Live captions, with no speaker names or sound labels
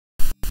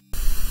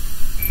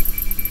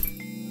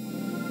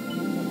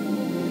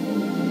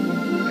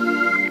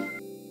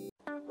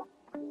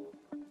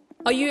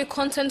Are you a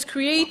content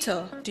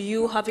creator? Do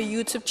you have a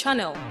YouTube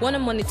channel? Want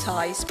to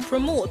monetize,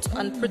 promote,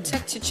 and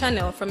protect your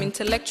channel from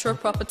intellectual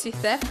property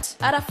theft?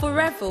 At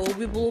Forever,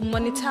 we will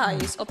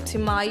monetize,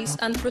 optimize,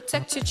 and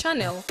protect your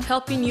channel,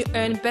 helping you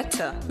earn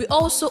better. We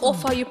also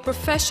offer you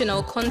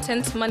professional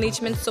content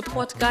management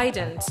support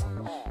guidance.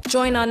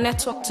 Join our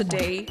network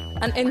today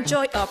and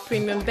enjoy our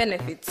premium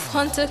benefits.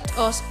 Contact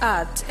us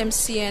at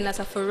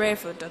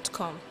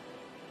mcn@forever.com.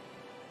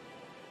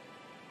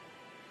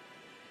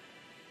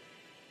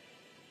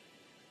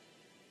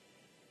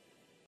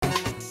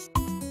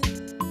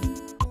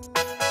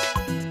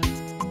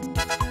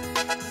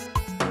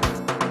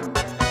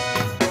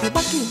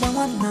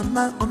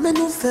 Mama,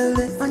 mama.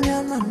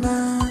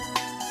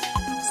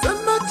 So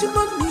much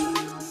money,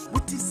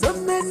 with so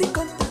many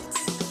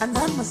contacts, and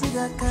I'm a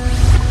sigaka.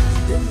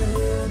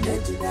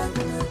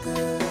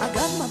 I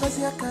got my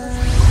baziaka.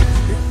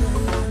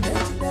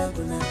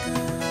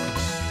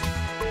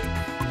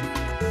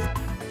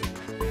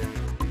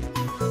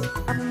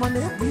 I'm on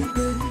every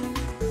day.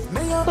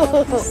 Mayor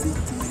of the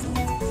city.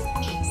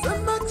 So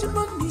much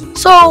money.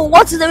 So,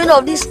 what is the meaning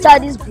of this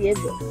childish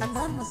behavior?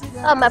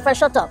 Oh, my friend,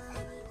 shut up.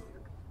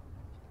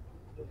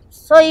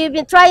 So you've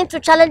been trying to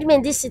challenge me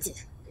in this city.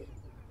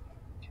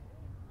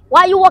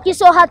 Why are you working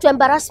so hard to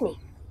embarrass me?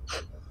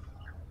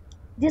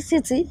 This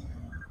city?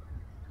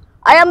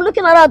 I am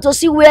looking around to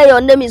see where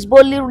your name is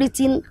boldly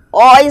written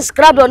or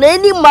inscribed on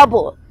any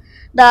marble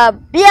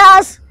that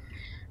bears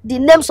the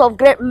names of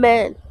great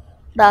men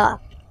that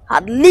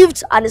had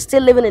lived and is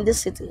still living in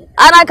this city.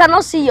 And I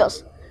cannot see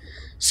yours.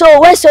 So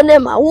where's your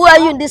name? Who are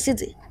you in this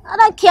city? I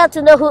don't care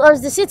to know who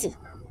owns the city.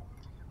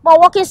 But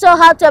working so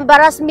hard to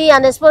embarrass me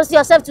and expose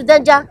yourself to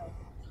danger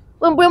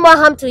will bring more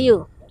harm to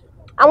you.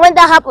 And when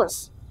that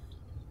happens,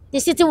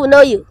 the city will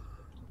know you.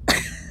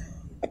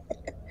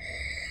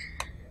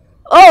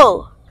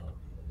 Oh,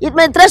 it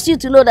may interest you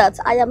to know that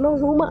I am no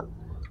human.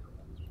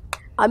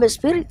 I'm a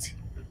spirit.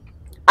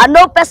 And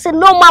no person,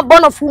 no man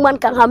born of woman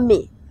can harm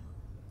me.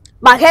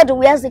 My head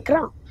wears the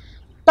crown.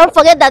 Don't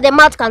forget that the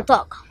mouth can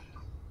talk.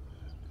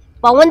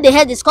 But when the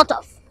head is cut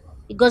off,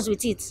 it goes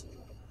with it.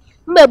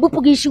 And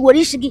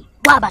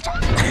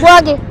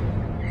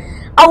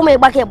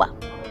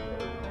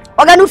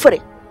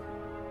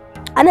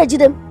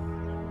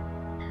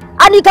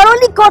you can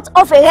only cut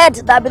off a head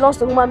that belongs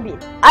to a human being.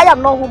 I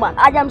am not human,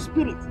 I am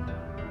spirit.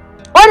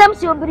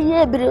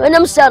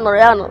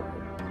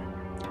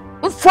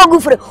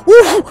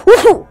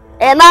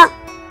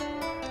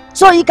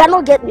 So you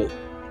cannot get me.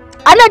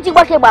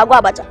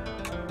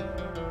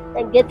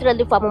 And get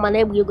ready for my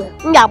name. You go.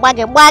 I'm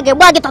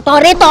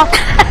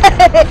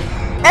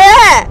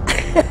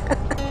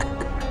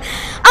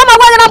a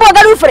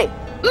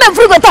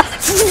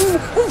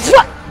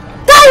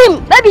tell him,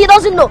 maybe he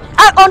doesn't know.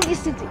 I own this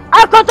city.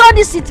 I control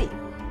this city.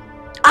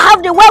 I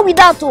have the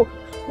wherewithal to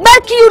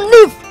make you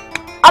live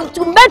and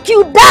to make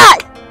you die.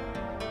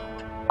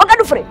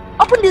 Okay,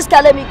 open this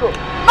car, let me go.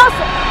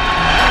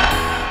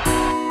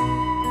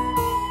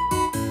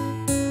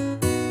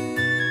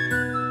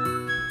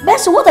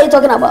 Bessie, what are you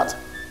talking about?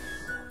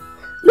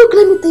 Look,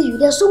 let me tell you,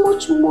 there's so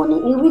much money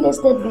in real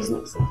estate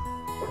business.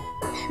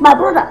 My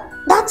brother,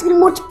 that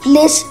remote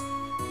place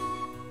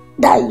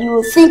that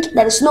you think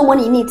there is no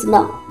money in it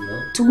now,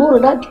 tomorrow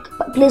that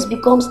place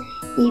becomes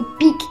a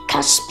big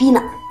cash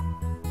spinner.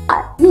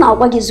 Now,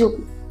 what is it?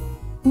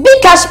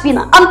 Big cash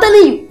spinner, I'm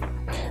telling you.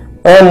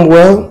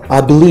 Well, I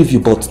believe you,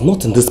 but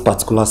not in this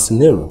particular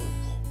scenario.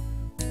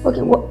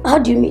 Okay, how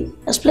do you mean?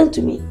 Explain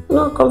to me.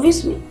 No,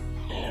 convince me.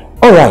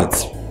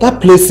 Alright, that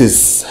place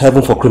is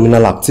heaven for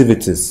criminal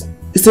activities.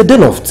 It's a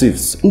den of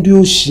thieves.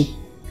 Ndioshi.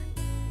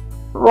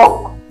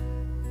 Wrong.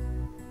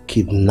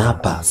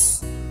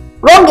 Kidnappers.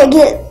 Wrong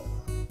again.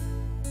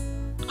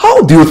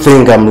 How do you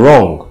think I'm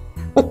wrong?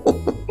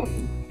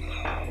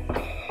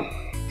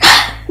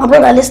 My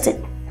brother,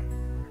 listen.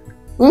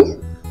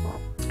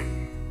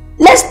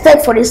 Let's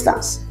take for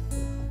instance,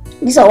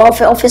 this is our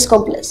office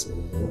complex.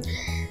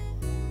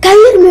 Can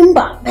you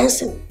remember,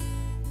 Benson?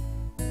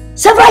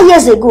 Several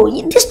years ago,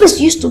 this place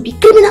used to be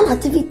criminal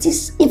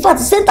activities. In fact,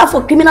 center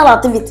for criminal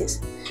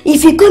activities.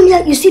 If you come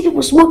here, you see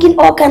people smoking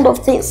all kinds of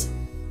things.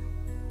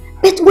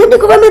 But when the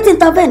government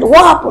intervened,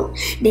 what happened?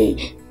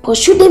 They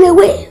pursued them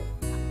away.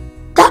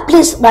 That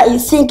place that you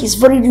think is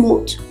very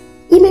remote,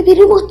 it may be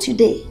remote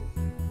today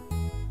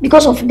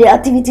because of the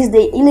activities,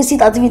 the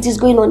illicit activities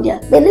going on there.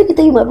 But let me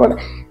tell you, my brother,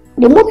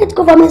 the moment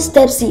government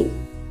steps in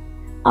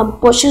and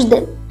pursues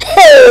them,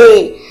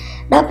 hey,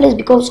 that place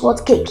becomes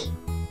hot cake.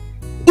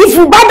 If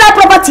you buy that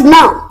property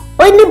now,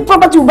 or any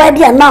property you buy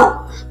there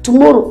now,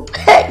 tomorrow,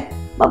 hey,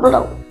 my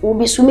brother will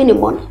be swimming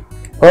in money.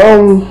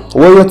 Well,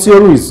 your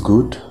theory is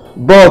good,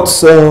 but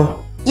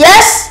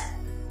yes?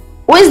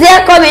 Who is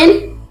there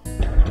coming?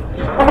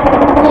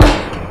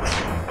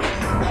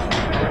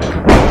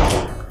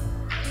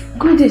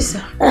 Good day,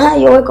 sir.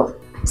 You're welcome.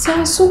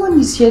 Sir, someone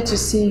is here to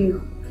see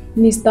you.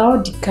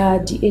 Mr. Odika,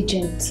 the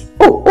agent.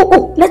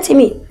 Oh, let him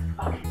in.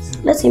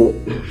 Let him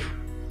in.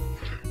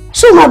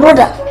 So, my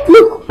brother,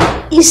 look,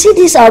 you see,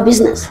 this is our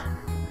business.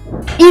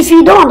 if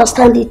you don't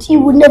understand it, you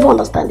will never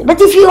understand it.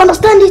 But if you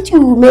understand it, you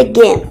will make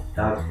gain.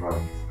 That's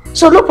right.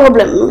 So no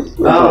problem.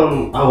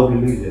 No I will be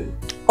leaving.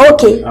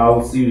 Okay. I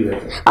will see you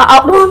later.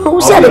 No,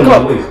 we'll see at the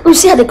club. We'll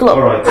see at the club.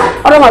 Alright.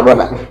 Alright, my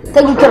brother.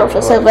 Take good care of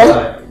yourself,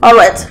 eh?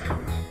 Alright.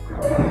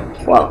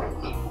 Wow.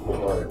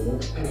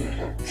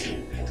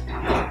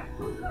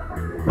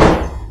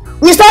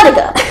 Mr.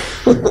 Adika.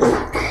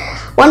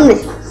 One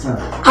minute.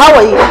 How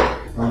are you?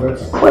 I'm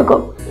better.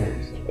 Welcome.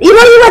 You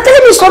know, you were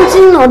telling me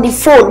something on the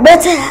phone,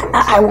 but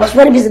I was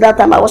very busy that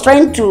time. I was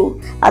trying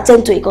to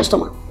attend to a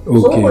customer.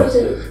 Okay.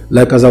 So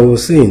like as I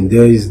was saying,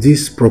 there is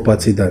this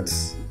property that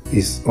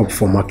is up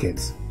for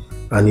market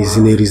and is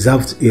in a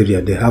reserved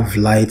area. They have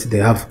light, they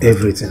have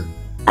everything.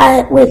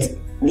 Wait,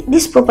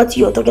 this property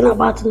you're talking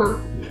about now,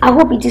 I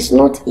hope it is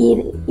not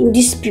in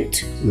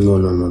dispute. No,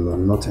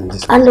 not in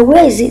dispute. And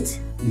where is it?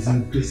 It's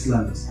in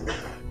Graceland.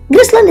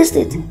 Graceland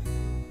Estate?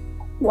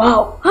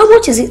 Wow, how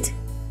much is it?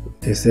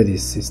 They said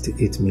it's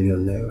 68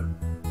 million naira.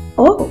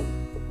 Oh,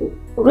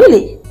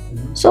 really?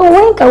 So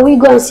when can we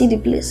go and see the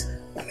place?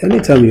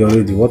 Anytime you're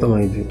ready, what am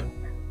I doing?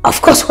 Of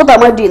course, what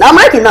am I doing? I'm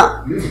ready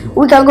now.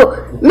 We can go.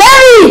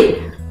 Mary!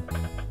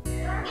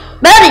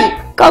 Mary!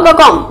 Come.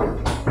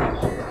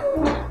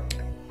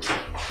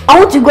 I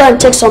want to go and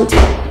check something.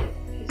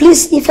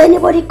 Please, if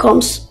anybody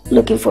comes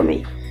looking for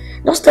me,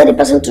 just tell the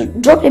person to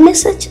drop a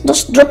message,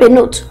 just drop a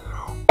note.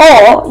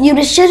 Or you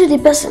reschedule the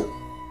person.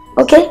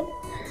 Okay?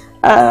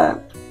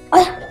 Oh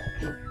yeah.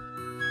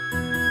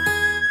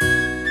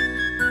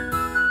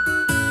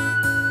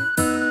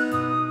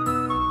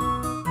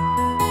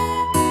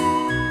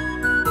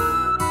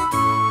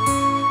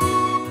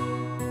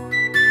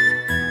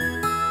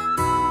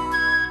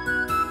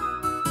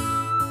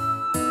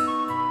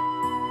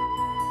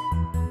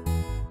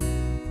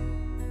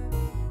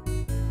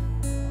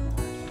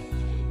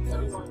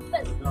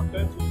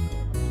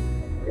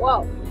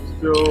 Wow.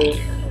 So,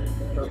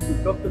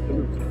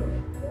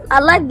 I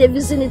like the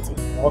vicinity.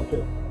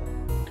 okay.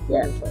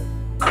 Yeah.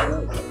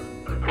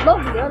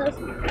 Lovely,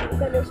 honestly. We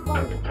can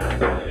expand.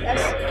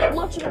 There's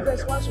much room for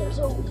expansion,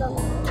 so we can.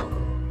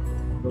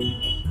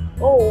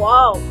 Oh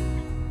wow.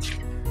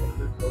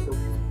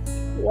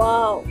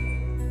 Wow.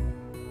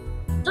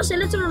 Just a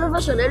little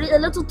renovation, a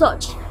little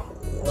touch.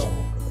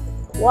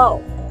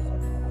 Wow.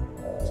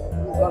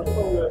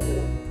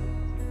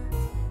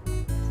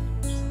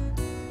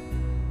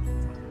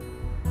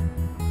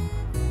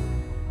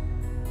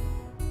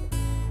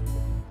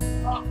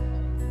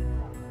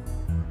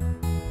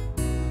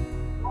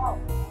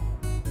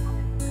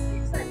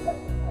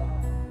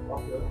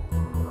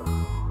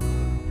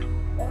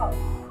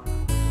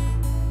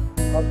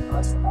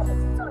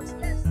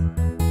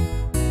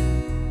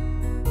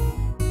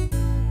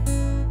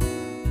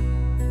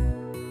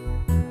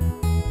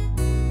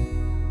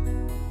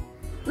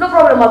 No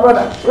problem, my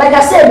brother. Like I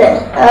said,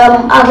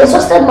 I've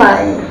exhausted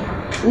my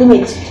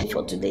limit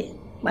for today,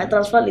 my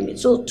transfer limit.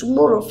 So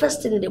tomorrow,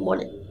 first thing in the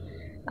morning,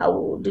 I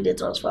will do the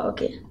transfer.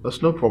 Okay?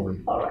 That's no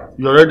problem. All right.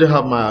 You already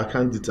have my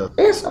account details.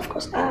 Yes, of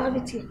course. I have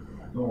it here.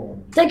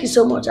 Thank you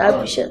so much. I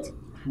appreciate it.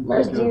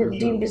 Nice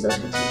doing business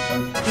with you.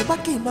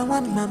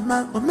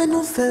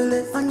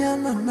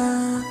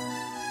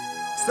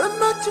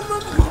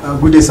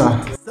 Good day, sir.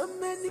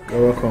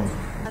 You're welcome.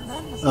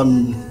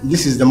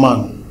 This is the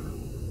man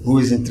who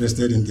is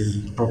interested in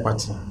the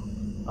property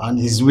and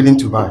is willing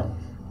to buy.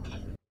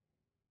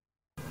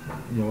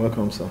 You're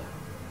welcome, sir.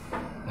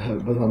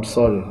 But I'm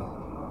sorry.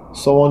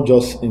 Someone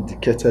just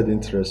indicated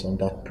interest on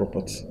that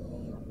property.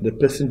 The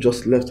person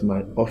just left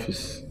my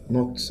office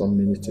not some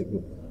minutes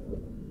ago.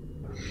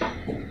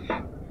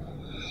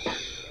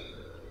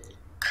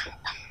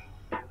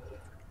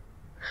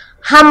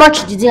 How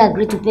much did you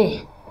agree to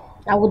pay?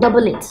 I will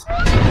double it.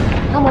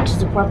 How much is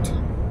the property?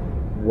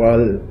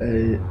 Well,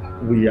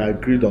 we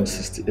agreed on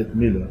 68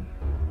 million.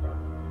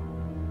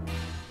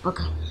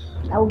 Okay.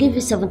 I will give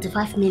you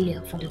 75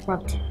 million for the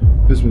property.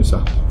 Excuse me,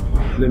 sir.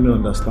 Let me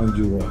understand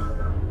you well.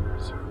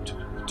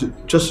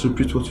 Just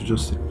repeat what you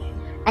just said.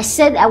 I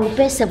said I will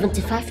pay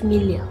 75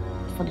 million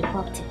for the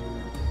property.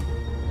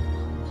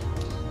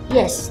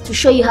 Yes, to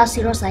show you how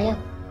serious I am.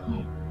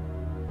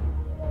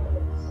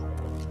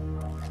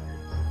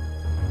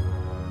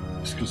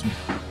 Excuse me.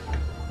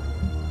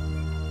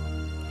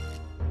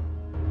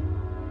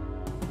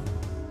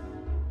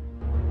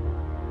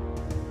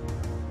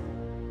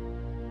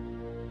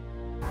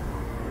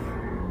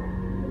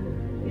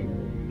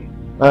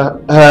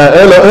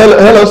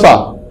 Hello, sir.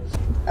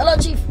 Hello,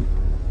 Chief.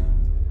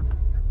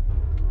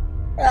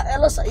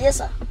 Hello, sir. Yes,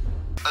 sir.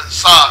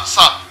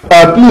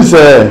 Sir. Please,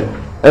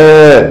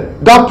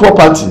 that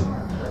property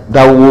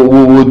that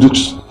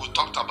we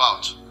talked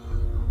about.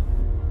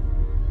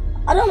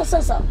 I don't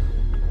understand, sir.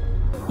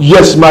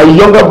 Yes, my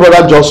younger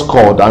brother just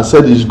called and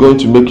said he's going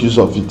to make use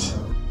of it.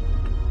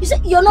 You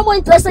said you're not more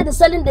interested in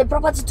selling the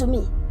property to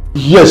me?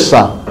 Yes,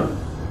 sir.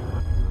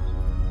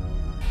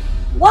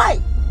 Why?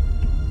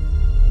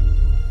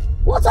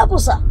 What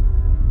happened, sir?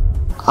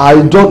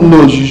 I don't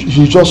know.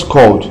 He just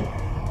called.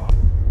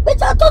 But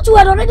I thought you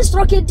had already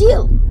struck a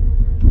deal.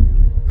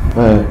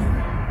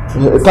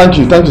 Thank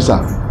you, sir.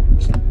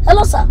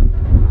 Hello, sir.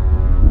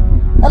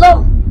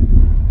 Hello.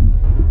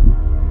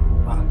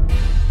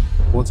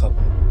 What's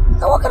happening?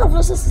 Now, what kind of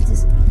nonsense is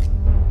this?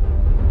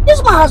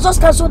 This man has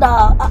just cancelled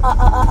the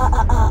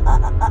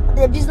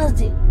business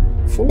deal.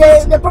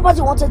 The property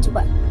he wanted to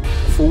buy.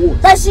 For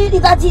what?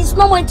 That he's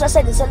no more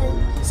interested in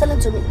selling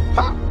to me.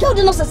 Kill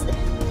the nonsense there.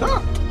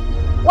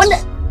 One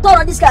day,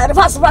 Dora, this guy,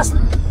 reverse.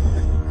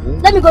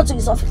 Let me go to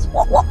his office.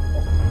 What?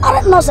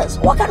 Nonsense.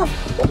 What kind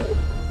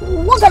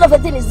of a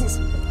thing is this?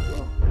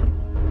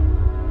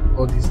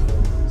 All these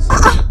things.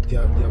 They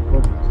are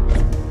problems.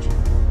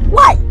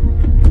 Why?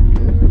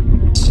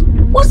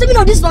 What's the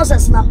meaning of this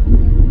nonsense now?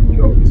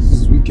 Yo, this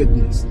is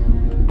wickedness.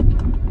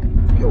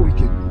 Pure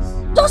wickedness.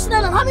 Just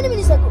now, how many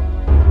minutes ago?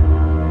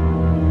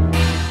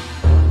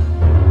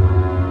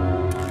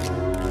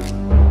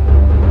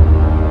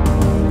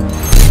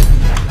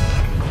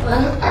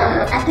 Well,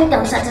 I think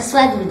I'm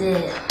satisfied with the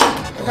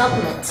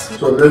documents.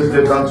 So let's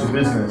get down to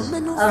business.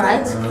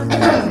 Alright.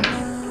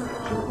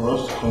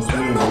 Let's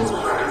continue with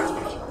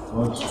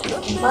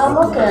I'm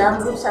okay,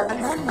 I'm good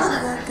satisfied.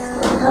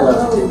 Hello.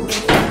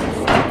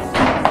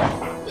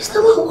 Mr.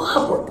 What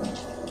happened?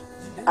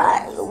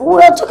 We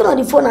were talking on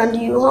the phone and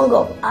you hung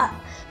up.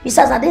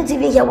 Besides, I didn't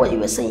even hear what you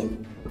were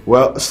saying.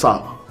 Well,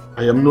 sir,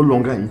 I am no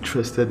longer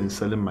interested in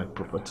selling my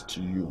property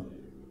to you.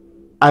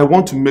 I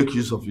want to make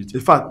use of it.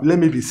 In fact, let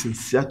me be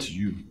sincere to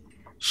you.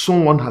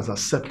 Someone has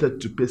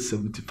accepted to pay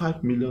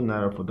 75 million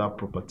naira for that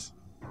property.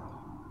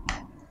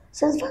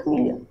 75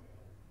 million?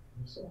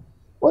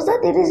 Was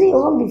that the reason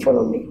you hung the phone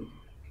on me?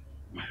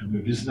 I am a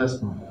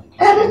businessman.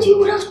 But you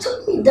would have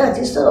told me that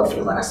instead of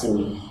embarrassing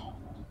me.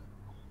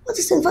 What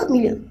is 75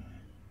 million?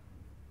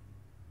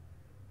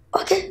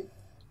 Okay.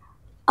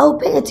 I will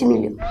pay 80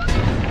 million.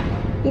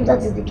 If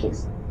that is the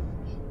case.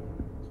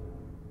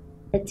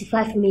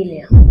 85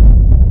 million.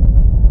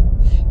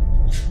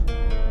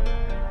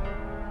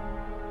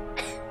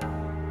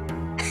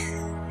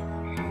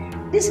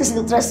 This is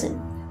interesting.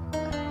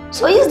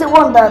 So he's the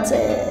one that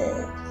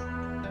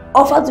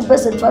offered to pay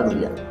 75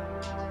 million.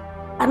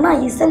 And now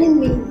he's selling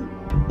me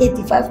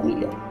 85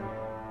 million.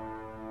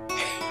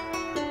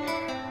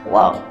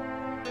 Wow.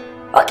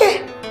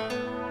 Okay.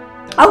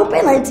 I will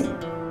pay 90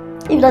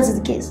 if that is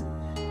the case.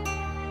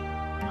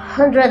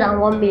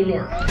 101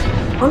 million.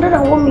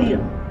 101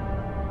 million.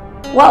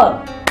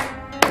 Wow.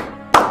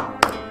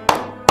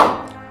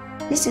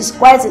 This is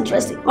quite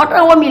interesting.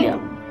 101 million.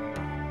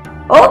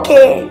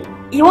 Okay.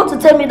 You want to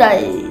tell me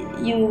that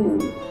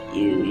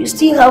you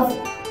still have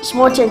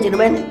small change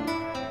remaining?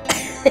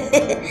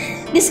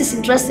 This is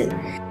interesting.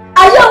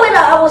 Are you aware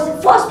that I was the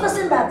first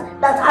person that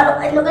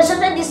had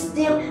negotiated this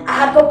deal? I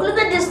had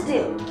concluded this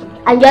deal.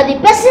 And you are the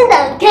person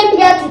that came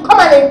here to come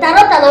and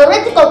interrupt an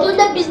already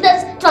concluded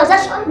business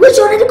transaction?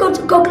 Which already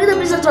concluded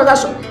business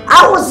transaction?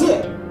 I was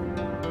here.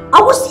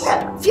 How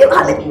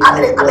many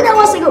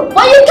hours ago?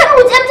 But you came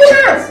with empty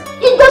hands.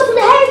 It goes to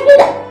the highest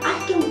bidder. I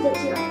came with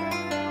empty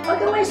hands.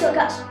 Okay, where is your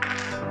cash?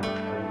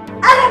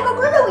 I have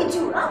concluded with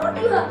you. What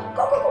do you have?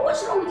 Go.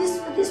 What's wrong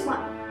with this man?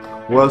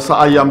 Well, sir,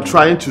 I am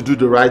trying to do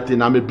the right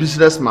thing. I'm a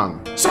businessman.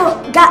 So,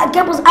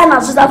 Gabus, I'm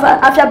not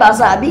after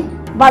Bazabi.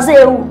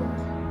 Bazeu.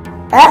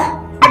 Eh?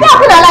 I don't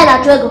put a line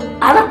at Trego.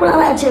 I don't put a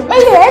line at Trego.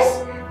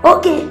 Yes.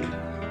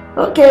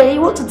 Okay, you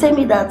want to tell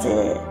me that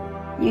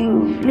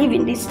you live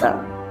in this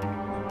town?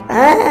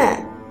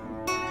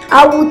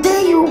 I will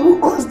tell you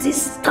who owns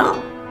this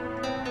town.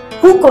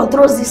 Who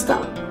controls this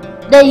town?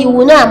 Then you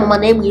will know I'm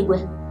on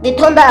the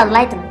thunder and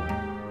lightning.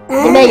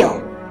 The mayor.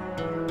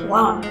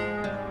 Wow.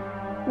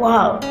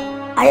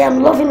 I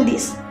am loving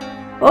this.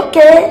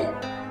 Okay.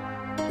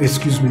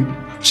 Excuse me,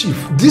 Chief.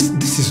 This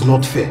is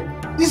not fair.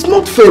 It's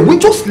not fair. We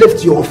just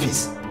left your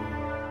office.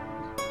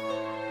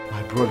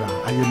 My brother,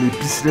 I am a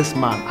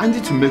businessman. I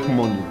need to make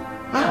money.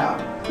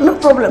 No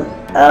problem.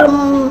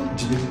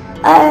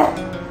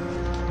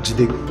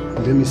 Jide,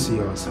 let me see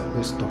your answer.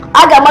 Let's talk.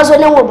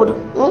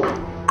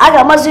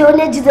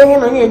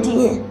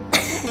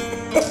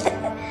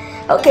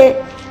 Okay,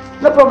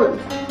 no problem.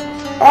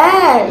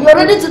 You're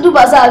ready to do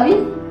bazaar, Abi?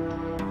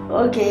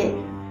 Okay.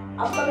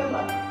 I'm coming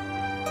back.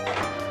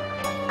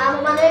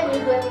 I'm my name is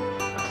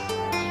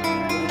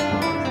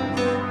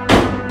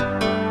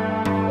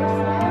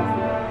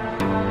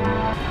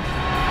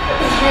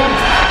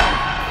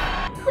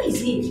Who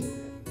is he?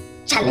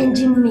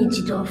 Challenging me,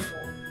 Jidof,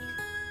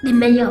 the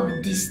mayor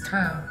of this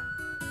town.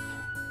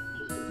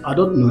 I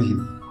don't know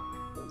him.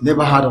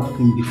 Never heard of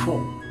him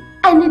before.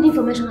 I need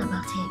information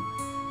about him.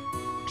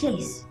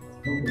 Please,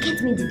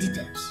 get me the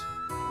details.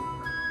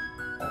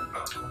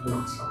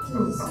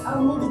 Please,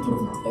 I'll need it in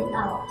 48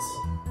 hours.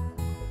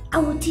 I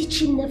will teach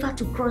him never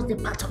to cross the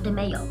path of the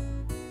mayor.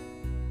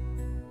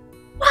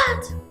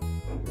 What?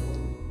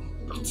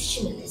 I'll teach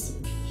him a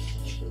lesson.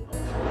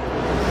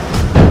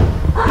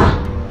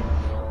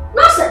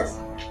 Nonsense!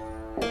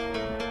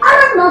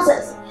 Arab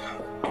nonsense!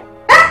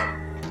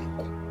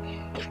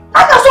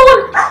 How can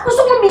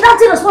someone be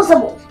that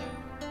irresponsible?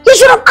 He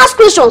should have asked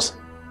questions.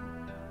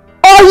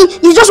 Or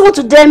you just want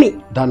to dare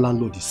me? That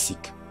landlord is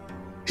sick.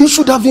 You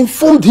should have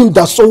informed him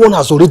that someone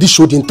has already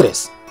showed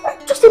interest.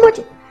 Just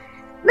imagine.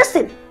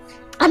 Listen,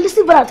 and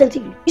listen very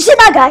attentively. You see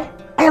that guy?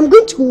 I am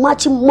going to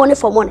match him money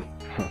for money.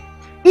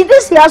 He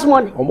thinks he has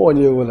money. Oh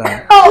no,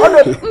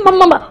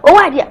 Mama,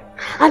 oh idea.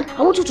 And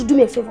I want you to do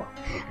me a favor.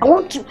 I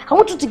want you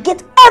to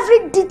get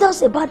every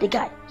details about the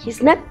guy.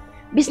 His name,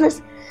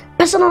 business,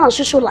 personal and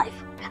social life.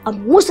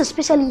 And most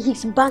especially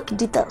his bank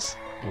details.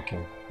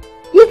 Okay.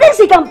 He thinks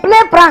he can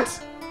play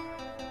pranks.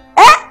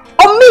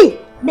 On me,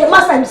 the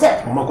master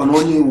himself. Mama,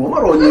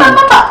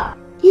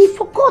 he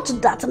forgot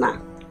that now.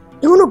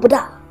 You know,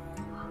 Buddha.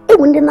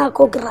 When they now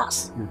cook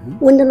grass,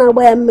 when they now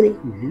buy a money,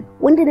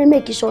 when they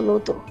make it show no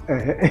to.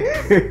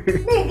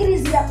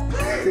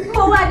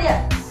 Oh,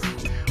 idea.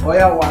 Oh,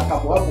 yeah,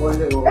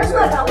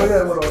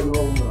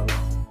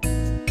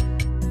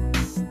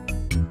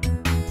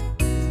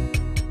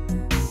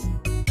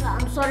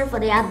 I'm sorry for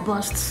the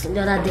outbursts the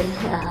other day.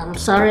 I'm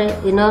sorry,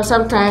 you know,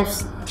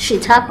 sometimes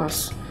shit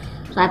happens.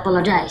 So I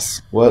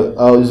apologize. Well,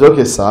 it's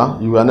okay, sir.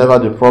 You were never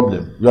the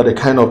problem. You are the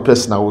kind of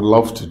person I would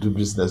love to do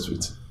business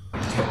with.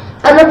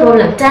 Oh, no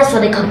problem. Thanks for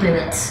the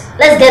compliments.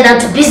 Let's get down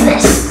to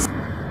business.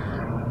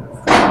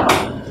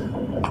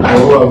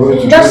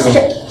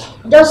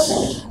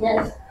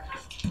 Yes.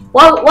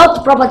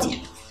 What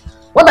property?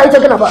 What are you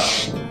talking about?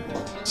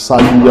 Sir,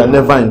 you were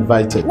never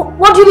invited.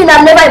 What do you mean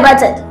I'm never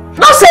invited?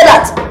 Don't say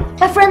that.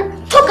 My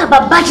friend, talk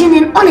about barging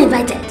in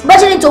uninvited.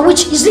 Barging into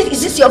which? Is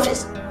this your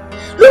office?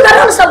 Look, I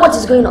don't understand what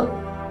is going on.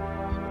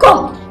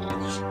 Come.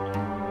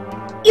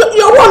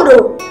 You're one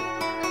though.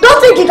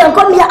 Don't think you can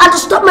come here and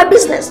stop my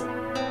business.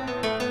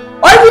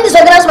 Or even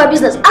disorganize my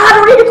business. I had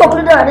already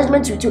concluded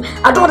arrangements with you.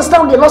 I don't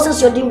understand the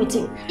nonsense you're doing with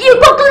him. You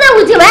concluded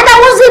with him and I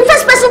was the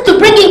first person to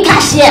bring in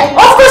cash here.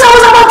 Of course I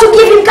was about to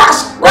give him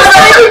cash. But I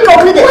already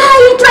concluded. Why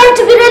are you trying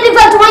to be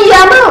relevant when you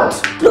are not?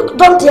 Look,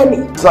 don't tell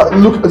me. Sir,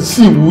 look,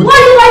 see. Why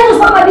are you trying to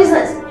stop my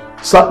business?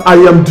 Sir, I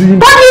am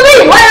doing... What do you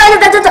mean? Why are you...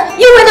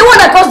 You were the one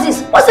that caused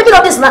this. What's the meaning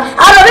of this now?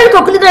 I had already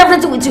concluded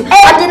everything with you.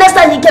 And the next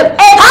time he came,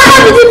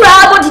 how did he pray?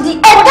 How did he...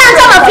 Can't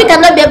Africa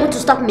not be able to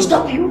stop me?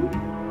 Stop you?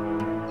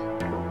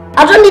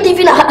 I don't need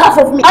even half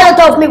of me.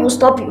 Half of me will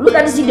stop you. Look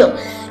at this idiot.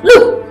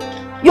 Look,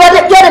 you are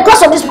the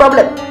cause of this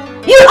problem.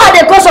 You are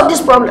the cause of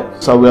this problem.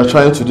 So we are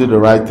trying to do the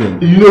right thing.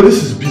 You know,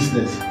 this is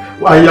business.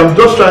 I am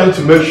just trying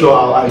to make sure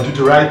I do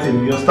the right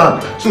thing. You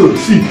understand? So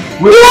see,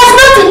 there's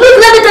nothing. Look,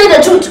 let me tell you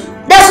the truth.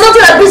 There's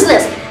nothing like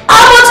business.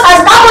 How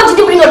much did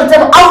you bring on the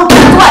table? I will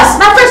count twice.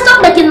 My friend, stop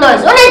making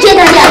noise. Only Jane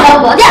and the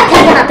Abamba. They are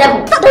carrying a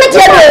table. Don't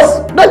tell me.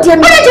 Don't tell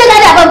me. Only Jane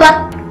and the Abamba.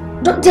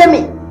 Don't tell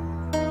me.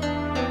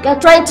 You are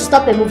trying to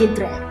stop a moving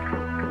train.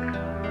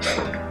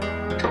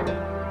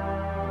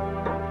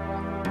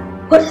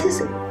 What is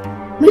this?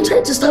 We're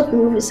trying to stop a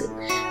moving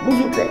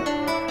train.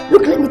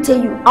 Look, let me tell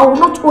you, I will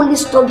not only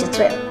stop the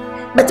train,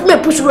 but me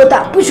push you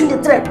down, push you the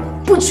train,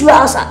 push you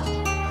outside.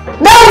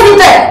 Now moving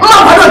train.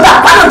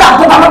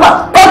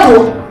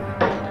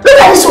 Look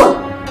at this one.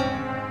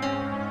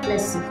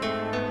 Let's see.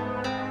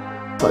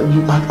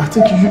 I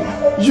think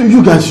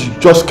you guys should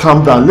just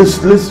calm down. Let's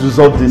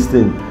resolve this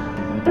thing.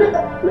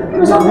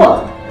 Resolve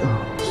what?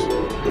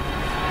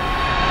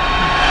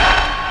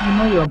 You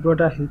know your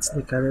brother hates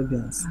the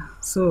Caribbeans,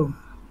 so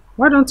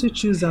why don't you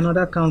choose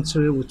another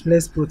country with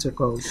less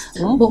protocols?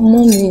 But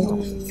Mommy,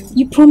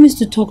 you promised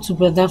to talk to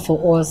brother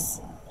for us.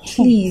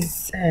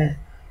 Please.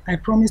 I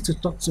promised to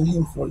talk to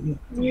him for you.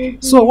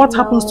 So what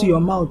happens to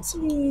your mouth?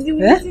 Please,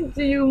 listen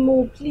to you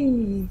more,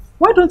 please.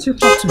 Why don't you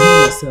talk to him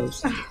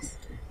yourselves?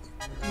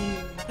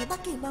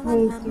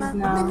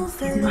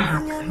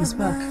 He's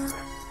back.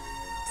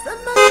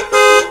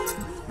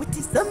 With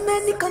so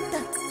many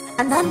contacts,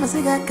 and I'm a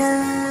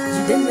zigaka.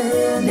 Jidena,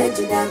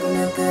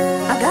 Nechidagunaka.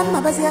 I got my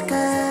baziaka.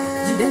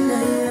 Jidena,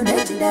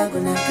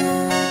 Nechidagunaka.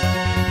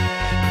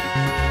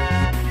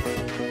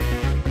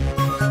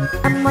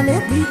 I'm on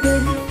every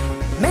day,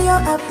 mayor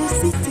of the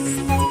city.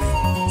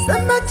 So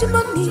much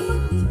money,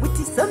 with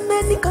so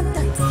many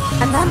contacts,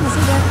 and I'm a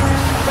zigaka.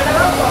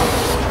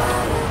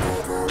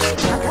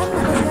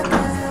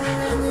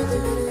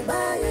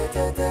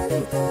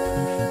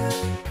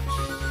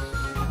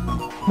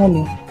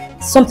 Mommy,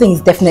 something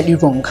is definitely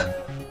wrong.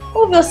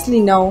 Obviously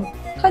now,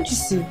 can't you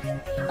see?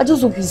 I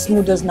just hope his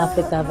mood doesn't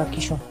affect our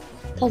vacation.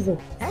 That's all.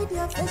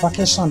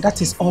 Vacation,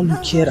 that is all you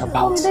care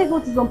about.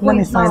 Let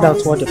me find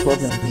out what the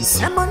problem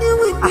is.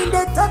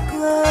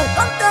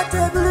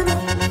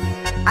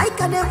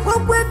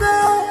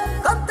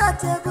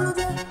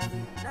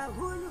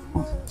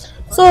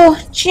 So,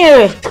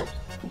 Chere,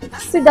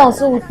 sit down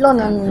so we plan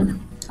on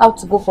how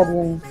to go for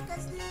the...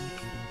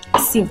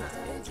 See,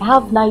 I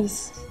have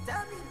nice...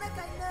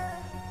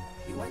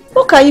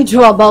 What can you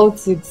do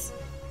about it?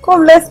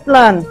 Come, let's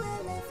plan.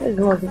 Let's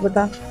go,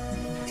 Osita.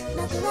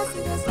 What's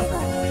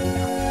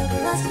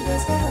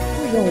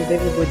wrong with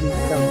everybody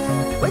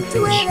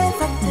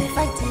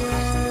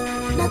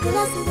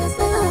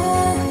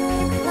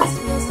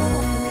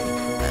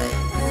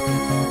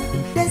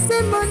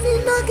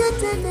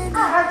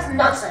That's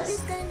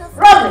nonsense.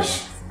 Rubbish.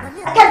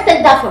 I can't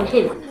take that from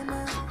him.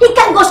 He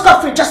can't go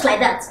scot-free just like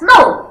that.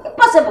 No,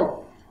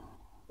 impossible.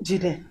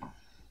 Jide,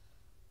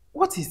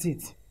 What is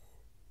it?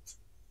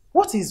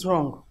 What is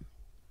wrong?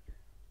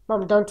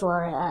 Mom, don't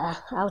worry.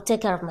 I'll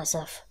take care of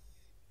myself.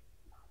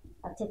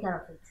 I'll take care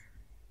of it.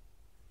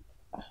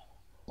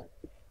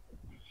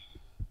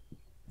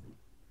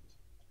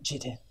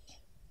 Jide,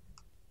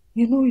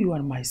 you know you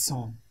are my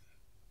son.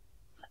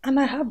 And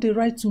I have the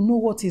right to know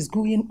what is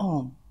going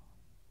on.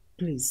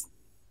 Please,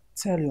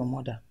 tell your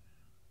mother.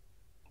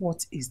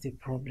 What is the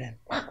problem?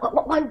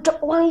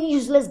 One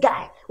useless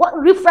guy, one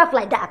riffraff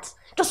like that,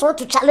 just want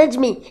to challenge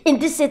me in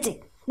this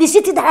city. The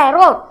city that I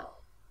run.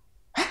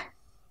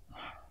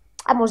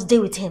 I must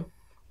deal with him.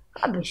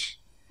 Rubbish.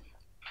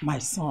 My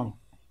son,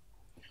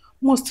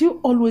 must you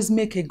always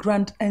make a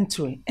grand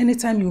entry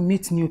anytime you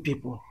meet new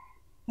people?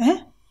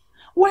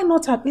 Why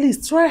not at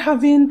least try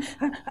having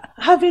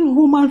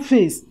human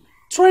face?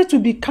 Try to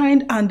be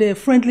kind and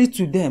friendly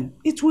to them.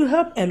 It will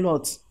help a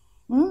lot.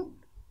 Mom,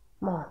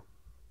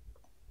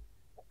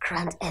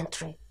 grand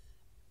entry.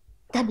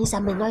 That means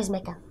I'm a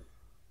noisemaker.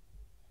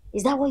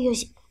 Is that what you're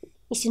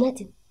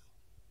insinuating?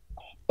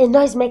 A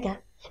noisemaker?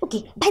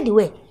 Okay, by the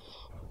way,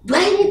 do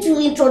I need to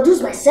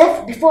introduce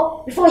myself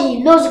before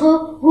he knows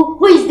who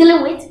he's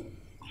dealing with?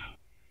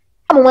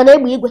 I'm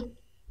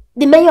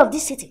the mayor of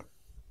this city.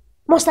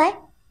 Must I?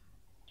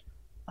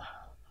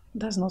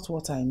 That's not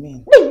what I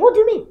mean. Wait, what do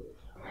you mean?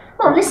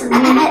 Oh, listen,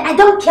 I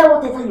don't care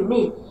whatever you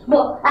mean,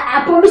 but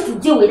I promise to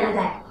deal with that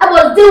guy. I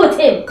will deal with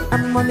him.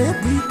 I'm on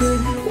every day,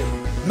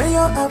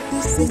 mayor of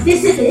this city.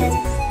 This is it.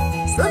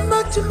 So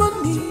much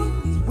money,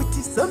 with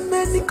so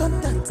many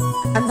contacts,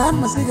 and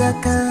I'm a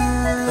sigaka.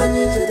 I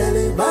need to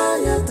deliver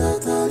your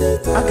totally.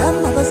 I got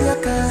my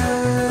bazooka.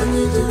 I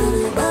need to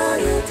deliver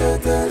your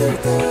totally.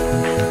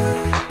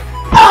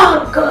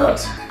 Oh God,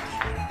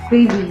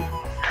 baby.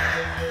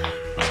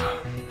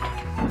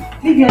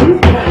 Baby, are you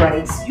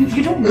alright?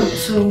 You don't look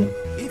so...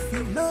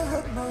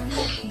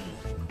 Okay.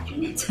 You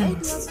need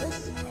tense.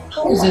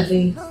 How was your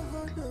day?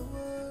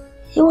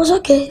 It was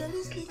okay.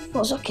 It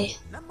was okay.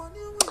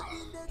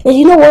 But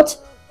you know what?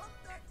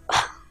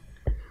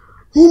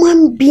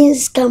 Human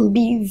beings can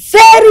be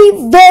very,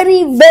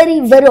 very, very,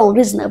 very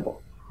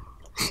unreasonable.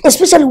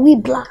 Especially we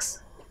blacks.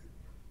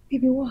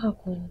 Baby, what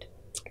happened?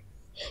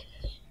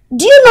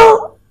 Do you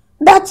know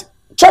that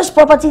church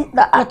property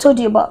that I told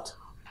you about?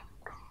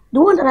 The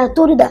one that I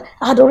told you that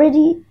I had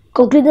already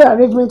concluded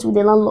arrangements with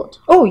the landlord.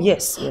 Oh,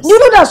 yes, yes. Do you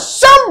know that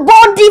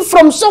somebody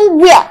from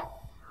somewhere,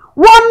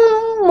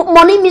 one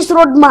money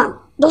misroad man,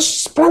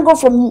 just sprang up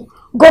from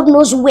God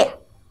knows where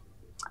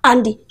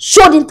and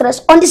showed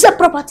interest on the same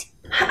property?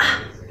 Why?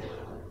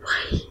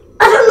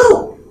 I don't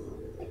know.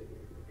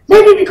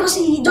 Maybe because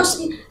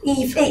maybe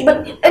he feels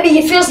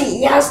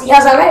he has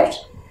arrived,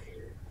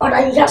 or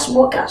that he has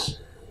more cash.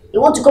 He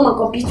wants to come and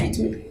compete with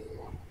me.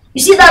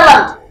 You see that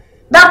land,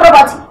 that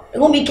property? I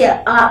won't be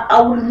care.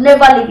 I will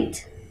never leave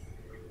it.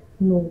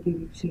 No,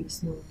 baby,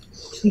 please, no.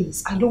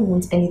 Please, I don't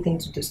want anything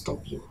to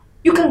disturb you.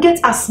 You can get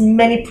as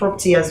many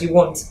property as you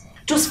want.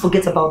 Just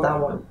forget about that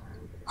one.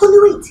 Only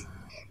wait.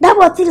 That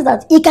one thinks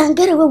that he can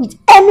get away with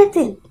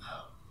anything.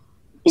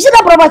 You see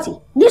that property?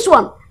 This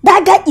one,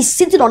 that guy is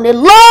sitting on a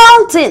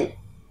long thing.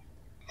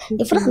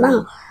 If not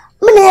now,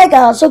 baby,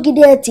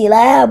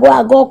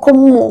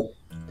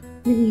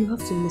 you have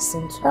to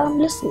listen to me. I'm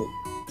listening.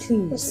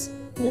 Please.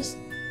 Listen.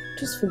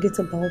 Just forget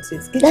about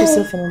it. Get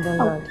yourself another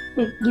land.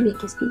 Give me a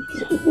kiss. Baby,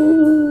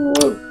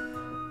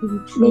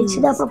 see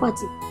that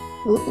property?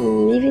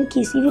 Even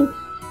kiss, even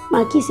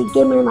my kiss, he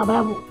gave me in my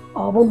Bible.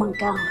 Oh, woman,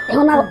 come.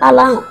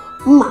 Allah,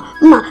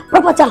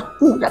 property.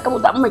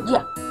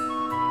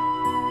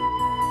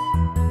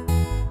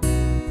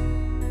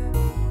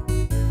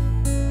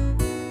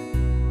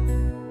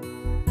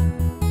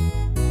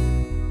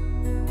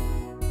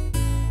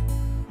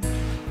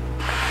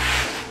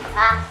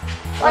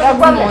 What's the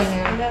problem?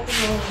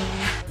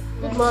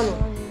 Good morning.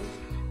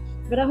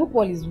 But I hope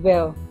all is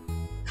well.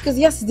 Because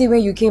yesterday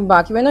when you came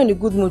back, you were not in a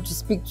good mood to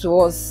speak to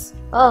us.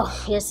 Oh,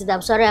 yesterday.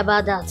 I'm sorry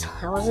about that.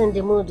 I wasn't in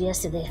the mood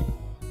yesterday.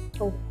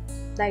 Oh,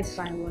 that is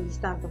fine. We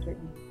understand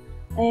perfectly.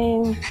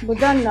 But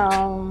then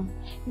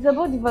it's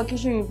about the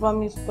vacation you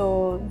promised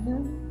us.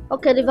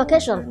 Okay, the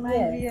vacation?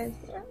 Yes.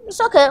 It's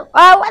okay.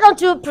 Why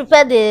don't you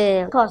prepare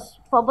the course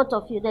for both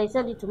of you? They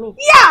send it to me.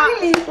 Yeah!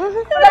 Really?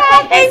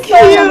 Thank you!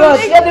 You're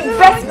the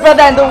best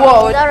brother in the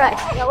world. All right.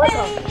 You're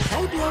welcome.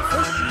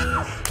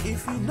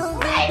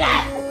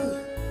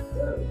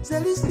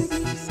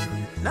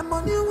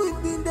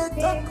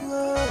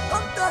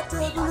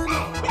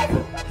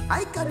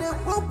 I can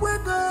hope we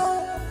go.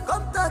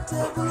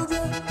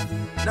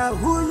 Now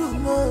who you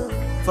know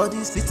for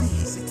this city?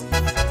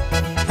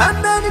 How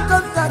many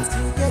contacts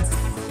you get?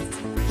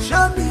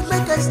 Show me,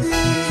 make I see.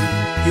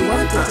 You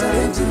want to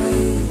challenge me?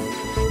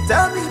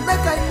 Tell me,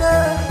 make I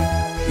know.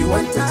 You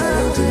want to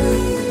challenge me?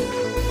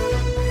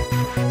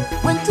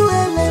 When two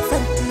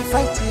elephants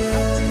fight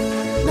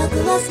here, not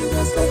the last of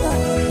us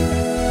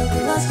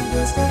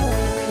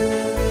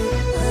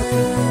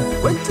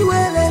When two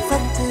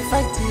elephants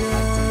fight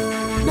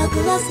here, not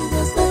the last of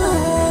us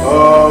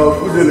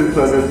good day, ladies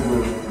and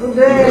gentlemen. Good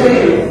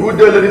day. Good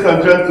day, ladies and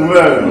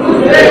gentlemen.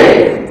 Good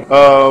day.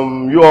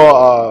 You all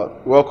are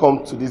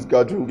welcome to this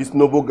gathering, this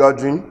noble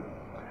gathering.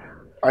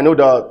 I know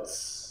that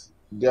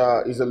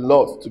there is a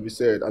lot to be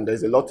said and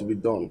there's a lot to be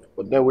done.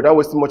 But then without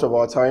wasting much of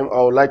our time, I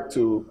would like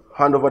to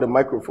hand over the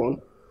microphone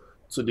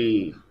to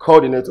the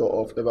coordinator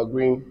of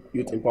Evergreen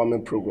Youth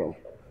Empowerment Program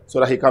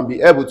so that he can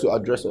be able to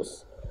address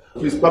us.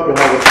 Please clap your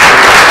hands.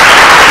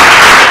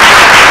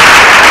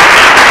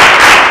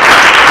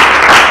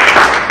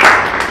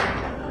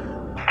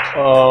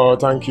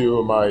 Thank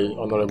you, my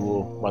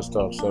Honorable Master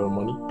of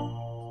Ceremony.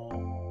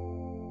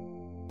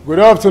 Good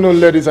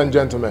afternoon, ladies and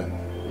gentlemen.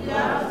 Good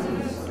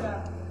afternoon,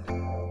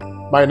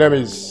 sir. My name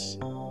is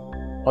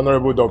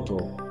Honorable Dr.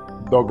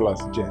 Douglas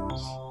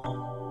James.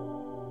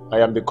 I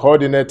am the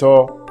coordinator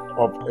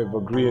of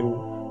Evergreen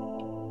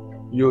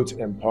Youth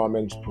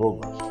Empowerment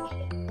Program.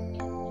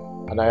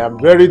 And I am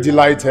very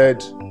delighted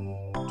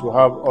to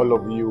have all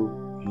of you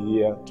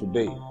here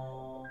today.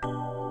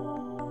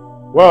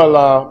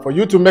 Well, for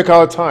you to make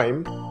our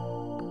time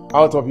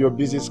out of your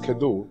busy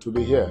schedule to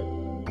be here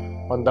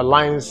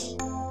underlines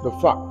the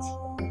fact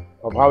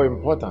of how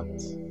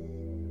important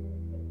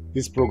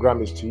this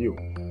program is to you.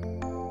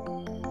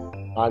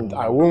 And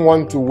I won't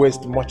want to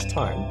waste much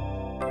time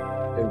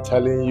in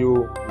telling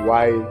you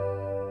why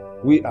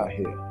we are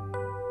here.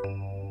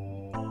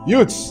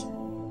 Youths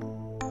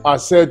are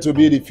said to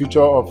be the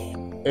future of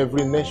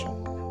every nation.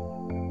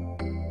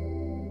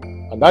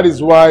 And that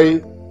is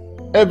why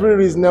every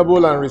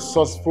reasonable and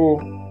resourceful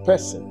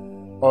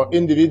person or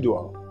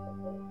individual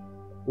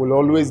will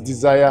always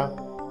desire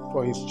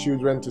for his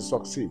children to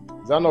succeed.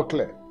 Is that not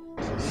clear?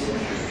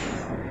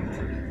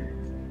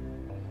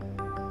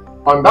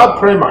 On that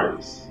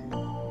premise,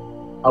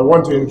 I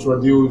want to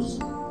introduce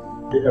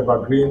the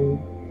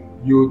Evergreen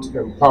Youth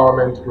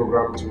Empowerment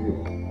Program to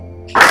you.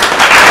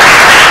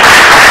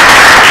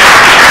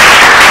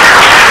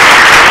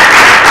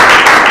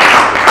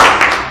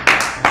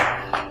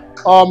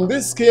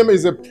 This scheme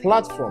is a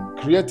platform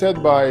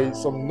created by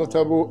some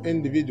notable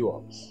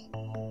individuals,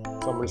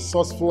 some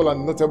resourceful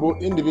and notable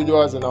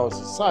individuals in our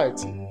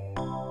society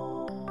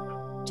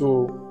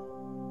to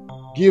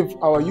give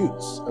our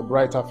youths a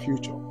brighter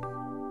future.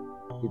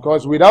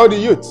 Because without the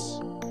youths,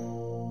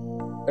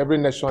 every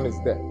nation is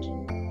dead.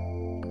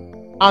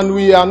 And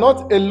we are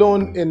not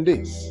alone in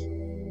this.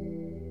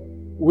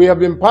 We have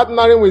been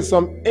partnering with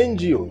some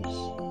NGOs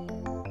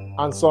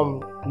and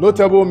some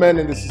notable men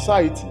in the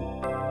society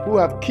who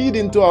have keyed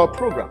into our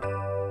program,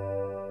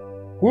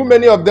 who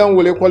many of them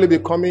will equally be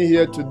coming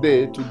here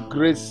today to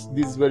grace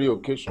this very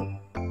occasion.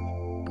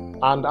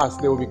 And as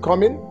they will be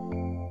coming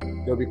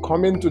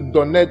to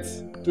donate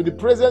to the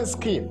present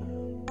scheme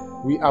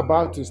we are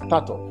about to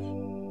start off.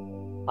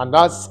 And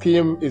that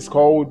scheme is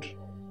called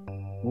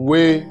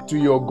Way to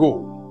Your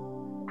Goal.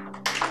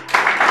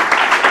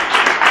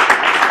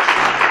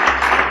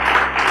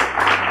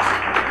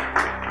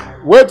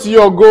 Way to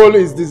Your Goal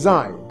is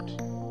designed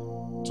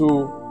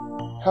to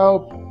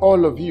help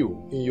all of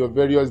you in your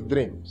various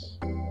dreams.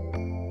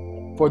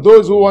 For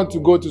those who want to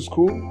go to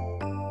school,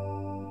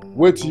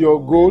 Way to Your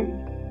Goal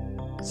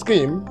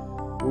scheme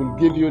will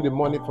give you the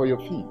money for your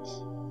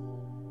fees.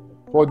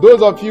 For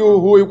those of you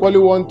who equally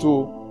want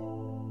to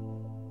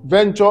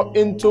venture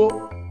into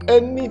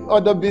any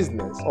other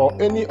business or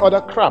any other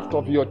craft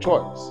of your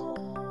choice,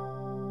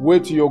 Way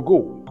to Your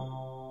Goal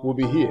will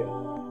be here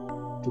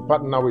to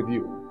partner with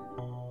you.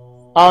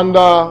 And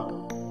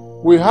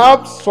we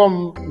have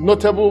some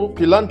notable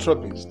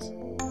philanthropists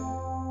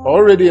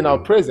already in our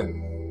presence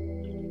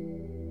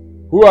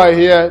who are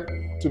here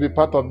to be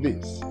part of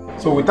this.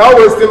 So without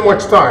wasting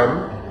much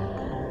time,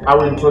 I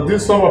will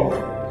introduce some of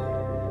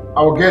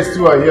our guests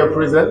who are here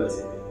present.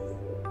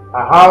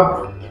 I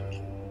have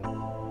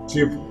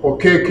Chief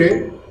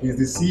Okeke. He's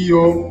the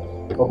CEO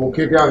of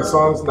Okeke and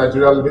Sons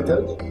Nigeria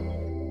Limited.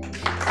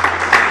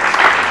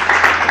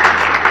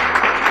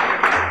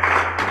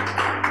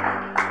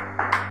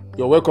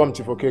 You're welcome,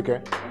 Chief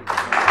Okeke.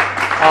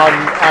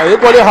 I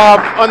equally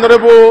have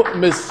Honorable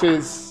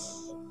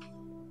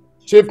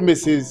Chief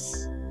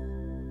Mrs.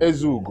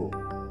 Ezugo.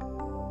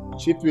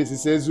 Chief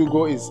Mrs.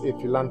 Ezugo is a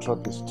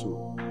philanthropist too.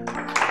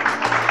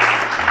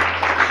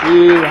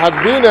 She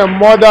had been a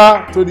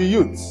mother to the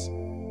youths,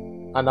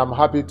 and I'm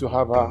happy to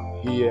have her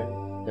here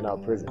in our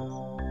presence.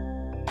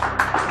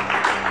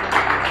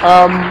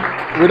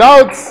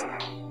 Without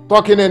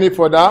talking any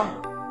further,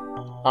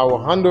 I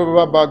will hand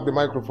over back the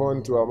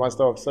microphone to our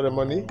Master of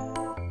Ceremony,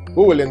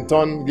 who will in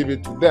turn give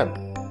it to them,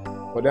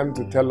 for them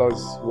to tell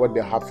us what they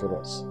have for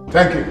us.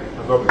 Thank you.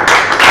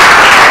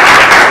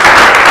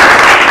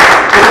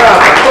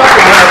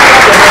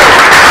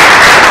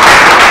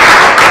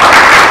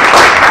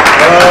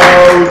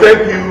 Thank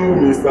you,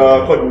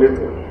 Mr.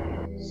 Coordinator.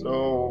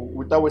 So,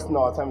 without wasting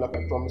our time, like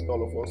I promised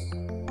all of us,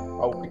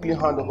 I will quickly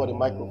hand over the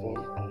microphone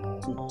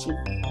to Chief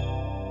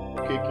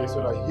Okeke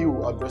so that he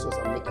will address us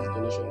and make his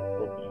donation properly.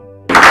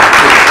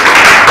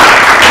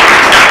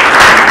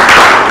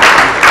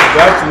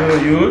 Good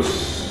afternoon, youth.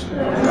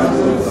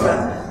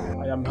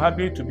 I am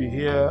happy to be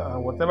here,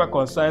 and whatever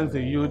concerns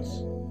the youth,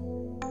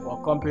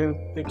 our company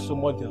takes so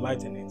much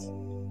delight in it.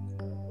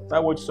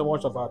 without wasting so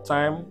much of our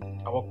time,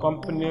 our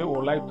company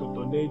would like to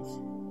donate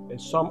a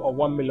sum of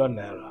 1 million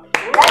naira.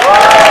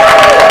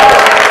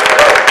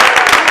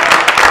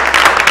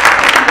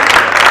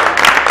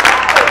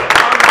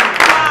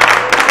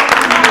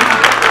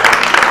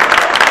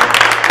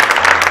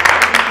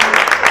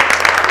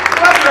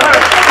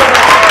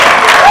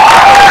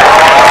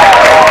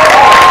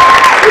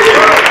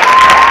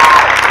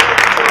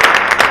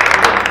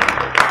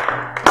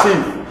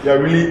 You are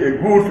really a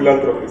good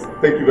philanthropist.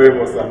 Thank you very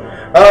much, sir.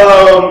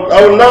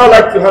 I would now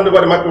like to hand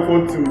over the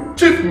microphone to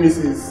Chief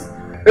Mrs.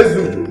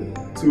 Ezugo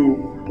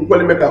to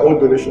equally make her own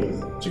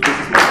donations. Chief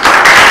Mrs.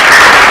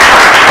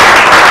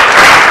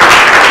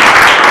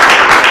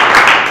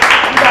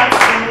 Good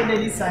afternoon,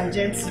 ladies and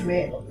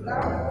gentlemen.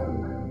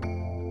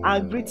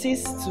 And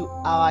greetings to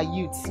our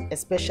youth,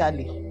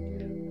 especially.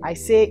 I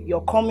say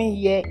your coming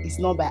here is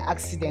not by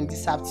accident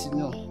this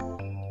afternoon.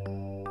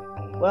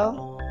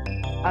 Well,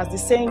 as the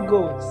saying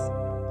goes,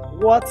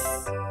 what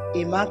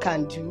a man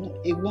can do,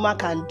 a woman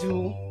can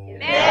do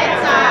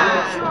better.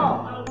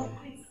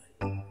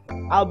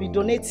 I'll be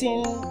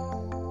donating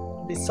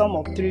the sum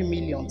of 3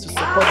 million to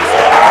support this.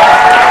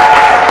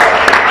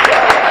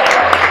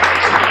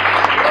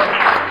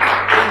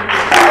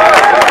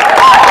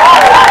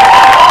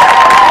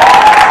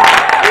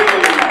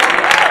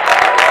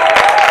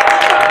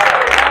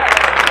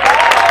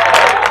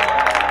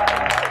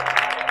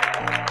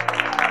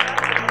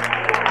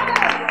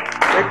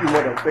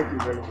 Thank you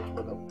very much,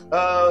 madam.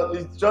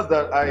 It's just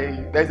that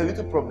there's a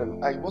little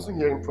problem. I wasn't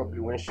hearing properly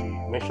when she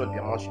mentioned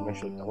the amount she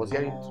mentioned. I was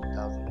hearing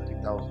 2,000,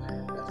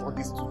 3,000. All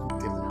these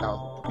 2,000.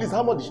 Please,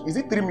 how much is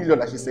it? 3 million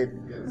that she said?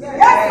 Yes, sir!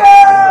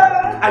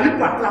 Are you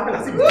clapping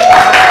as if you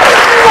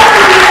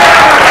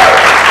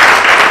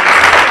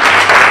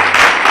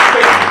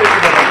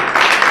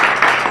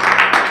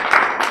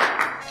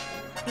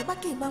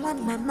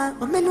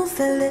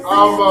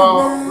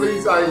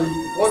please, I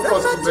want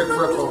us to make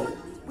record.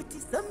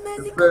 A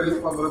very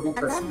honorable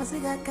person.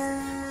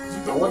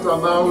 I want to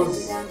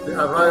announce the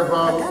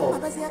arrival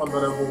of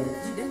Honorable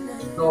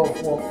Jido.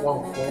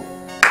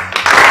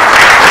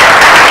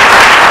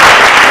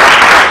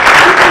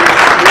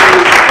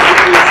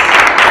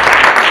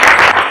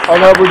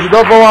 Honorable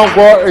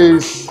Jido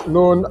is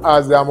known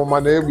as the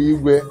Amomane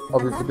Igwe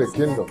of Ifite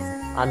Kingdom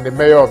and the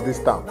mayor of this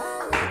town.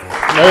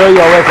 Mayor, you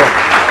are welcome.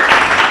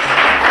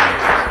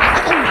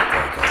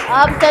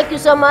 Thank you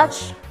so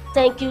much.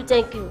 Thank you.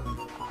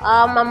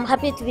 I'm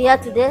happy to be here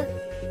today,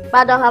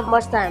 but I don't have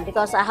much time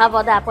because I have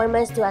other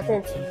appointments to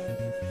attend to.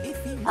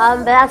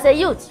 But as a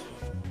youth,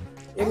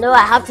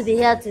 I have to be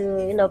here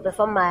to,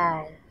 perform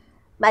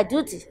my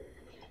duty.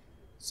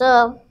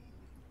 So,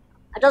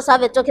 I just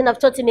have a token of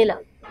 30 million.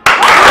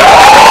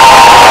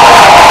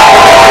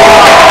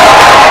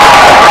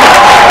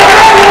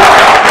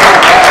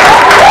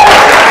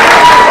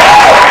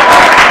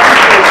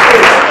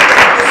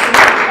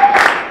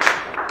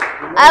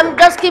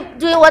 Just keep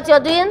doing what you're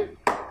doing.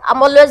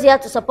 I'm always here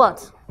to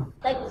support.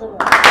 Thank you so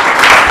much.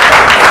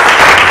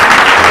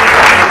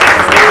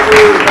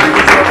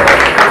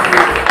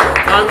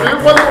 And we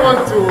really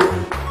want to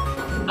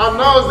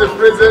announce the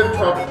presence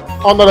of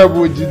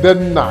Honorable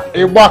Jidenna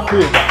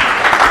Iwakeba.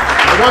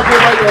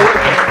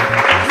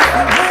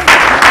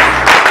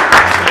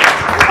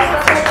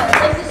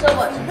 Thank you so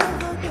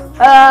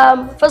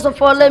much. First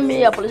of all, let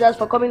me apologize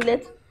for coming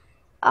late.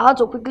 I had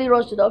to quickly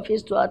rush to the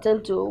office to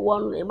attend to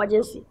one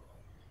emergency.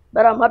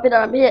 But I'm happy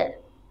that I'm here.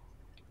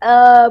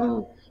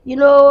 I'm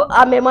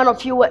a man of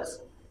few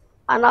words.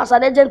 And as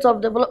an agent of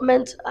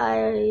development,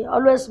 I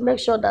always make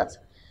sure that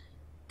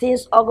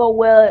things all go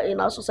well in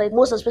our society,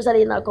 most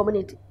especially in our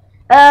community.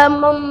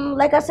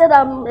 Like I said,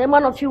 I'm a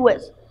man of few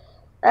words.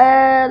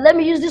 Let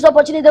me use this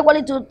opportunity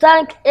to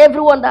thank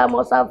everyone that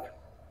must have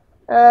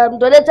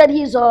donated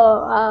his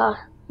or her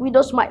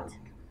widow's mite.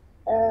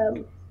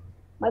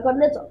 My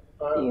coordinator,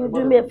 you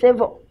do me a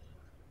favor.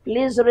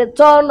 Please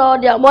return all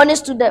their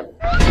monies to them.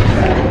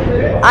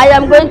 I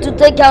am going to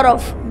take care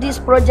of this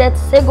project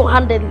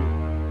single-handedly.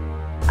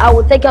 I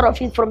will take care of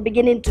it from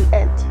beginning to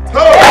end.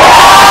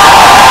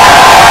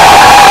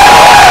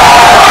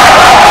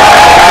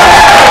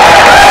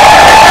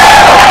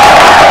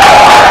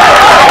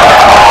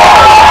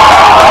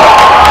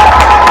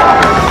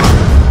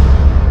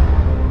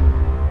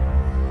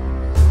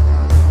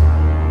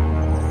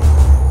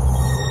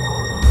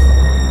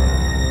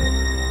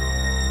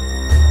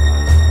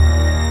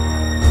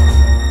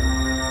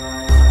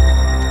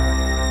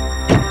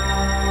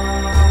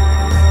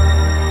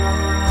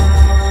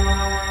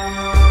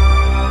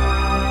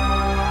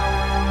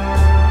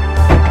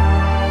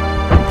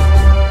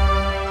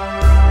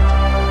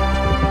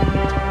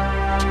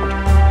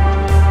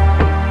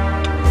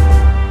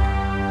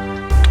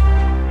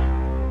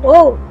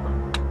 Oh,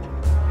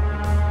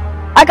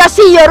 I can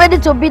see you're ready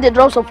to beat the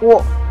drums of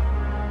war.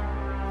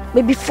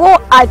 But before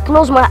I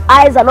close my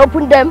eyes and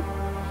open them,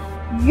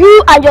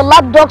 you and your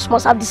lapdogs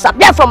must have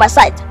disappeared from my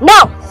sight.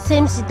 Now!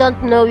 Seems you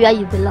don't know where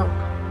you belong.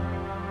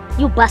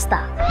 You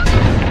bastard.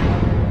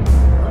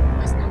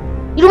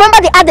 You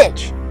remember the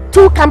adage?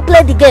 Two can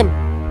play the game.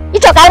 You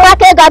talk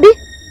Gabi?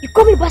 You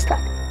call me bastard?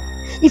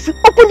 If you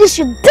open this,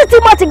 you dirty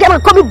mouth again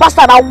and call me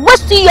bastard, I'll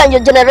waste you and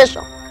your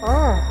generation.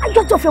 Are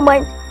you out of your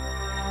mind?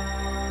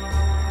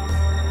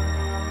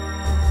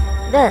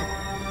 There.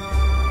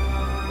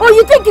 Oh,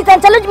 you think you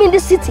can challenge me in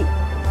this city?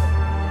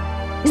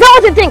 Is that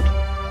what you think?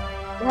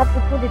 You have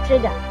to pull the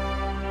trigger.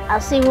 I'll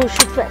see who will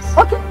shoot first.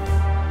 Okay.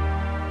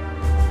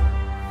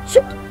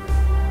 Shoot.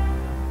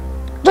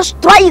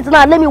 Just try it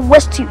now and let me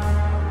waste you.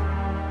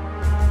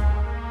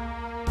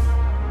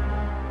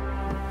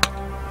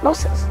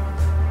 Nonsense.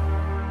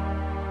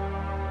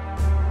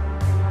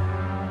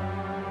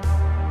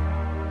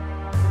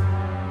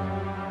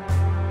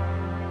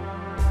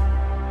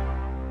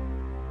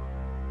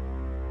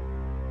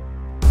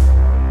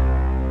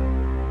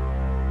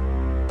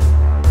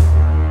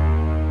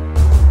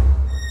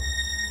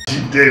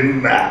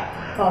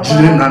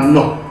 Jidenna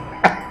no.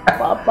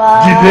 Papa.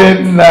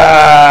 Jidenna.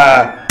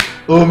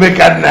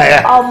 Omekana ya.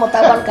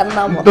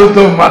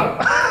 Toto man.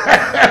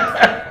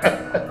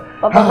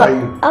 Papa, how are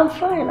you? I'm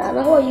fine, and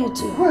how are you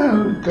too?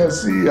 Well, you can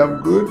see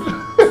I'm good.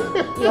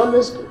 You're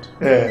always good.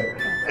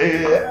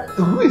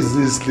 Who is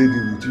this lady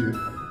with you?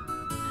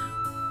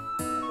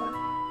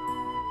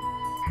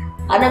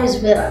 Her name is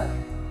Vera.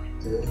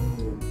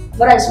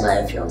 Vera is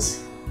my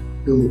fiancée.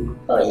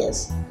 Oh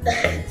yes.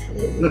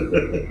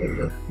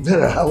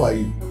 Vera, how are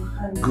you?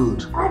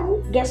 Good.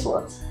 And guess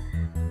what?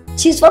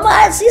 She's from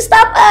our sister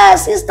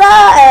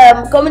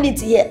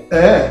community here.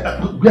 Where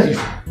are you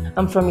from?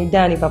 I'm from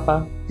Idani,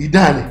 Papa.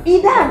 Idani?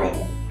 Idani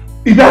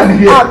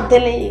here? I'm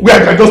telling you.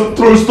 Where I can just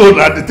throw stone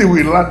at the thing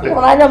we landed.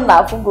 Well, I don't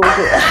know if go.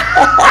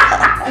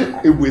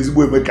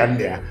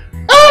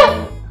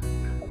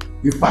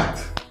 In fact,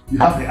 you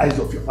have the eyes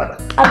of your father.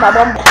 I'm a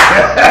mom.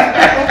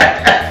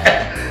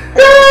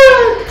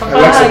 I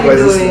like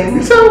surprises like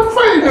this. I'm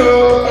fine,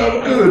 I'm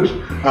good.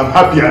 I'm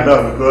happier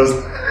now because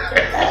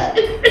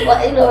but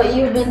you know,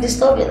 you've been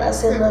disturbing. I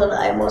said, no,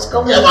 I must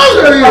come.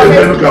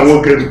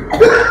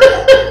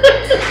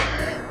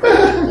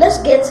 Let's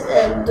get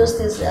those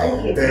things.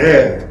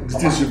 The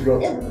things you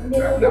brought.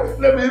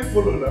 Let me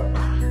follow now.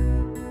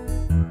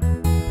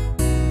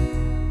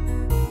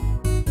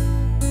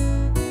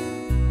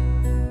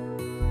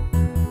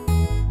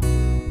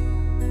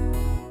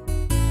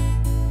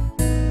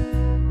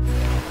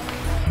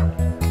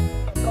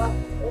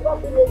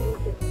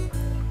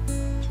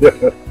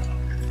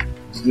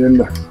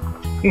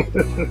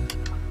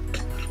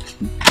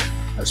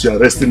 As you are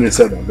resting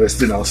inside, I'm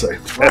resting outside.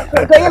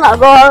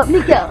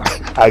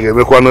 I can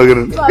make one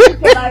again.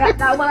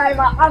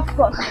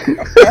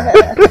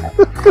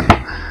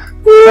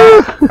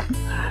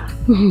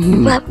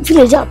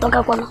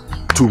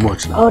 Too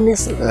much now.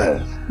 Honestly,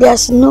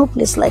 there's no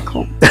place like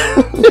home.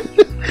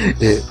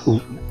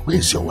 Where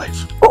is your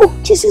wife? Oh,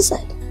 she's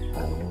inside.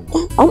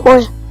 Oh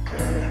boy.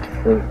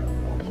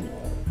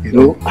 You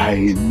know,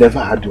 I never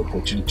had the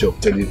opportunity of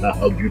telling her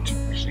how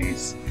beautiful she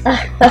is.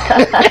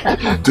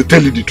 To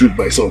tell you the truth,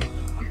 my son,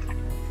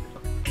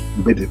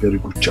 you made a very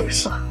good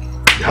choice.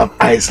 You have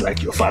eyes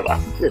like your father.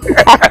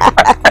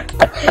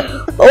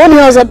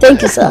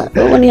 Thank you, sir.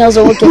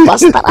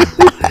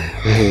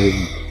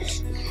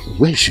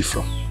 Where is she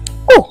from?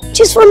 Oh,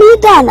 she's from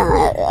Idana.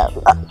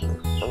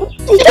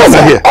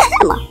 Idana here?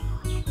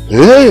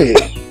 Hey!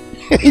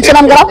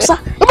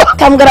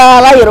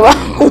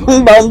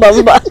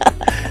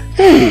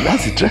 Hey,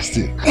 that's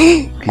interesting.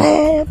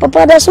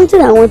 Papa, there's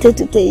something I wanted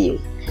to tell you.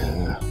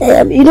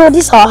 You know,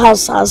 this our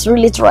house has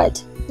really tried.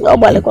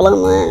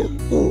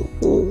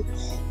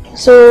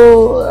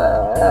 So,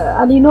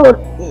 and you know,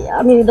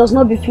 I mean, it does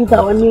not befit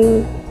our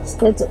new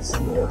status.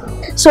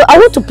 So I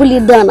want to pull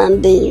it down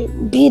and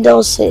build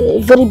us a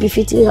very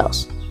befitting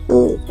house.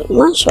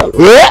 Mansion.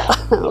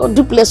 Or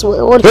duplex.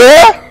 Home.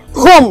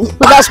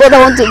 That's what I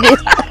want to do.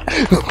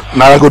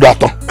 Now I go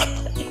that one.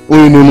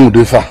 Oh, no,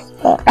 Defa.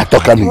 I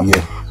talk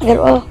here.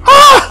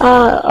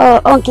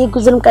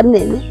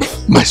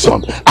 My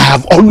son, I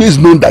have always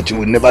known that you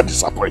will never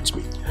disappoint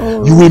me.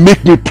 You will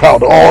make me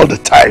proud all the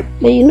time.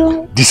 But you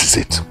know, this is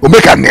it.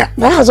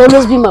 That has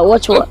always been my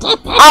watchword.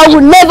 I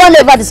will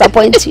never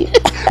disappoint you.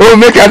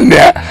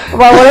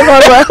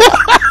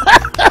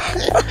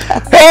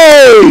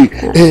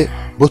 Hey!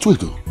 But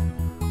wait,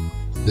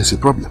 there's a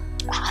problem.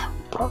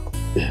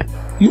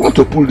 You want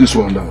to pull this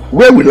one down?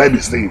 Where will I be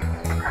staying?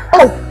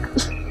 Oh,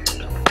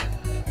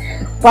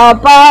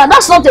 Papa,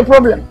 that's not a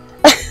problem.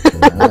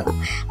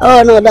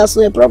 Oh no, that's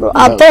not a problem.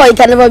 I thought it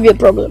can never be a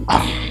problem.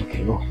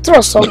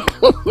 Trust me.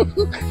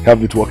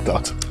 Have it worked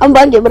out. I'm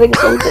going to bring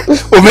something.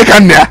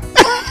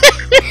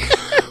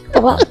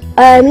 Papa,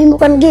 I mean, you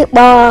can get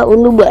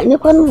Unuba. You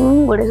can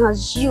have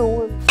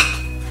you.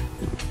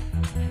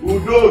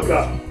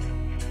 Udoka,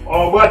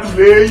 or what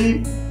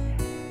lay?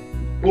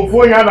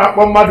 Ufoya na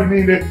kwa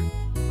madunine.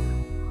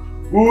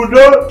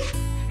 Udo.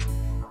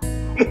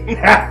 Who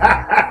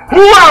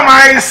am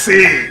I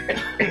saying?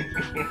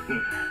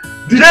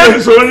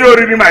 James only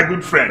already my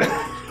good friend.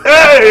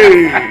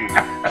 Hey!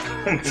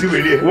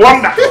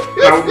 Wonder.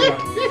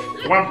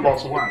 1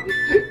 plus 1,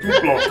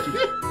 2 plus 2,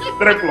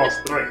 3 plus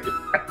 3.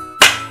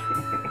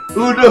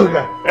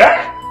 Udoga. Eh?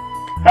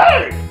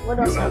 Hey! What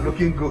You else? are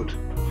looking good.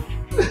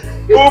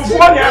 If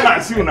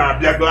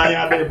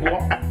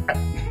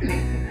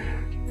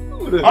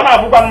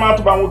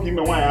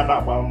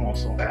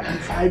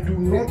I do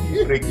not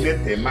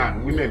impregnate a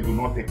man, women do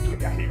not take to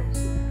their heels.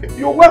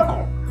 You're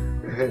welcome.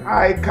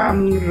 I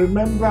can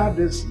remember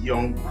this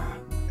young man.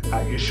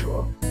 Are you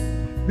sure?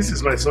 This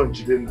is my son,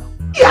 Jidenna.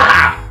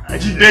 Yeah!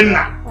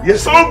 Jidenna! You're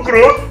so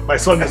grown. My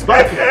son is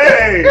back.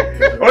 Hey!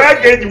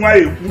 Where get you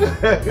my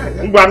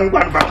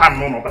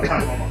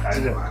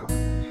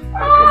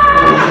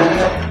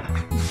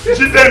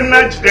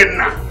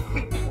Jidenna.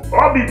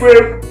 All be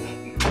brave.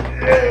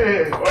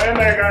 Hey! When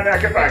I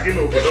get back in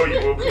over, you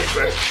will be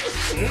fresh.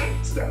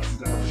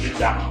 Sit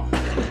down.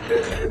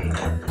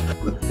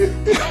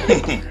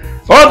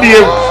 Oh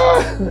dear!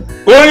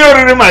 Oh,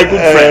 you're my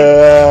good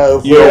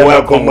friend. You're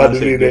welcome,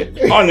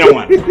 on your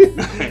one.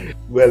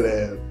 Well,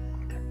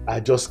 I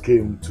just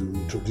came to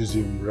introduce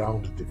him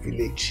around the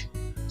village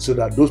so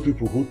that those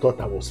people who thought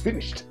I was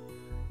finished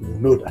will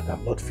know that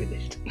I'm not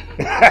finished.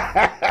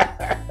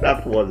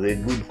 That was a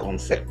good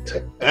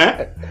concept.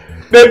 Eh?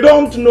 They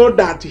don't know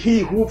that he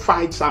who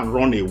fights and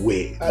run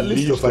away At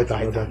least to fight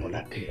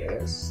another.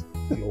 Yes.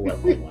 You're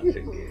welcome once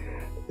again.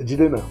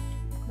 Jidenna,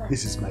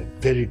 this is my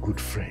very good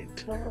friend.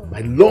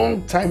 My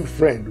long-time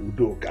friend,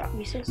 Udoka.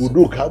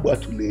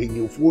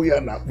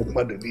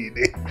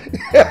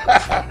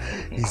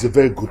 He's a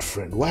very good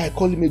friend. Why I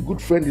call him a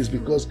good friend is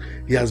because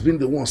he has been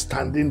the one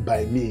standing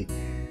by me.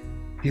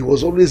 He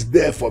was always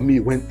there for me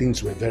when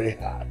things were very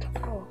hard.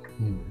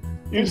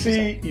 You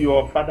see,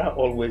 your father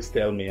always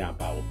tell me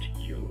about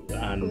you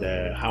and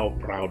how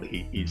proud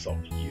he is of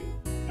you.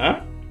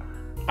 Huh?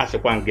 As a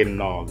one getting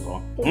no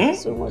go. Hey,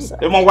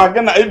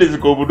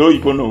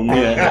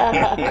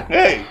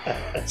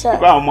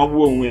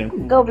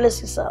 God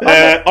bless you, sir.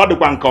 All the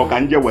one call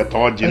can you wet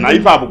origin.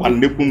 If I can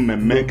make them,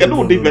 can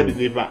do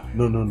the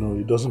No,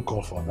 it doesn't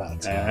call for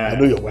that. I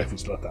know your wife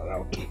is not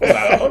around.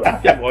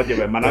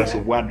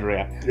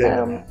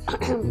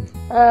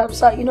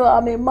 Sir, you know,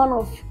 I'm a man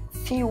of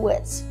few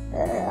words.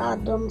 I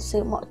don't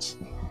say much.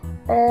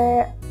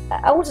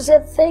 I want to say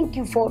thank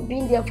you for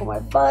being there for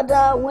my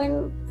father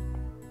when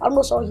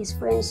almost all his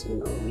friends, you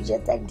know,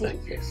 rejected him.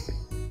 Yes.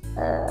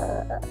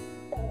 I'm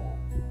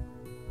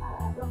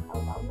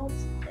not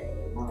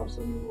one of so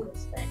many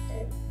words.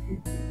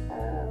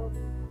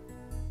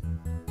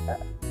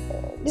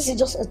 This is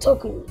just a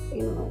token,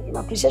 you know, in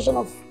appreciation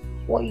of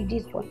what you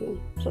did for him.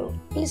 So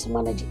please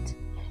manage it.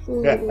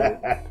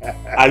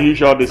 Are you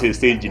sure this is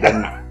stage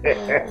then?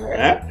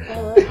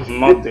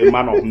 Not a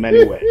man of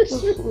many words.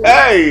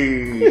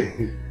 Hey,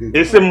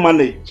 it's a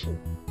manage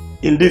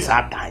in this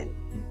hard time.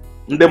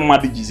 The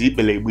manage is in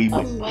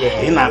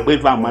a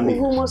paper money.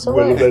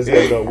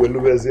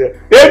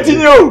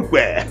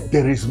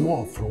 There is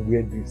more from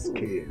where this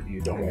came,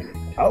 you know.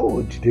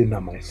 Oh, Jidenna,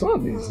 my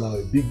son is now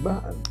a big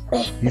man.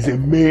 He's a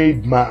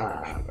made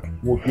man.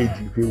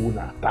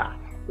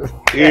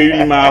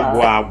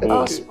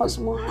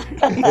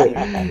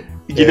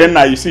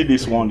 Jidenna, you see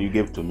this one you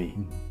gave to me?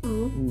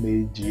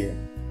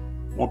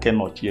 One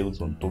cannot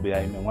use on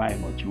Obiago. Why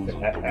not use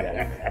on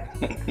Obiago?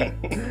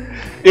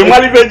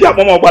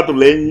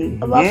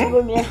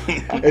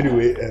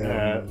 Anyway,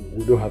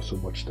 we don't have so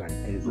much time.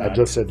 I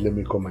just said let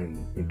me come and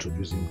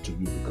introduce him to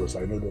you because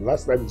I know the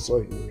last time you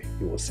saw him,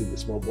 he was still a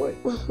small boy.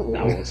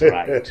 That was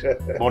right.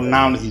 But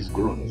now he's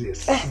grown.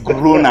 Yes.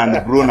 Grown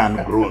and grown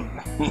and grown.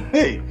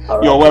 Hey,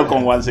 right. You're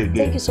welcome once again.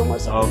 Thank you so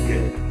much.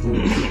 Okay.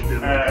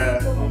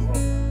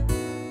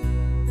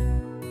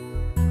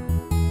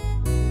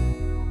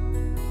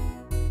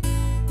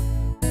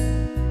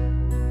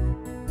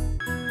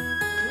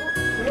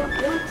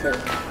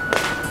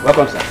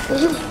 Welcome, sir.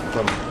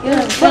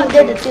 Go and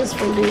get the things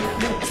from the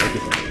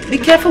Be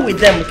careful with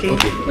them, okay?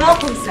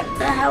 Welcome, sir.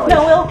 How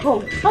No,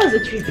 welcome. How is the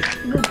trip?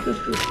 Good.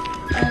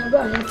 Go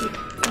and help it.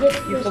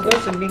 You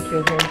forgot to make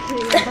your hair.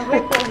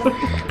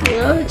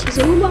 Yeah, she's a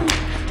woman.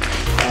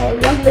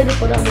 Young lady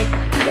for that one.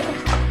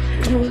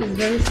 She's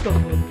very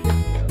stubborn.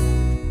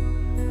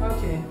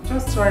 Okay,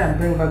 just try and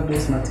bring back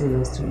those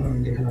materials to me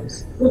in the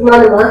house. Good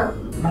morning,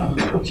 ma.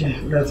 Okay,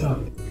 that's all.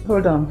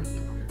 Hold on.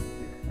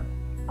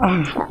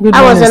 Good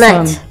How morning, was the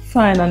son. night?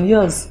 Fine, and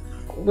yours?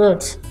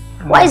 Good.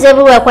 Why is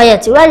everywhere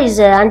quiet? Where is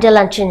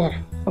Angela and Chinedu?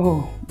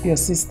 Oh, your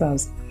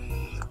sisters.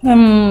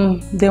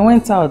 They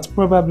went out,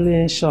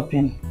 probably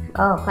shopping.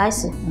 Oh, I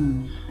see.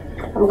 I'm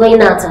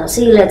going out. I'll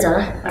see you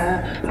later.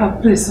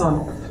 Please,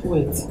 son,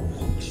 wait.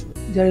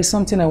 There is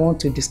something I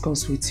want to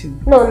discuss with you.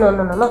 No,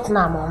 not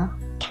now, Mom.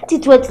 Can't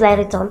it wait till I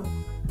return?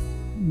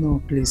 No,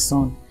 please,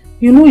 son.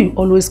 You know you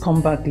always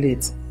come back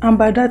late. And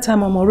by that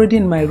time, I'm already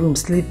in my room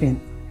sleeping.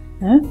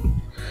 Eh?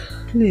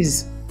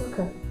 Please.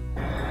 Okay.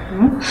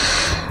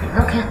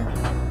 Okay.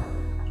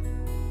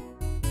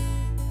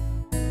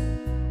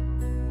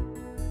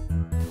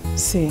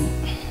 See,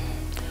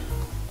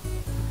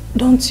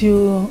 don't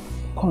you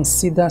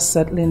consider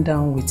settling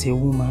down with a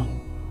woman?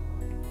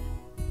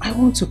 I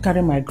want to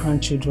carry my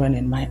grandchildren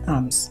in my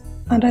arms,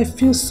 and I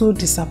feel so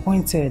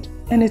disappointed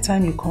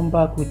anytime you come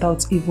back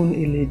without even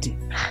a lady.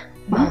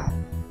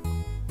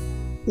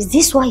 Is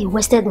this why you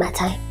wasted my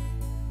time?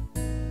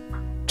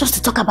 Just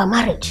to talk about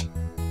marriage?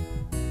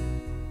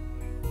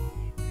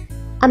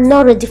 I'm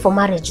not ready for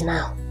marriage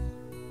now.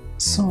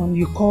 Son,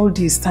 you call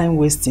this time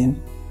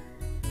wasting?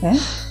 Eh?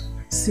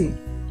 See,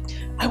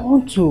 I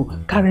want to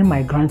carry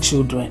my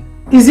grandchildren.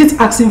 Is it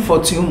asking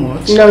for too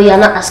much? No, you're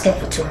not asking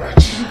for too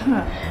much.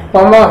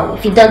 But Mom,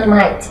 if you don't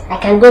mind, I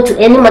can go to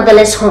any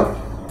motherless home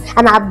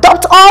and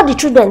adopt all the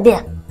children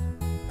there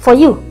for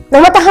you,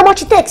 no matter how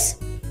much it takes.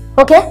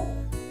 Okay?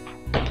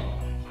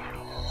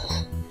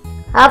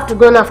 I have to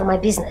go now for my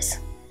business.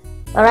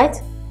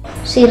 Alright?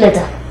 See you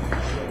later.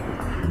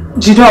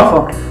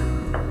 Jidofo!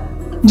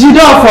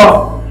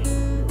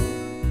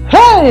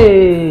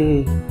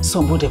 Hey!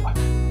 Somebody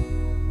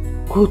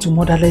go to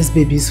motherless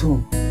babies'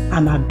 home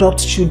and adopt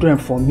children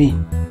for me.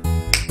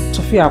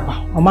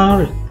 Sofiapa,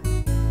 Omari,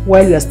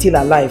 while you are still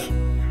alive.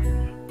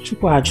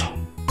 Chukwajo.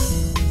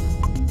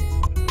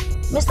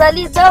 Mr.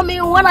 Lee, tell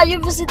me, when are you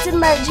visiting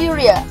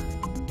Nigeria?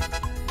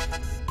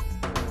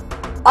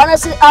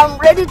 Honestly, I'm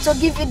ready to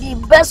give you the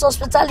best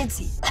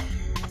hospitality.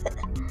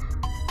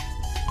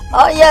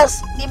 Oh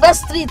yes, the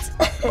best treat.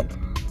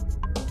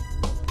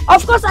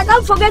 Of course, I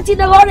can't forget in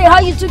a hurry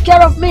how you took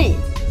care of me.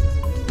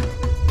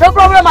 No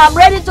problem, I'm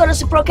ready to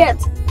reciprocate.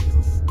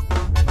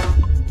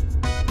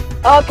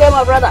 Okay,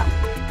 my brother.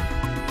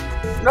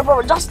 No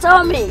problem, just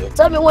tell me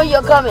when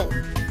you're coming.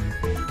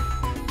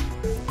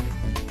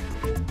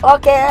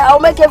 Okay, I'll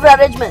make every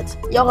arrangement.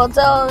 Your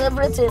hotel,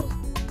 everything.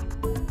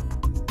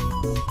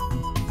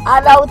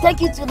 And I will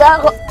take you to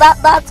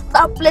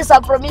that place I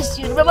promised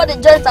you. Remember the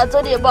joint I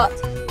told you about?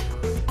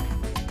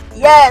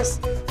 Yes.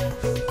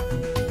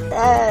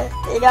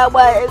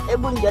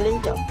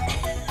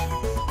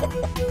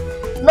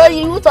 No,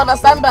 you won't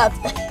understand that.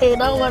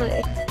 Don't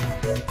worry.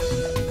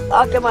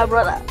 Okay, my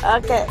brother.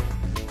 Okay.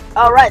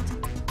 Alright.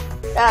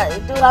 Yeah,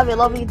 you do have a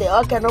lovely day.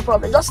 Okay, no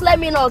problem. Just let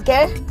me know,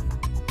 okay?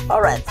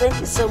 Alright, thank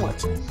you so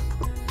much.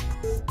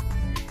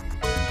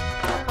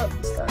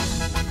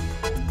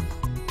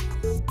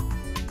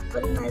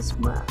 Very nice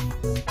man.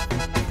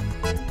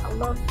 I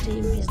love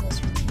doing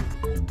business with you.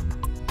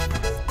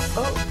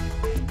 Oh,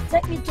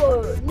 take me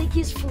to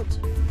Nikki's food.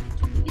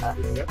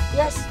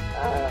 Yes,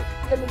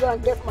 let me go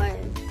and get my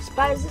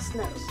spicy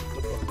snaps.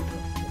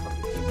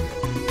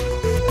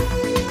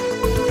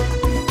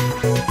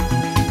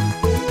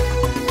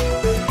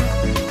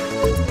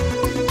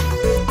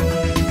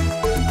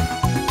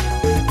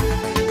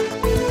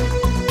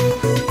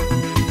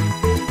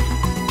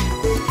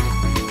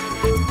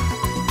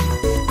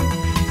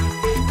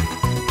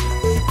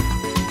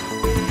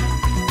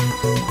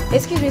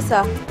 Excuse me,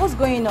 sir. What's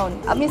going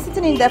on? I've been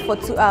sitting in there for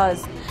 2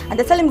 hours and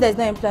they're telling me there's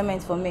no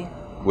employment for me.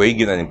 Were you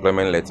given an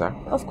employment letter?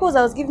 Of course,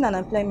 I was given an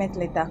employment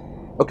letter.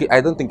 Okay,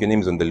 I don't think your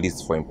name is on the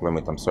list for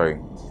employment. I'm sorry.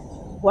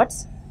 What?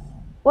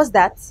 What's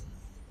that?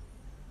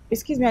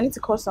 Excuse me, I need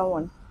to call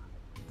someone.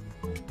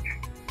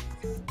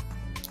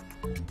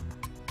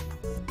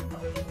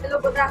 Hello,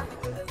 brother.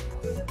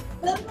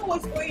 I don't know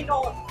what's going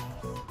on.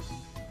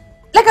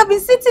 Like, I've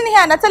been sitting here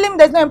and they're telling me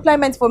there's no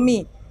employment for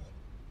me.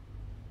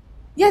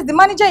 Yes, the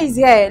manager is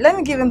here. Let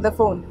me give him the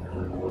phone.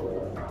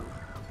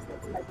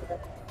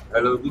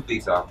 Hello, good day,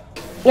 sir.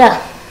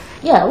 Yeah,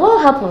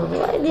 what happened?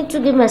 Why did you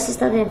give my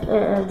sister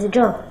the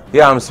job?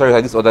 Yeah, I'm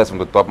sorry. This order is from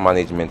the top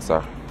management,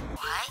 sir.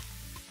 Why?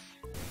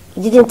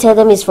 You didn't tell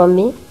them it's from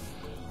me?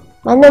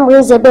 My name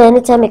rings a bell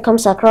anytime it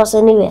comes across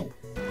anywhere.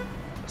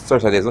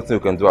 Sorry, sir. There's nothing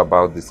we can do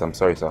about this. I'm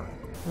sorry, sir.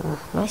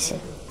 I see.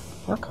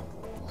 Okay.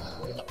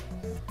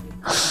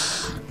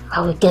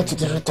 I will get to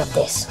the root of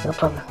this. No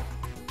problem.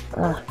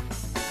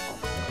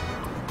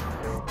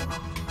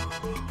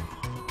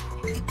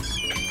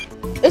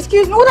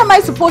 Excuse me, what am I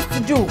supposed to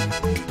do?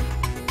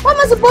 What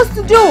am I supposed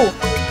to do?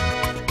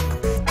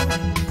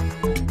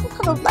 What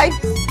kind of life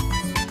is...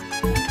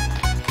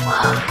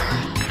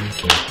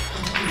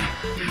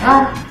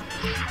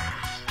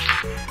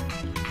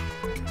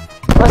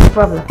 What's the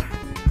problem?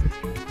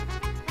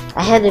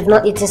 I heard you've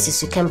not eaten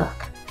since you came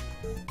back.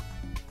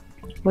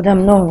 But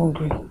I'm not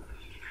hungry.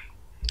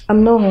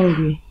 I'm not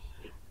hungry.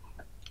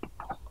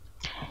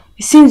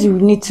 It seems we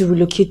need to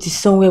relocate to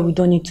somewhere we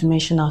don't need to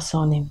mention our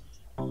surname.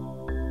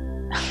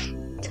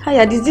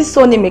 Tired, is this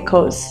surname a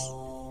cause?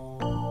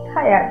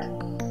 Tired.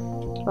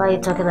 What are you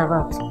talking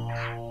about?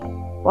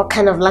 What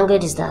kind of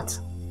language is that?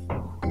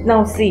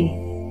 Now see,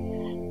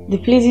 the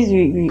places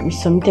we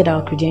submitted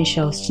our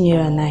credentials, Chinedu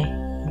and I,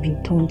 have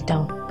been toned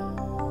down.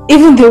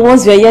 Even the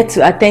ones we are yet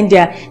to attend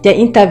their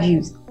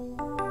interviews.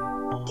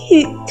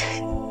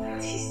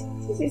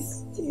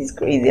 This is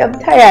crazy, I'm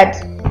tired.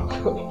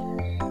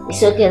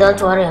 It's okay, don't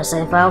worry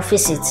yourself, I'll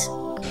fix it.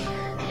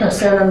 Your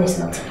surname is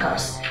not a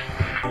curse.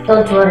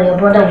 Don't worry, your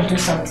brother will do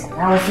something.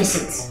 I will fix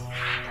it.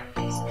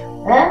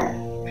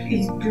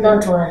 Please do.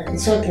 Don't worry,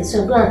 it's okay.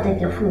 So go and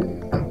take your food.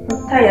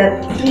 I'm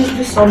tired. Please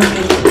do something.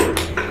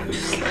 I'm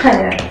just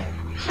tired.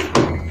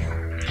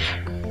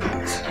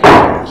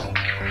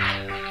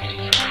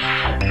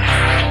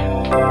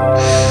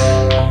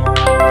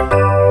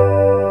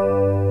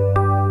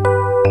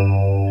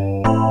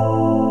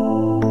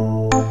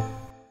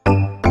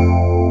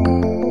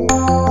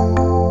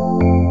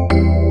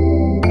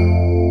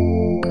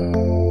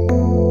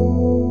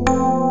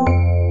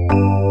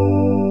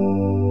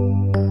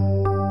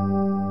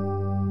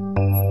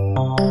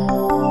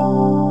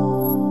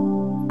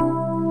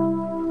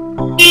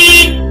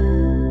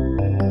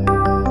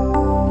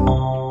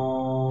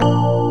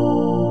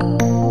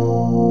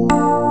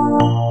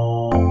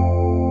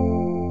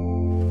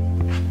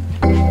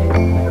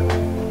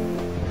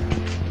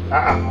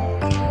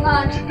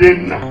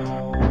 Jidenna,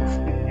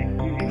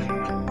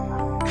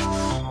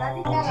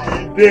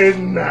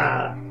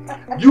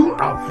 you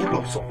are full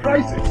of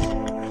surprises.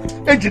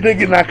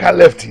 Ejidegi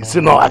left, you see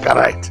no Aka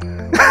right.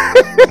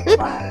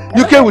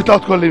 You came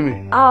without calling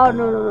me. Oh,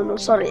 no,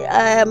 sorry.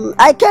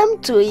 I came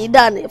to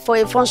Idan for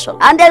a function.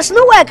 And there's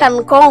no way I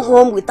can come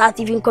home without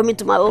even coming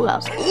to my own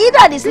house.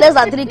 Idan is less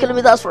than 3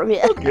 kilometers from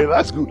here. Okay,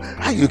 that's good.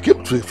 And you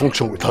came to a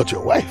function without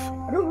your wife?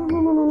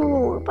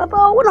 No.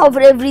 Papa, one of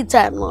every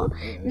time. No.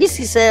 This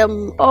is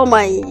all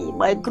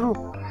my group.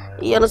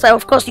 You understand?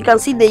 Of course, you can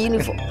see the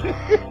uniform.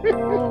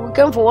 We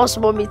came for one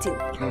small meeting.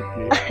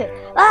 Okay.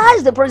 How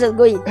is the project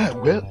going?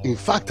 Well, in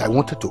fact, I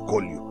wanted to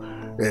call you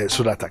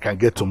so that I can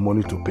get some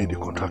money to pay the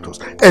contractors.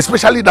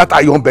 Especially that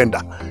iron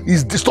bender.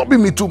 He's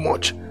disturbing me too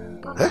much.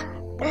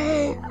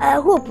 I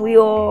hope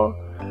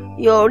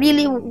you're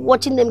really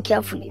watching them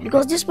carefully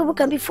because these people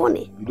can be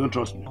funny. You don't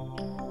trust me?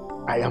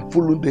 I am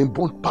following them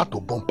bumper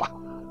to bumper.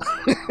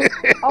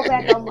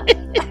 Okay, come on.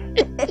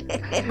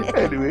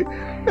 Anyway,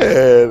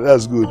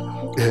 that's good.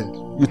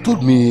 You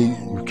told me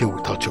you came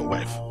without your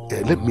wife.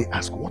 Let me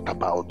ask, what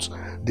about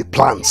the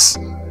plans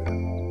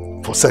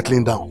for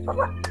settling down?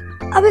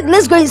 I mean,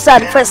 let's go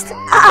inside first.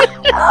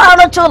 I'm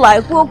not sure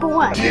like who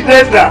why.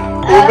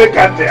 Chinedu, we'll make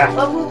it there.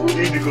 You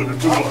need to go to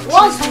 2 months.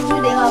 Once we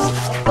do the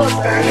house, of course.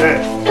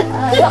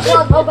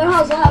 Open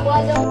house,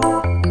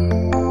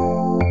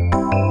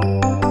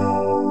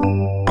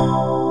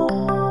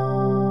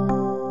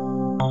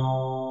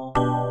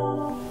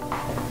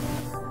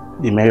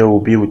 The mayor will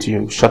be with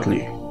you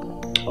shortly.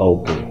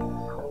 Okay.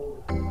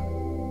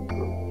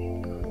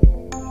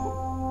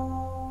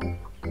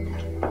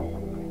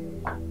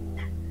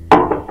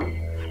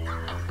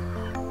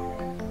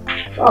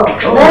 Oh,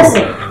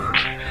 blessing.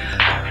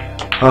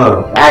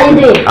 How are you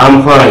doing?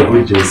 I'm fine,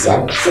 good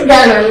Jason. Sit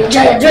down and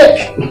enjoy a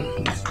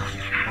drink.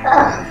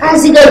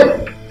 How's it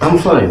going? I'm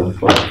fine.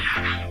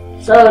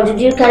 So, did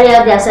you carry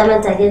out the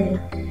assignment I gave you?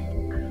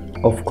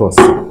 Of course.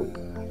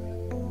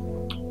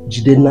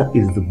 Jidenna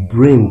is the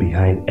brain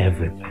behind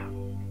everything.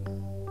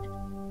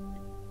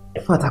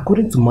 In fact,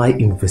 according to my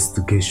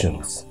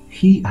investigations,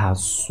 he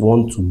has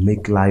sworn to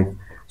make life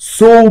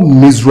so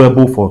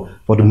miserable for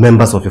the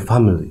members of your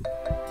family.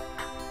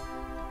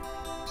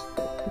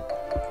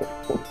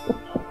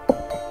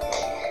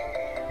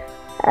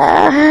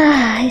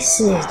 I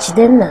see,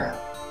 Jidenna.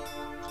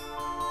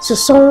 So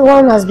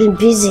someone has been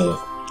busy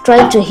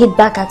trying to hit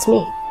back at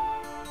me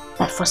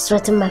by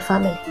frustrating my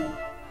family.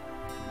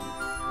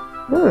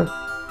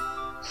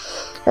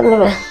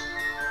 Anyway,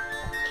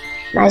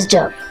 nice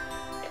job.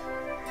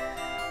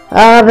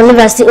 I believe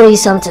I still owe you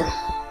something.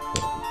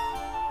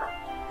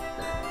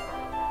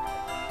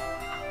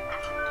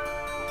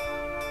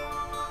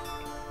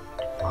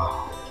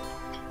 Wow.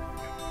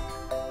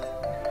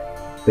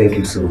 Thank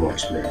you so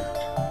much, man.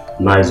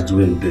 Nice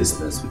doing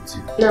business with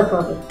you. No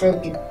problem,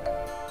 thank you.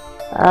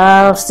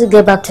 I'll still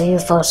get back to you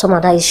for some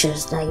other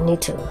issues that you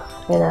need to,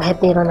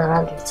 help me run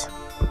around with.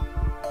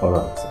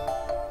 Alright.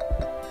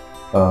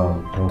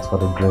 Thanks for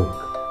the drink.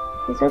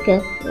 It's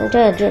okay.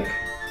 Enjoy a drink.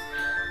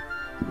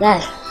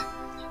 Guy,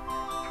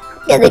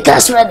 get the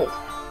cash ready.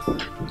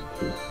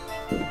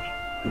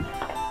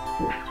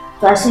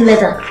 So I'll see you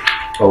later.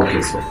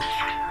 Okay, sir.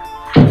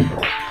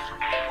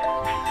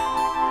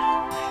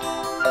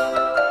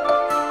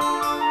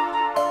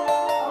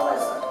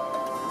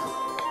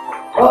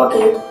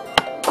 Okay.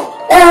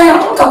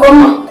 Come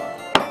on.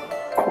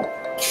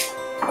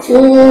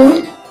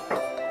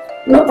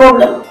 No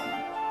problem.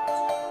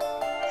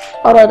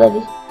 Alright,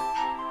 Daddy.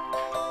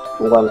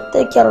 I'm going to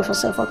take care of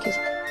yourself, okay?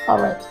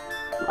 Alright.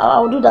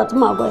 I'll do that.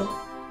 I'm going.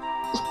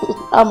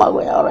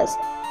 Alright.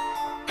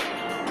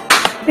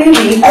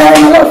 Baby. My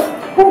love.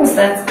 Who was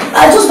that?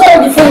 I just got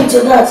on the phone with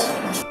your dad.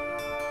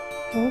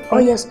 Okay. Oh,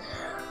 yes.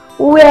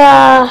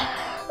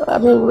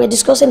 We're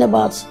discussing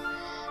about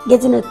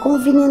getting a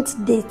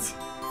convenient date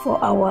for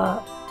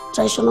our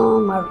traditional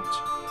marriage.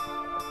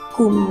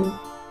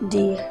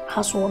 The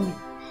housewarming.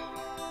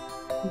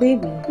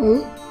 Baby,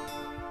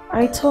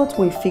 I thought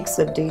we fixed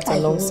a date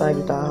alongside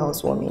with our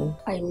housewarming.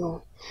 I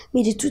know.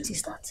 The truth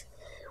is that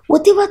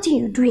whatever thing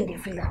you do in the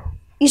villa,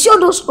 you see all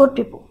those old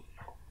people,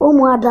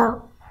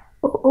 Omuada,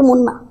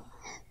 Omunna,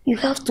 you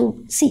have to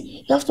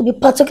be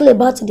particular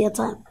about their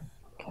time.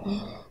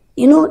 Okay.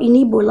 In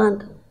Igbo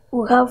land,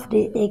 we have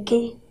the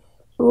Eke,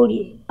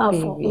 Ori,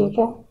 Afo,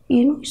 Npo.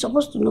 You're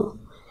supposed to know.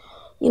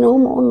 I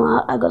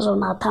got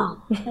on our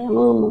town.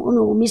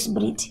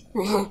 Misbreed.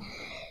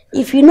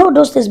 If you know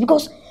those things,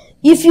 because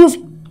if you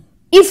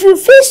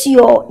face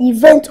your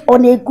event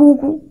on a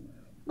Google,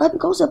 that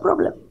becomes a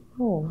problem.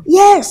 Oh.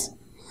 Yes.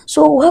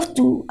 So we have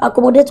to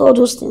accommodate all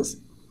those things,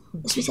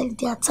 especially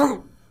their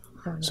time.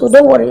 So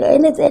don't worry.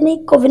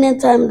 Any convenient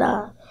time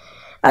that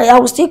I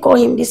will still call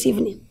him this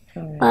evening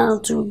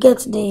to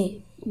get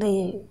the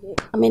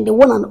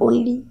one and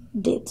only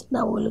date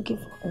that we're looking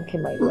for. Okay,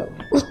 my love.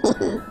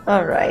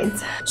 All right.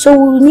 So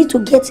we need to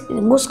get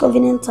the most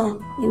convenient time,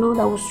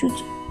 that will suit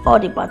all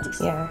the parties.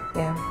 Yeah.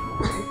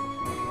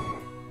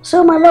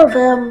 So my love,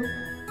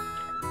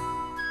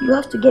 you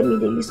have to get me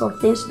the list of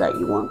things that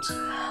you want.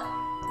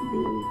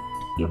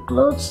 your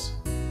clothes,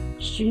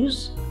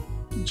 shoes,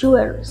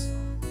 jewelries,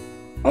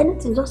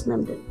 anything, just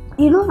name them.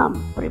 You know I'm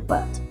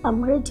prepared.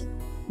 I'm ready.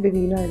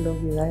 Baby, you know I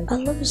love you, right? I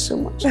love you so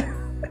much.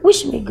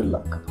 Wish me good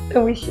luck. I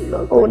wish you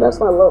luck. Oh, that's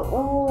my love.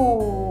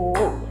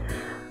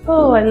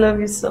 Oh, I love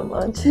you so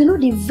much. You know,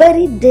 the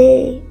very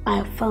day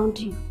I found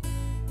you,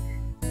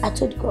 I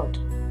told God,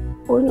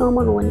 oh, no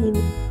man, one in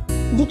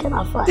you can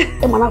afford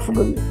a man for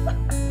me.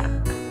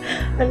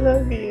 I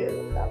love you.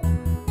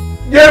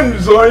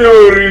 James,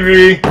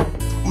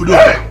 Udo,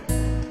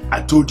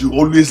 I told you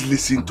always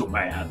listen to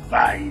my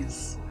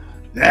advice.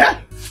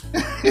 Yeah?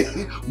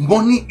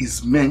 Money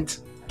is meant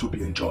to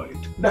be enjoyed.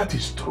 That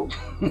is true.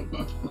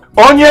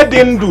 Onye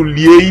dindu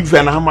lie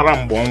even hamara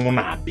mbongu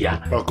na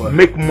abia.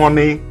 Make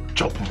money,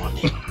 chop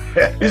money.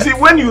 You see,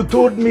 when you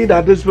told me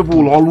that these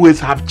people will always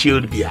have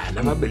chilled beer, I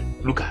never been.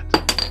 Look at.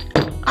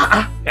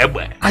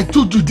 I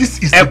told you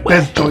this is the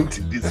best joint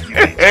in this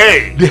village.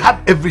 Hey. They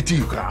have everything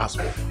you can ask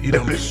for. You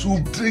know,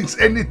 soup, drinks,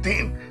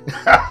 anything.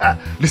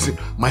 Listen,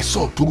 my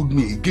son told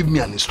me, he gave me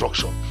an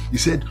instruction. He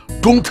said,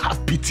 don't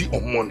have pity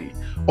on money.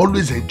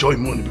 Always enjoy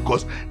money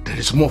because there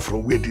is more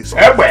from where this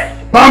comes.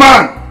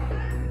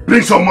 Barman,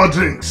 bring some more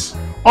drinks.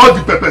 All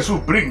the pepper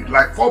soup, bring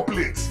like 4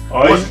 plates.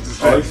 Oh,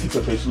 see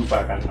pepper soup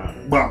I can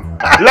have. Bam.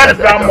 Let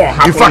that more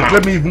happen. In fact,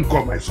 let me even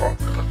call my son.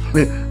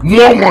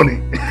 More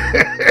money.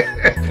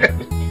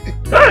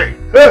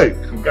 Hey!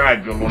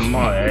 God, you don't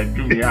know,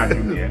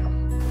 Junior.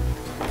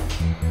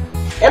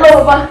 Hello,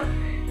 Papa.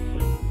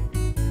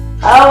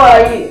 How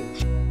are you?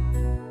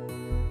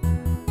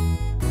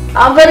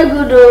 I'm very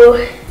good.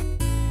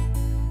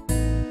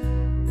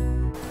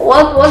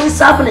 What is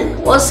happening?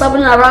 What's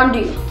happening around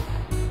you?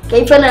 Can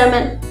you tell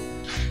me?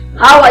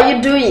 How are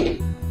you doing?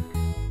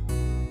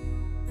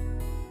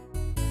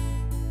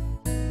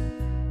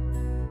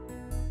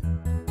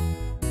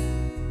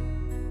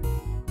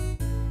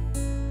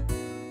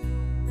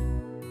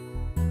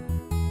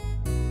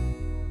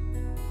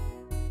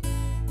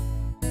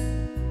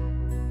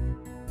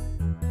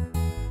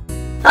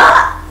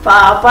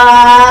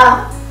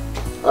 Papa,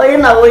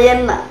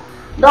 Oyena.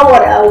 Don't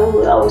worry, I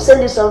will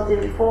send you something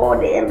before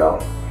the end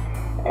of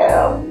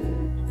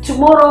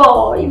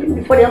tomorrow, or even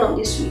before the end of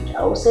this week.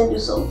 I will send you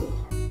something.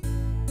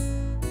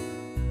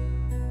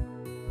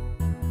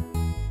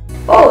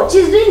 Oh,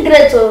 she's doing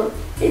great.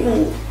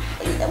 Even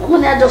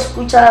when I just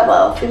put her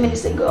about a few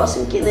minutes ago, I was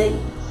thinking,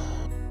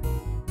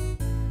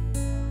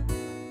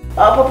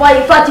 Papa,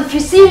 in fact, if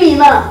you see me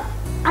now,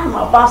 I'm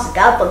a bouncing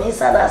out from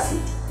inside that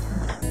seat.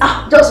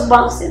 Just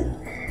bouncing.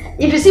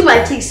 If you see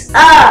my cheeks, no,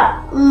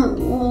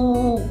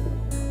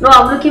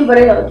 I'm looking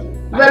very healthy.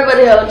 Very,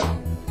 very healthy.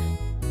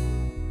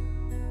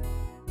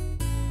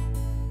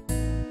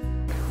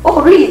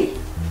 Oh, really?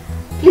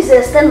 Please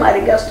extend my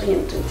regards to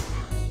him too.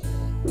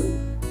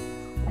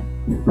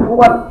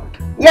 What?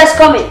 Yes,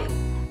 come in.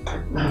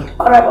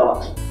 Alright,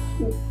 Baba.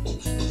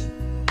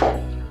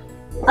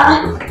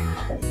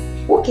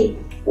 Okay.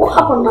 What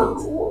happened now?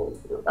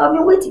 I've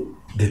been waiting.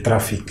 The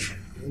traffic.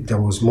 There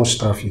was much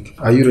traffic.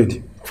 Are you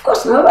ready? Of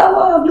course, now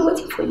I'll be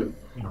waiting for you.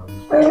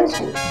 Let's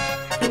go.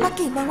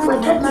 My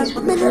dad is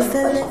with me. So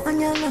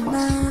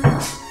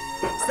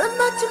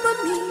much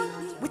money,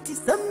 with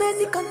so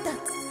many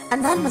contacts.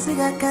 And I'm a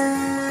Sigaka.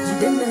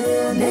 Jidena,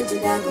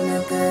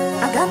 Nejidagunaka.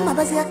 I got my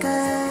Baziaka.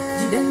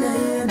 Jidena,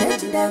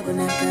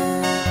 Nejidagunaka.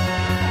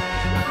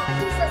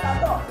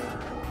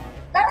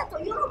 Director,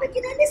 you're not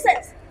making any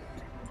sense.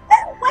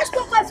 Why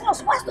stop my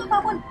force? Why stop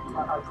my money?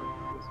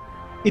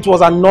 It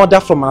was an order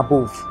from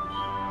above.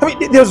 I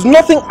mean, there's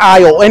nothing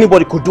I or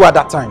anybody could do at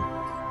that time.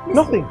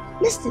 Nothing.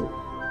 Listen,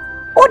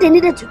 all they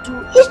needed to do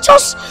is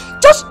just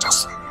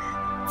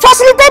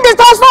facilitate the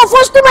transfer of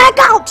funds to my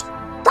account.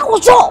 That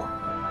was all.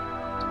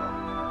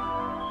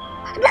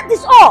 That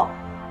is all.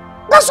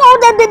 That's all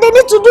that they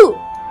need to do.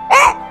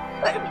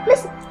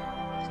 Listen,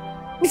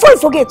 before you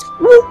forget,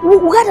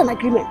 we had an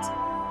agreement.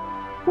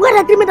 We had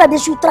an agreement that they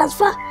should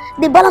transfer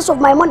the balance of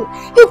my money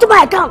into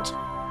my account.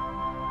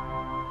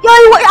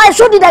 I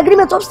showed you the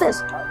agreement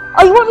upstairs.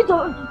 Or you want me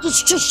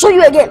to show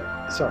you again?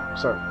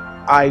 Sorry.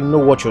 I know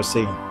what you're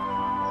saying.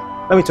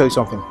 Let me tell you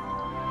something.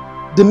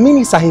 The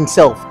minister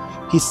himself,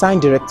 he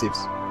signed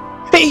directives.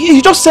 He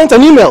just sent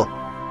an email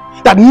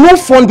that no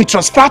fund be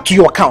transferred to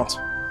your account.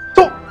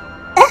 So,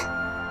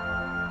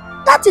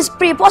 that is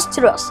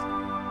preposterous.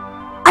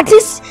 At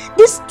this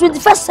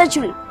 21st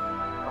century,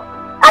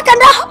 how can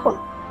that happen?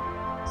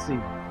 See,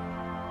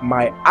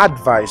 my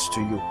advice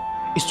to you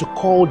is to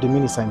call the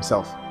minister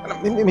himself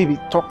and maybe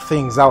talk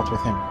things out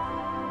with him.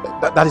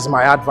 That is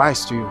my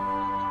advice to you.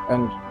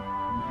 And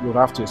you'll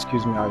have to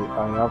excuse me, I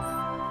have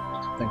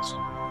things to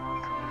do.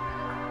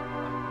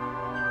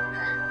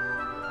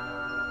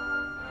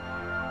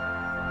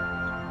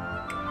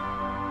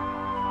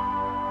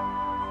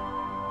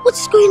 What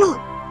is going on?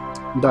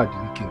 Dad,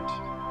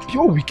 wicked.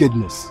 Pure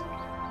wickedness.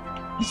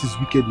 This is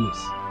wickedness.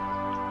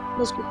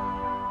 Let's go.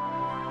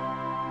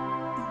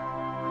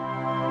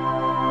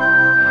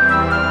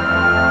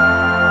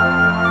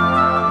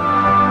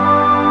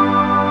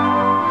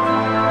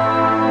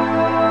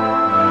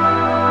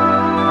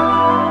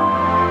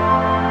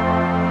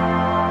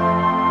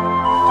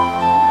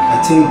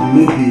 I think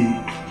maybe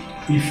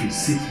if you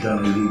sit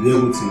down, you'll be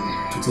able to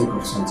think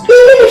of something.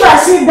 Even if I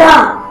sit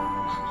down,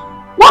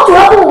 what will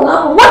happen will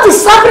happen. What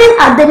is happening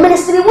at the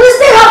ministry will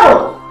still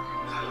happen.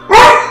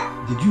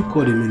 Did you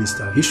call the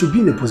minister? He should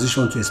be in a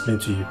position to explain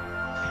to you.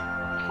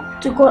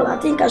 To call, I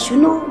think I should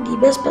know the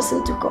best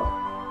person to call.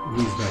 Who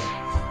is that?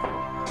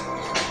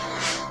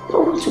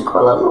 Know who to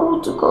call, I know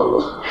who to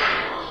call.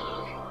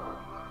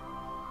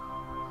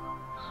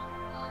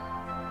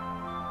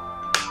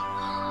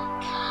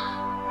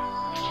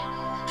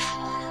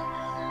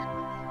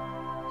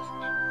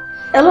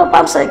 Hello,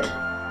 Papsek.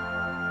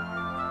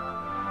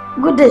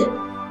 Good day.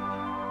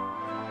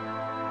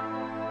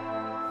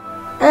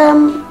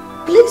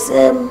 Please,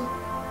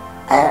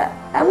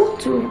 I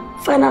want to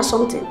find out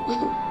something.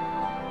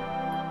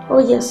 Oh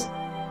yes.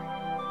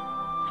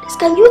 Please,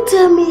 can you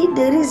tell me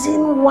the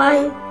reason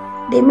why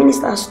the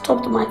minister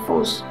stopped my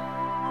phones?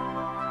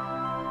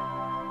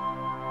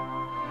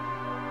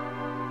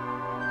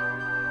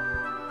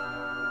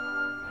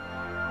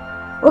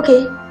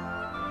 Okay.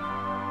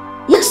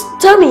 Yes,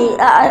 tell me.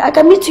 I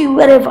can meet you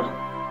wherever.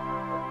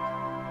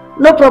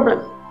 No problem.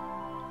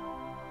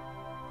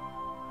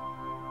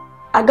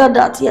 I got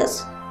that,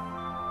 yes.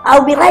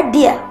 I'll be right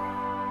there.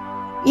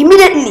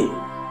 Immediately.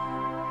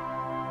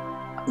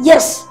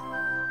 Yes.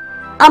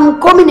 I'm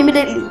coming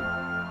immediately.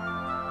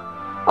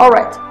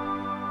 Alright.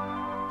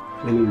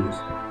 Anyways.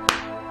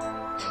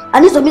 I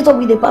need to meet up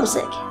with the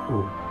PAMSEC.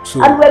 Oh,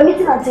 so... And we're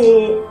meeting at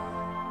a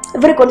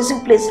very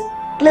conducive place.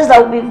 Place that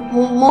will be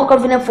more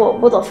convenient for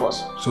both of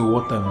us. So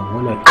what time?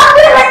 When I'm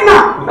there right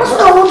now. That's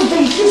what I want to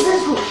tell you. Please,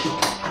 let's go.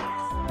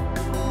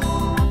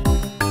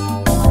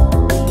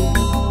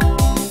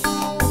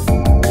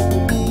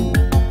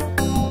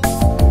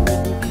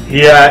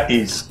 Here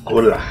is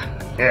cola.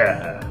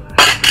 Yeah.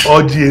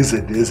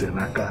 Obiago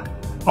naka.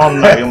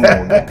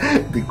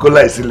 The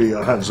cola is still in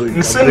your hands, so you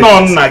can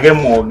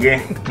drink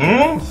it.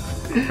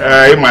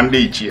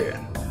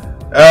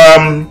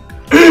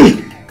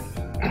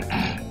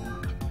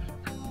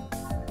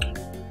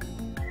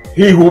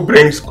 He who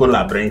brings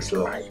cola brings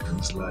life.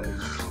 It's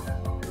life.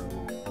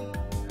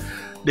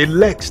 The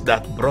legs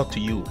that brought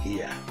you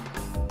here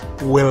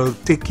will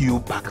take you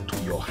back to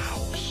your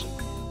house.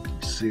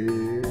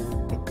 See.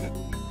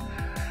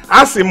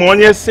 Asi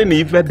monye se na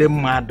ife de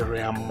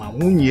madre ama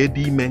munye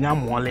di menya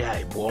mole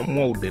ai bo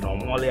mo de no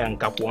mole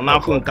ankapwo na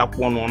afu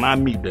nkapwo no na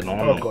mi de no.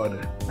 Oh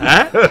God.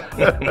 Eh?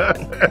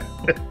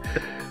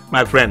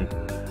 My friend,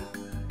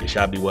 it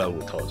shall be well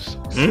with us.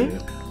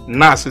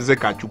 Na size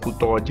ka Chukwu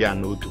toje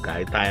an otu ka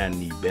itaya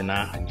ni ibe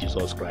na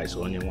Jesus Christ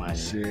onye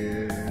nwanyị.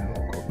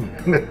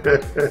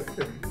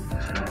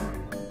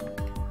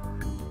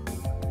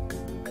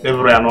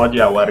 Every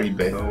anodi awari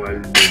ibe.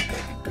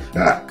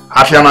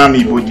 Afiana ni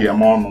Igbo ji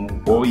eme ọnụ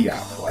o ya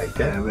afọ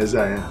ike.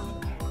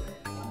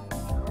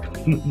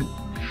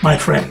 My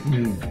friend,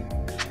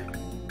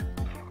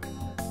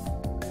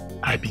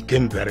 I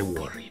became very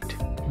worried.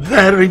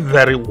 Very,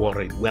 very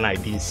worried when I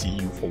didn't see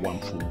you for one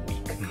full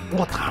week.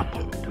 What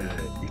happened?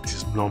 It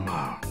is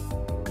normal.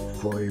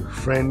 For a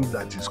friend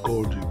that is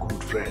called a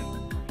good friend,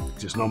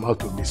 it is normal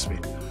to miss me.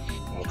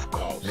 Of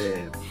course.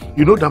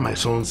 You know that my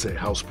son's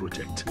house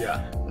project?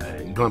 Yeah.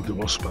 You don't have the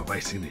one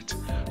supervising it.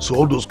 So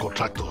all those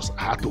contractors,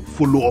 I had to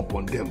follow up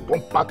on them,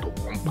 bumper to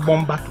bumper.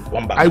 Bumper to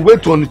bumper. I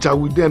went on it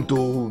with them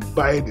to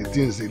buy the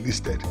things they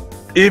listed.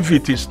 If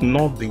it is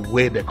not the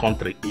way the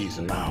country is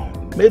now,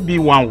 maybe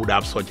one would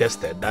have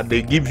suggested that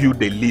they give you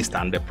the list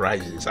and the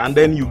prices, and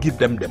then you give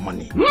them the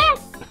money.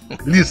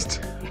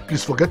 List?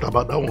 Please forget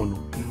about that one.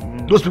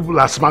 Those people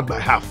are smart by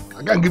half.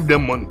 I can't give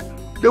them money.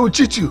 They will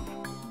cheat you.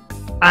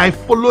 I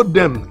followed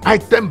them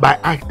item by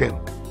item,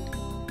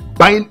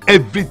 buying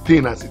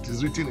everything as it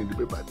is written in the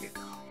paper.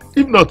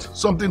 If not,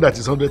 something that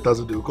is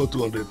 100,000, they will call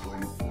 200 for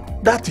you.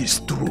 That is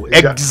true.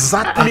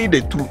 Exactly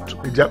the truth.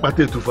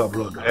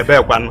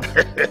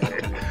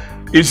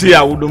 You see,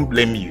 I wouldn't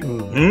blame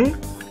you.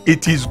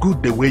 It is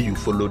good the way you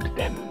followed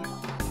them.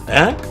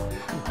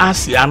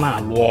 Asiana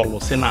alolo,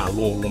 sena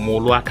alolo,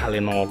 molo akale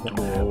no.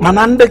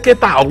 Manande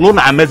keta alolo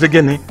na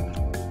amezegene.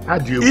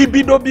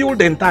 Ibido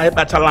build entire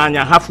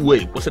Bachalanya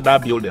halfway, poseda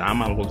building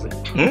amangoze.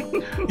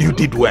 You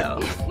did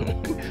well.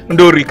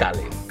 Ndo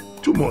rikale.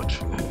 Too much.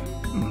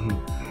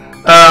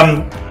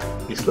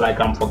 It's like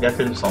I'm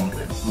forgetting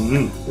something.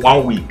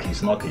 1 week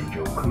is not a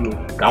joke.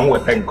 Can we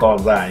thank God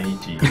that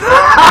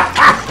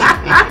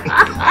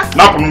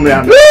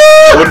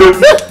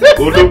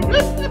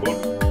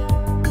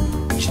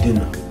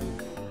Chidena,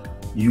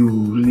 you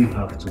really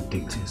have to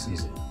take this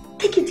easy.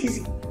 Take it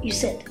easy, you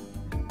said.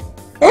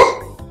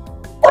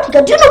 What? Do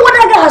you know what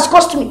that guy has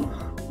cost me?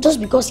 Just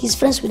because he's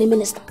friends with the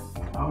minister.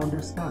 I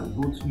understand,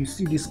 but you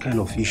see this kind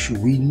of issue,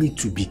 we need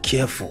to be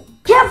careful.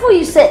 Careful,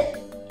 you said?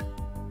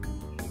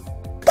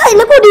 Do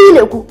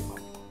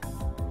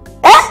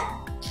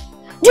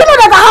you know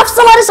that I have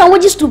salaries and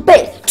wages to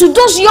pay to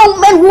those young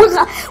men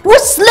who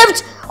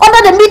slaved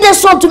under the midday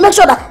sun to make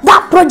sure that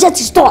that project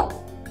is done?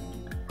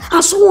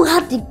 And someone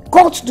had the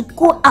guts to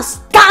go and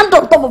stand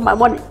on top of my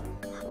money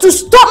to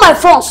stop my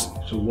funds.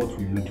 So what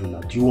will you do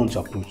now? Do you want to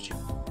approach him?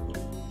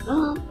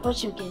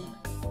 What you get?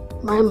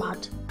 My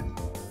mad.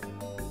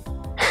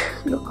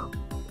 Look,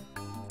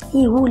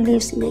 he who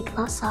lives in a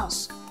glass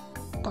house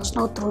does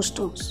not throw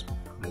stones.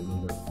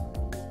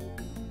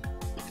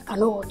 I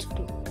know what to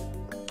do.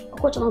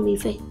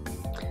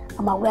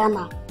 I'm aware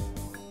now.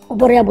 I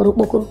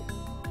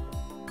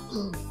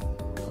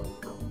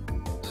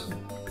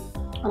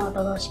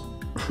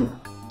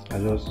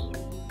just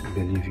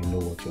believe you know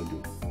what you're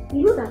doing.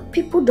 You know that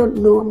people don't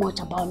know much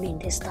about me in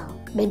this town,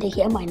 but they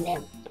hear my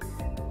name.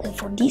 And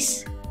for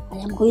this, I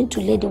am going to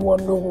let the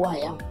world know who I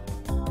am.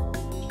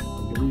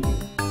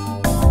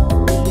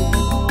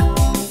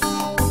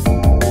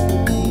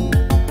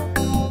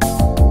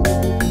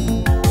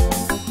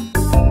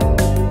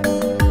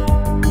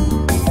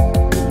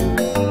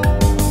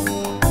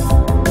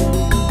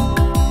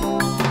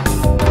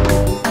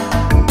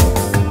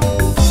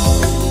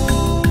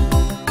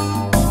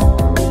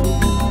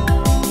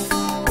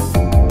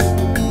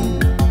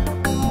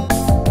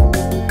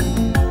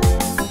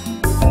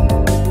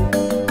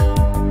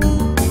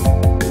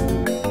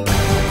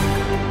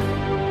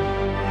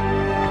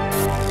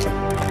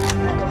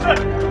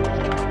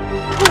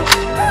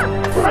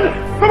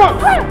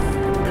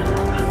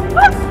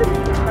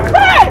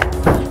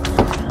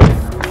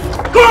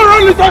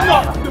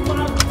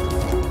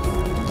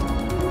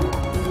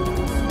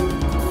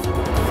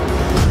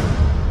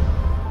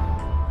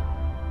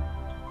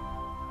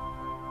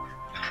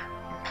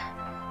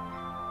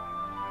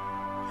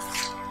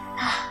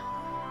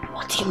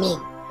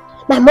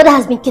 My mother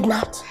has been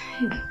kidnapped.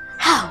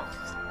 How?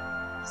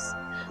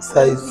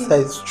 Sir,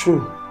 it's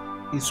true.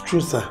 It's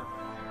true, sir.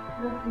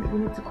 Please, we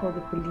need to call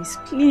the police.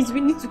 Please, we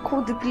need to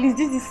call the police.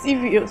 This is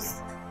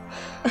serious.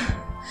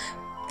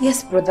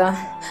 Yes, brother.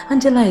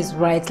 Angela is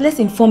right. Let's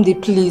inform the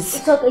police.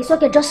 It's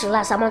okay. Just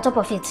relax. I'm on top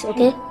of it,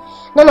 okay?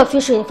 None of you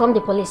should inform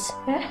the police.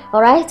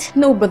 Alright?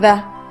 No,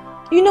 brother.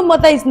 You know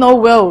mother is not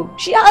well.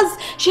 She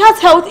has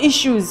health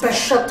issues. But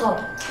shut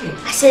up.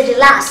 I said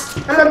relax.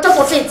 I'm on top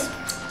of it.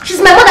 She's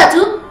my mother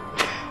too.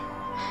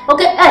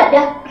 Okay, hey,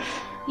 yeah.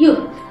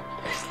 You.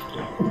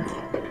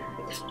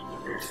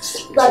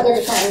 Go and get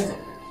the car.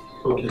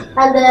 Okay.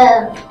 And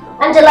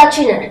Angela,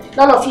 Chinedu,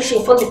 none of you should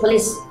inform the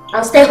police.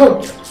 And stay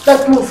home.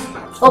 Don't move.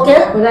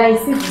 Okay? But I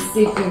see the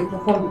safe thing to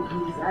inform the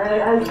police.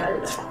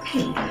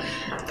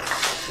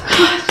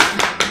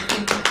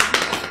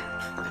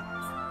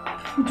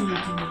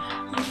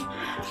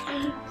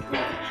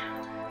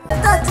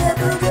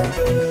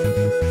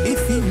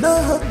 If you know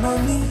her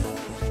money.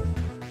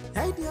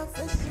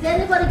 Did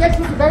anybody get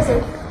me to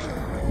dancing?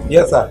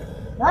 Yes, sir.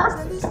 Huh?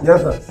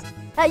 Yes, sir.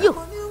 Hey, you.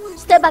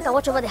 Stay back and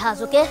watch over the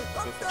house, okay?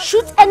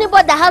 Shoot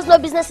anybody that has no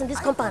business in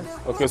this compound.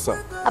 Okay,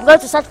 sir. I'm going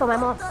to search for my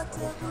mom.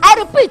 I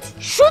repeat,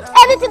 shoot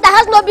anything that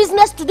has no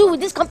business to do with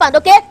this compound,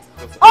 okay?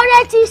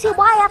 Alright, you see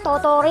why I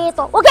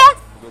okay?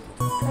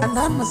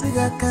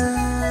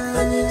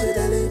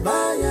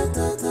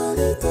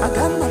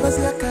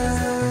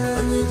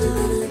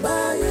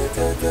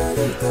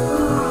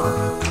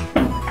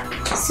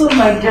 So,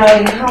 my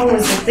darling, how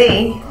was the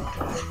day?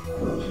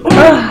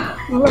 No,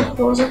 it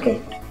was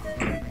okay.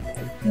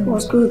 It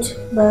was good,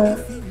 but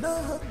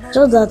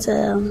just that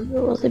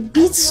it was a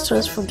bit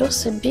stressful,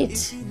 just a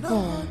bit.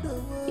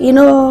 You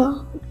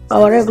know,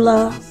 our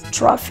regular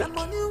traffic.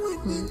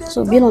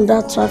 So being on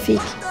that traffic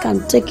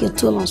can take a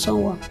toll on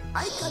someone.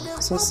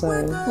 So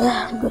sorry.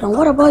 Yeah, good. And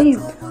what about you?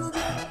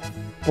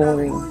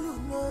 Boring.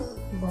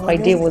 My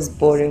day was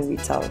boring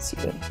without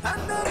you.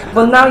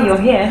 But now you're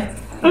here.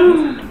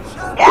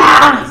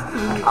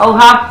 Yeah! I'll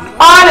have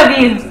all of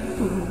you.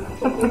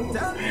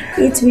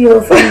 It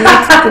will for you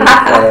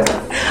forever.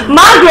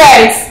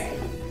 Margaret!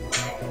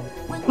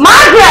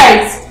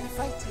 Margaret!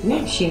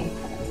 Where is she?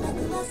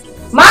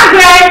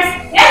 Margaret!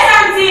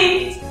 Yes,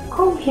 Auntie!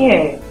 Come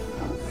here.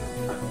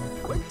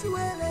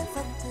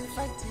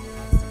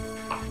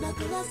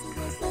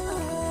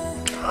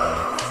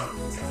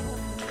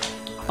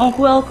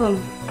 Uncle,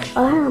 welcome.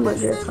 Hi,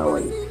 Margaret. How are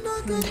you?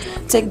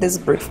 Take this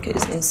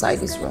briefcase inside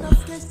this room.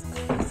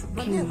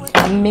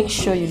 And make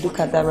sure you look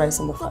at that rice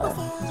in the fire.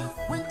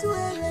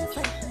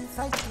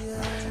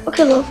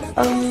 Okay, love.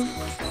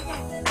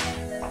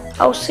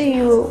 I'll see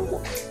you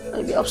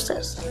maybe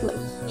upstairs.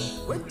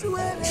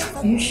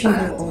 Are you sure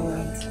you're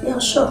alright? Yeah,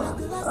 sure. I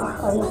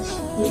will.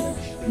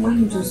 Why don't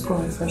you just go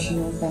and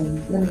freshen up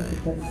and let me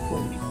prepare the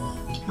food?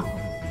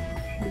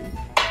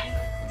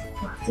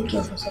 Take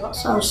care of yourself.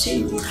 So I'll see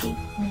you later.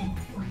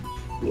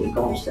 You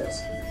go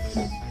upstairs.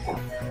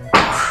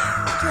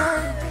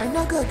 I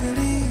not go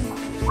believe.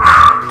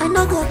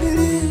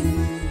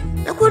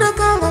 I could have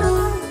covered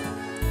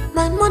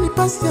my money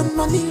pass your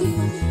money.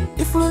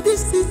 If for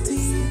this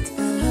city,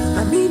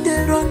 I need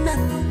a run.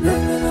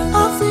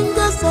 All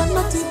fingers are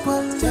not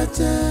equal.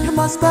 You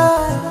must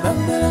buy.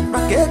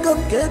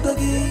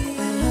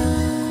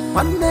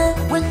 One day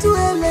went to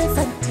LA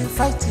to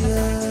fight you.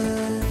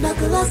 Like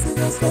a last in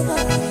your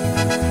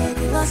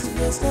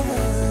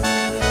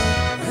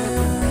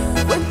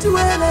went to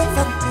LA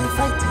to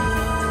fight you.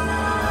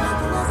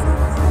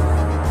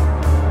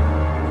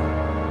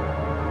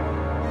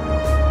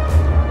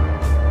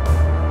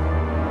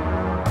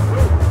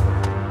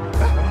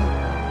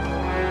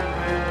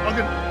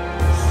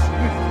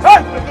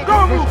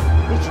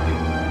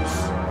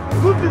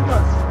 Move this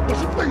man.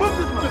 Move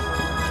this man.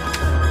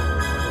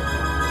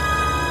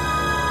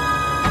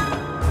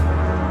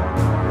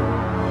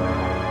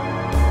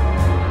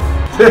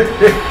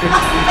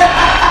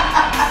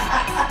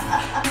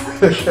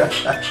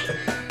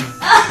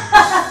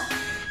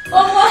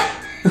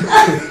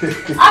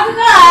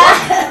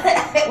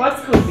 What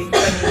could be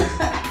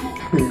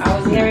funny? I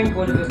was hearing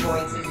both of your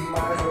voices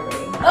miles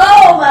away.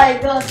 Oh my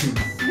God!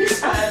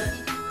 This man.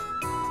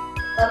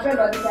 Afraid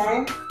of the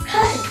guy.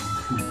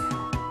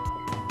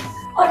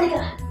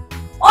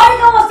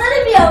 Odika was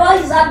telling me about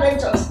his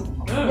adventures.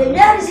 The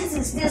man is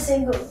still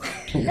single.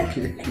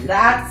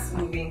 That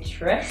would be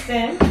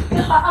interesting.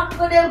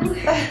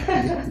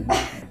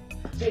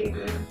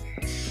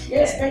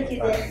 Yes, thank you,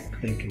 dear.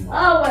 Thank you.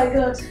 Oh my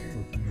God.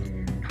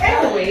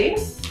 Anyway,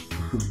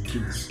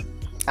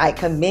 I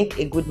can make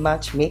a good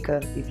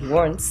matchmaker if you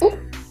want.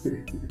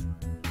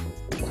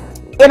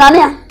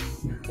 Inania,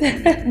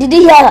 did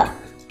you hear her?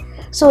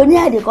 So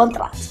near the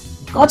contract.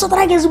 God to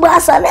try to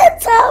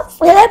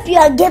help you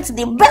and get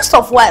the best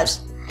of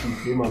wives.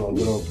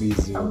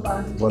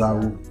 But I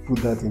will put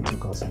that into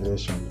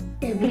consideration.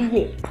 Every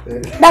day.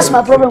 That's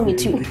my problem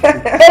with you.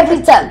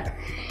 Every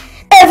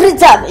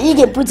time you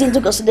get put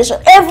into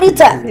consideration. Every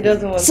time. He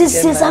doesn't want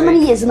since how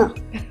many years now?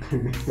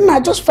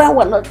 Nah, just find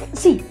one.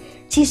 See,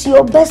 she's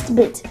your best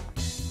bet,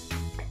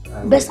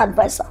 best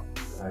advisor.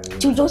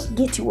 To just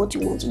get you what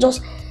you want.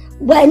 Just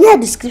by near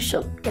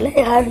description,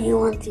 how do you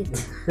want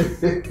it?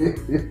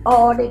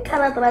 Or the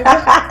character,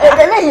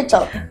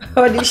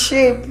 or the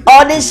shape,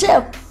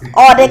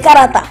 or the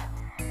character.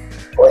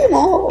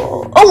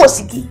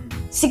 Almost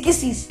Siki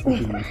sis.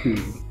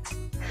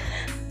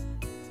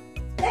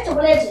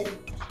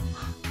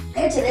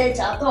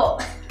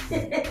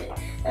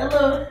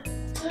 Hello.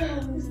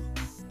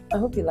 I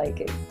hope you like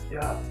it.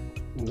 Yeah.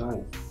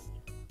 Nice.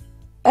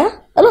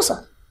 Hello,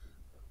 sir.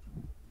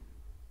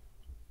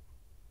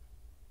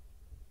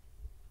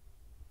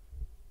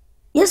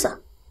 Yes,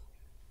 sir.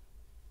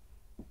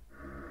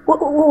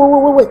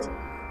 Wait.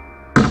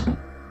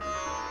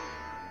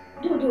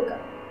 Do.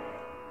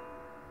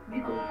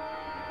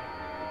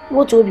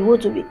 What will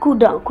be? Cool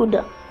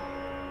down.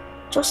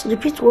 Just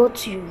repeat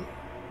what you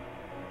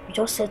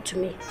just said to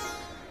me.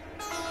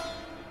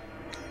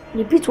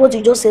 Repeat what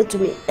you just said to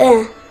me.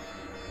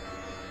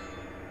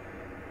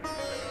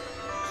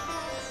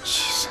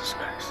 Jesus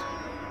Christ.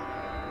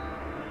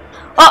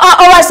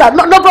 Alright, sir.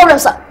 No problem,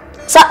 sir.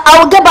 Sir, I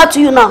will get back to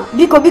you now.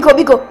 Biko.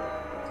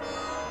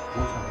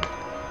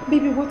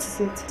 Baby, what is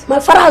it? My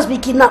father has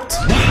been kidnapped.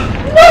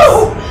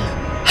 No!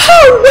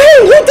 How?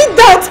 Why? Who did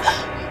that?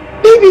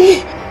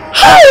 Baby,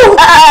 how?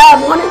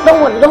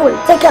 Don't worry.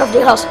 Take care of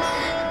the house.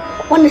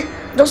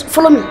 Just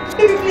follow me.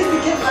 Baby, please be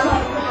careful.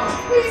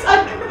 Please,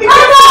 be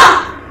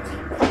careful.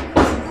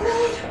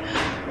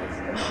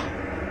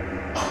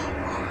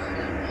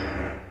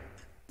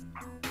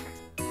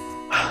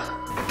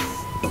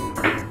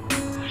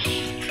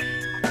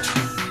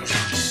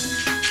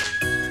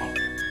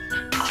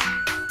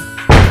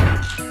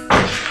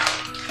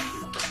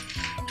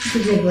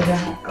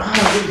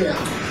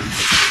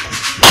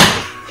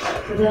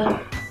 Brother,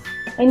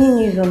 any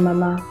news on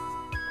Mama?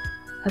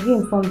 Have you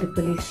informed the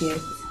police yet?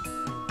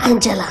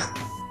 Angela,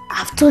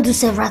 I've told you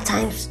several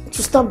times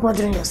to stop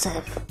bothering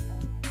yourself.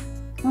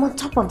 I'm on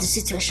top of the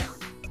situation.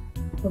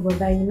 But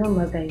Brother, you know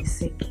Mother is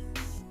sick.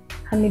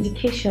 Her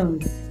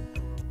medications.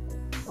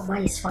 Mama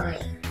is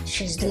fine.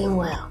 She's doing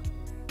well.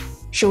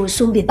 She will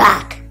soon be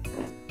back.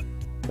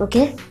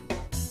 Okay?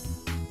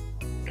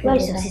 Where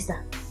is your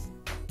sister?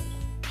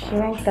 She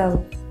went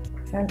out.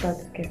 To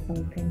get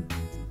something.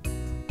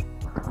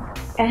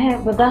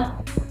 Brother,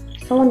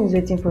 someone is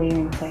waiting for you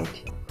inside.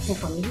 Wait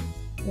for me?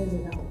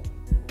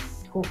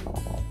 Who?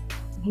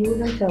 He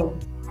wouldn't tell.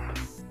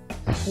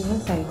 He's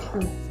inside.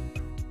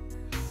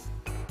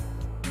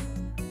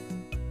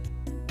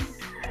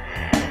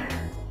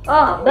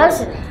 Oh,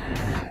 Benson.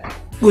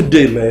 Good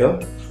day, Mayor.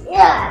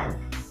 Yeah.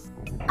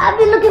 I've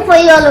been looking for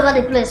you all over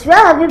the place. Where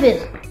have you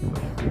been?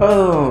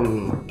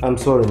 I'm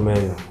sorry,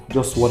 Mayor.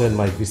 Just wanted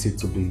my visit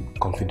to be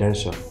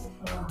confidential.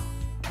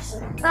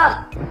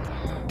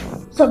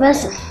 So,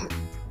 Benson,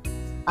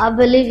 I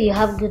believe you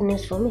have good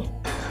news for me.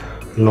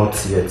 Not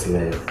yet,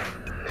 Mayor.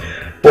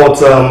 But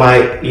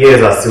my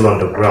ears are still on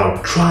the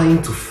ground,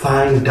 trying to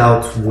find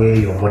out where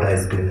your mother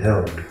is being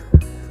held.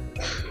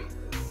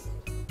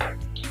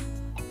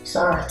 It's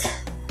alright.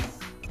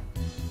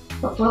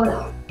 No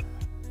problem.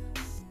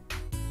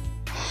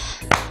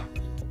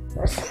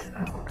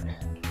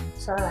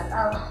 It's alright.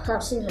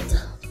 I'll see you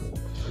later.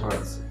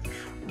 Alright.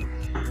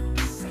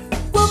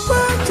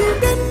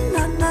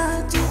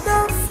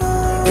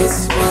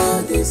 This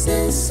world is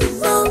a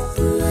simple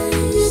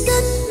place.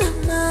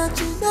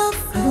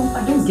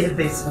 I don't get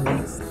this,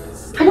 honey.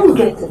 I don't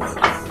get it.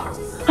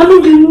 I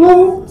mean, you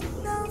know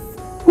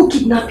who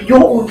kidnapped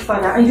your own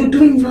father and you're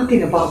doing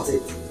nothing about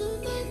it.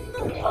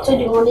 I told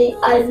you, honey,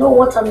 I know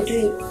what I'm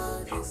doing.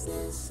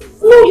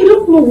 No, you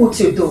don't know what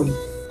you're doing.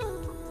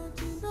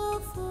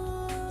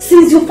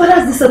 Since your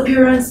father's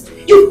disappearance,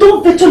 you've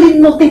done virtually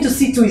nothing to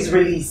see to his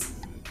release.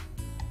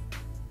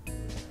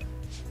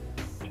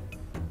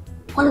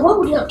 And why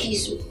would you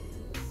accuse me?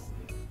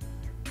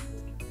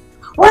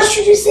 Why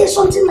should you say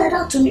something like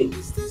that to me?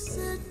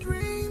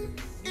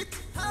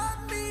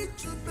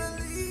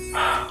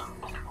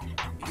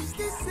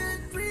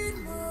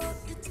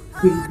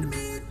 Baby,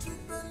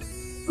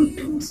 we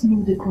don't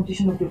know the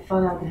condition of your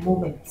father at the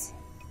moment.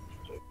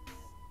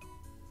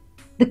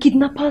 The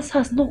kidnappers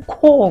has not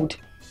called.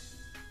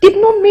 They've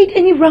not made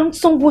any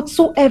ransom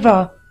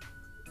whatsoever.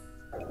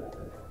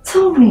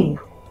 Tell me,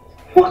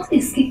 what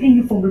is keeping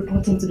you from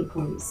reporting to the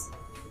police?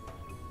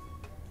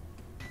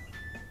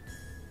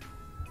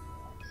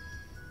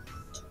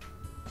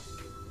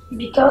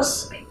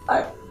 Because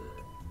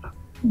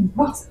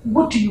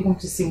What do you want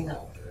to say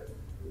now?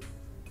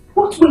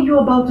 What were you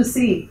about to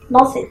say?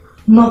 Nothing.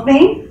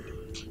 Nothing?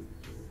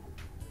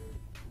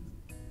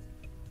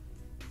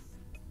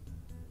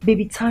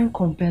 Baby, time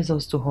compels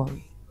us to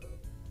hurry.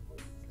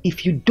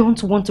 If you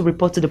don't want to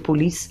report to the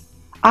police,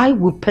 I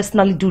will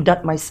personally do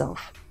that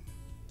myself.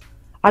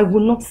 I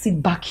will not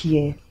sit back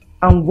here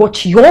and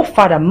watch your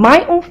father,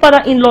 my own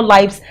father-in-law,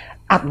 lives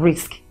at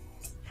risk.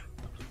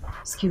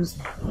 Excuse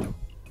me.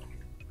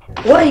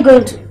 Where are you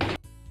going to?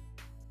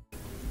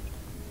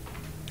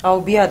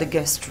 I'll be at the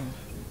guest room,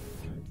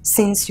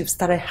 since you've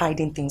started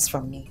hiding things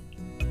from me.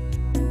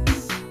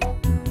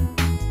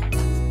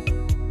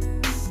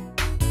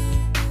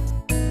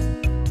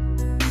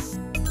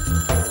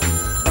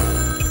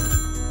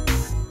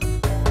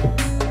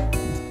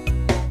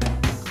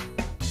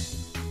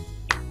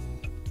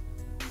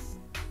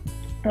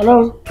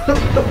 Hello?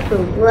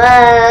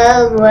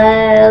 Well.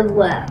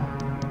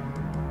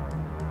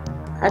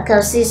 I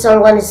can see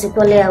someone is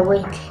equally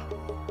awake.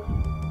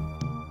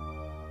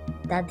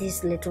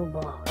 Daddy's little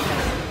boy.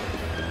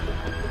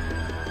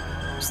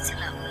 Still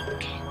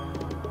awake.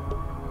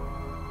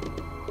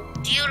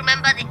 Do you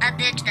remember the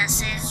adage that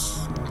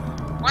says,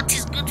 what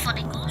is good for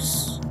the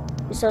goose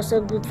is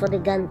also good for the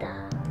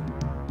gander?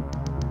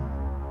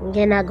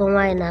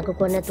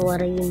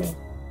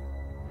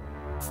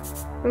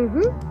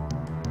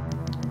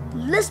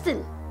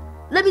 Listen,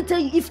 let me tell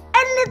you, if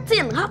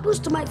anything happens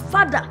to my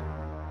father,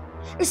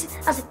 it's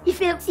as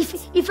if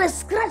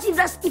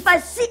I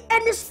see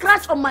any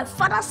scratch on my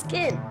father's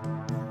skin,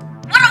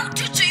 what I will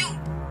do to you?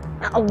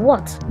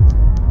 What?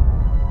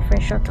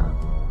 Friend, shut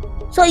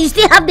up. So you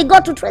still have the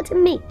gut to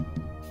threaten me?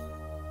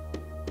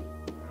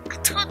 I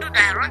told you that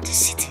I run the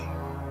city.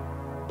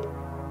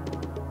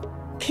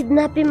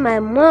 Kidnapping my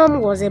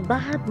mom was a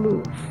bad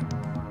move,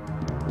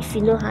 if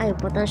you know how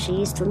important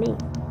she is to me.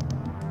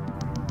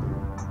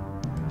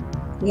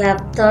 You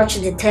have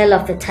touched the tail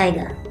of a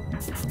tiger.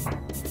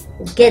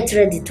 Get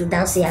ready to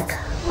dance yaka.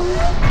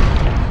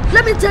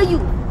 Let me tell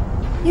you,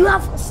 you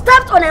have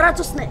stepped on a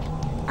rattlesnake,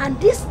 and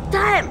this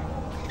time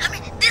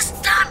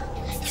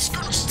it's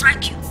going to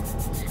strike you,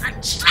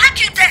 and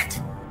strike you dead.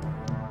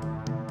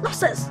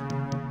 Nonsense.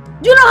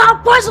 Do you know how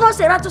poisonous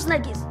a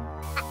rattlesnake is?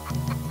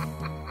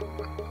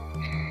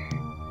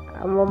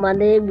 I'm on my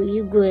name,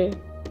 you go.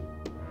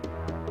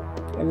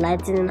 The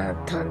lightning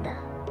and thunder.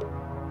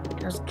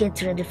 Just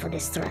get ready for the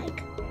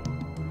strike.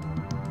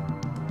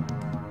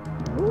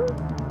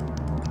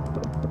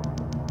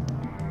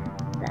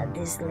 That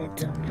this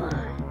little boy.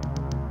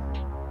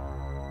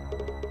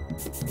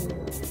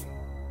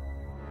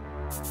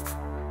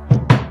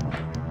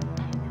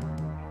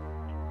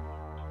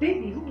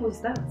 Baby, who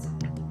was that?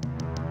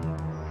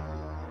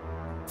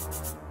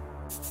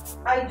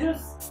 I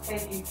just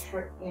heard you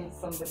threatening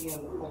somebody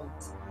on the phone.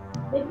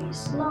 Maybe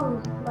it's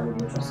long, but I'm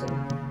interested.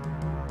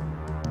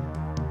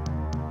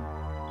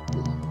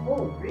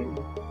 Oh,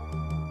 really?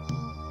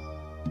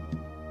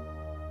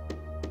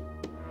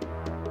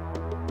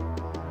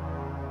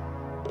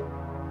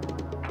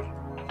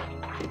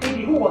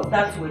 Baby, who was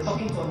that you were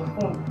talking to on the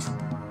phone?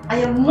 I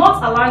am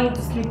not allowing you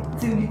to sleep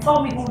till you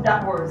tell me who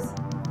that was.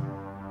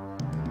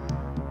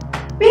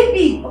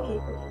 Baby! Okay.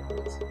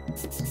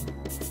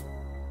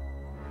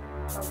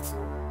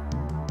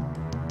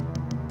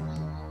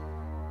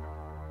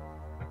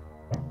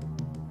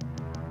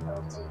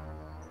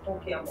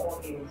 Okay, I'm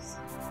all ears.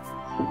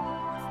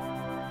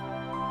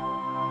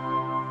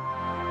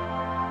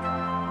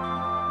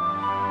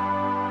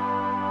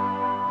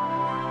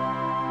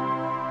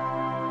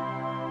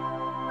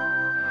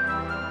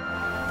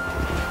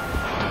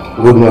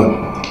 Good man.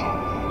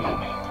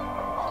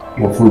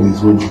 Your food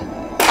is ready.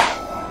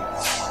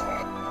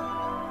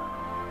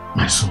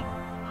 My son,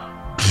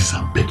 please,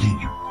 I'm begging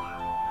you.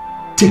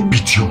 Take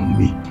pity on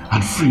me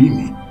and free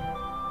me.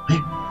 Eh?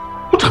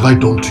 What have I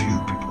done to you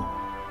people?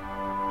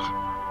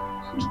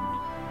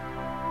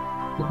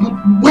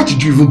 Why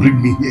did you even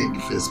bring me here in the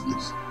first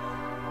place?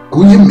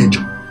 Go here,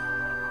 Major.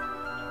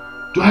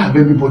 Do I have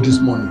anybody's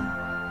money?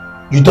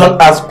 You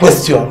don't ask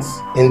questions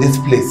in this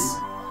place.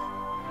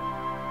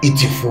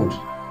 Eat your food.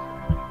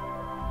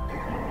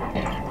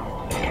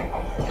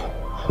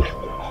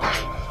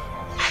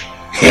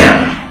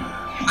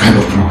 What kind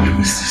of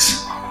problem is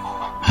this?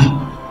 Huh?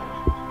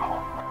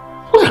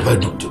 What have I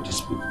done to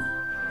these people?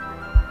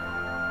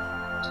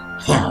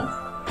 Huh?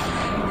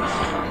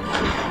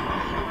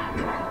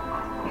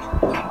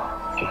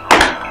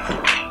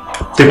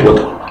 Take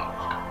water.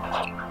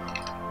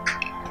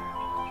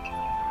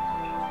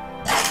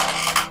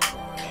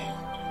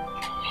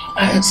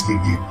 I ask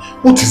again,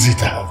 what is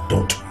it I have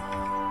done to you?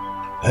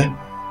 Eh?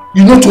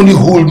 You not only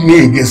hold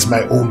me against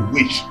my own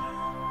wish,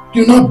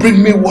 you not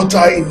bring me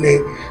water in a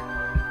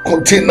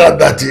container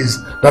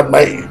that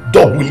my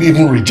dog will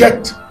even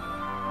reject.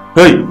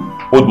 Hey,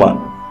 old man,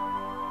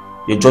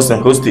 you're just a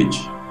hostage.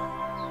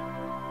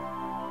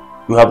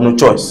 You have no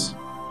choice.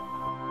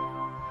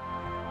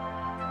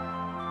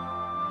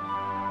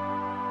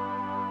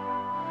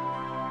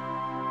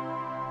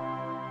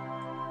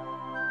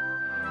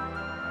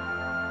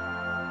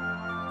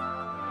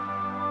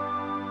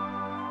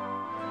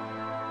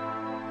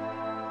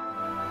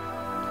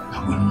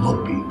 I will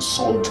not be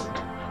insulted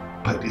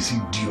by these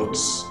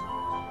idiots.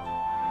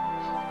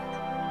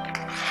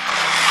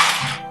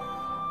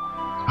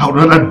 I would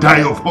rather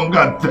die of hunger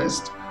and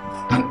thirst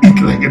than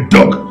eat like a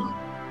dog.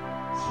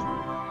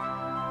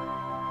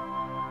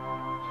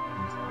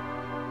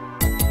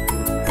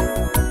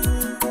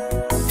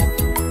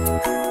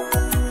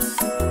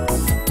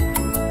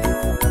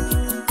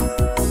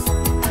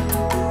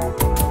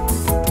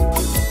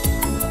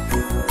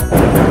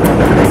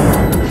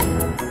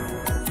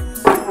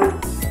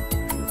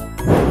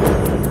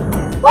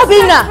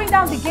 Bring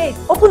down the gate.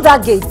 Open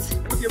that gate.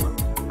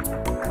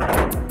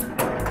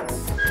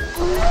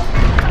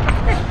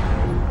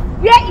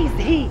 Where is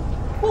he?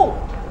 Who?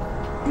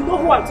 You know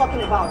who I'm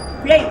talking about.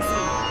 Where is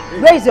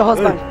he? Where is your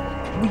husband?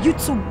 Hey. Will you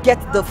two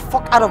get the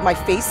fuck out of my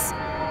face?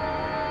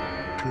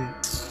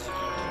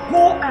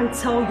 Go and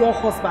tell your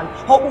husband,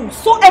 or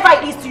whosoever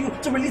it is to you,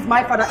 to release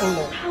my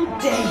father-in-law. How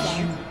dare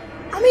you?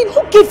 I mean,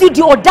 who gave you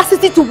the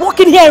audacity to walk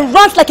in here and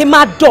rant like a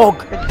mad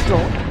dog? A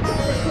dog?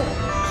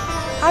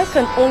 I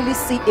can only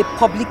see a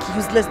public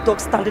useless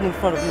dog standing in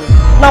front of me.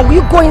 Now will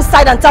you go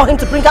inside and tell him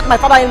to bring out my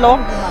father-in-law?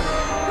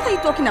 What are you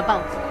talking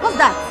about? What's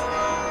that?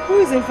 Who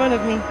is in front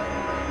of me?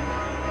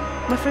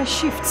 My friend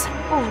Shifts.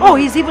 Oh,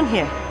 he's even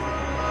here.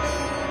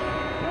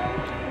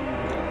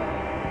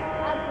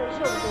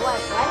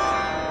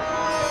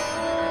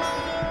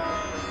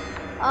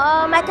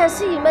 I can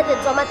see you made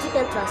a dramatic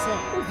entrance here.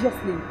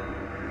 Obviously.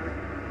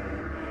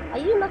 Are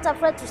you not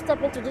afraid to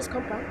step into this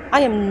compound?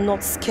 I am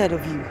not scared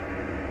of you.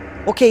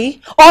 Okay?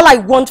 All I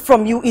want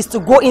from you is to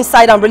go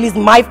inside and release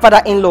my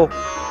father-in-law.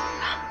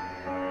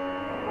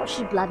 What's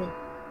she blabbing?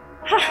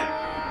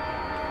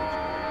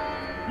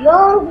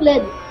 Young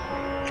lady,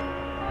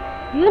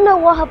 do you know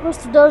what happens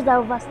to those that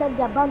overstep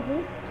their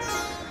boundary?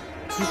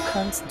 You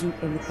can't do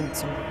anything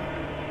to me.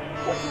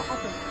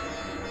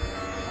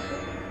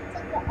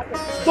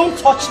 Don't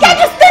touch me! Can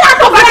you stay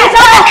out of here?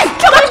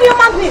 Don't touch me,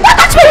 human being! Don't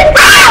touch me!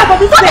 Out of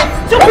this place!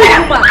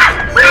 Stupid woman!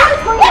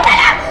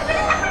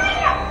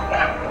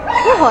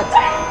 What?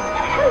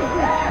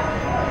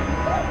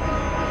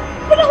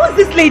 Who is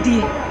this lady?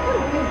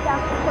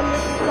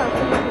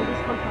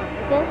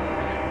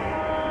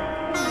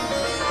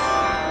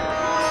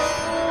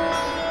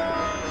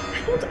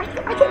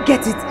 I don't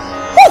get it.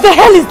 Who the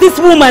hell is this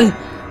woman?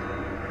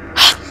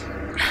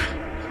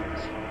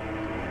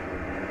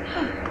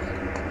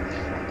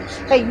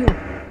 Hey you,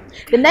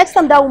 the next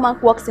time that woman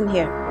walks in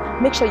here,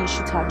 make sure you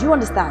shoot her. Do you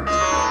understand?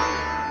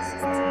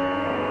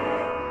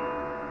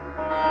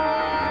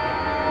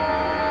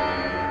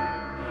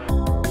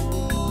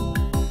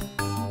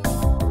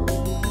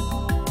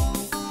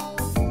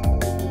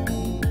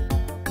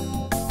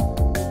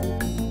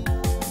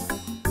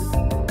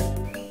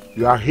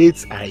 Your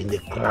heads are in the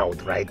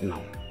crowd right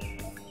now.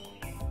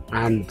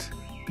 And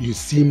you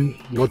seem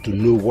not to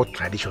know what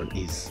tradition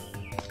is.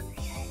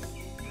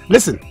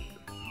 Listen,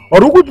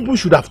 Orogu people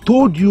should have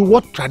told you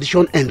what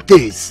tradition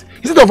entails,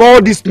 instead of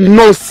all this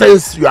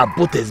nonsense you are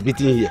both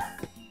exhibiting here.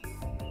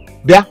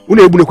 There,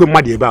 unu ebu nekwe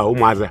mmadu ebe a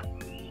ụmụazị.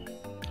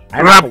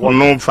 Rapụ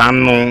no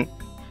fanu.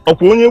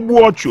 Okwu onye gbu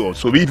ọchụ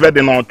so be ife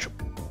dị n'ọchụ.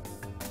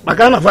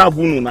 Maka na fa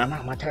agwu unu na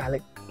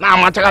amachaghalị. Na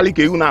amachaghalị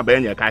ka ihu na aba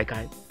enye kai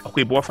kai. Okwu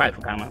ibo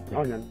 5 ka na.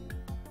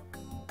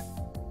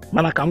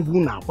 Mana ka mgbu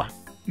na akwa,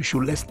 you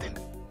should listen.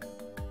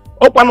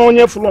 Okwa na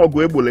onye fụrụ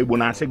ọgụ egbo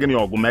na asị gịnị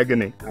ọgụ mee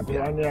gịnị.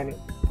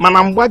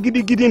 Mana mgba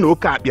gidi na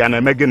oke akpịa na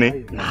eme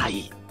gịnị na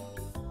anyị.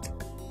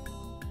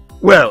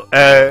 Well,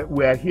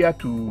 we are here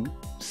to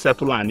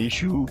settle an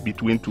issue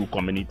between two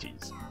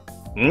communities.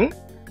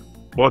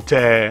 But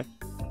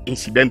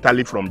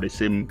incidentally from the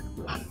same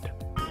land.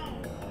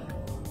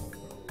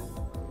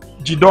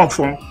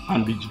 Jidonfo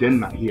and the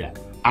Jidenna here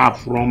are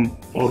from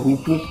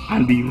Orupu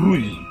and the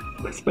Rui,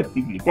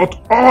 respectively, but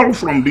all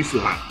from this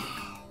land.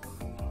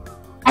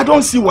 I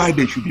don't see why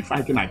they should be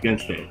fighting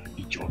against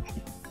each other.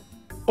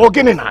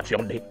 Ogene na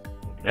afion de.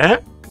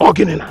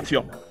 Ogene na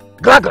afion.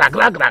 Gra gra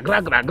gra gra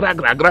gra gra gra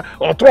gra gra.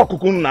 Otro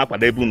kukunu na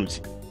akwada ebe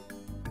unusi.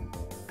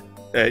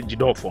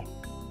 Jidofo.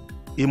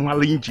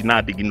 Imali inji na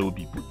adigi no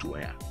obi butu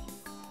ya.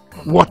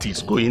 What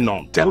is going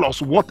on? Tell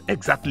us what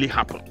exactly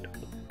happened.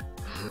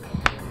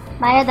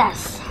 My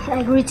elders,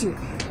 I greet you.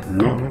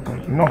 No.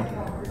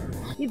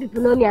 You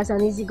people know me as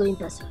an easygoing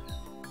person.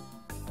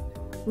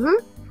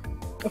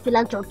 A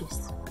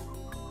philanthropist.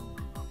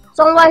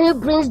 Someone who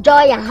brings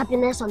joy and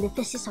happiness on the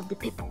faces of the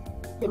people,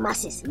 the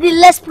masses, the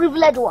less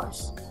privileged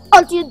ones.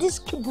 Until this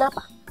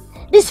kidnapper,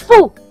 this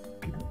fool,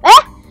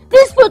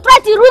 this fool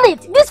tried to ruin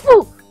it. This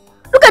fool.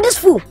 Look at this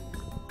fool.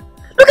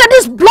 Look at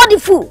this bloody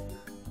fool.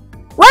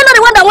 Why not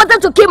the one that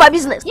wanted to kill my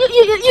business? You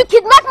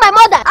kidnapped my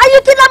mother and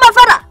you kidnapped my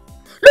father.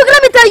 Look,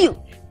 let me tell you.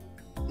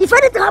 If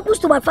anything happens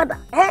to my father,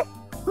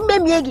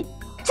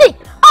 see,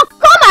 I'll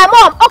call my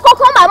mom.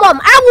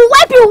 I will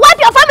wipe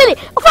your family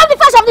from the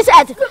face of this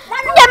earth. You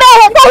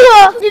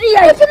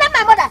kidnapped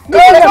my mother.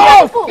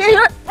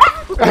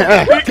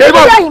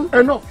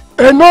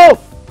 Enough.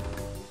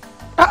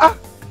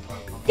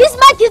 This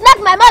man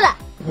kidnapped my mother.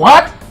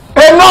 What?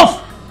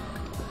 Enough.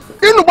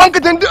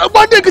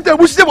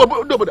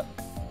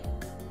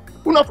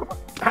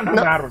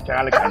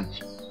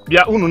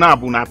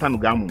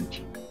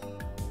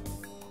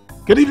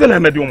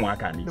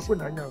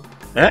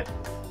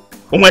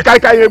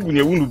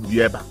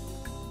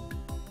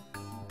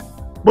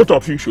 Both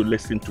of you should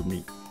listen to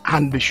me,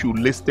 and they should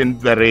listen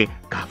very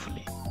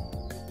carefully.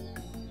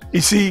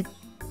 You see,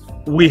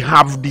 we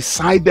have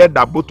decided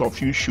that both of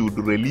you should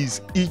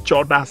release each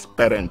other's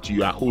parent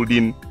you are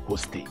holding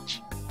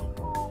hostage.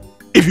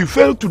 If you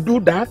fail to do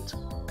that,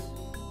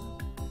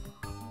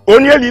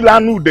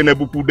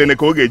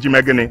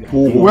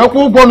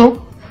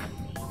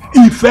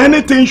 if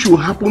anything should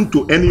happen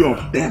to any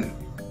of them,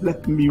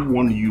 let me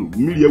warn you,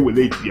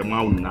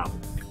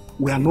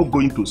 we are not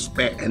going to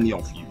spare any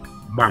of you.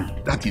 Bam,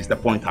 that is the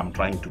point I'm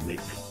trying to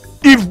make.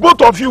 If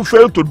both of you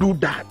fail to do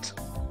that,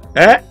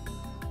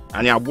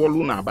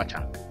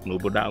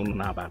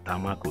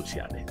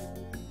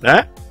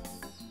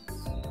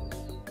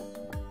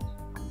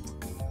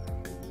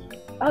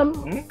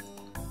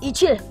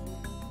 Ichie,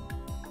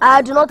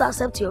 I do not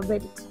accept your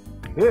verdict.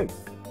 Hey.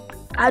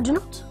 I do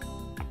not.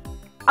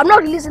 I'm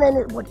not releasing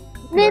anybody.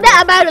 Neither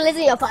am I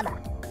releasing your father.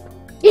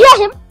 You hear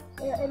him?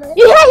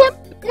 You hear him?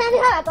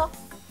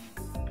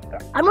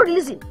 I'm not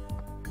releasing.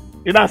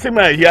 You don't see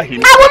me hear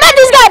him. I will make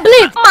this guy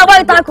bleed. I will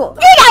make you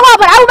bleed. I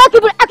will make you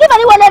bleed.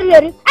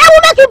 I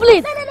will make you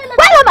bleed.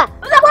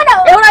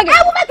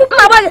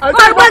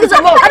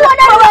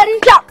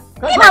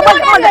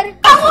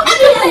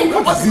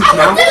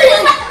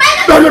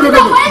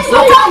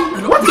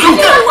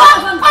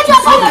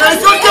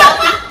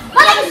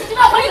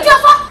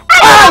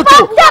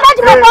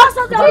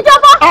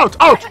 Out.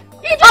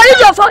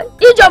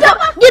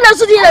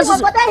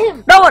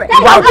 Don't worry.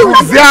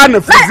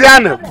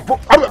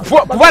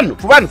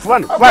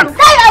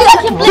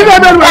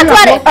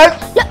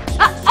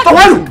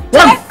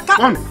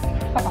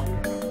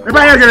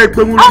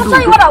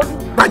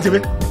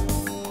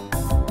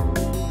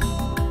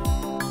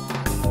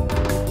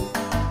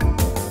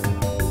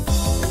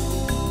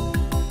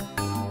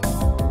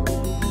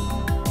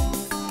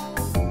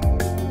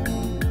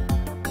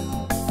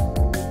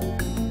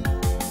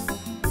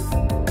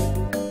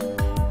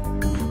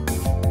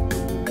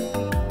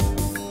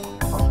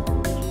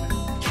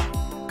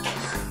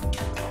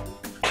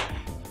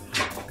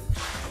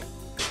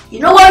 You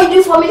know what you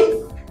do for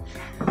me?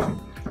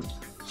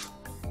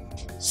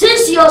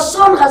 Since your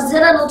son has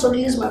decided not to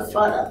release my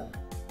father,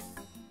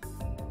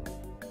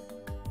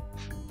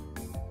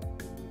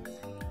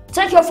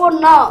 take your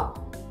phone now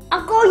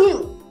and call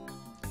him.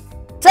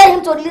 Tell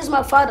him to release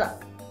my father.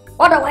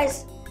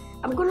 Otherwise,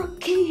 I'm gonna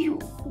kill you.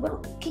 I'm gonna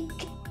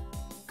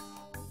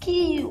kill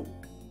you.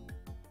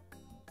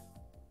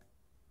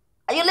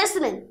 Are you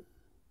listening?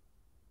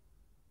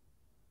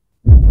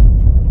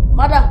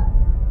 Madam.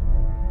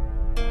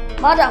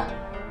 Madam.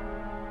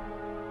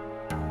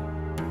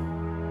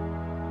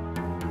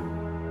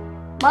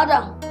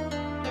 Madam.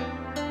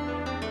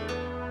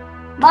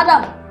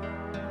 Madam.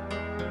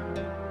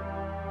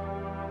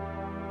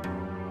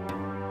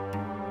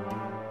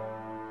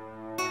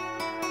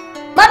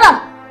 Madam.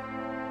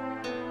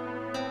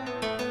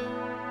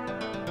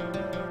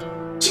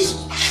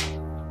 Jesus.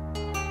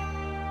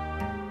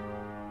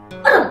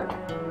 Madam.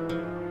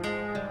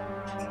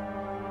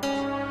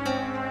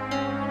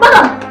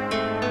 Madam.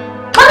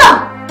 Madam.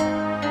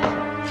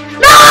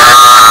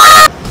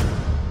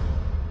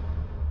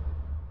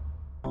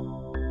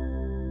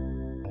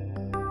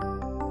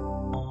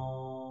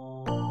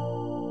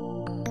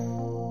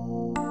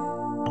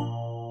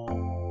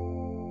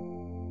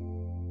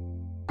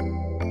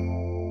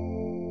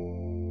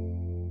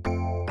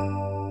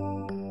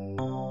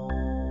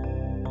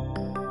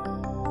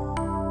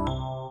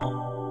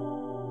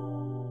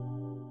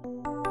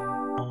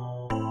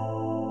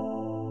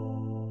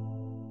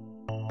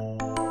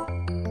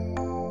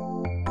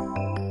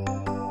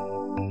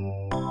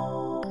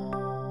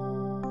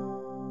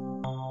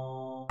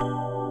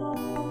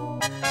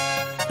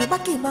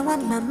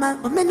 Mama,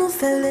 omenu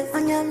fele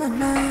anya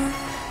mama.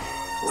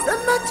 So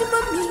much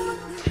mommy,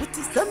 with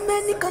so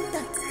many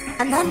contacts,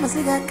 and I'm a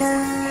sigaka.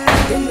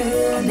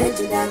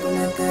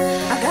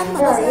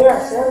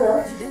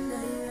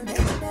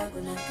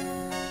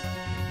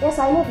 Yes,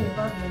 I know the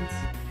involvement.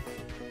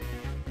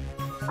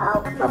 No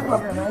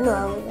problem. I know I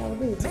will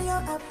do it.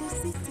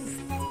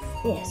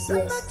 Yes,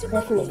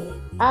 definitely.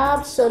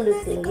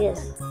 Absolutely, yes.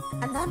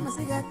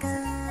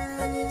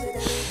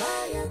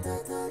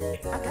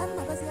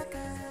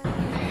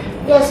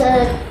 Yes,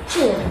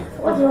 Chief,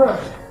 what do you want?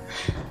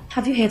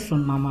 Have you heard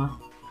from Mama?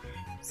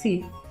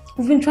 See,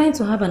 we've been trying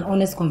to have an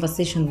honest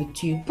conversation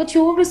with you, but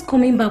you're always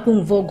coming back when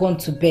we've all gone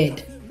to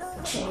bed.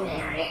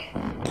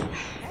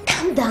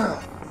 Calm down,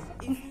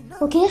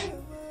 okay?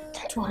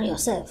 Don't worry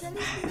yourself.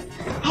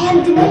 I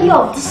am the mayor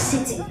of this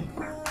city.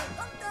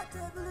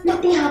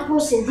 Nothing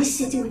happens in this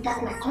city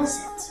without my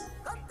consent.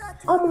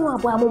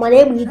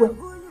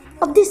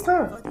 Of this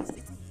town.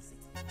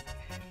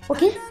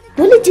 Okay?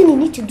 The only thing you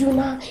need to do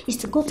now is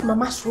to go to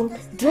Mama's room,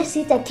 dress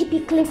it and keep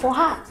it clean for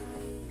her.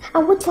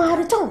 And wait for her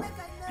return.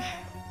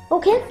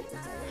 Okay?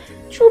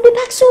 She will be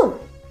back soon.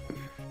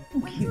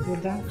 Okay,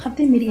 brother. Have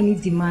they made any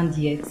demand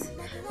yet?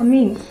 I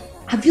mean,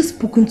 have you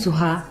spoken to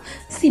her?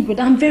 See,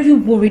 brother, I'm very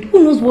worried.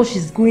 Who knows what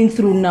she's going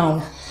through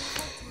now?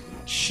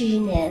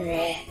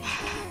 Chinedu.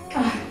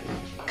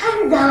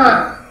 Calm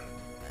down.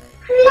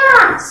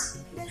 Relax.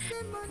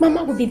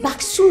 Mama will be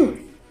back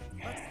soon.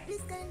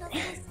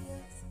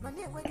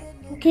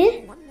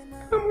 Okay?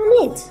 I'm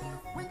on it.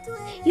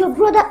 Your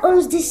brother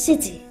owns this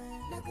city.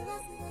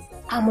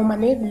 I'm on my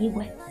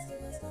neighbor.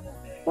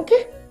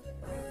 Okay?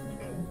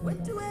 No,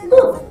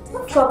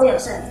 don't trouble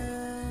yourself.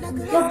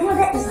 Your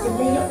brother is the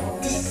mayor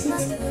of this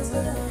city.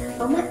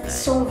 Mama is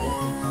sorry.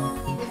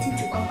 Wanting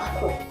to come back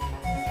home.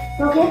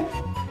 Okay?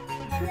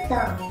 Calm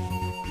down.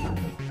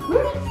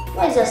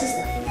 Where is your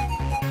sister?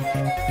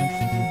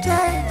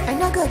 I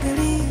not go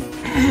believe.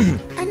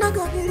 I not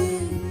go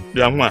believe.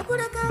 Yangwa,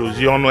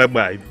 dozi ono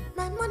eba ibi.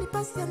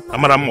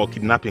 Amara mo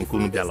kidnapping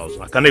kunu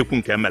dialozo. Kana ekwu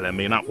nke emele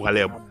me na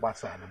kwale ebo.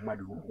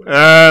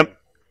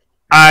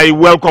 I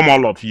welcome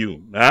all of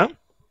you.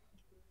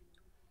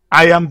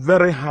 I am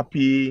very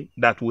happy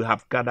that we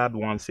have gathered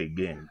once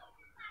again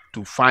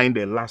to find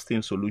a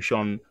lasting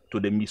solution to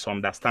the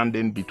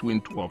misunderstanding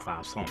between two of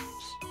our sons,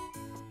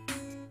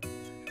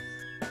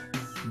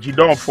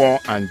 Jidofo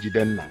and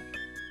Jidenna.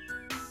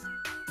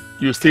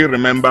 You still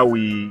remember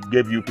we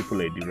gave you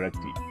people a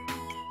directive,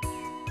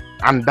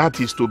 and that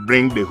is to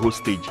bring the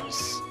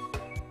hostages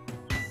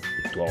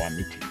to our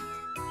meeting.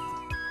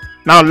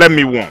 Now let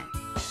me warn.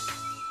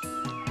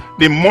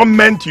 The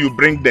moment you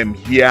bring them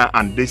here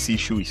and this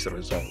issue is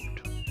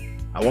resolved,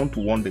 I want to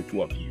warn the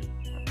two of you.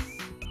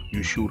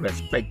 You should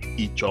respect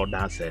each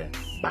other's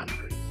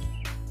boundaries.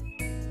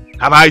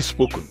 Have I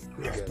spoken?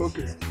 Yes.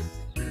 Spoken.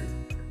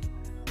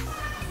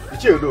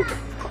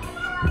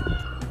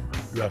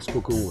 You have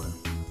spoken well.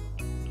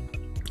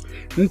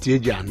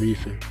 Nti anu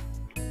ife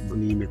bu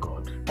n'ime ka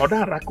ọ dị. Ọ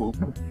dara ka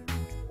okwu.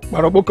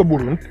 Gbara ọgbọkọ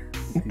gburu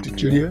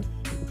ntichiri.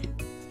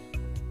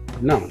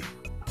 Now,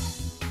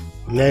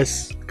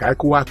 let's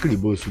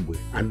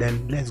and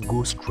then let's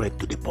go straight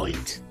to the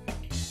point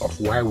of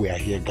why we are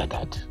here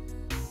gathered.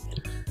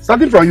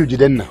 Starting from you,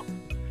 Jidenna.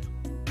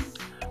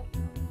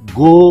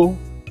 Go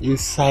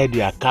inside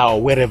your car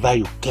or wherever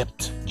you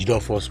kept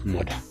Jidofo's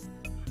mother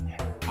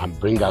and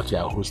bring out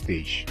your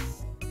hostage.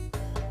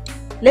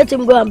 Let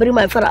him go and bring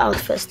my father out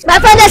first. My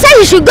father said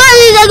you should go.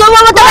 Bring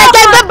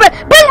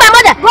my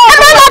mother. I'm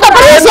not the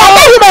police.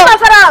 Bring my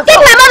father out. Take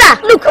my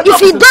mother. Look, if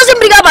he doesn't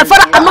bring out my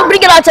father, I'm not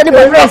bringing out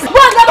anybody else. Listen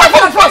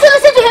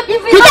to him.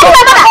 If he doesn't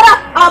bring my mother,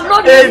 I'm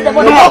not bringing the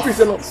mother.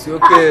 It's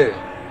okay.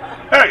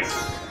 Hey,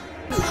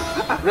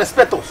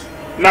 respect us.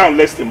 Now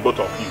listen, both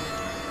of you.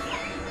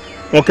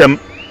 Okay,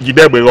 you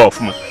better be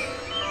off, man.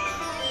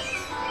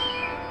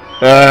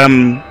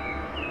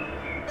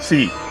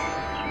 See.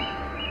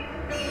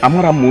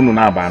 Amara munu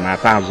na aba na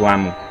ata azu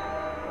anu.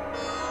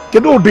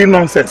 Kedu odi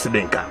nonsense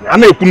dị nka? A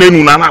na-ekwu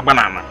n'enu na na-agba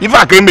n'ana. Ife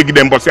aka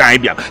emegide mbọsị anyị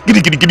bịa.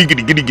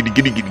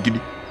 Gidi.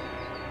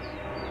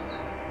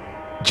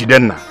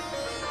 Jidenna,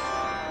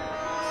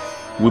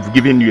 we've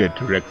given you a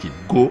directive.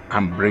 Go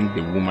and bring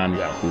the woman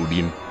you are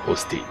holding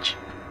hostage.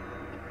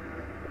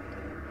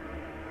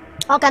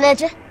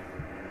 Okay,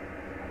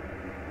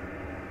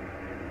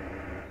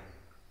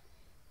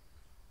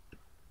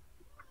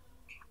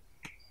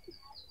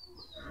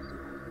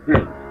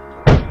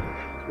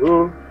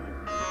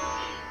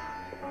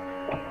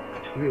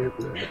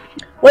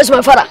 Where's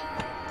my father?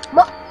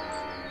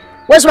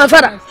 Where's my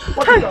father?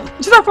 Hey,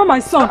 just for my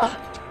son.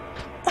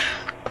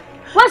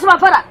 Where's my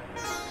father?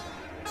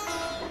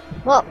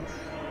 What?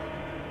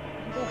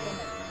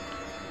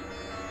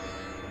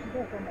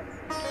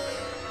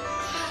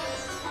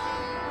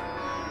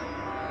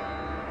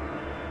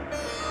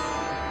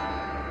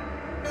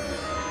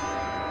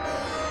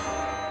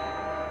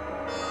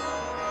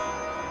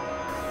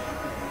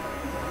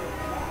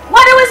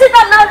 Why do we sit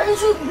down now? You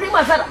should bring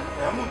my father.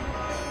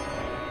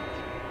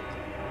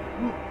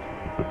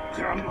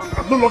 I'm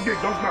no longer a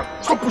young man.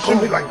 Stop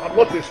pushing me like I'm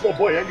not a small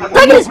boy anymore.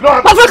 Take this!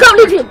 Papa, come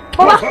leave him!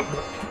 Papa!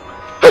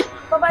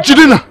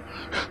 Jidenna!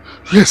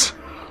 Yes.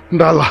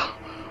 Dala.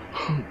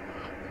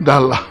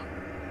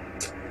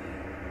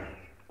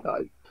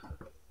 Why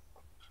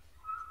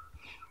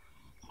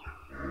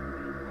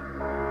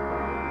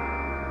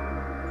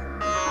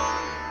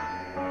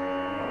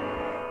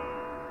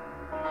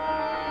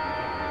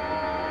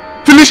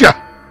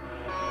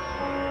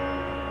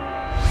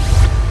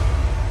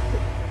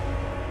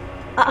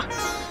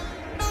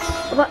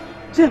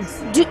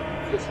James.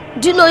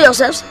 Do you know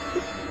yourselves?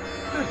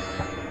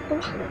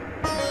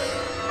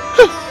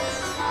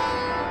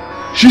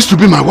 She used to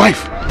be my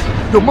wife.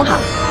 Your mother.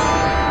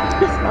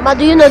 Mama,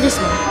 do you know this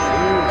man?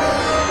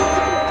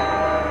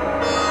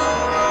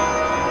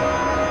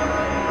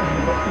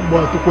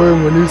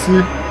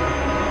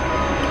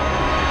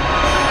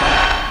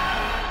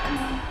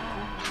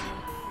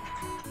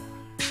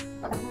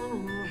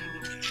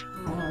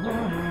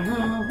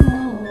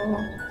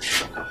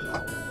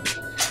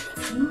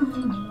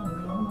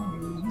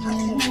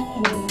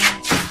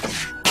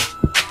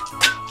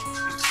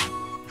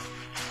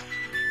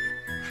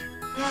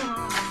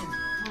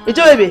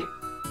 Ito baby.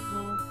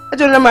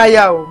 Ito na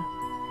maya o.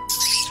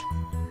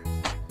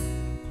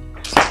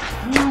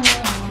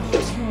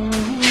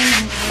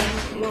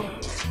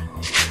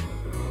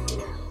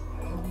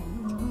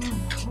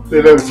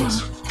 Let me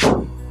first.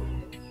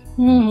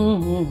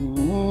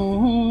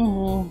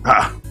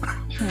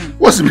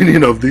 What's the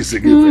meaning of this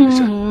again,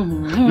 Felicia?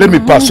 Let me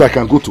pass so I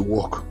can go to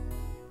work.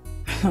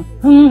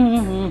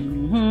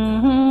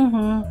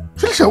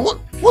 Felicia,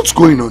 what's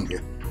going on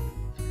here?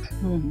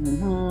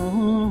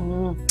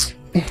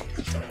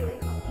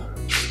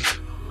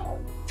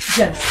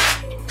 Yes.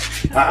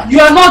 You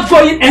are not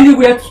going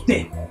anywhere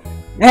today.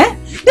 Eh?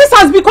 This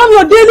has become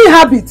your daily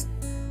habit.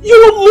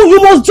 You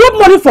must drop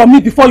money for me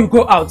before you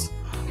go out.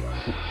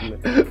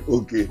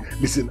 Okay,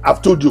 listen,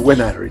 I've told you when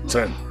I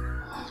return.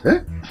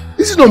 Eh?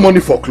 This is not money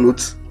for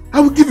clothes.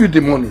 I will give you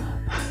the money.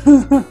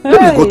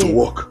 Let me go to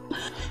work.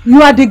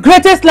 You are the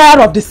greatest liar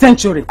of the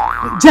century.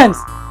 James,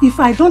 if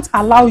I don't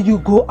allow you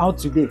go out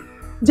today,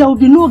 there will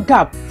be no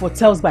gap for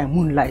Tales by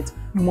Moonlight.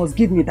 You must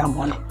give me that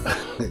money.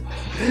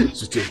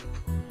 Sute,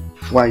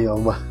 why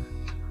Yoma?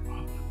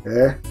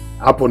 Eh?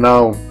 Apple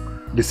now.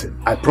 Listen,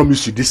 I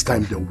promise you this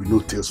time there will be no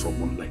Tales for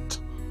Moonlight.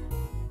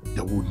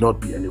 There will not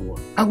be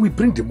anyone. I will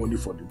bring the money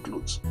for the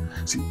clothes.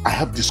 See, I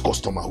have this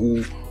customer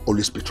who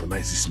always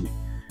patronizes me.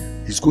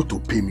 He's going to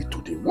pay me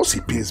today. Once he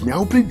pays me, I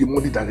will bring the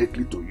money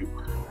directly to you.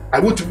 I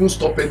won't even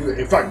stop anywhere.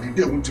 In fact, the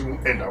day won't even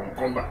end. I will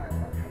come back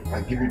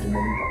and give you the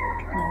money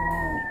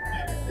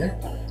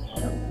directly. Eh?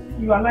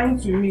 You are lying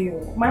to me.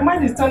 My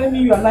mind is telling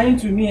me you are lying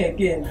to me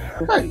again.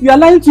 Hey. You are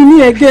lying to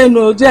me again,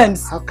 oh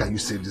James. How can you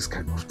say this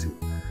kind of thing?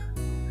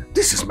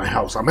 This is my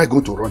house. Am I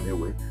going to run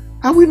away?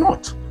 I will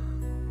not.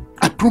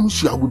 I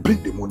promise you I will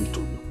bring the money to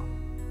you.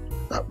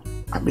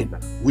 I mean,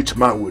 which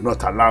man will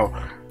not allow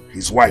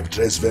his wife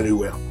dress very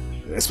well?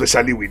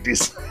 Especially with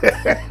this.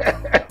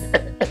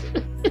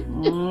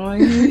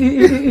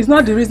 It's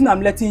not the reason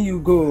I'm letting you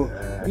go.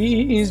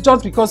 It's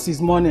just because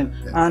it's morning.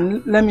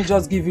 And let me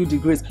just give you the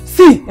grace.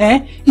 See,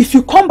 if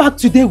you come back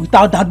today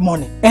without that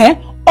money,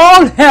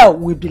 all hell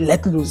will be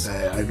let loose.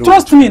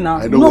 Trust me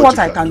now. You know what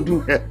I can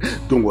do.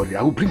 Don't worry,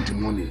 I will bring the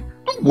money.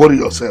 Don't worry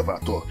yourself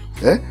at all.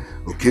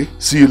 Okay,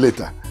 see you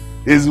later.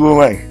 Here's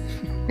woman.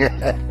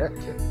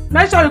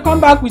 Make sure you come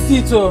back with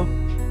it, oh.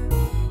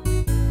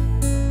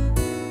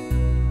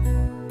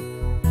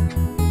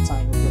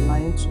 You're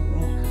lying to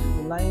me.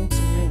 You're lying to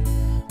me.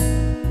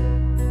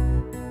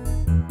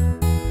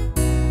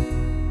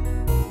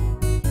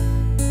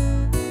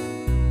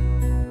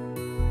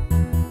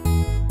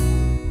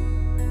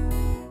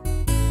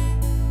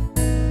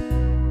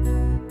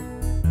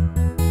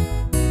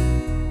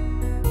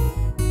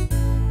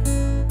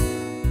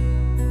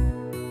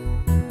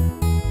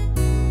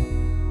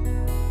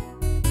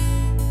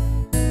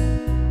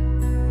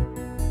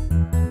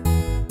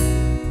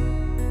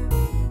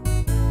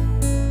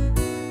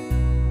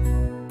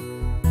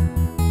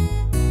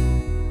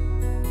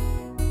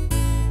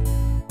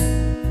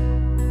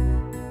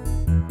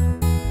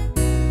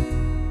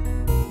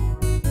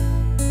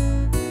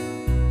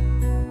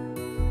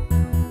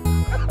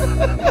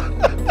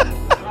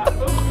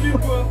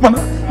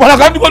 Mana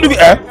kan ko dugi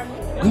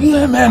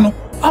ni menu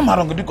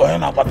amaro ngidi ko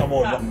yana kwata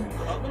bozo.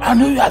 I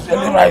know you are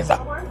selling rice.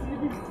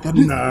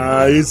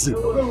 Nice.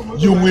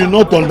 You will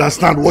not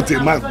understand what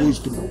a man goes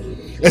through,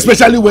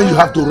 especially when you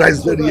have to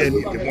rise very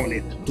early in the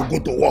morning to go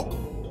to work.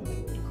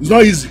 It's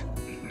not easy.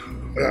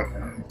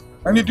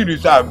 Anything you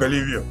say, I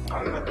believe you.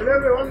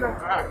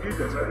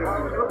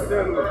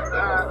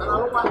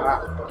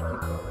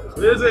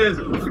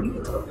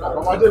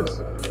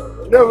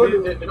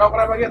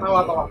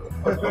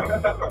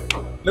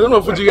 No,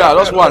 no, Fuji,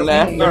 just one,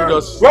 Let me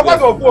just one.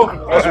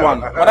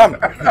 Madam,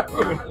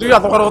 do you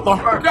have to go?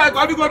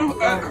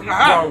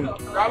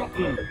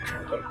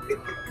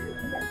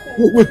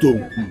 Wait,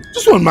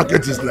 this one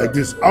market is like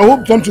this. I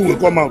hope something will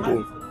come out.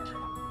 It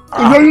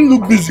doesn't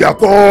look busy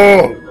at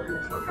all.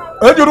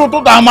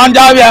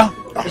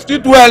 It's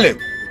still too early.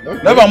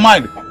 Never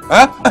mind.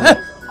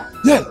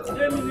 Yeah.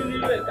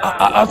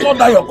 I saw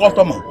that your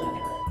customer.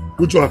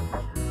 Which one?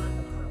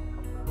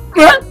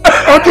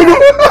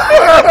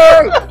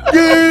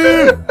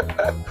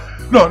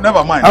 No,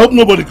 never mind. I hope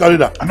nobody carried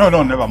that.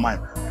 No, never mind.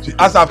 She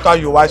asked after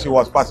you why she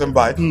was passing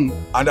by, and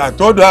I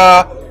told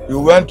her you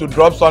went to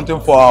drop something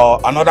for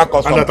another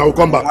customer. And that I will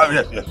come back.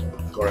 Yes.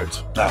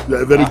 Correct. You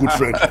are a very good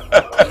friend.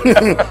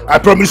 I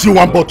promise you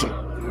one bottle.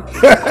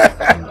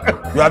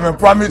 You have been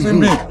promising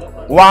me.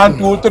 1,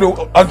 2, 3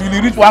 until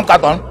you reach 1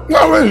 carton.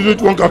 Now when you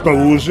reach 1 carton,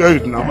 we will share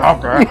it now.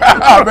 Okay.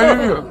 I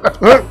believe you.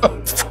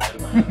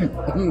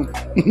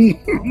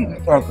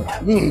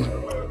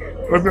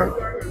 Okay.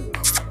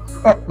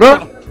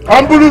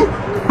 Ambulu.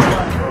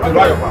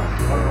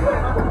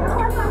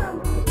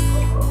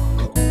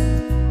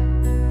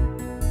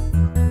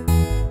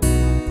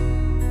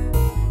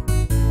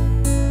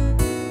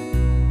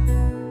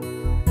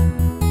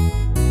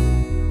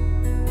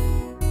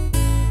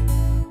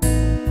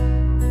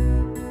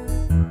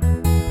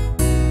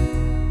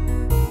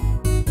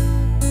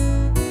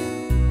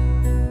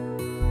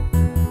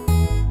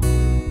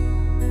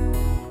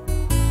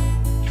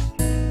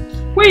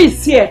 Who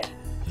is here?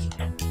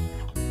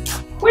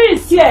 Who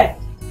is here?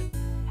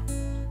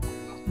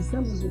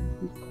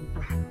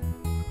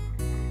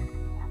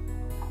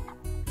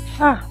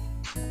 Ah,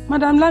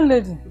 Madam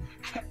Landlady.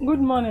 Good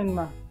morning,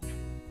 ma.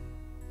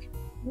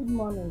 Good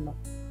morning, ma.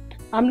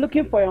 I'm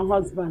looking for your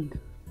husband.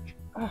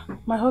 Ah,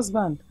 my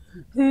husband.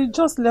 He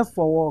just left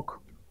for work.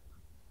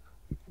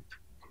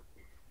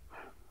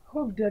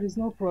 Hope there is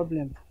no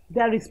problem.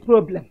 There is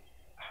problem.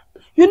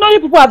 You know you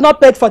people have not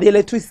paid for the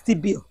electricity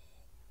bill.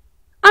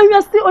 And you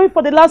are still owing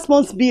for the last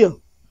month's bill.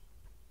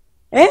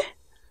 Eh?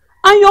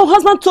 And your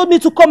husband told me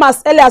to come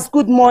as early as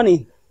good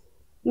morning.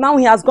 Now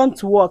he has gone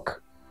to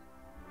work.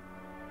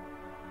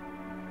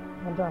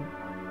 Madam,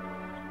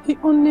 he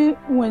only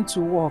went to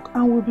work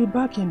and will be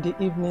back in the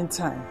evening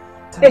time.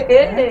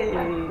 Hey.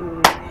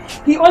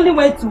 He only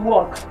went to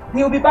work.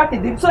 He will be back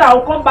in the evening. So I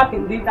will come back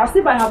in the evening as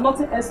if I have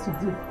nothing else to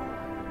do.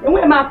 And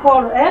when I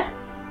call,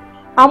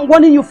 I'm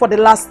warning you for the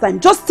last time.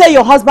 Just tell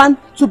your husband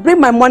to bring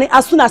my money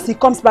as soon as he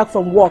comes back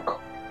from work.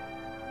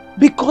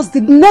 Because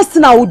the next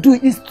thing I will do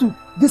is to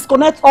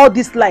disconnect all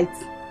these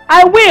lights.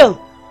 I will.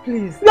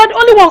 Please. You are the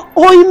only one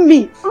owing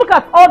me. Look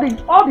at all the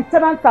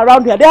tenants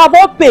around here. They have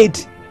all paid.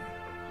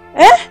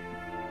 Eh?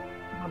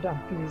 Madam,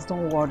 please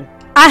don't worry.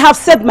 I have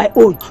said my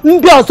own.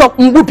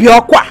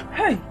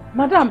 Hey,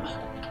 Madam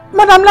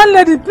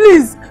Landlady,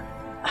 please.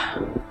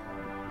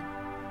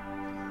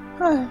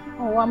 Oh,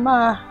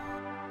 Mama.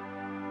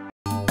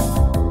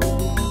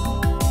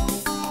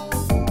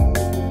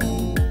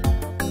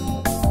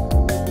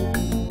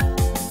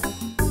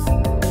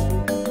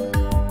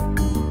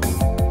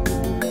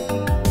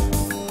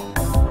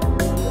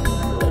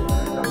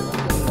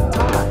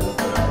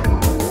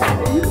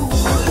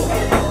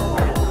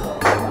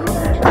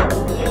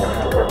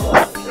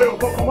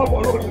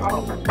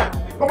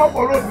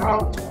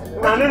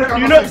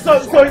 You know, so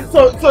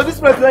this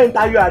place don't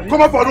enter you, Adi.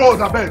 Come up for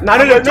road, I beg. Now,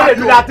 no, they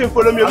do that thing,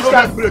 follow me. I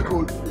don't break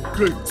code.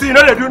 See,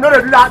 no, they do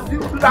that.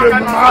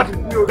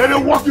 They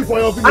don't walk you for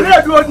your village. I know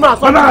they do old man.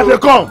 So now they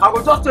come. I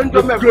will just change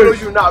your man follow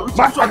you now.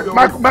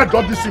 Might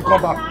drop this thing,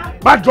 come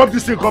back. Might drop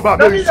this thing, come back.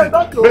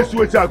 Let's see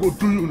what I go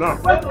do you now.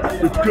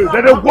 It's crazy.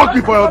 They don't walk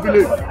you for your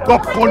village.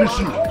 God punish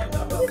you.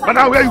 But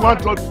now where you want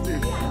to drop this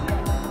thing?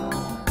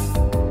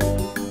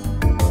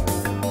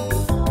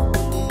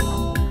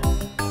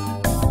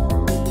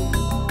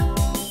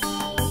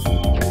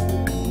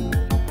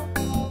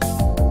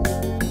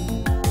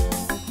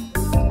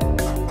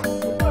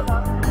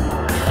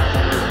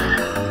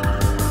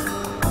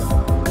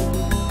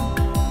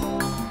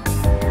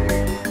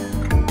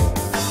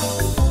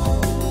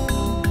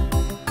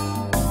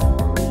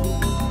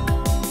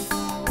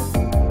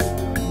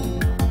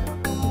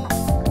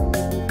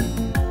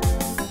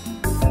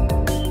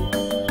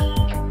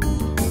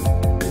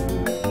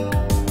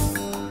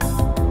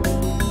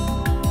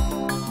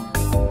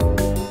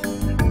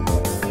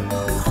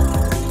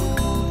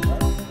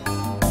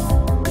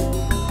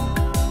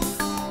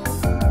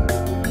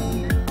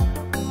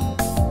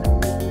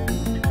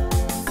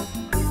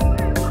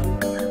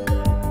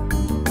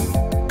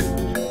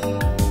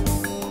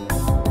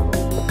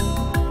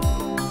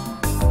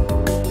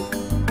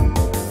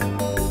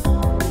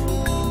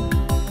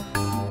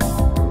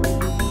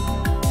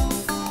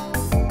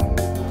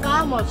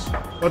 How much?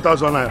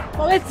 1,000 naira.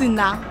 For waiting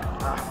now.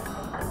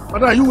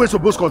 Madam, you were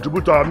supposed to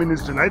contribute to our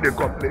ministry. Now they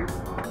complain.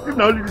 If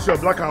now only this your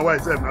black and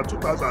white, now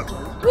 2,000.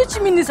 Which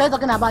ministry are you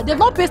talking about? They've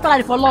not paid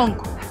salary for long.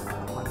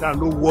 Madam,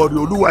 no worry.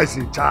 Oluwa is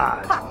in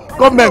charge.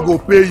 Government go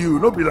pay you.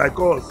 No be like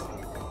us.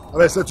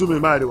 I said to me,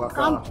 my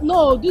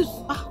no, this.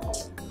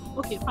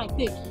 Okay, fine,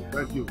 take.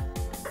 Thank you.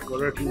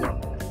 Correct me now.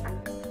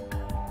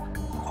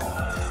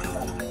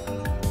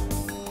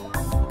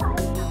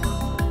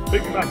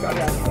 Take it back,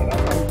 carry it.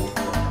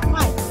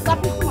 Fine,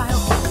 stop it for my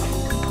help.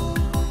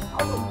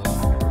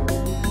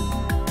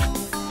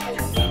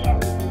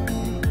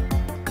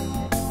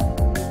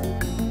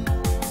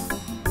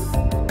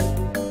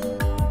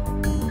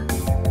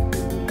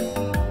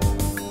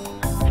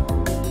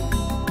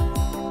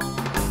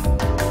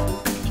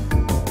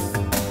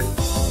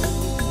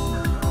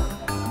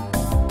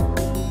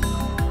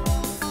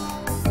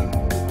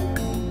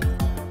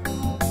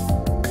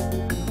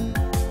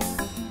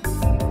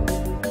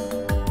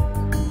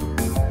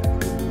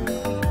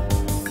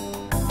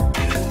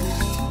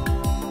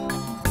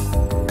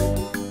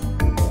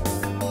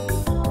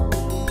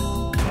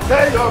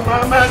 Say your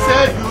mama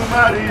said you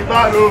marry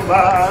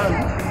Baroman.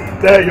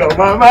 Tell your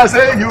mama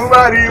say you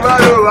marry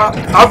Marova.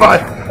 Abba,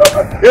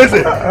 is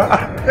it?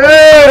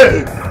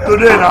 Hey,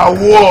 today na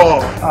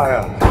war.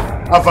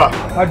 Abba,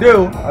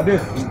 Adeo.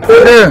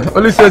 Hey,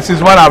 only says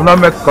since when I've not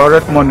made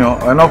correct money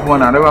or enough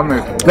money, I never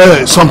make.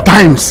 Hey,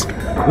 sometimes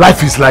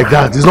life is like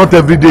that. It's not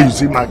every day you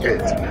see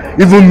market.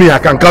 Even me, I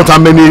can count how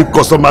many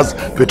customers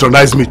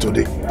patronize me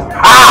today.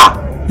 Ah,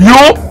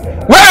 you?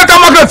 Where you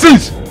come market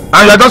since?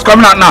 And you're just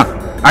coming out now.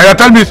 And you're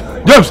telling me,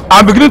 James,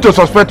 I'm beginning to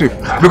suspect you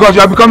because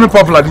you are becoming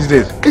popular these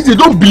days. If you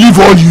don't believe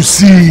all you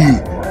see,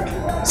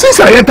 since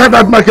I entered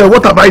that market,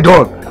 what have I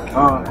done?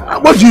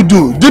 What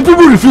do? The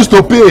people refuse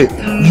to pay.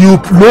 You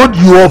load,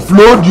 you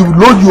offload, you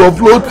load, you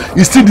offload.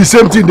 It's still the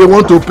same thing they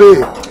want to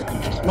pay.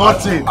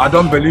 Nothing. I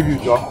don't believe you,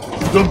 John.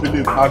 You don't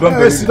believe? I don't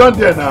believe sit down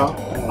there now.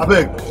 I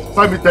beg,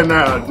 5 me 10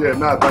 naira there.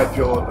 Now I buy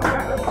pure water.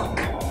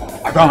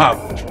 I don't have.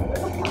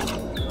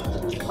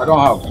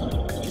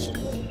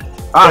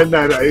 10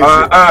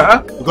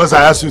 naira. Because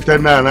I asked you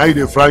 10 naira, now you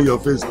dey frown your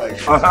face like.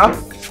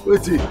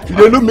 Wait, you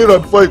dey look mirror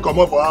before you come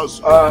up for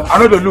house. I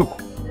know the look.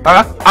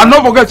 And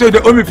don't forget, say they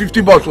owe me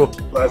 50 bucks. So.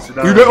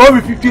 You they owe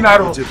me 15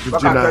 naira. 15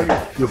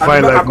 naira. You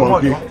find like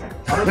monkey.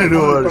 Don't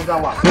worry.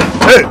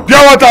 Hey,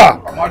 pure water!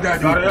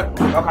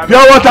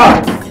 Pure water!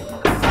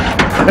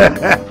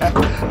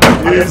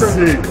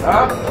 Easy.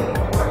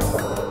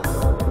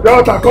 Pure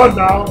water, come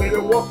now. May they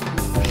walk.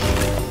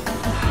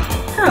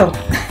 Oh.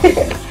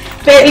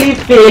 Fairly.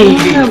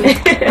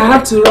 I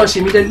have to rush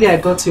immediately. I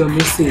got your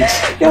message.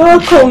 You're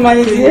welcome, my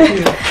dear.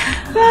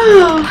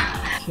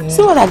 Okay.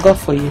 See what I got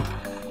for you.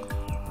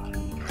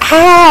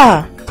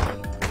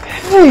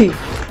 Hey,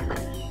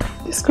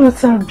 these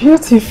clothes are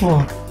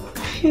beautiful.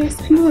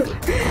 Yes, I know.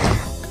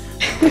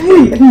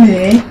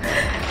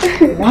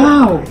 Hey,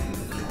 wow,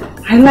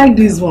 I like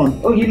this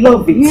one. Oh, you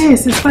love it?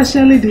 Yes,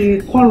 especially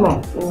the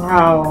color.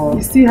 Wow.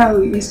 You see how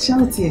it's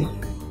shouting.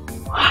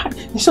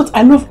 In short,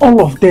 I love all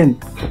of them.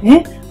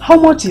 How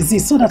much is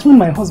it so that when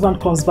my husband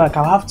comes back,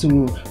 I'll have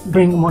to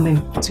bring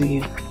money to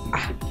you?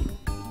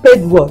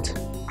 Paid what?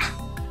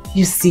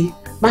 You see,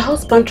 my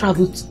husband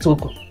traveled to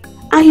Togo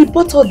and he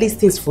bought all these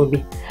things for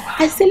me.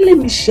 I said, let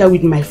me share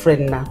with my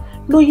friend now,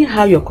 knowing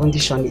how your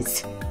condition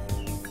is.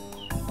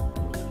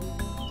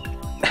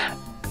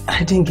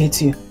 I didn't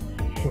get you.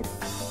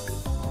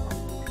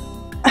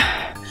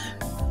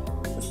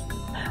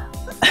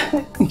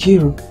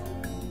 Nkiru,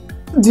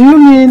 do you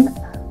mean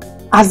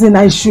as in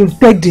I should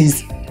take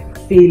this?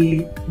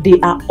 Really, they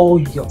are all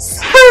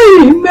yours.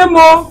 Hey,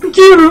 Memo,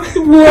 Nkiru.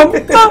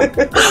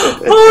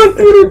 Oh,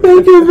 Nkiru,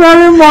 thank you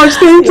very much.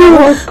 Thank you.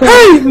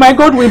 Hey, my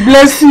God will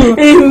bless you.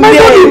 Amen. My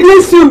God will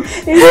bless you.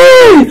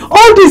 Hey,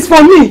 all this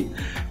for me.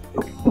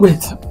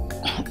 Wait,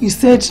 you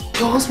said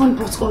your husband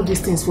bought all these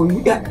things for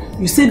you.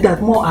 You said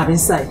that more are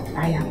inside.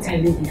 I am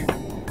telling you.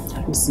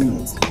 Have you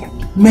seen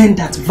it? Men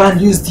that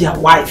values their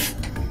wife.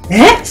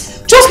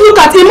 Just look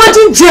at,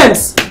 imagine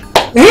James.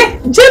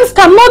 James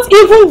cannot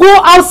even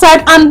go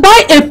outside and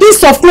buy a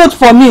piece of clothes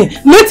for me,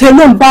 let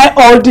alone buy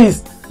all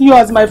this. You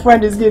as my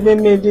friend is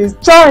giving me this.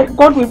 Child,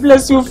 God will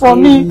bless you for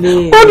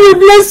me. God will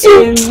bless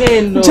you.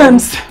 Amen. No.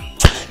 James,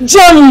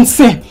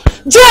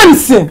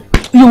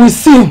 you will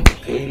see.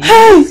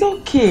 Hey, it's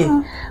okay.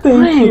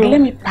 Thank you.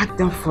 Let me pack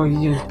them for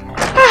you.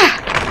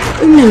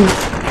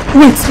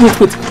 Wait.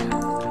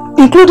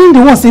 Including the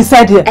ones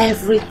inside here.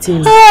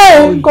 Everything.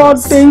 Hey, God,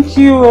 thank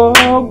you.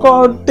 Oh,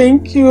 God,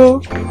 thank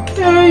you.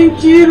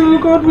 Thank you.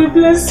 God will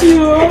bless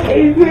you.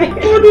 Amen.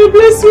 God will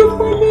bless you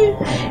for me.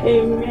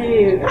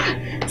 Amen.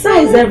 So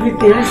is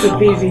everything. That's the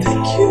baby.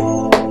 Thank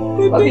you.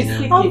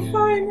 Baby, I'm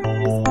fine.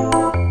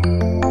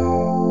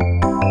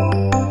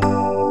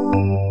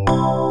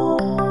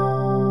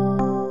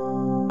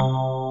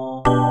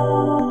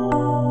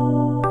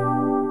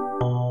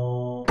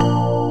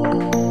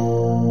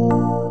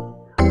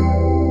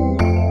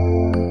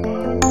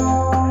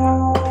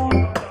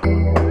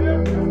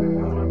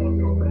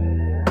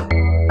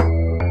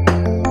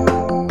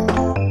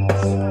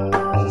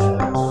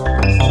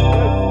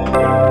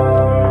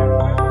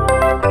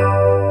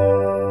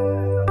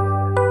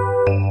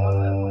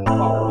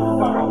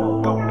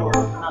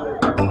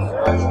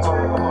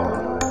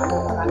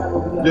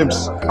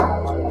 James,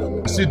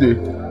 see there?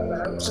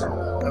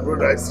 My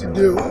brother, I see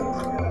there.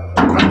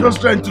 I'm just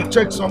trying to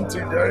check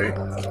something there.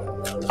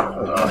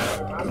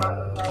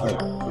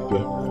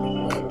 Okay.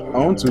 I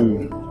want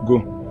to go.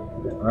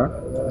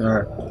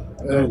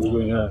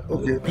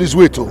 Okay, please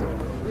wait.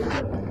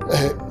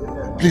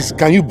 Please,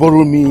 can you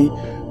borrow me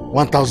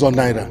 1,000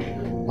 naira?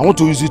 I want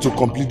to use it to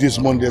complete this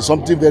month. There's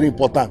something very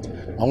important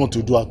I want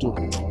to do at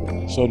home.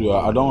 Sorry,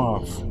 I don't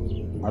have.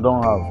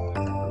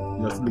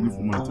 You're still looking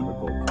for money to make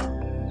up.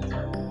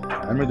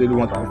 I made only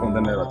 1,000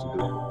 naira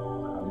today.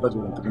 I'm better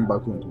to bring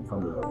back home to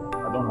family.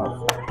 I don't have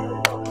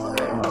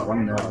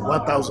 1 naira.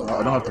 1,000. I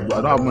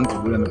don't have money to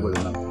do anybody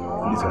now.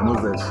 Please, I know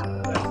this.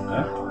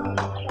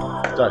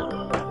 Chai.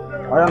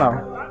 Why now?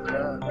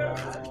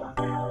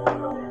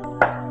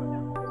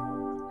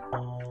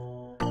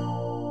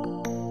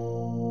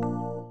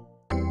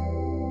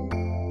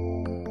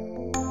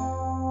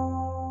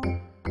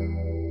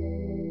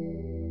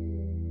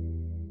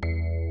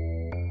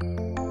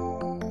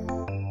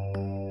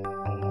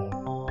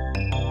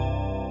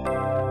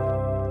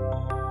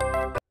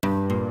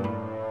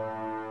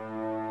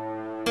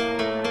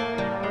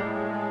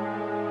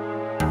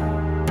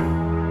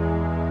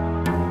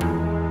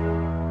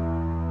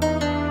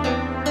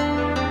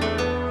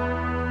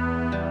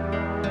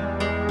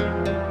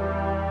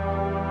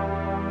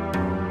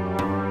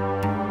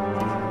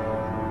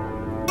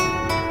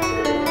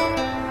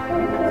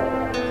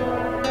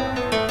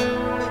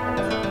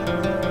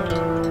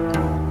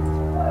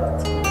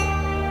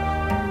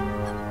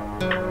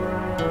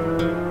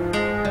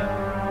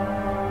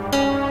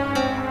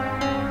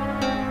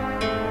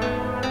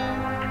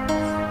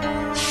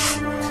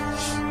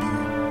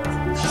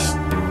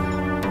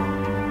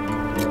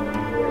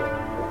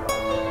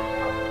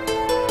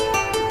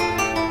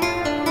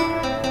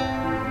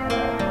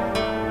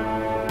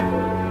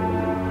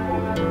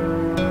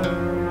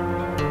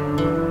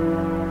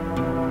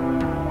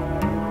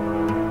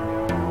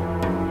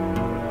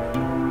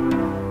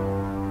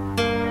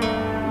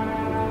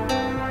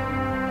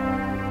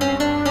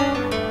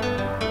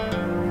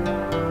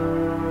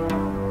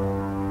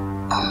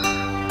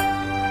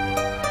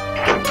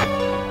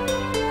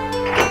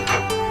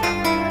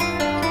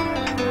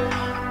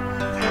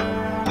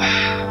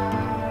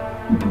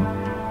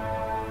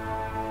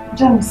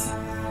 James.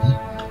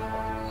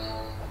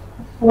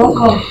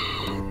 Welcome.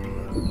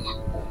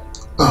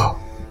 Oh,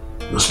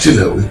 you're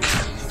still awake.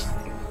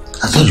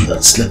 I thought you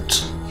had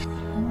slept.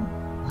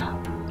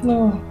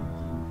 No,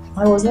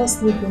 I was not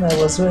sleeping, I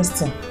was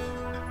resting.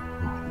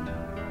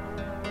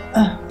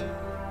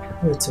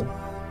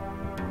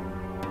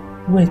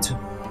 Wait.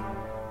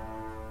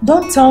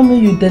 Don't tell me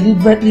you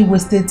deliberately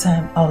wasted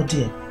time out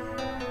there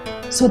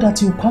so that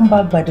you come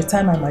back by the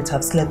time I might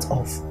have slept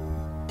off.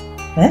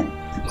 Eh?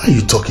 Why are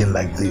you talking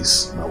like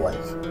this, my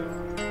wife?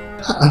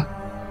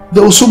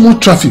 There was so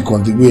much traffic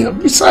on the way.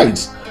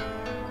 Besides,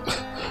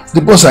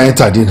 the bus I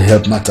entered didn't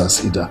help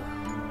matters either.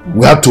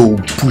 We had to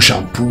push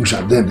and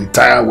then the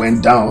tire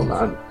went down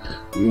and,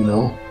 you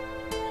know.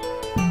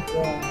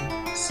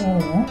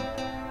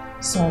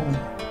 Sorry.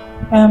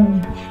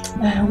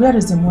 Where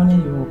is the money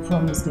you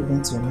promised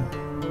giving to me?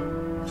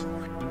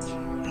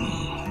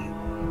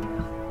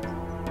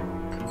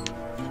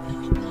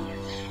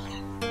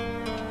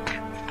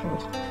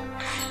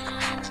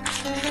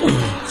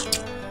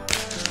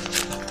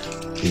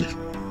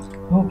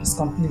 Hope it's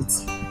complete.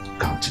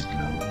 Count it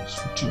now, it's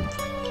for you.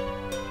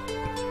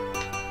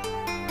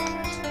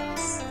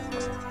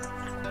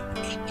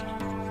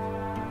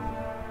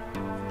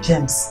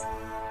 James,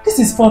 this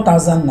is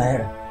 4,000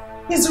 naira.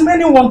 It's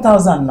remaining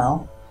 1,000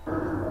 now.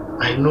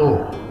 I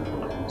know.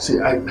 See,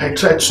 I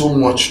tried so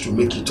much to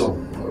make it up,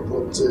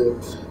 but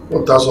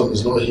 1,000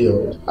 is not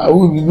here. I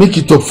will make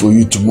it up for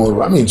you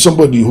tomorrow. I mean,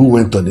 somebody who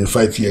went on a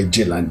 5-year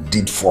jail and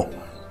did 4.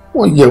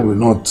 1 year will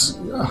not.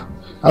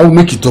 I will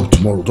make it up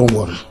tomorrow, don't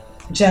worry.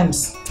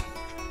 James,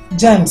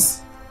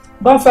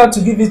 don't fail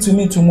to give it to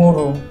me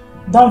tomorrow.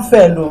 Don't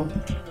fail, though.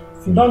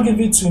 If you don't give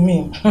it to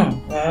me,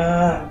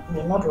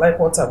 you'll not like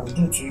what I will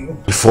do to you.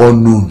 Before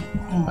noon,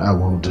 I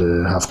would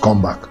have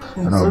come back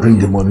and I'll bring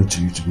the money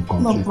to you to be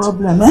complete. No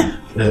problem, eh?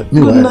 Meanwhile,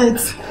 good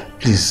night.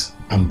 Please,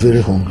 I'm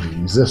very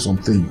hungry. Is there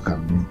something you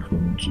can make for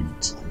me to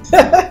eat?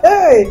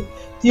 Hey,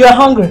 you are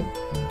hungry?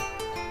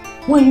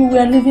 When you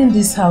were leaving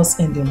this house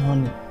in the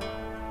morning,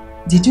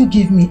 did you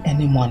give me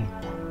any money?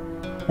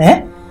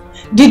 Eh?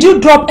 Did you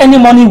drop any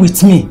money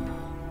with me?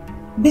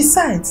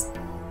 Besides,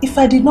 if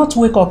I did not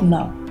wake up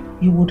now,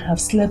 you would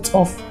have slept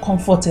off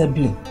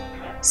comfortably.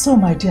 So,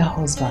 my dear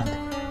husband,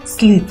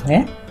 sleep,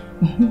 eh?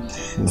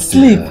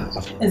 Sleep.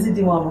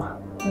 Ezidiwama.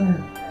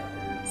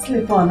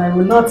 Sleep on. I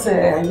will not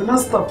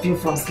stop you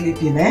from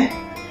sleeping, eh?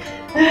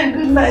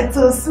 Good night,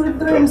 sweet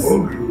dreams.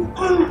 You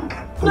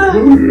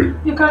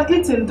can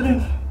eat and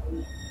dream.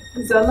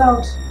 It's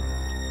allowed.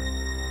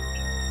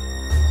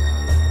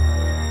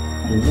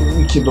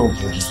 We keep on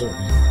for yourself.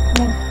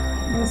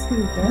 No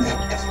sleep,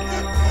 eh?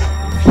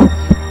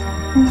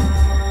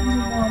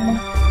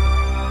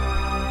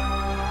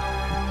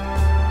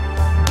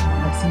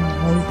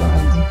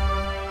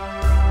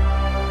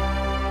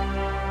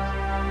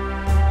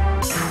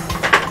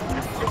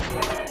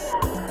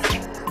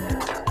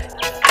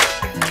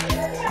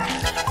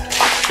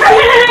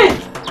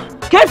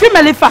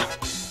 Melifa,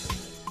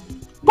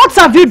 what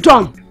have you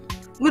done?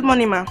 Good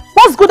morning, ma.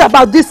 What's good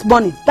about this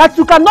money? That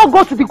you cannot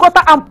go to the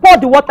gutter and pour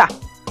the water?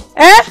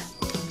 Eh?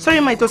 Sorry,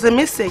 ma, it was a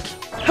mistake.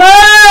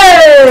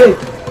 Hey!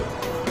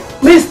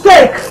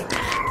 Mistake!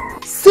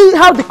 See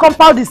how the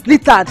compound is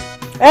littered?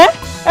 Eh?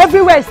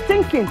 Everywhere is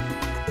stinking.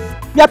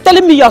 You are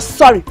telling me you're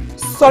sorry.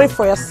 Sorry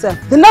for yourself.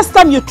 The next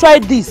time you try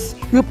this,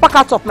 you pack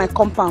out of my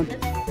compound.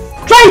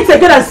 Try it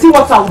again and see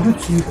what I will do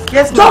to you.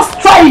 Yes, ma.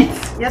 Just try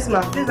it. Yes,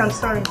 ma. Please, I'm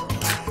sorry.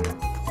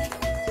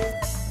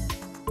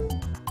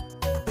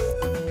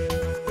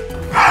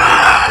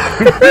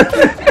 You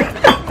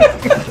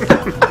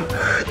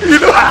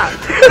know,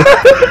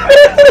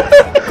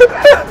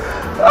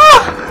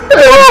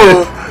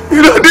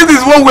 you know, this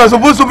is what we are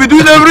supposed to be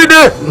doing every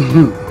day.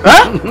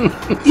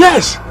 Huh?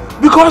 Yes,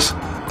 because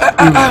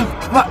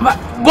my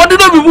body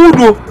don't be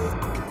moved.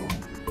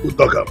 We'll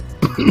talk up.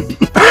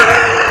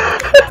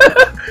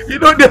 You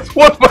know, that's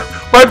what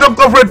my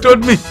doctor friend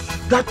told me,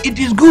 that it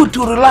is good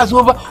to relax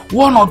over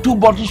 1 or 2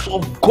 bottles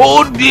of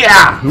cold beer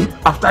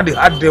after the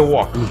hard day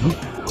work.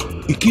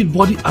 It keeps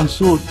body and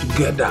soul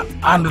together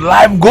and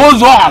life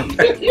goes on.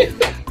 They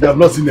have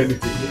not seen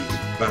anything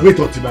yet. Wait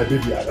until my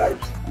baby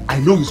arrives. I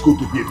know he's going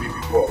to be a baby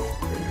boy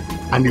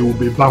and he will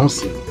be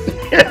bouncing.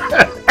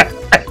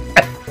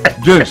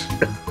 James,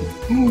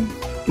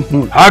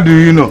 how do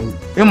you know?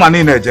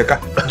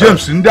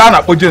 James,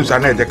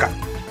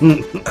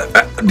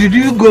 did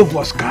you go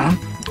for scan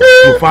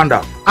to find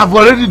out? I've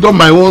already done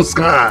my own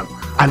scan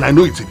and I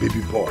know it's a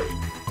baby boy.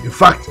 In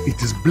fact,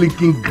 it is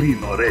blinking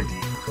green already.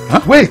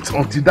 Huh? Wait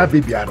until that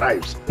baby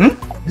arrives.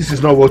 This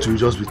is not what we'll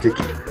just be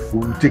taking.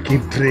 We'll be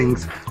taking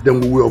drinks, then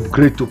we will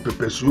upgrade to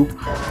pepper soup.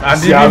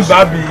 And even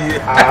baby.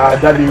 I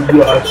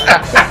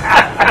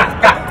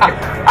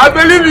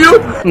believe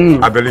you.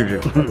 I believe you.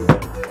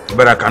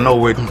 But I cannot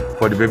wait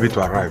for the baby to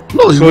arrive.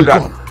 No, so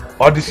that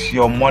all this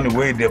your money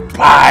where they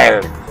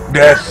pile,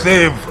 they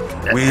save,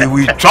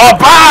 we chop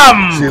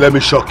them. See, let me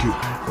shock you.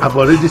 I've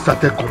already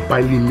started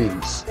compiling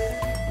names.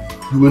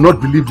 You will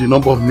not believe the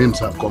number of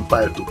names I've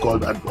compiled to call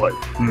that boy.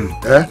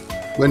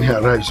 When he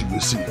arrives, you will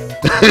see.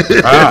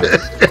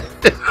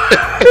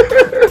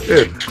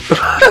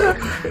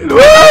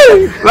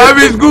 Life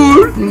is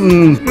good.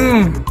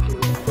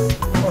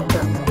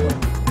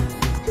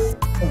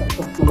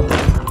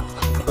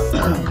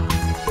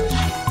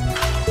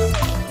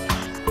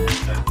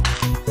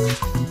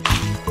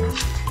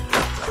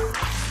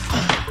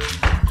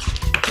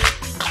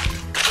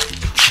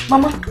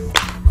 Mama,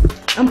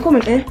 I'm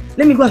coming, eh?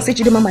 Let me go and say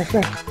to them, my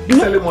friend.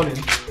 Early morning.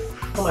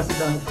 Come and sit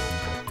down.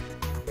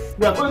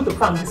 We are going to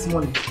farm this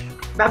morning.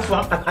 That's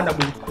one at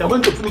Adabu. They are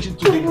going to finish it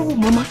today. Oh,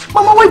 Mama.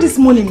 Mama, why this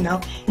morning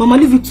now? Mama,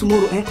 leave it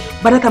tomorrow, eh?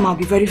 By that time, I'll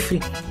be very free.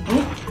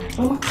 Eh?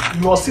 Mama,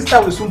 your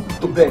sister will soon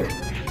put to bed.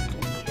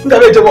 You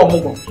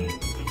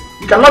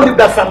cannot leave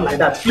that farm like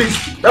that.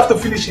 Please, you have to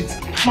finish it.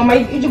 Mama,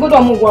 if you go to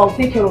Amugo, I'll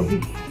take care of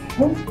it.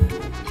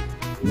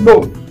 Hmm?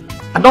 No,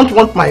 I don't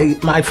want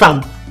my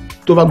farm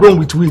to overgrown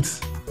with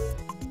weeds.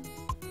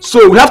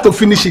 So we have to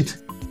finish it.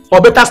 Or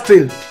better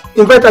still,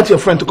 invite out your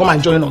friend to come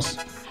and join us.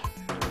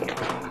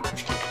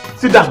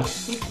 Sit down.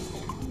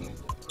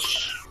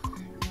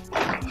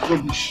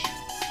 Rubbish.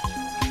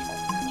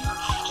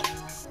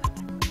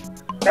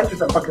 That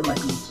is a packing my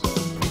clothes.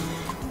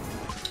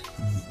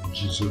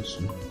 Jesus,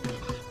 my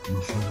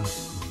Father, my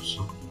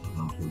Son,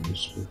 and Holy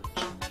Spirit.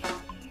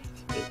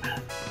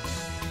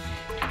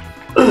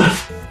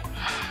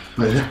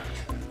 My dear,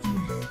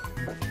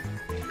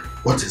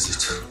 what is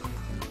it?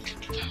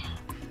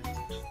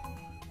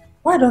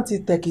 Why don't you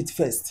take it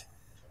first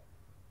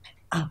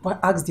and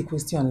ask the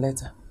question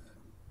later?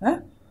 Eh?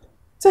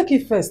 Take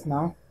it first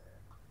now.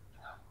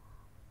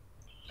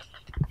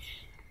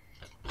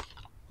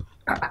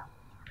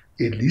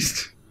 A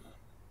list?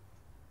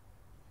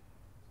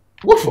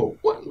 What for?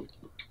 What?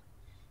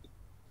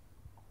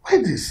 Why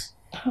this?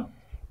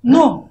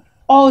 No,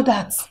 all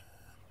that.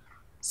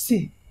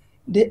 See,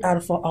 they are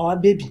for our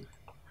baby.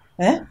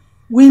 Eh?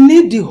 We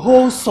need the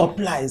whole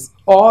supplies.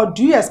 Or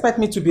do you expect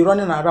me to be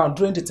running around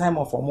during the time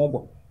of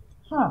Omobo?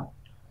 Huh.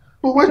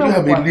 But why do you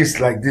have a list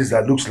like this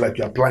that looks like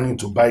you are planning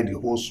to buy the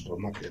whole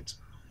supermarket?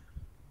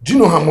 Do you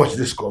know how much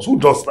this costs? Who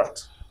does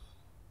that?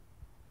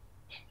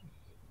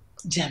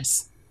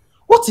 James,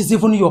 what is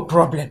even your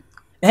problem?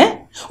 Eh?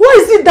 Why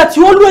is it that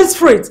you always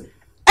fret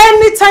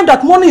anytime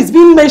that money is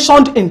being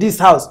mentioned in this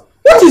house?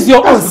 What is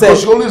your own That's say?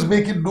 because you always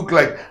make it look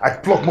like I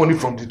pluck money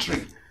from the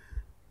tree.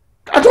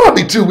 I don't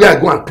have a tree where I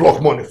go and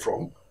pluck money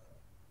from.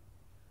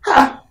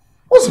 Huh?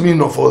 What's the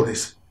meaning of all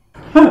this?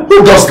 Who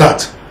does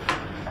that?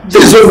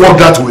 This don't work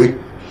that way.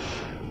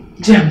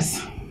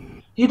 James,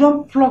 you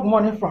don't pluck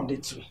money from the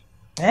tree.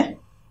 Eh?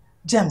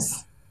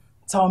 James,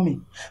 tell me,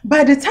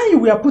 by the time you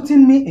were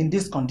putting me in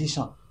this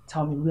condition,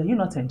 tell me, were you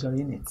not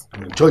enjoying it?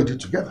 We enjoyed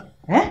it together.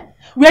 Eh?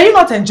 Were you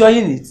not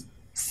enjoying it?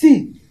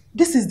 See,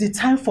 this is the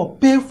time for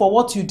pay for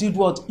what you did,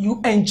 what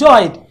you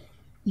enjoyed.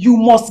 You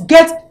must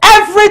get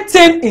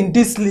everything in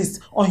this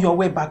list on your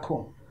way back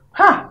home.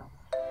 Ha!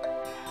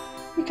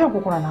 You can't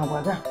go on now,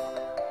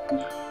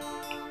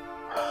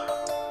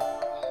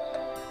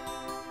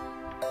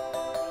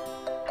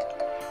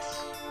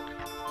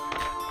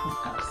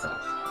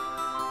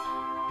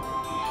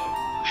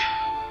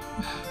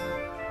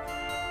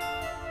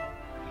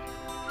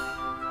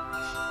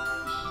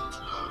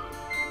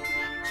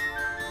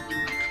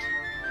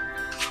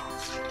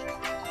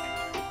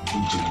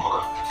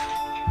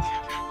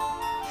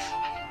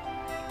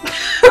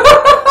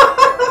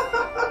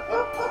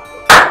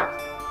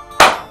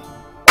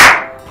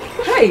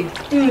 Hey,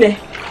 Nne,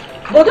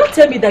 but don't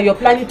tell me that you're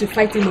planning to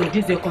fight him on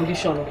this your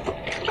condition.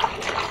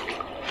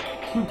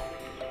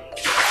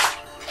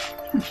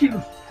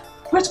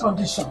 Which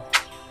condition?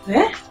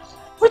 Eh?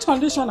 Which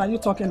condition are you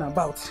talking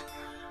about?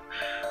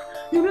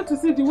 You need to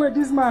see the way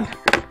this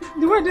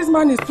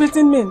man is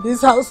treating me in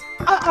this house,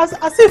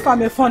 as if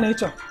I'm a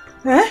furniture.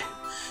 Eh?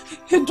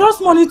 He draws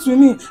money to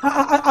me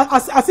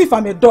as if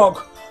I'm a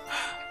dog.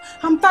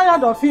 I'm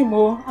tired of him,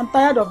 oh. I'm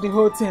tired of the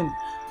whole thing.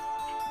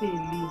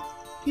 Baby,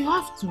 you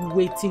have to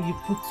wait till you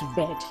put to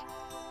bed.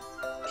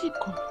 Pick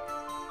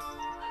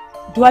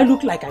up. Do I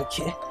look like I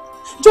care?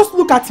 Just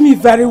look at me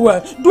very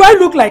well. Do I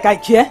look like I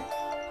care?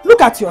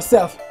 Look at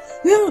yourself.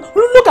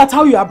 Look at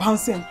how you are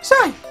bouncing.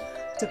 Shine.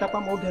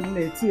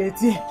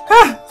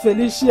 Ah,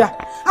 Felicia.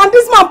 And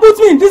this man put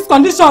me in this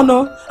condition,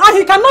 no? And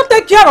he cannot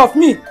take care of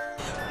me.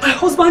 My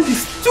husband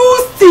is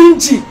too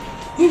stingy.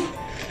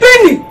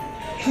 Penny.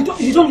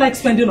 He don't like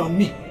spending on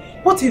me.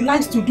 What he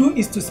likes to do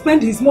is to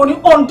spend his money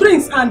on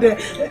drinks and other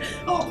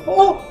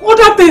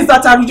things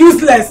that are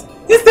useless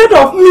instead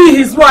of me,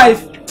 his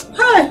wife.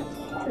 Hey.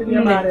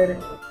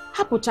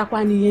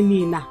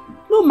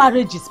 No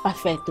marriage is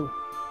perfect.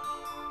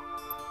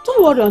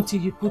 Don't worry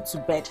until you put to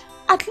bed.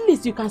 At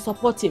least you can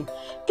support him.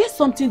 Get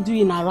something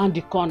doing around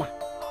the corner.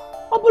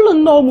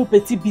 No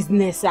petty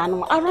business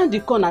around the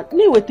corner.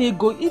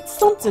 It's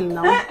something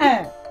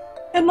now.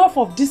 Enough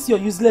of this your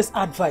useless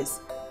advice.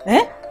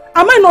 Eh?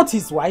 Am I not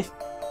his wife?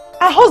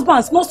 A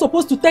husband's not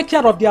supposed to take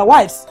care of their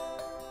wives.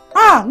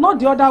 Ah, not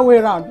the other way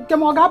around.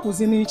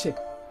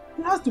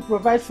 He has to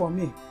provide for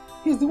me.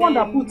 He's the one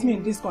that put me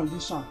in this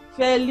condition.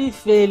 Fairly.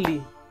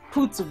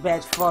 put to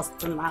bed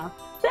first now.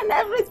 Then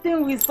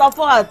everything will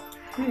support.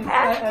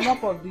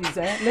 Enough of this,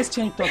 Let's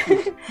change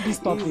topic. This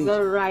topic. It's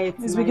alright.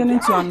 It's beginning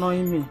to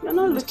annoy me. You're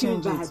not Let's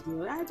looking change bad, it.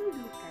 though. I don't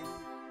look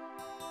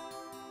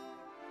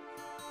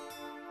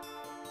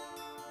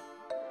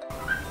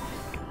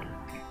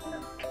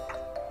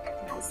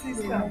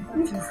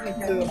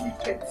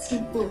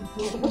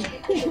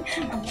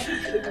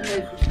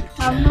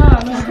I'm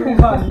not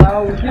woman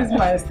now. This is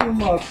my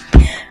stomach.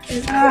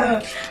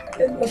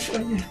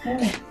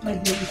 My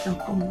baby can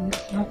come in.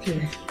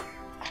 Okay.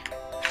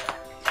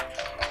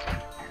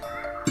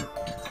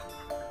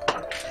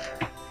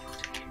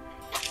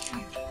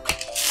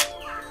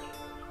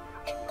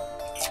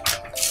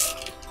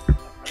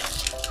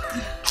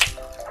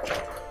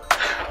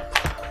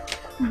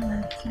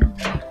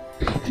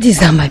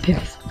 These are my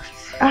babies.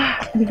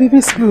 The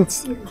baby's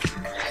clothes.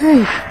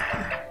 Hey.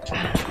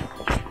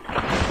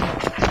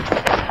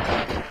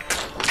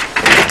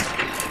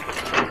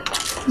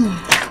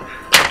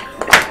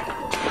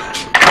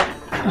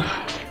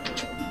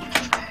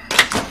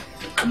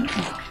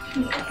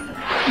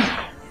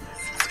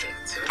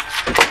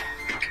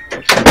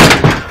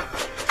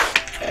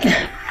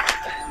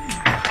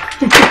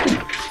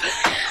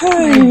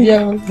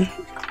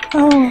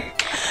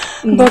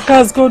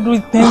 Dorcas, God will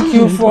thank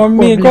you for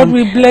me. God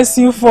will bless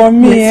you for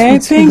me.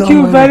 Thank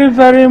you very,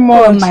 very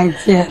much. Oh, my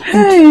dear.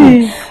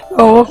 Hey.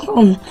 Oh,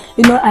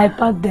 you know, I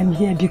packed them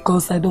here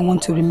because I don't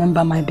want to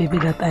remember my baby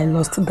that I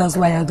lost. That's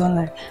why I don't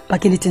like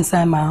packing it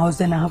inside my house.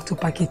 Then I have to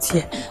pack it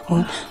here.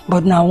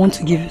 But now I want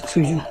to give it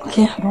to you.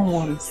 Okay? Don't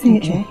worry.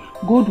 See,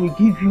 God will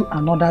give you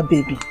another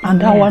baby.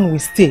 And that one will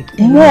stay.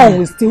 Amen. More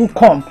will still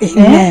come.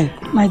 Amen.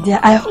 My dear,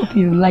 I hope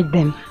you like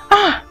them.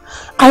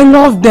 I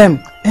love them.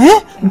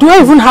 Do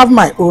I even have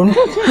my own?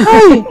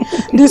 Hey,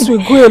 this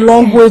will go a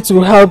long way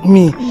to help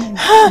me.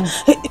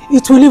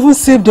 It will even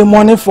save the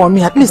money for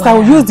me. At least I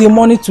will use the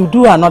money to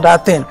do another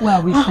thing. What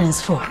are we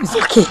friends for? It's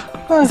okay.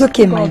 It's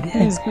okay, my dear.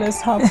 Please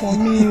bless her for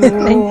me.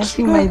 Thank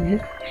you, my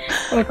dear.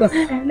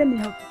 Welcome. Let me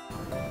help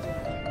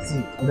you.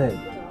 See, man,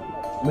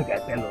 make I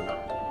tell you now.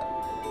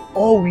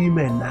 All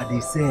women are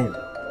the same.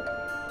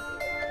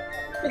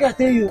 Make I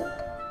tell you,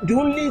 the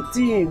only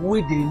thing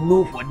we they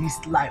know for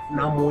this life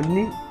now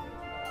money.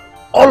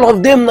 All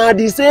of them are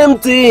the same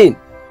thing.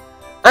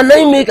 And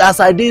I make as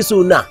I did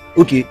so now.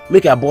 Okay,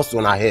 make a boss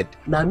on her head.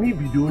 Now me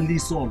be the only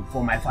son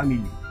for my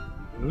family.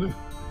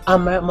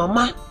 And my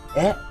mama,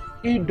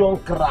 he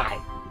don't cry.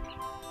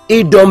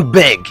 He don't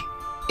beg.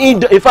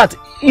 In fact,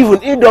 even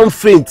he don't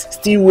faint,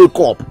 still wake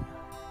up.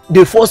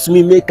 They force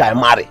me make I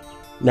marry.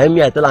 Now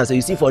me I tell her, say,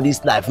 you see for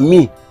this life,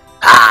 me,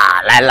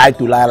 I like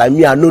to lie, like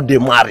me I know they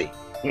marry.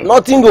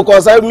 Nothing go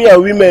concern me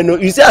and women. No.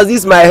 You see as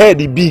this my head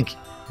is big.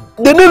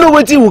 They don't know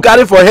what you will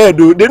carry for head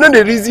though. They know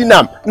the reason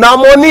now. Now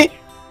money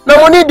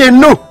they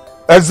know.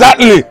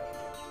 Exactly.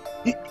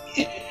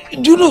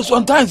 Do you know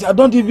sometimes I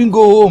don't even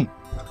go home?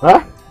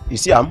 Huh? You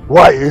see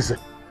why is it?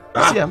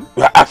 You see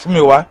You ask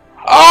me why?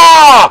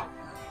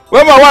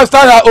 When my wife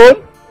start her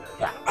own,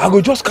 I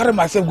go just carry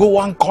myself, go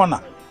one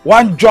corner,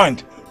 one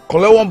joint,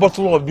 collect one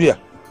bottle of beer.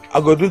 I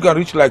go drink and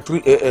reach like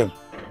 3 a.m.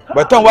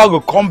 By the time I go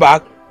come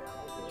back,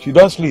 she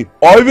don't sleep.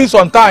 Or even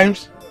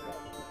sometimes,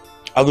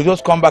 I go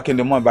just come back in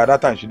the morning. By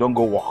that time, she don't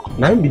go work.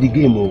 Now be the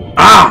game.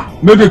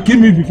 Make they kill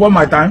me before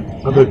my time.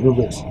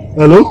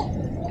 Hello?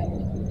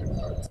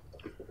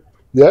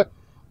 Yeah?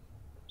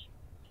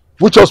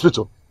 Which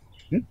hospital?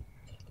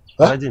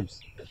 Huh? James.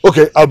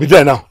 Okay, I'll be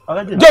there now.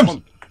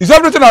 James, is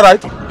everything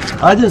alright?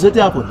 James, what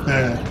happened?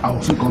 I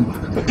will soon come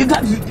back.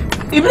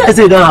 Even I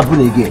say it don't happen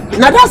again.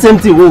 Now that same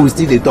thing we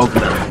still they talk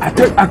now. I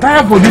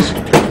tire for this.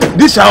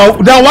 This that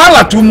one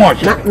are too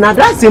much. Now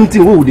that same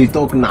thing we they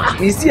talk now.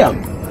 You see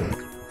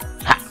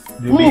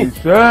me,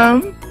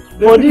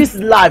 for this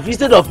life,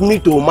 instead of me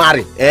to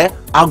marry,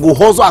 I go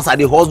hustle as I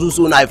dey hustle.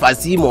 So now if I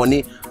see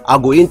money, I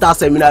go enter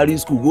seminary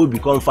school, go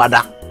become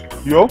father.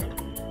 Yo?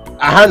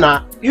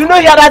 Now. You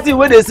know that thing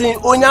where they sing,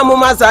 Onya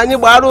mama sani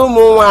baro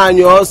mo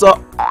wanyo also.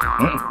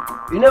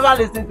 You never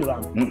listen to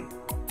them.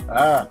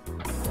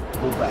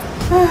 Goodbye.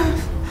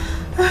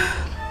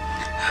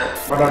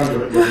 Madam,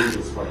 you're doing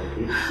this one,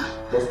 okay?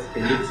 Just a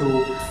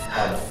little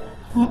harder.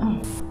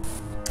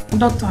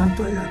 Doctor, I'm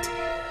tired.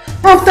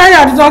 I'm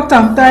tired, doctor.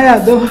 I'm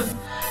tired, though.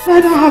 I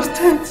don't have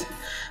strength.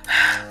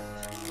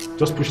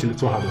 Just push a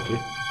little hard, okay?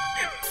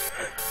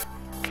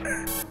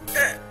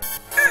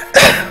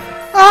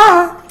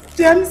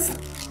 James.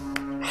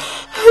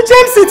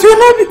 James, it will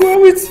not be well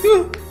with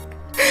you.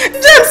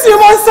 James, you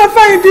must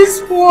suffer in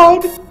this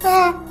world.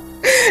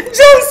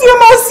 James, you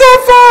must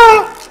suffer.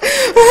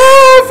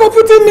 For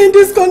putting me in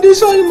this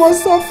condition, you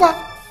must suffer.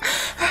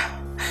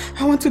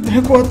 I want to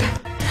drink water.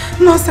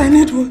 Nurse, I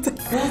need water.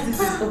 Once this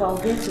is over, I'll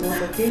get to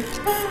work, okay?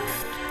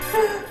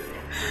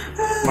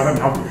 Madam,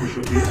 you have to push,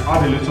 okay?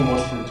 Add a little more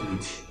strength to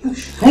it.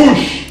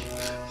 Push!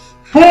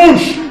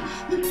 Push!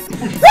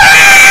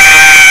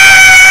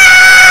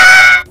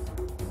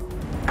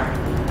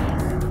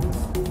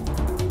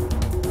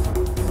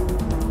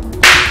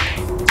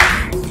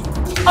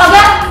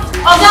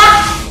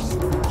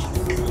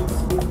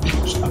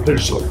 I'm very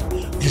sorry.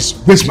 Please,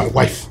 where's my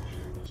wife?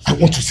 I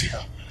want to see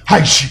her. How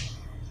is she?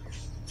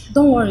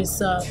 Don't worry,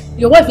 sir.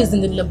 Your wife is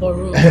in the labor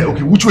room.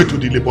 Okay, which way to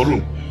the labor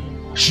room?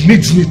 She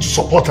needs me to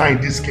support her in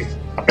this case.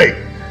 I beg.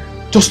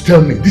 Just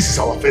tell me, this is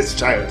our first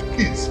child,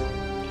 please.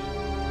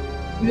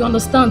 We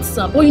understand,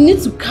 sir, but you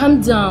need to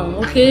calm down,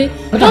 okay?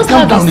 Just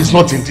calm down is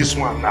not in this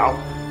one now.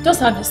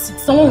 Just have a seat.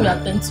 Someone will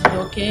attend to you,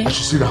 okay? I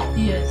should sit down?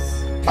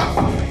 Yes.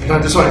 Now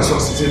this one is not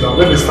sitting down.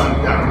 Let me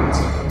stand down.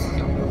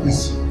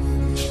 Please.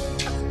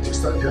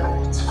 Just stand there.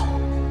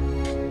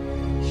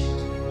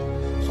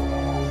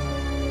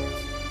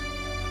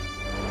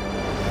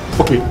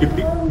 Okay,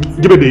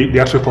 give me the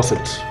actual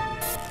faucet.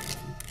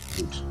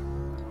 Good.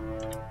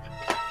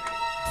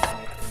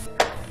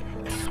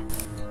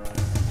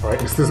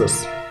 Alright, it's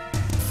scissors.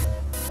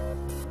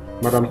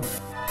 Madam,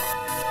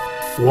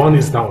 one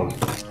is down,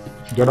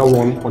 the other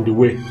one on the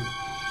way.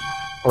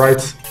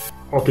 Alright?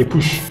 Okay,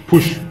 push.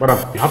 Madam,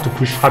 you have to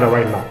push harder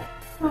right now.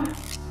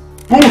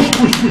 Push.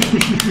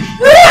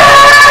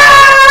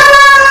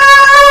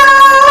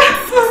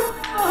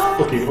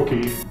 Okay,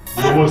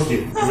 we're almost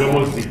there.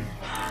 Madam, push.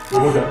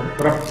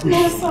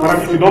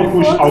 Madam, if you don't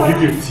push, I'll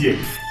give you a tear.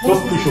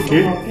 Just push,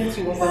 okay?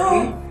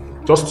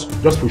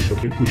 Just push,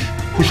 okay?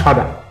 Push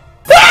harder.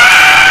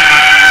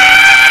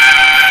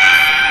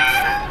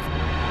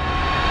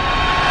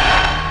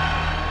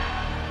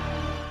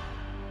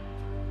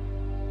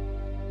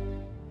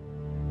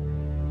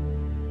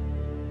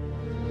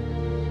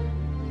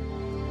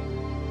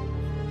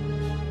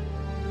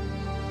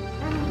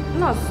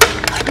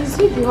 Is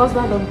he the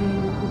husband of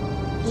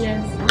the...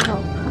 Yes.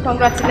 Oh,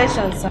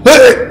 congratulations, sir.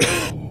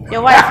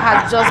 Your wife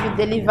had just been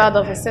delivered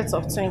of a set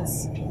of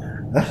twins.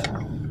 Huh?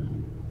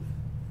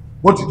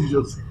 What did you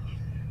just say?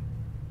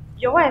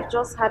 Your wife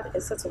just had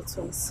a set of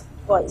twins,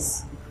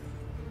 boys.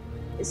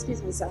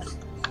 Excuse me, sir.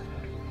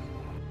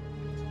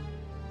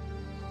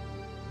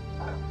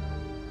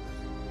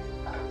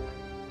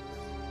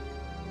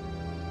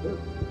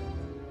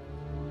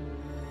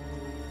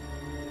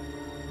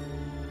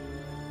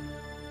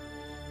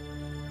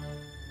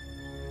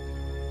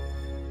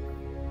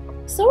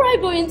 So where are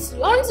you going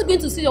to? Aren't you going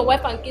to see your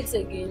wife and kids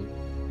again?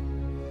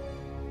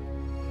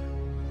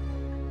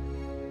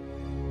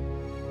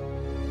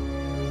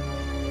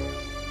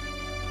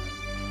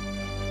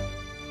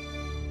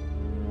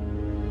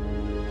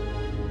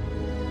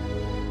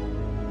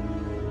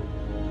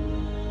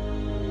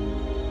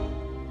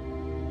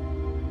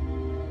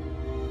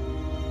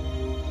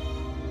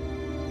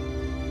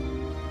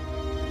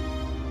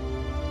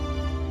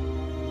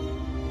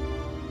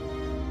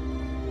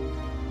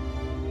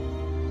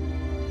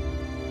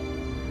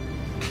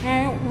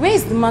 Where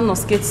is the man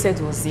Oskate said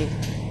was he?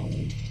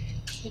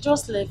 He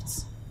just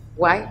left.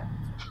 Why?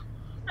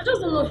 I just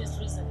don't know his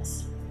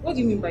reasons. What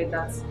do you mean by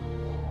that?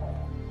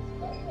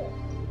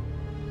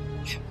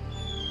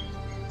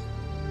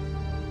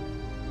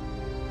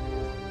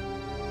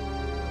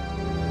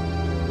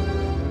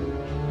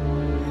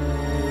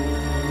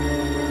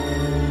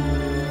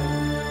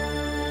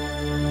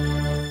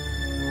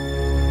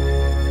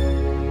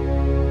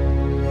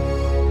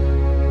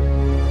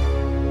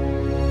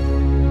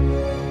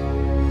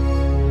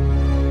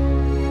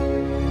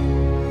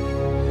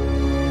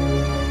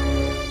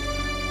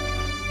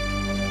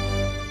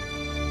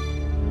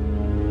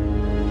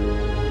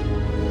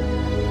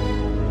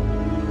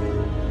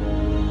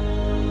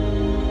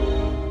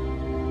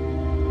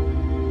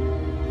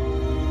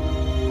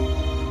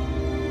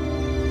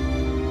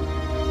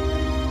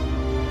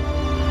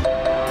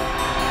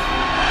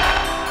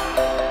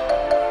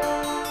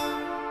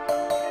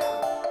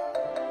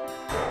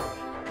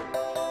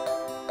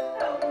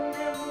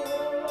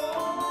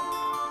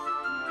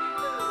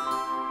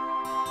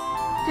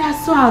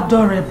 So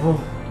adorable.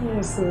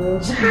 Yes,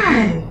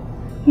 Hi.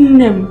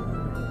 Nem,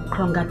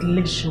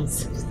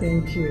 congratulations.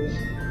 Thank you.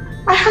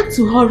 I had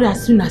to hurry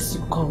as soon as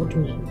you called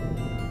me.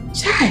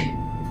 Chai.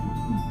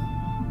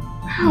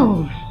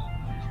 Oh.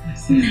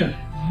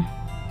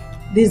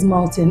 This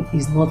mountain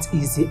is not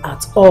easy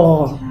at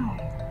all.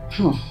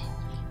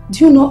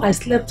 Do you know I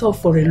slept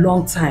off for a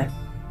long time?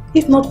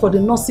 If not for the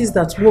nurses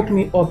that woke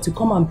me up to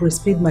come and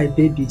breastfeed my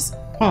babies,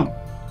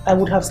 I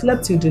would have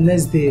slept till the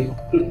next day.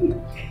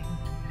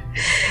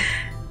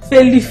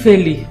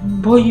 Fairly,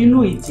 but you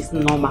know it is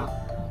normal.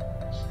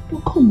 But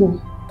come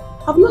on,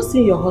 I've not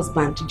seen your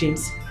husband,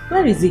 James.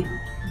 Where is he?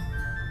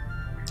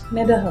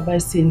 Neither have I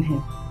seen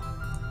him.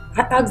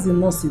 I asked the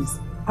nurses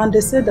and they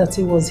said that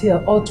he was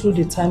here all through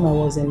the time I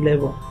was in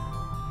labor.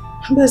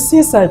 But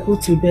since I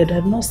put to bed,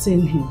 I've not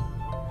seen him.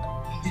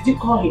 Did you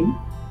call him?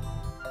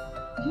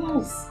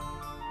 Yes,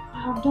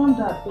 I have done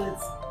that, but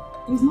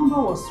his number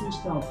was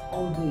switched off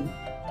all day.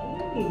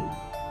 Hey,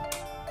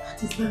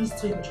 that is very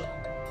strange.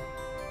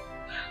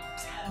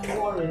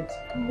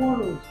 I'm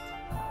worried.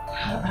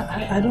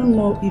 I don't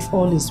know if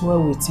all is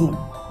well with him.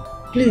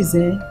 Please,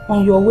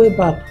 on your way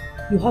back,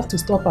 you have to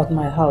stop at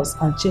my house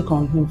and check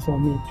on him for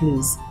me,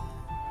 please.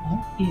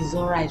 It's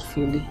alright,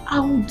 Philly.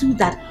 I will do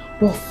that.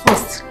 But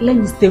first, let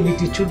me stay with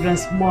the children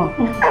small.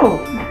 Wow.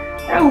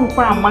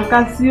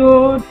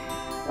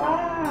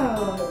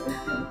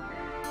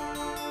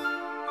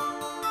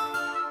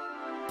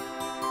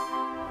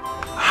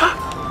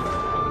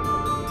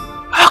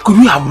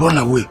 could you have run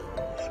away?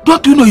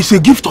 Don't you know it's a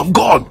gift of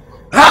God?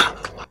 Huh?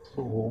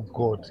 Oh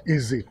God,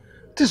 easy.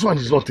 This one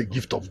is not a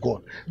gift of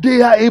God.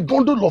 They are a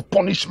bundle of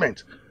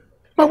punishment.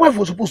 My wife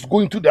was supposed to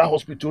go into their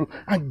hospital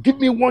and give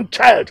me one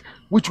child,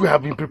 which we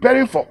have been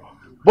preparing for.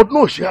 But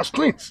no, she has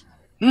twins.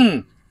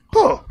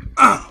 Oh.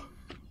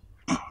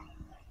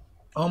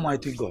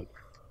 Almighty God.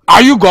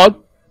 Are you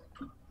God?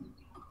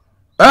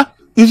 Huh?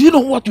 Is it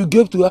not what you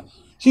gave to her?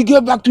 She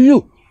gave back to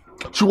you.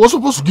 She was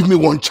supposed to give me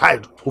one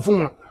child,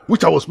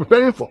 which I was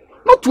preparing for.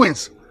 Not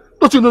twins.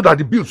 Don't you know that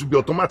the bills will be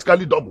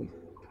automatically double?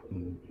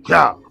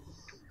 Yeah.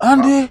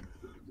 And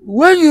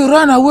when you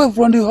ran away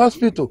from the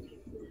hospital,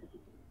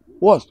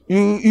 what?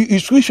 You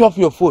switch off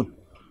your phone?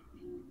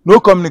 No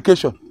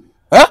communication?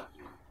 Huh?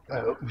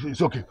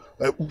 It's okay.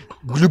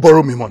 Will you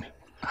borrow me money?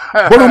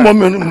 Borrow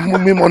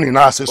me money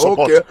now as a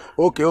support.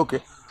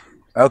 Okay.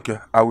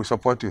 I will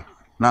support you.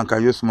 Now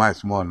can you smile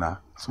small now?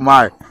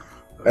 Smile.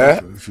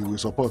 If you will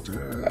support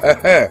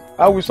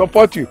I will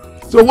support you.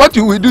 So what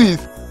you will do is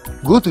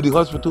go to the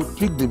hospital,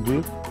 pick the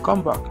bill,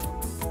 come back.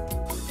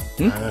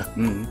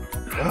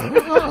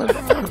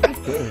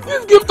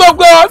 It's gift of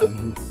God,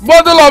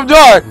 bottle of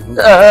joy.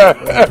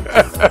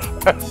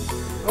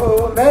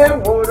 Oh, me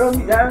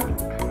worum ya.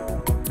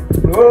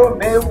 Oh,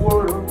 me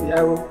worum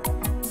ya.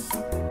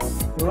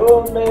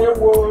 Oh, me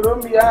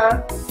worum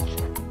ya.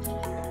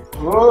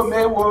 Oh,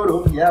 me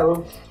worum ya.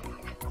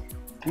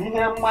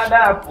 Ihe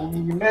mmada pu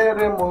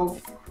mere mo.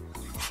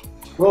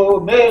 Oh,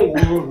 me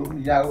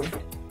worum ya.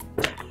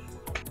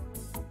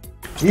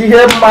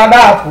 Ihe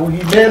mmada pu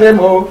mere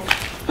mo.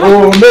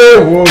 Oh, me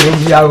worum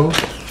ya.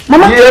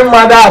 Ihe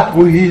mmada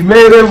pu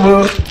mere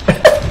mo.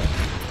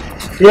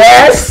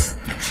 Yes.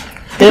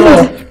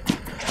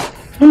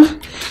 Mama,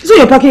 so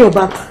you're packing your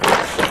bag?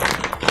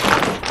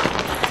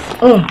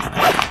 Where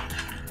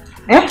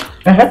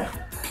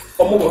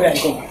are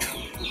you going?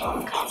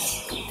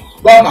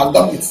 Go now,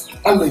 dump it.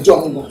 I'm going to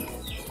join you.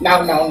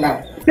 Now.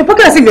 You're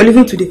packing as if you're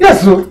leaving today?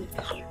 Yes, sir.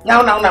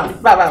 Now.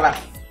 Bye.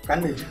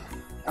 I'm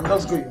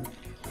just going.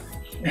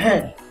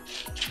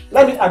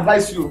 Let me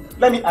advise you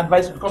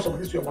because of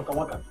this your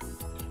waka.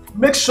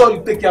 Make sure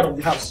you take care of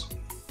the house.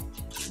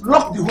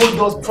 Lock the whole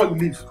doors before you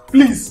leave.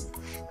 Please.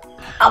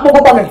 I'm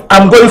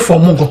going for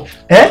Mugo.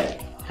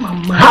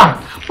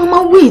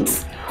 Mama,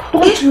 wait.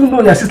 Don't you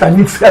know your sister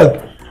needs help?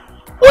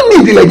 Who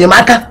needs the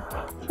Lenyemaka?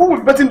 Who will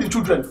be betting the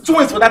children? 2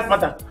 ways for that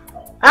matter.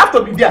 I have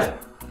to be there.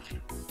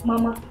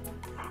 Mama,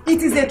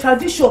 it is a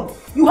tradition.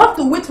 You have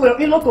to wait for your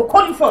in-law to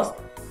call you first.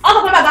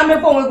 I'll come back and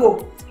make phone we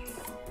go.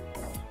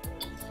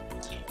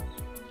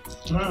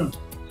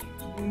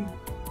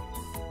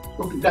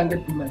 Okay, go and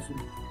get me my phone.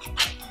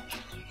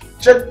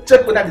 Check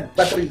whether the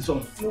battery is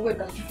on. You wait.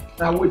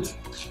 Now wait.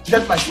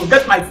 Get my phone.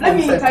 Let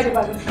me inside the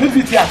battery. Leave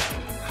it here.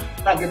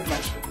 Now get my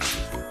phone.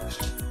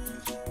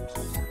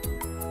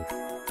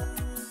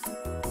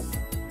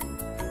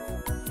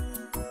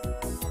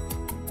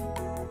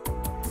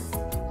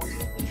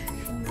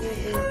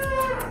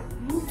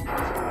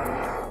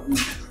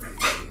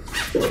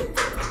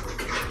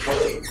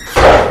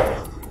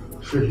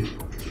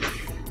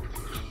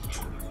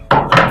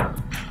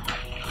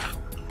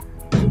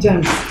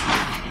 James,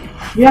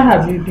 where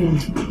have you been?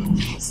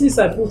 Since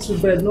I put to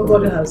bed,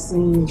 nobody has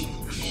seen you.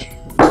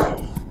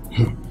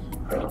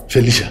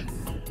 Felicia,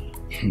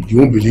 you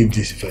won't believe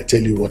this if I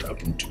tell you what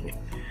happened to me.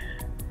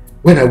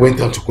 When I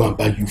went out to go and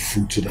buy you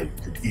food so that you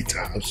could eat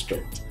and have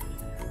strength,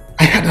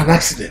 I had an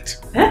accident.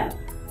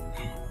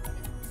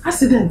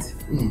 Accident?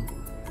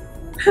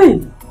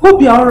 Hey,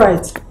 hope you're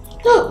alright.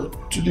 No,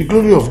 to the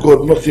glory of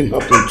God, nothing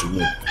happened to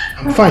me.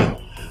 I'm fine.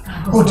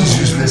 All these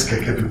useless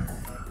keke people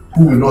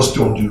who will not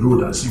stay on the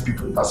road and see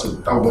people passing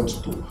without wanting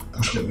to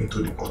push them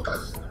into the gutter.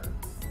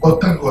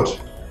 But thank God.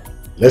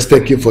 Let's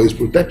thank Him for His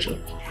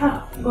protection.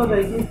 God,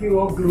 I give you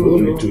all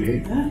glory. Glory to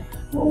Him.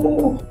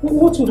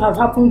 What would have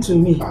happened to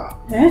me?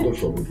 Don't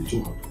forget it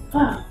too.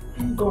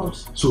 Thank God.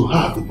 So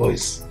how are the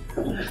boys?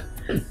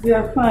 They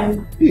are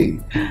fine.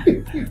 They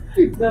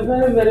are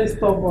very, very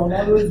stubborn,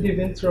 always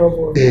giving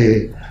trouble.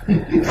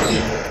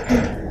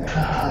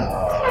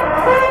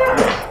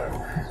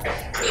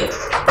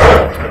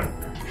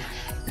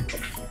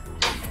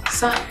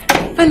 Sir,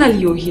 finally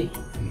you're here.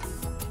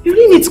 You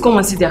really need to come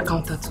and see the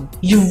accountant too.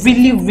 You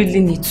really, really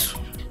need to.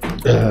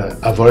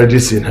 I've already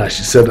seen her.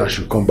 She said I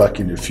should come back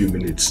in a few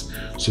minutes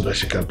so that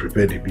she can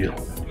prepare the bill.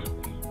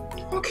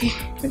 Okay,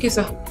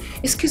 sir.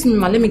 Excuse me,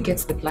 ma, let me get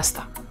the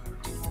plaster.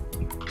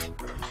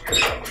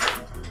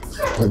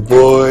 My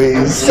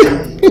boys.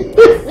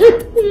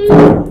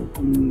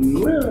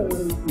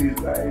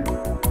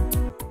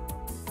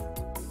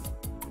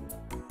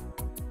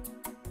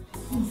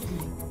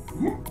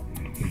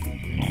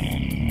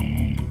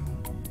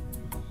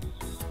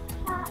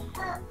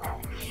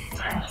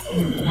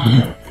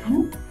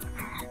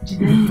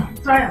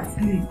 Try and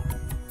sleep.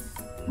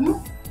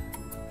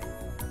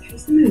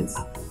 Sleep.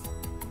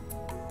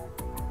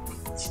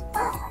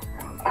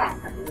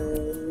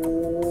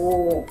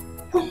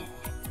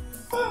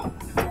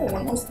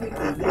 I'm not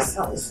sleeping in this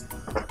house.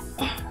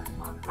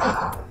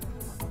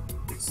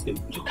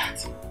 Look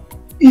at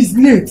it. It's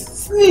late.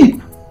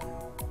 Sleep.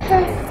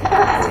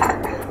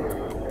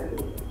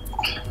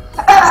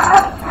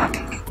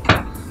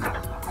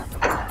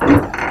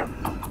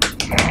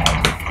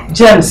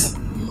 James.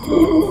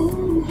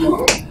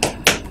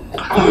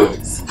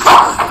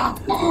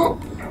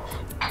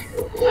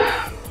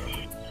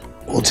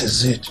 What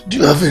is it? Do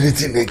you have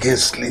anything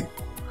against sleep?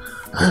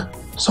 Huh?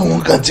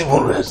 Someone can't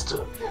even rest.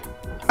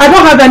 I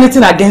don't have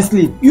anything against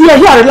sleep. You are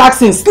here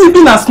relaxing,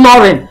 sleeping and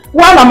snoring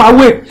while I'm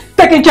awake,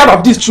 taking care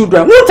of these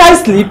children. Won't I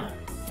sleep?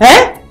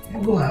 Eh?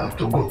 You don't have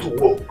to go to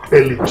work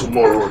early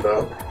tomorrow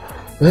now.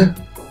 Eh?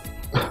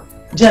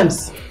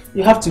 James,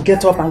 you have to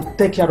get up and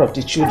take care of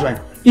the children.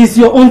 It's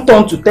your own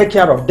turn to take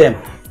care of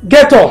them.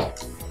 Get up.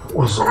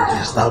 What's all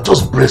this now?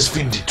 Just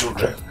breastfeed the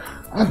children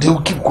and they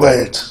will keep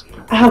quiet.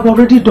 I have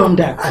already done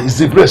that. It's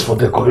the breast for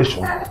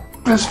decoration.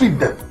 Breastfeed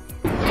them.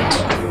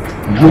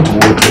 Go to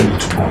work early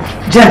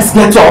tomorrow. James,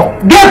 get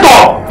up! Get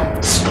up!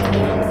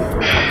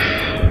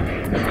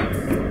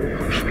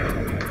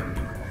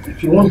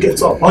 If you won't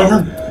get up,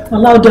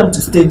 allow them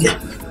to stay there.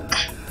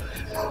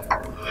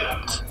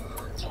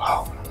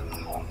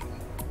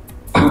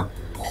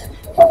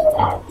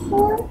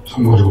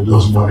 Somebody will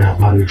just marry a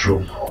married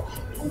trouble.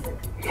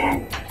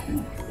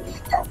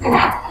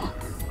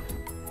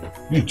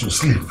 Need to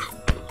sleep.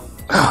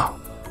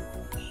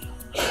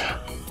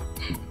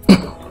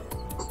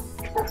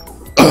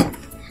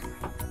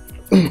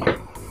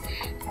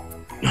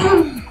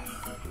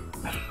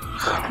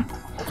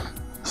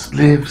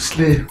 Sleep,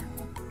 sleep.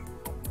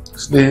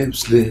 Sleep,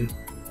 sleep.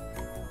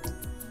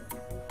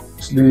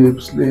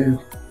 Sleep, sleep.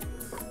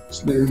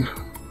 Sleep.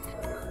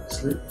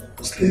 Sleep,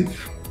 sleep.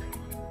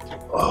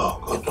 Oh,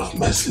 God of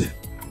mercy.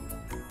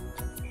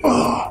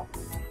 Oh,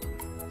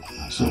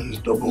 so it's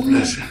double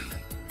blessing.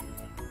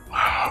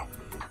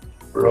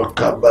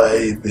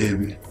 Rockabye,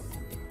 baby.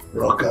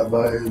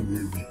 Rockabye,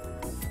 baby.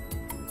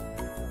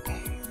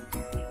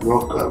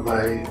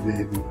 Rockabye,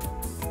 baby.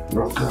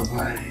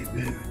 Rockabye,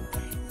 baby.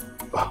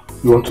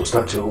 You want to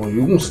start your own?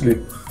 You won't sleep.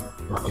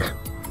 Okay,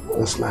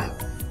 let's lie.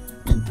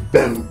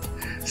 Bam.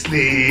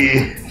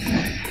 Sleep.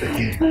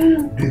 Okay.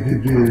 Baby,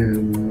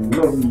 baby.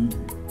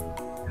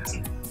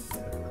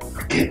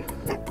 Okay.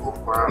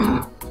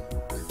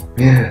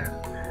 Yeah.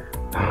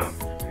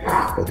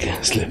 Okay,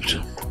 sleep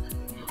too.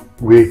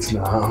 Wait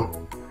now.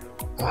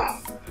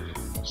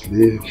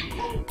 Sleep.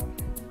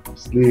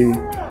 Sleep.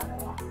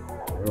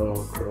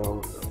 Rock,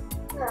 rock.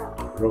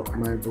 Rock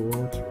my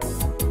boat.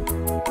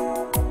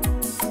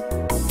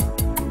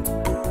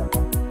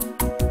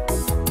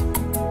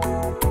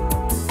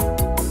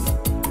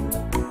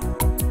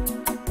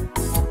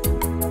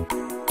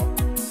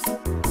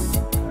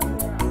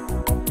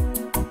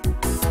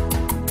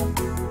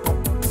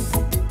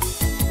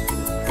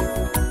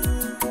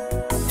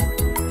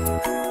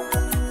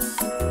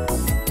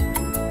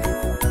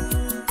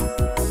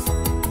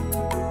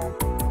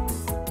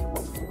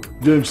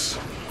 James,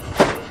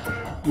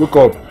 wake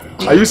up.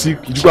 Are you sick?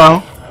 Did you go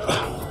out?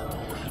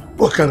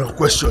 What kind of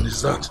question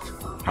is that?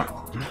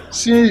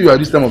 See, you are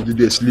this time of the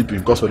day sleeping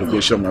because of the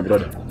question, my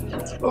brother.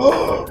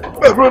 Oh,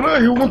 my brother,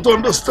 you won't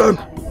understand.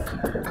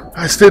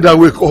 I stayed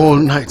awake all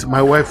night.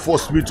 My wife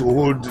forced me to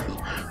hold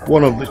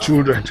one of the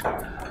children.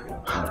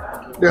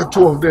 There are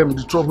two of them.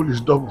 The trouble is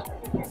double.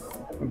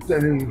 I'm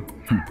telling you.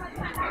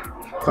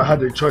 If I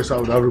had a choice, I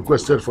would have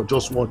requested for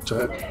just one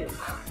child.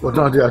 But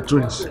now they are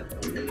twins.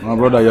 My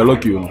brother, you're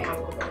lucky.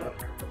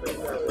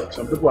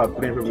 Some people are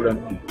praying for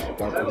them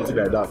like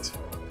that.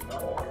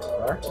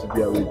 Right? To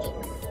be awake.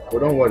 But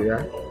don't worry,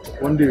 eh?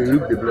 One day you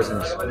reap the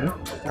blessings.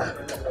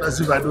 As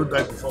if I don't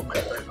die before my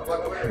time.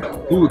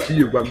 Who will kill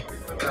you, Bam?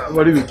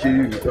 Nobody will kill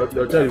you.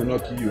 Your child will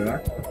not kill you, eh?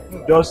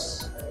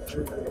 Just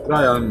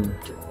try and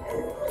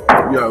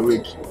be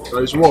awake.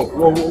 There is work.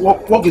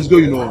 Work is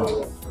going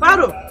on.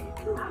 Baro!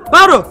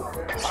 Baro!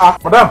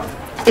 Madam!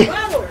 Hey.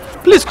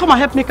 Please come and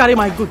help me carry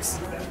my goods.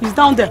 He's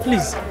down there,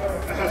 please.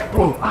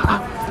 Bro,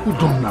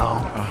 hold on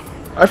now.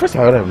 I first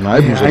arrived now.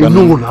 I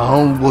know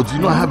now, but you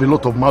know I have a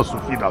lot of mouths to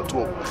feed at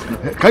home.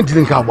 Can't you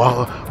think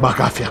about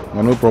Bakafia?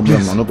 No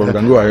problem, no problem.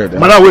 Can go ahead.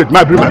 Madam, wait,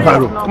 bring my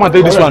Baro. Come on,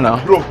 take this one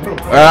now. Bro.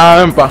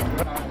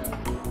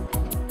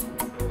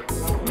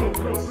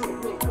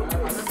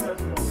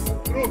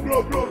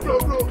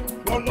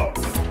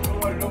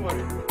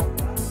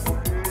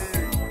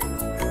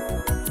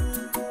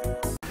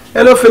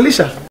 Hello,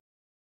 Felicia.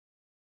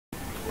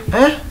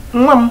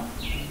 Mom.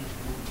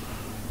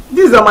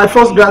 These are my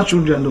first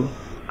grandchildren, though.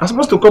 I'm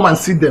supposed to come and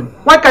see them.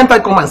 Why can't I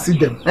come and see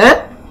them?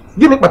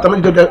 Give me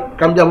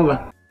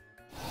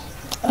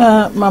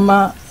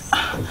Mama,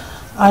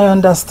 I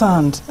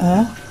understand,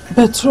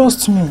 but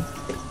trust me,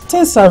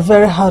 things are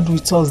very hard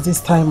with us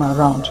this time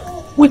around.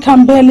 We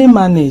can barely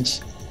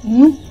manage.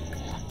 I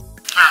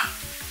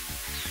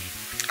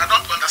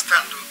don't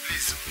understand, though,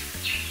 please.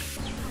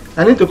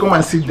 I need to come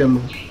and see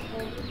them.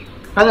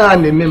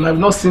 I've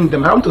not seen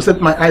them. I want to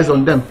set my eyes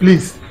on them,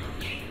 please.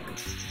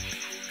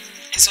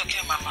 It's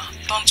okay, Mama.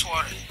 Don't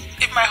worry.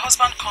 If my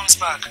husband comes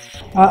back,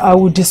 I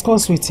will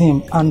discuss with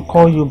him and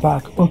call you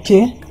back,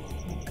 okay?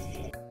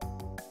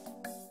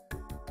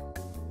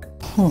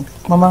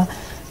 Mama,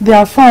 they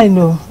are fine,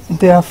 no.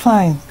 They are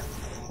fine.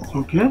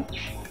 Okay.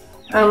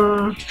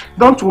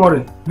 Don't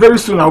worry. Very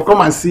soon I'll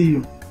come and see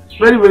you.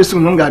 Very, very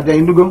soon,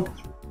 Indigo.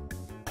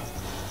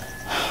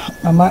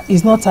 Mama,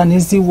 it's not an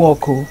easy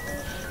work, oh.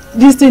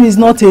 This thing is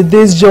not a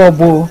day's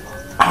job, oh.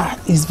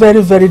 It's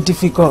very, very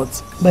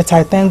difficult. But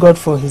I thank God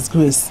for His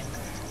grace.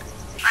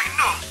 I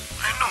know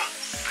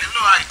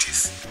how it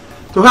is.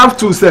 To have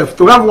two self,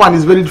 to have one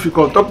is very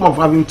difficult. Talk more of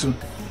having two.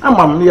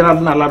 I'm near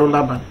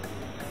Laban.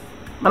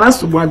 I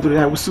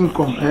will soon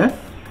come, eh?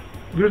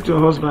 Greet your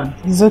husband.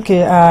 It's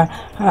okay.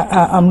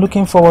 I'm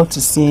looking forward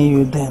to seeing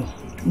you then.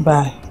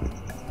 Bye.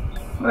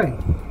 Hi.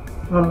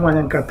 I'm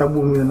going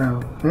to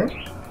now, eh?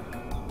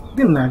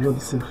 Didn't I do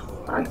this?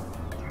 Bye.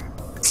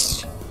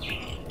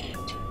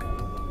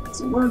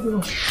 It's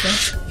wonderful.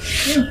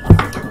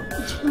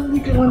 It's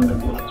really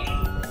wonderful.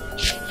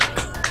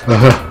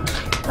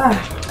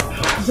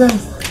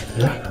 James.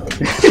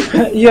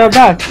 You're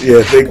back.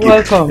 Yeah, thank you.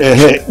 Welcome.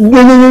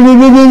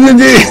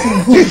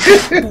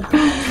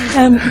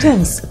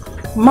 James,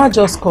 Ma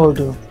just called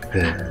you.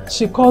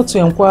 She called to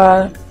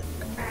inquire.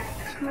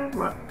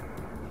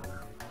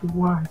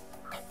 Why?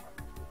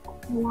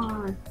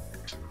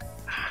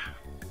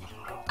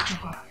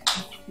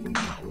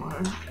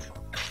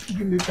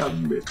 Give me that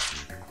bed.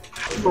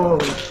 Oh,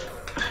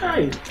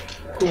 hi.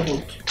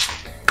 Cold.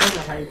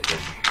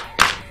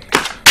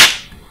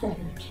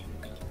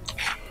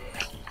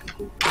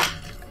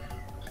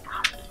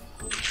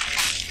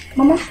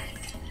 Mama,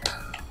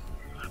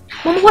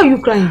 why are you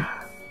crying?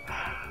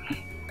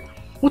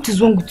 What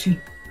is wrong with you?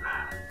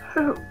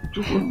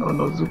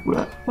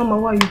 Mama,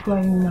 why are you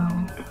crying now?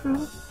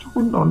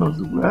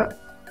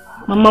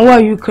 Mama, why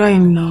are you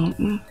crying now?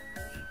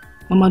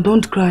 Mama,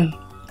 don't cry.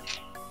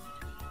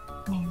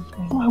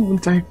 Why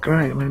won't I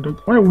cry, my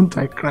daughter? Why won't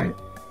I cry?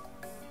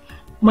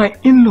 My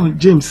in-law,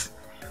 James,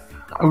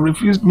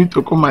 refused me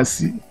to come and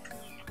see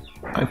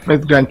my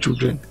first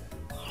grandchildren.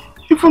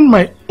 Even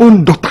my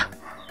own daughter,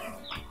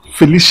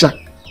 Felicia,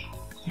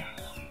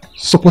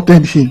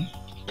 supported him.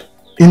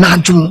 In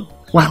Ajum,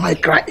 why am I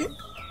crying?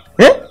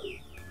 Eh?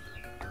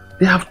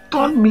 They have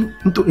turned me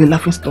into a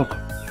laughing stock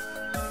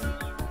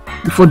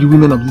before the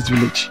women of this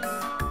village.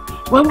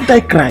 Why would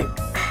I cry?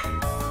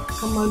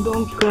 Mama,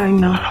 don't cry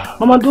now.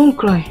 Mama, don't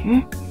cry.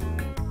 Eh?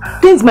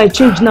 Things might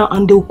change now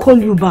and they'll call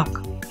you back.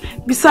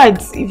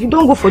 Besides, if you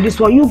don't go for this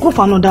one, you go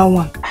for another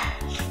one.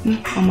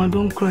 Mama,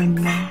 don't cry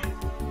now.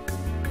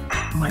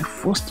 My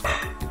first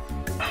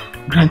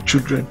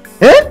grandchildren.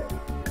 Eh?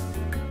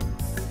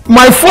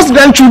 My first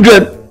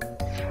grandchildren.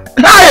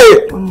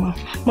 Hey!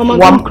 Mama,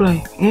 don't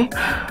cry. Eh?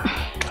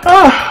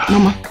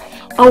 Mama,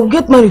 I'll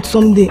get married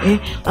someday. Eh?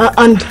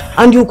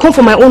 And you'll come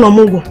for my own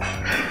amogo.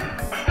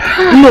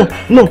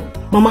 No,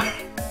 Mama.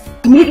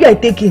 Immediately I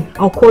take in,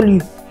 I'll call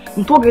you.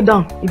 You talk it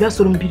down. If you're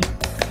so rumbiri.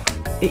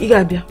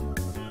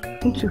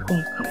 Don't you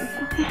come?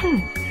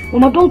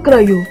 Mama, don't cry,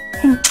 you.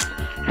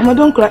 Mama,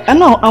 don't cry. I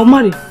know, I'll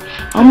marry.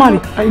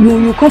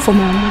 You come for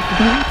my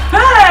amogo.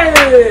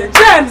 Hey,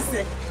 James!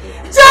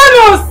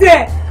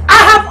 I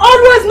have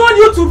always known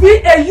you to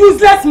be a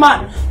useless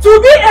man, to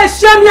be a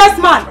shameless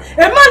man,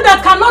 a man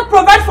that cannot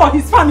provide for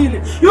his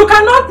family. You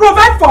cannot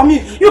provide for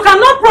me. You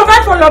cannot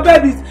provide for your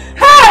babies.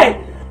 Hey!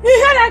 You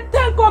hear that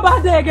thing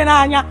over there again,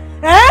 Anya?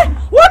 Eh?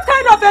 What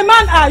kind of a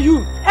man are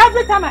you?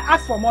 Every time I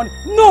ask for money,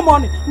 no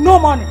money, no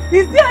money.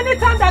 Is there any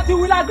time that you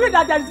will agree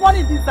that there is money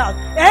in this house?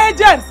 Eh,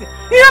 James?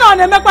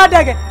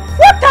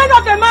 What kind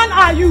of a man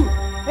are you?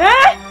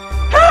 Eh?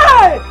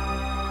 Hey!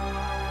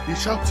 He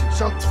shout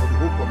for the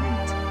whole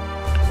community.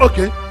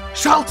 Okay,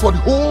 shout for the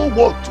whole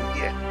world to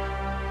hear.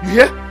 You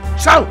hear?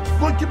 Shout.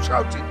 Go and keep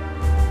shouting.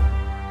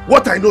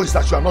 What I know is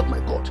that you are not my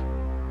God.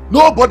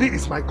 Nobody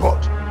is my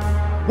God.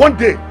 One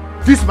day,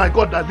 this my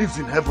God that lives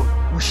in heaven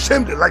will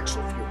shame the likes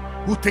of you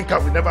who think I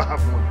will never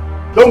have money.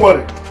 Don't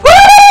worry.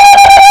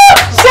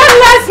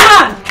 Shameless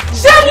man!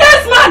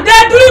 Shameless man,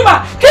 they're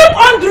dreamer. Keep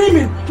on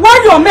dreaming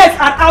while your mates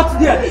are out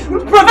there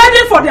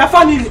providing for their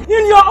family.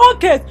 In your own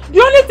case,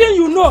 the only thing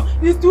you know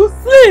is to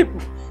sleep,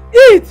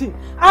 eat,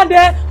 and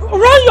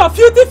run your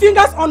filthy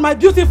fingers on my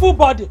beautiful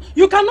body.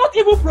 You cannot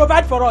even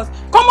provide for us.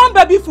 Common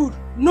baby food,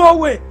 no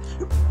way.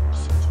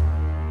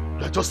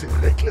 You are just a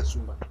reckless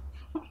woman.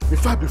 In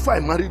fact, before I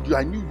married you,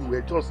 I knew you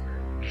were just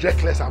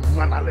reckless and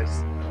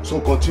mannerless. So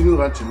continue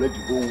ranting, let the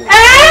whole world.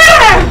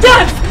 Hey,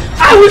 James!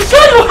 I will show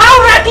you how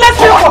reckless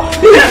you are.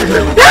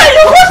 Hey,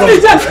 you put me,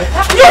 James!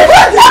 You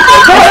put me!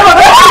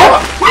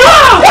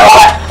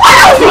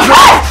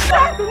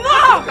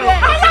 No!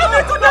 Allow me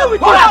to deal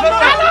with you!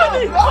 Allow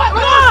me!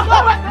 No!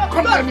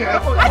 Come down here.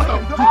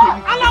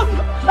 Allow me!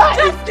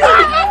 Just kill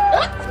me!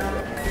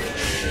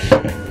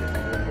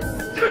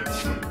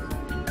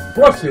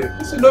 What's it?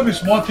 This is not a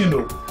small thing,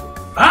 though.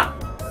 Huh?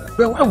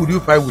 But why would you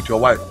fight with your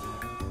wife?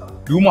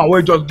 The woman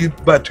will just give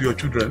birth to your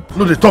children.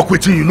 No, they talk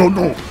with you,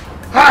 no.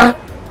 Huh?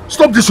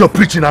 Stop this, you're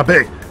preaching, I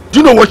beg. Do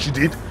you know what she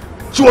did?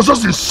 She was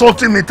just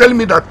insulting me, telling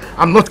me that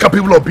I'm not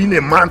capable of being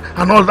a man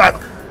and all that.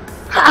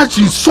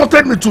 She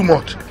insulted me too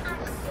much.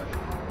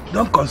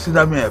 Don't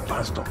consider me a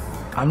pastor.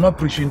 I'm not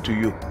preaching to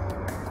you.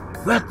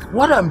 But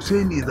what I'm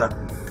saying is that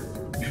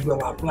you should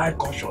have applied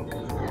caution.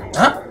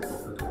 Huh?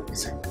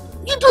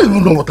 You don't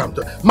even know what I'm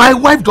talking. My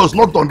wife does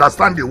not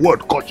understand the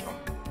word caution.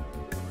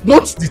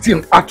 Once the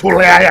thing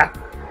atolaya,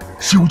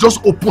 she will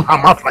just open her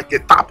mouth like a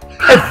tap.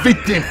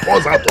 Everything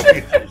pours out of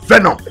it.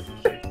 Venom.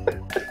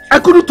 I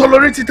couldn't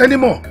tolerate it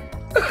anymore.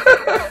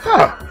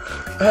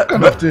 What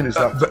kind of thing is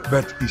that?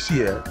 But you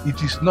see,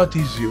 it is not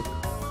easy.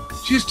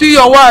 She's still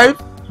your wife,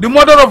 the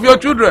mother of your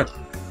children.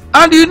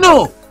 And you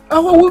know,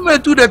 our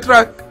women too, they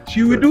try.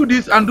 She will do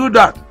this and do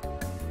that.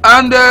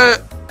 And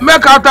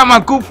make her time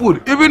and cook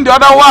food. Even the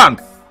other one.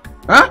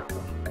 Huh?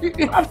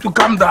 You have to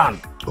calm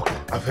down. Okay,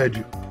 I've heard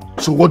you.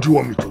 So what do you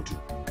want me to do?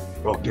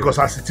 Okay. Because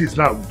as it is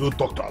now, we don't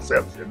talk to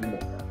ourselves anymore.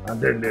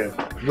 And then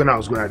when I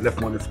was going, I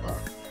left money for her.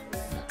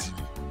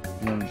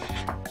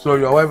 So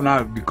your wife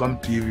now become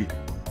TV.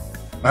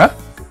 Huh?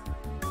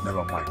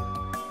 Never mind.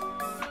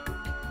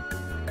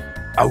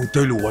 I will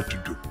tell you what to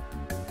do.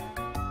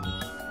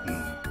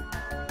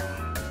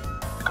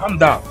 Calm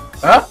down.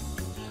 Huh?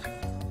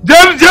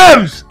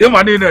 James!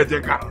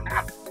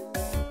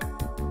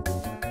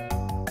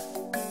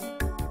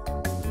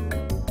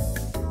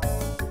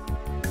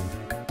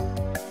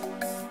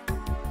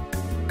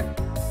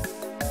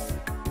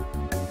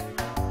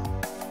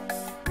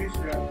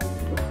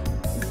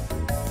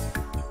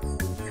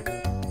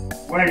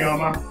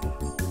 Wanyama.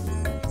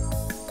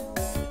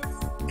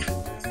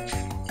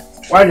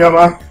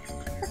 Wanyama.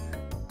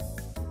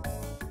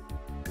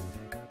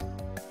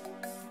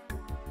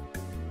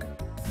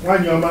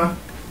 Wanyama.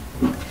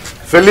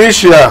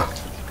 Felicia.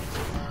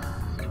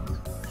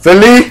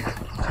 Feli,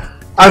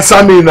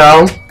 answer me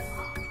now.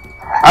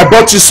 I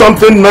bought you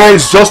something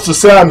nice just to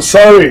say I'm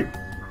sorry.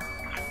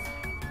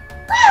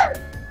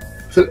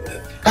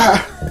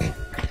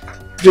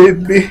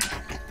 Baby.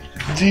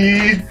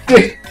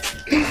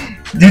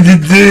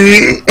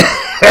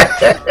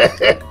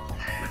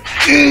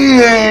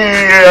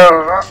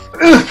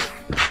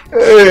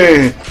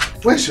 Hey,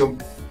 where's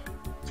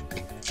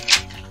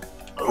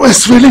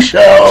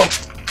Felicia?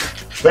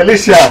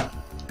 Felicia.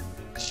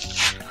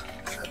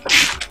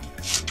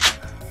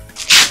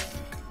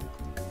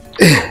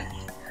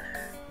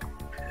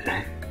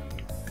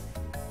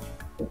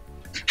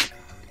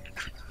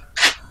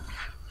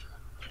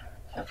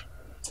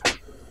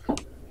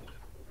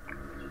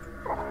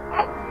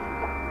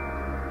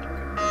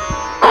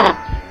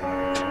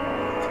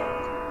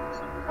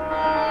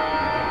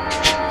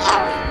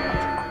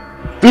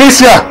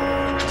 Felicia!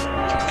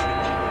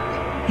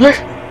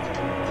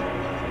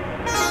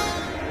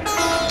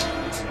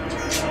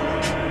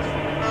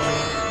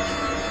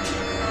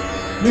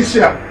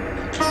 Felicia!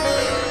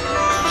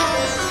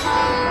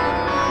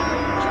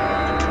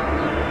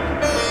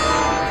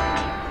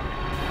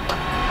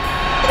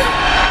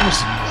 What's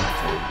the meaning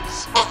for this?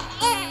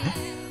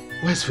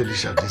 Why is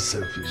Felicia this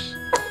selfish?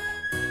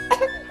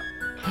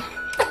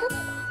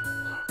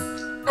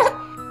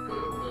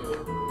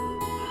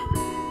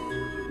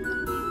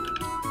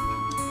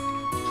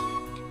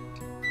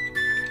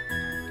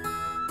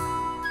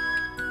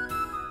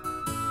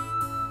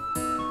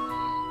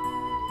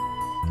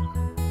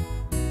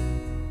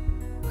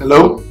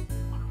 Hello?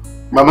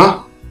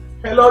 Mama?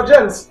 Hello,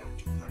 James.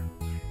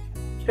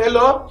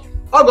 Hello?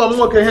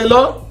 Okay,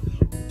 hello?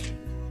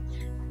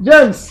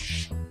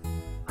 James?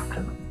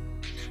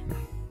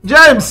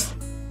 James?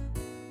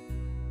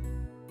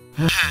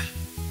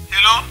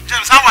 Hello?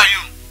 James, how are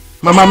you?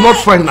 Mama, I'm not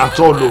fine at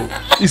all, though.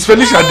 Is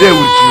Felicia there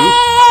with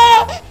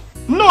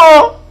you?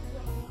 No.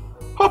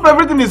 Hope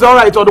everything is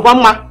alright,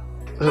 Odubama.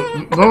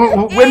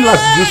 No, when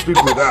last did you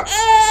speak with her?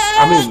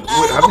 I mean,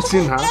 have you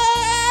seen her?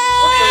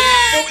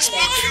 We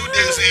spoke a few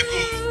days ago.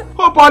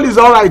 Hope all is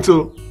alright,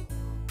 too.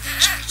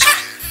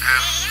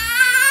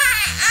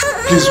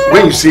 Please,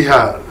 when you see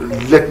her,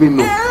 let me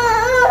know.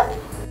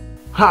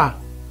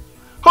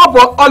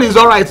 Hope all is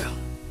alright.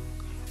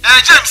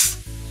 James.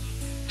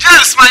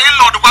 James, my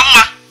in-law,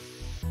 Odubama.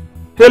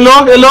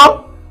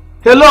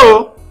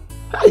 Hello?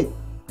 Hey.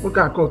 What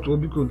can I call to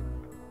Obiko?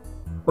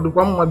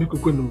 Odubama Biko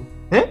Kweno.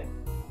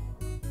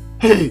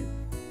 Hey.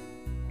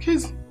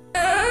 Kiss.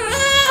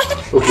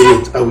 Okay,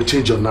 wait. I will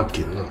change your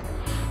napkin now.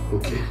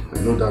 Okay, I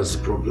know that's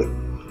the problem.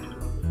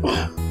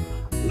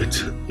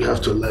 Wait, you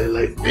have to lie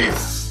like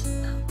this.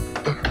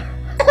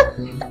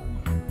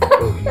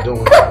 Oh, you don't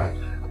want to lie.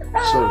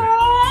 Sorry.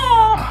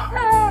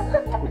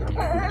 What am I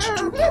going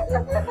to do?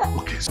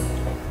 Okay.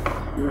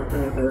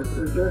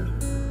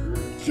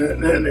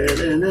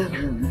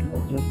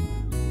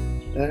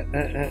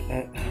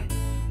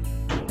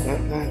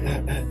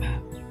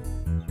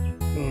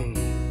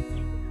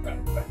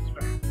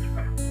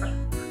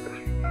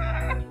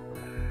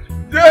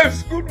 James,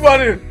 good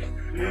morning.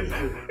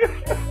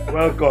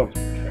 Welcome.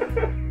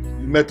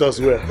 You met us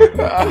well.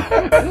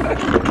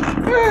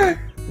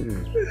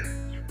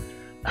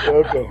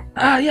 Welcome.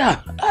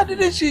 Yeah, I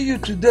didn't see you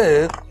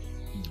today.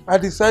 I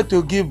decided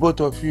to give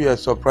both of you a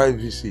surprise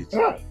visit.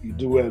 You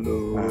do well,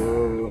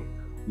 oh.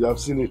 You have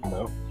seen it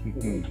now.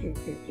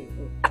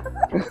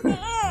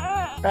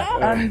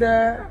 And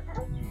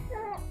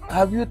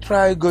have you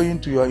tried going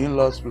to your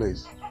in-laws'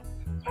 place?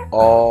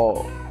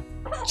 or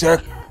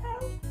check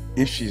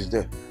if she's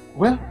there?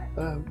 Well,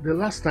 the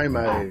last time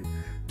I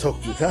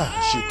talked with her,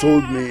 she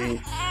told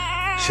me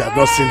she had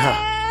not seen her.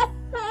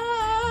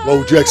 What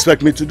would you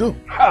expect me to do?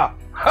 Ha!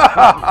 Ha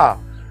ha ha!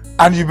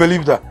 And you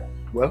believe that?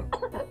 Well,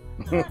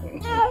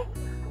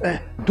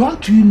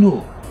 don't you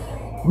know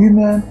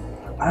women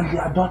and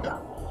their daughter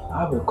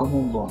have a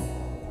common bond?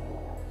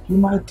 You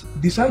might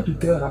decide to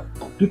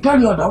tell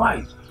you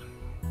otherwise.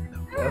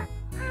 Well,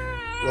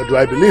 what do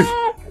I believe?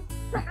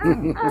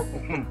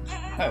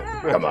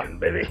 Come on,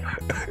 baby.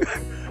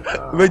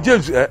 But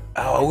James,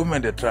 our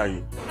women, they try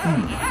you.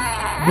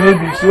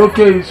 Baby,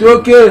 it's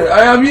okay.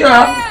 I am here.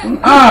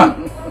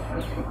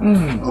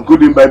 Uncle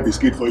didn't buy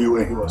biscuit for you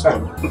when he was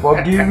coming.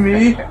 Forgive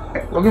me.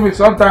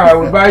 Sometime I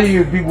will buy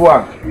you a big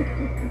one.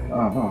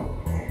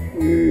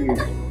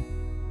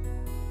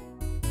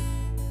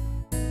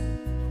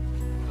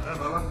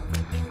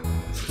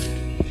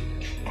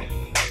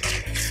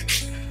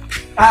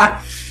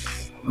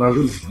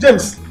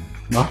 James.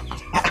 No?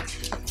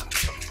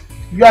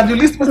 You are the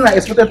least person I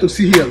expected to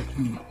see here.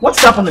 What's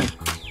happening?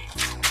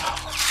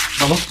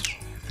 Mama,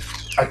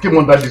 I came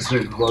under this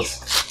rain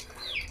because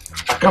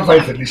I can't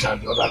find Felicia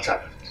and the other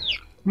child.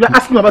 You are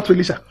asking about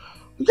Felicia?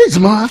 Yes,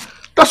 ma.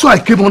 That's why I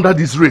came under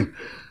this rain.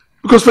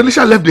 Because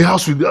Felicia left the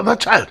house with the other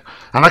child.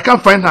 And I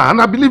can't find her. And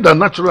I believe that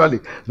naturally,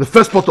 the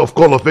first port of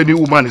call of any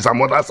woman is her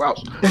mother's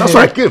house. That's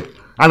why I came.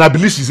 And I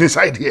believe she's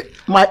inside here.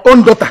 My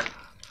own daughter.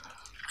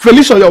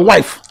 Felicia, your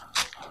wife.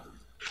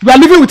 You are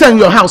living with her in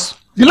your house.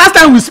 The last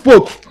time we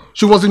spoke,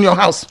 she was in your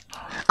house.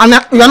 And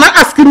you are not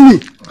asking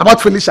me about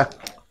Felicia.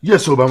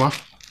 Yes, Obama.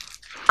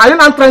 Are you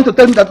not trying to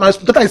tell me that my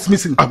daughter is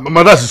missing?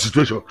 Mama, that's the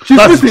situation. She's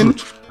missing?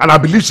 And I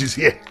believe she's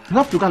here. You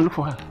have to go and look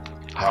for her.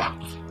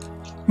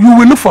 You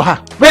will look for her.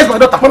 Where's my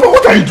daughter? Mama,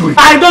 what are you doing?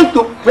 I don't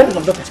know. Where is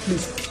my daughter,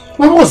 please?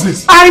 Mama, what's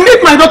this? I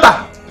need my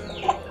daughter.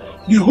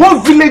 The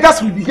whole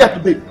villagers will be here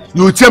today.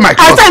 You will tear my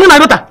clothes. I tell you my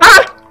daughter.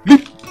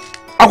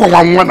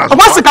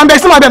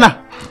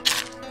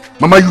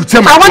 Mama, you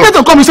tell my I wanted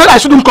to come, you said I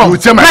shouldn't come. You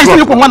tell my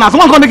clothes.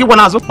 Someone's going to give one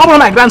answer. Probably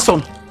my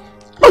grandson.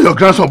 Not your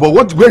grandson, but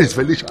where is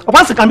Felicia?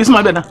 Once you can be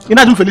smart, you're not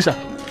doing Felicia.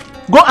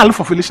 Go and look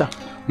for Felicia.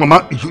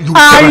 Mama,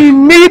 I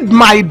need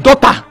my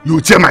daughter. You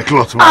tear my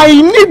clothes. Mama.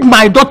 I need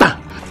my daughter.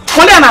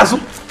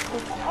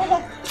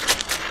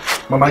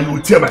 Mama, you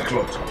will tear my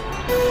clothes.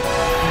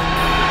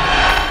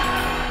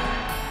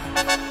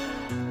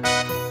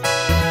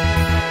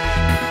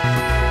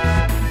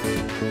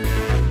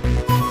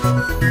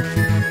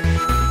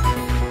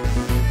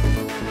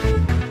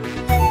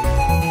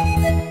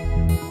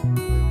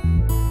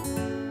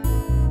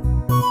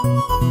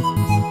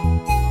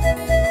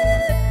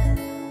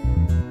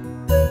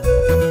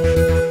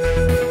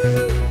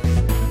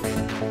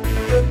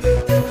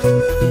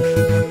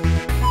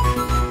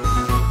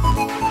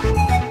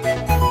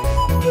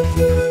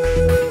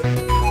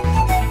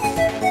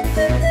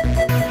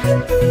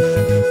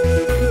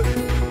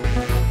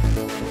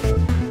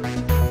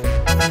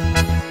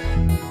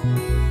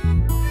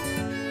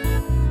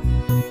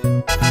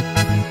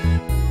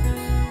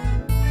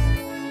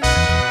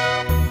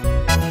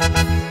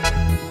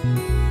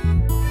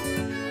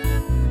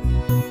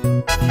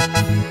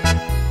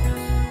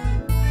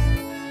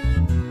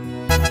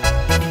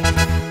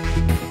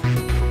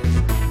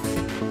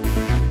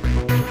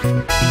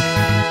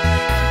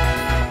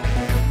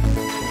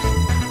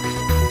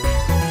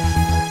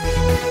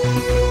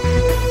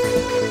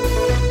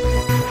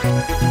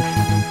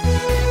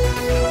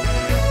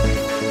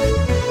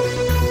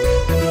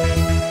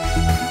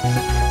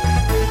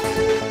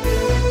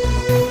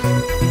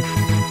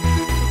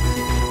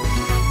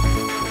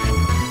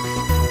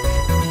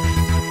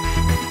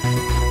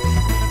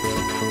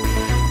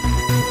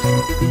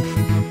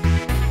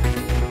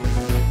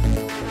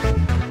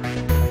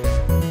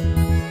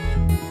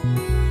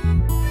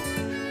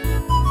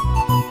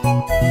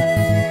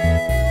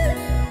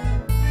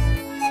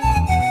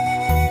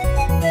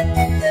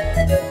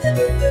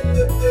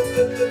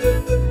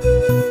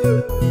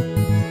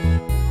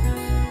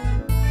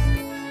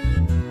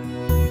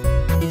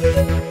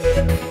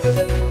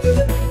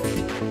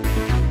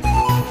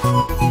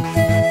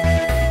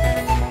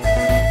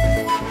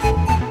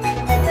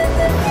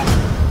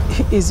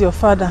 Is your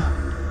father,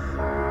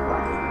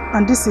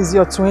 and this is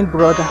your twin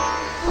brother.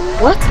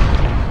 What? How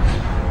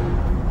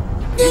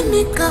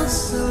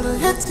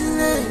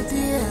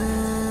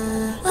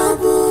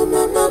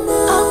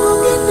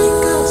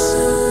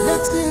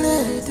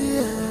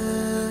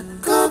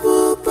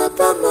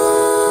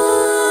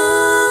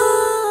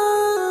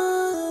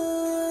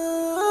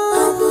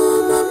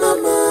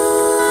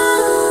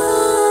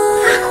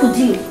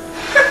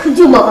could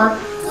you, Mama?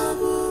 How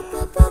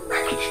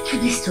could you do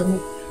this to me?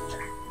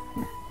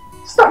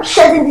 Stop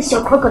shedding this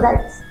your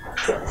crocodile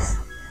tears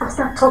and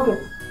start talking.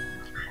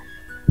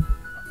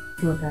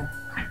 Brother,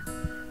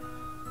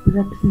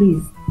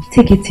 please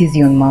take it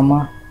easy on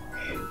Mama.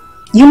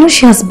 You know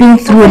she has been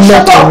through a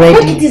lot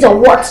already. Take it easy on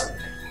what?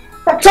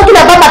 I'm talking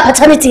about my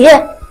paternity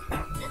here.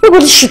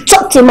 Nobody should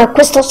talk till my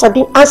questions have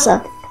been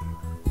answered.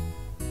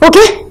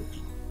 Okay?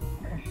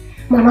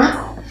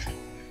 Mama,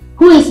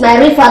 Who is my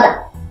real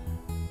father?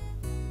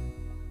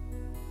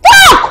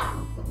 Talk!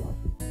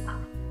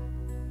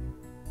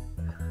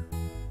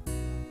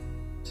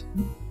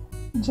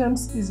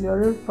 James is your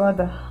real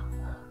father.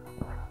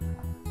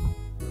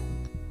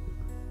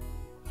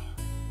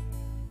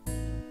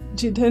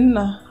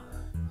 Jidenna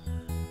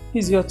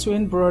is your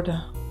twin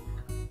brother.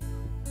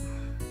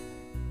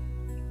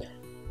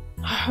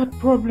 I had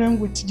problem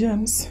with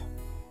James.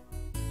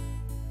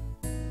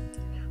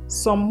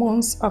 Some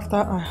months after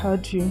I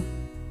had you,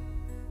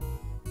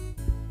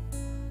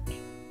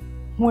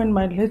 when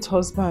my late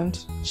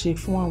husband,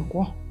 Chief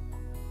Wangwo,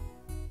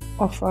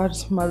 offered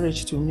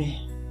marriage to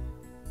me,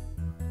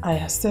 I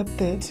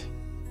accepted,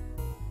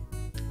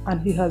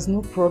 and he has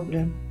no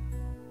problem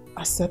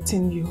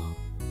accepting you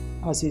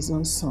as his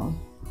own son.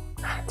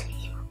 I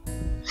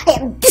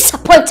am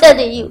disappointed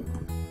in you.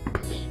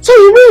 So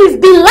you mean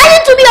you've been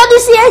lying to me all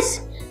these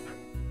years?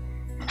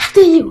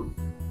 After you,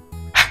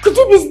 how could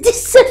you be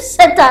this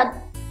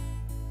self-centered?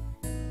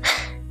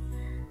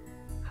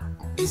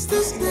 I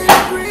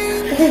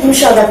think you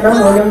should have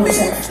known all of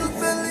myself.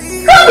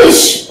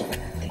 Rubbish!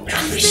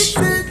 Rubbish!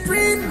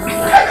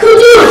 How could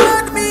you?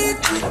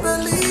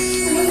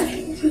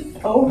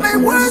 My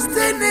worst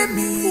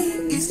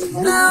enemy is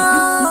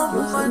now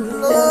my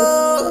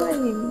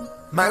blood.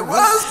 My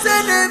worst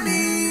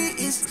enemy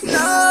is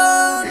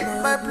now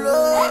my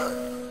blood.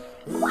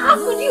 How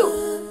could you?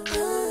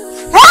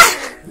 Huh?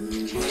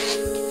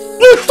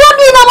 You told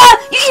me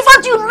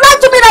that you lied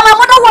to me that my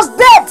mother was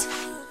dead.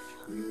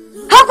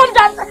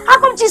 How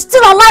come she's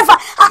still alive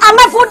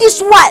all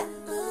this while?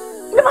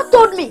 You never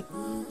told me.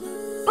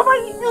 Papa,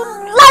 you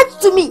lied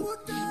to me.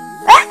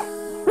 Eh?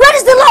 Where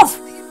is the love?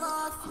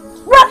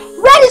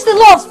 Where is the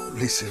love?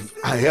 Listen,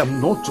 I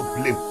am not to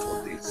blame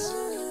for this.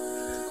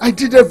 I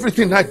did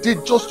everything I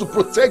did just to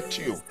protect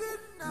you.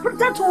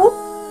 Protect who?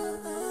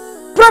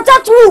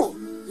 Protect who?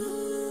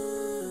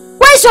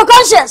 Where is your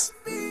conscience?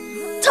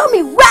 Tell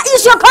me, where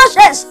is your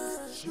conscience?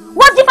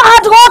 What if I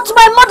had hurt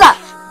my mother?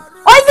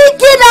 Or even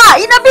killed her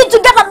in a bid to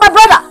get at my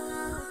brother?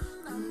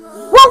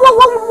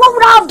 What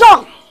would I have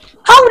done?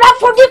 How would I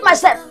forgive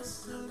myself?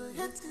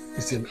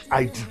 Listen,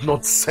 I did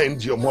not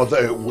send your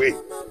mother away.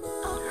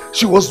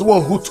 She was the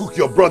one who took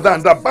your brother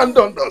and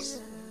abandoned us.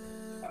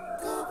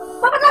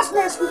 Papa, that's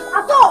no excuse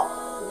at all.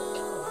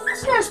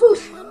 That's no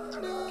excuse.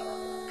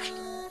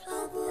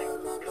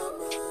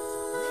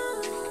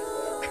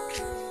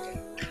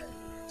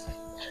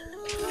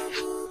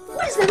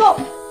 Where is the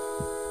love?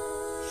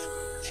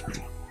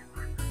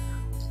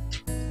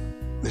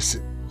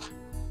 Listen,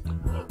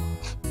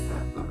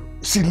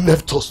 she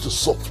left us to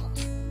suffer.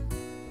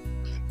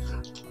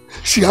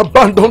 She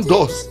abandoned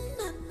us.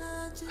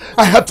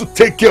 I had to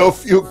take care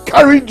of you,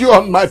 carried you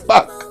on my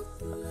back.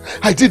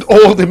 I did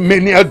all the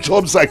menial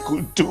jobs I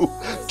could do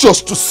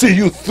just to see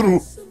you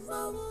through.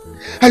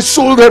 I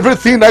sold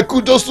everything I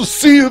could just to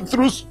see you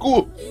through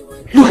school.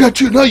 Look at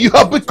you now, you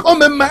have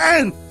become a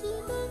man.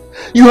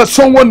 You are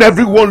someone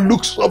everyone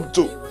looks up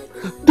to.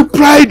 The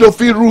pride of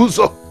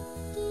Iruzo.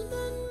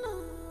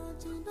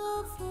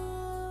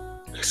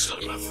 It's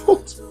not my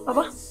fault.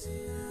 Papa,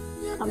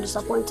 I'm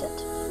disappointed.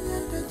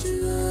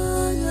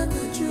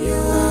 You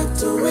have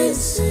to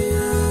waste.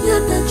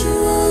 You're not you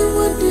are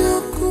what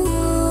you're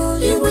cool.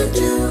 You want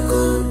to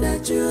go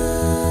that you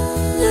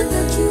are. You're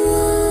not you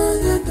are.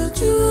 You're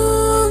not you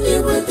are. You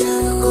want to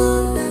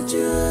go that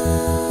you are.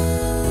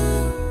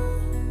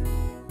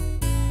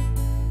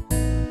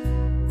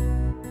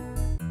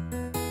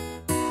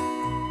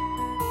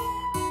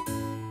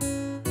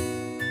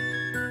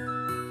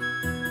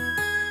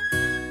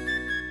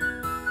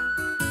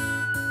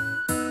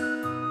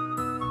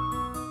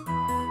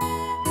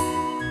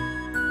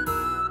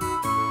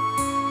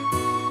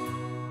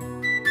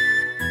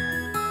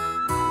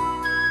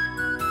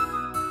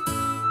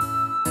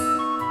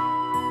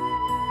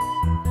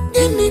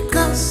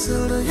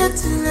 Castle,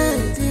 yet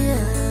lady,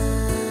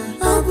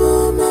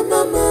 Abu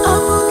Mama,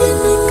 Abu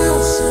Guinea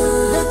Castle,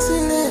 yet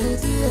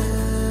lady,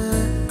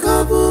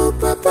 Kabu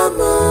Papa,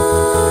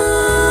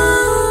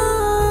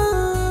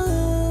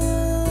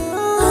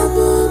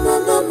 Abu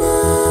Mama,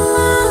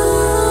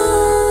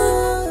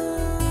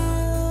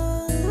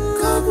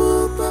 Kabu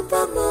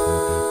Papa.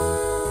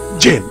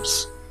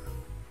 James,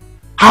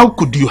 how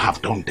could you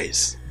have done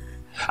this?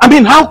 I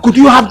mean, how could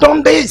you have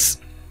done this?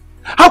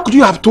 How could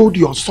you have told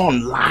your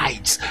son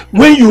lies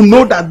when you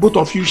know that both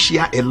of you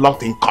share a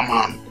lot in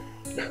common?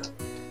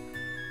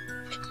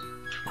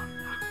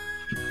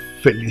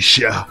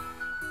 Felicia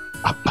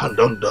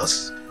abandoned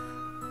us.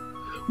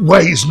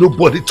 Why is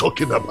nobody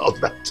talking about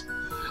that?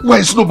 Why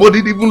is nobody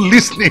even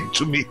listening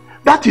to me?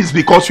 That is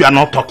because you are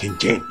not talking,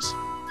 James.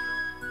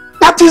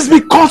 That is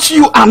because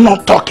you are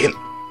not talking.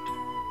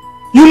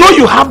 You know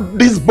you have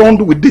this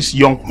bond with this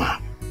young man.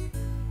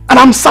 And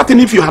I'm certain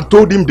if you had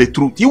told him the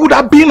truth, he would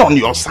have been on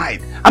your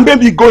side and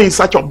maybe go in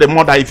search of the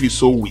mother if you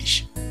so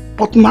wish.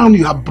 But now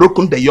you have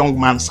broken the young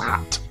man's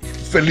heart.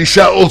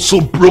 Felicia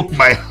also broke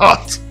my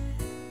heart.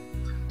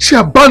 She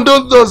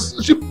abandoned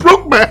us. She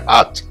broke my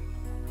heart.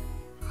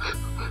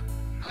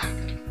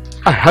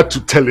 I had to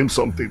tell him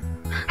something.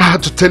 I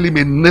had to tell him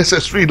a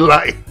necessary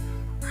lie.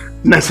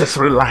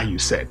 Necessary lie, you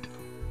said.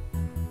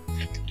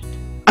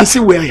 And see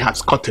where he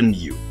has gotten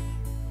you.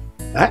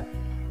 Eh?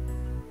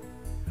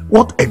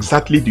 What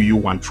exactly do you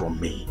want from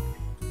me?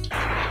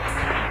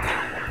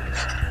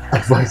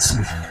 Advise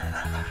me.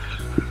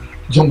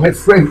 You're my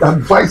friend,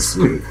 advise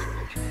me.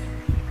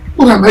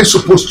 What am I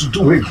supposed to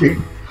do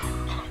again?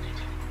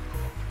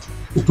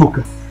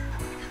 Udoka,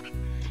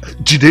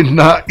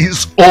 Jidenna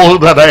is all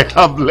that I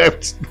have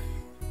left.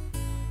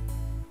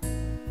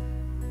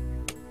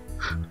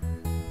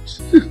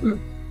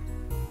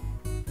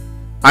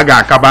 Aga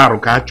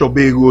akabaru ka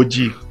achobe ego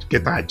oji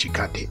keta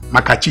chikate.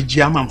 Makachi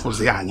jiama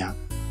mfuzi anya.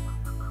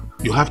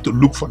 You have to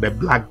look for the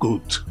black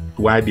goat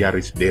while there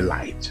is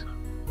daylight.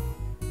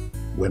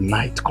 When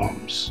night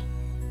comes,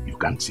 you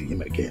can't see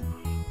him again.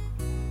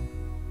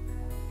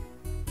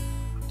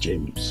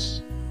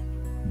 James,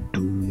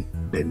 do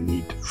the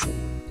needful.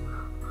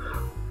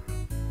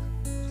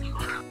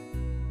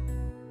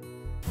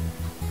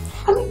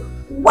 I mean,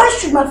 why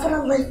should my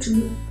father lie to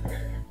me?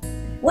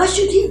 Why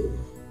should he?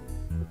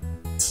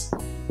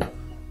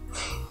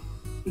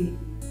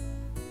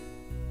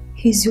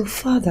 He's your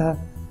father.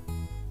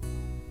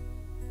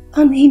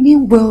 And he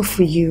meant well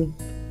for you.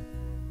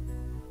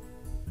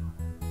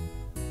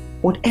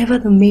 Whatever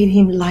that made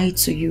him lie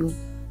to you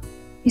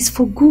is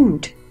for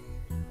good.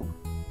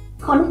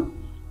 Honey,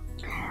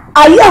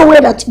 are you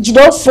aware that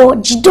Jido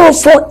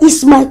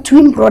is my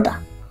twin brother?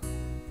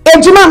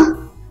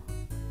 Ejimam,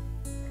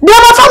 they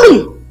are my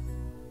family.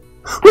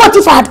 What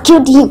if I had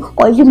killed him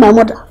or even my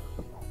mother?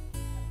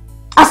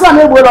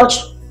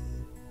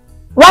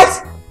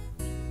 Right?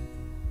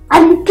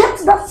 And you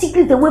kept that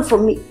secret away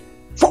from me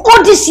for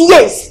all these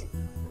years.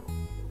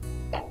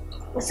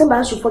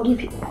 I should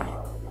forgive you.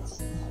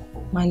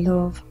 My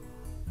love,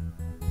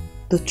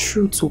 the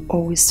truth will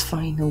always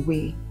find a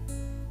way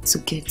to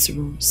get to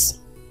Rose.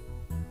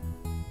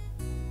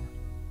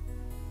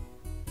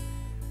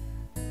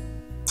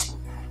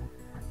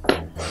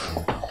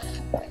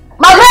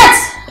 Margaret!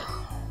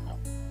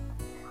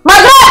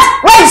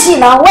 Margaret! Where is she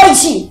now? Where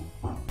is she?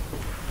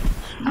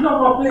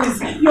 No,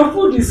 please. Your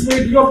food is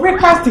ready. Your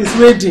breakfast is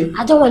ready.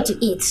 I don't want to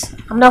eat.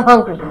 I'm not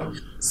hungry.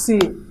 See,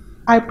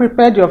 I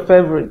prepared your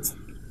favorite.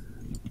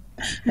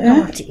 I don't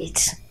want to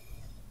eat.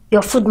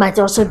 Your food might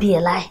also be a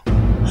lie.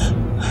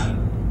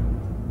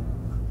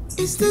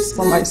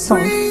 For my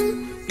son.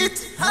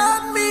 Please,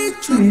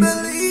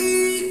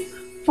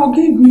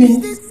 forgive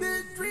me.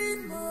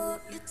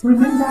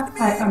 Remember,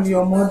 I am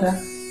your mother.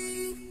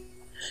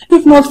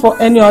 If not for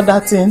any other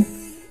thing,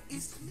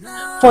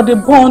 for the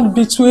bond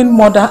between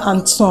mother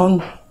and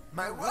son.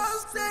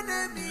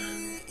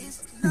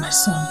 My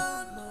son,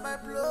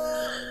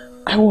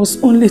 I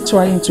was only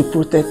trying to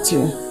protect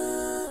you.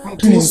 By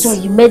doing so,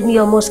 you made me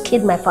almost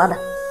kill my father.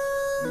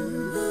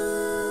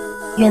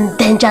 You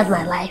endangered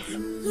my life.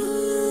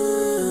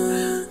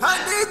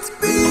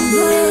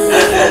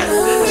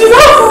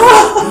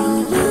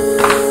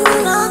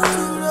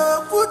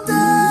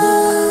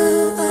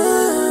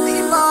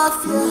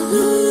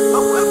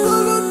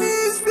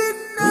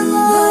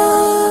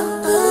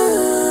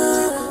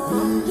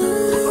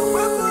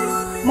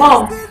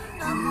 Mom.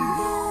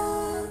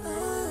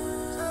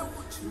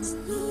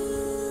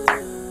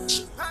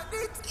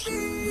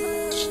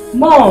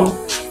 Mom.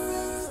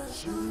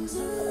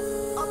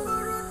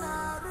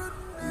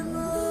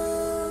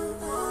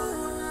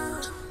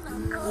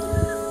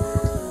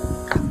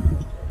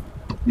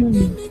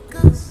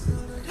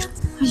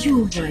 Are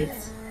you alright?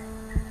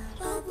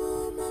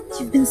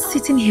 You've been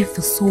sitting here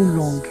for so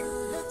long.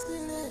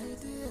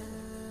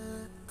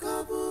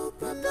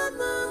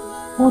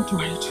 What do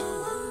I do?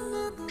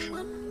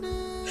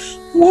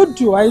 What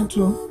do I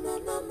do?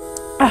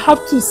 I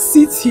have to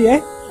sit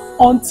here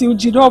until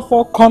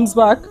Jido comes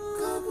back.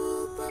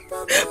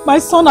 My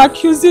son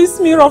accuses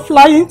me of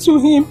lying to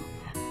him.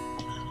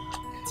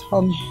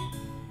 Tell me,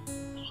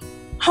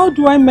 how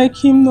do I make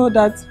him know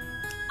that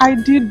I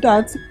did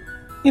that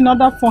in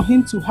order for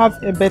him to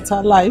have a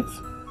better life?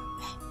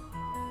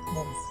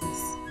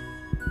 Nonsense.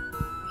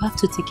 You have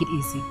to take it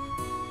easy.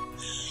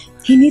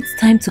 He needs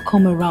time to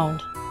come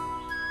around.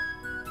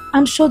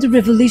 I'm sure the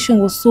revelation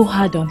was so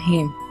hard on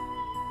him,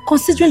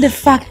 considering the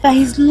fact that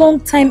his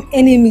longtime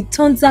enemy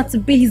turns out to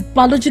be his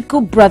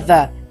biological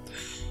brother.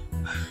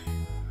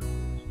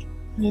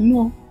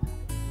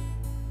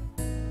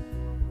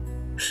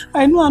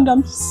 I know, and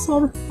I'm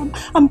sorry.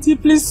 I'm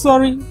deeply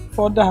sorry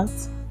for that.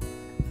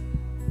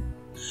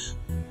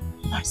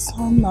 My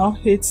son now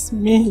hates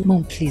me.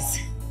 Mom, please.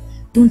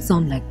 Don't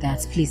sound like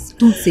that. Please,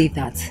 don't say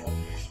that.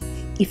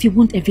 If you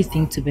want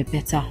everything to be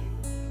better,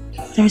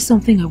 there is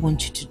something I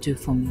want you to do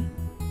for me.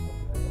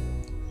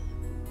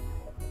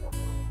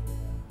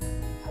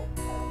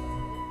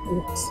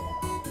 What?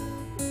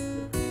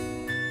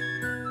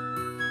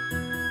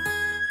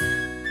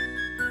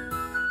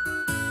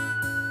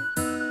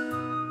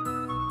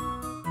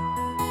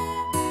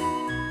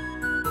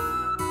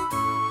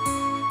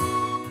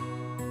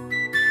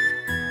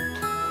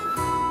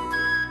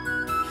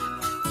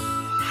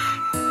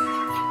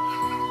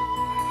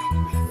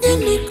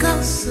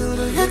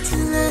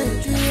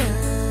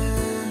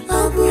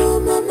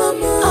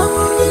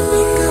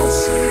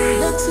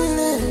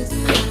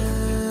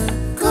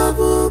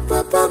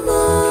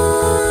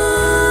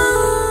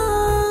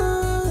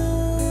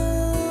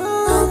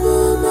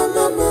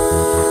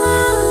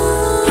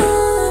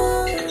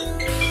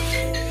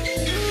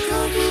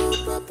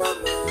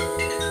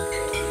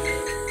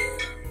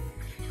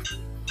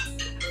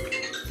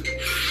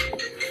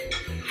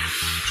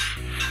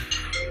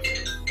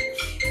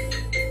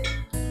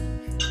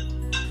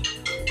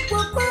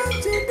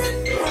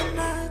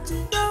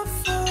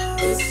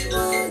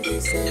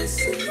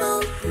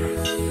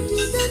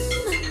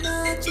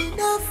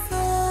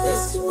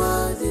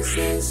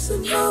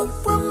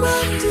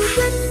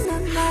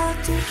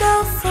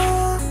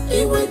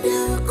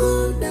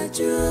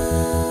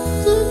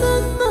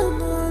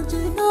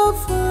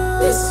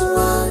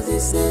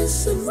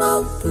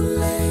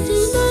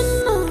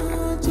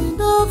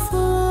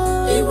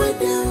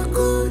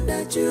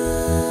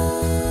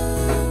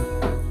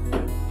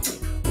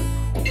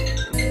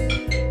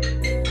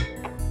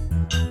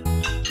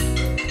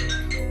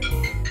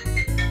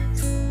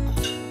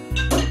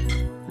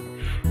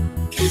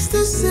 Is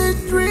this a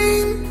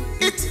dream?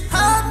 It's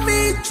hard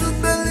me to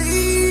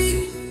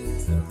believe.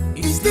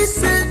 Is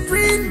this a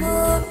dream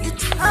or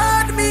it's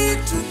hard me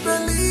to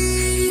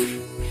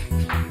believe?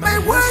 My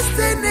worst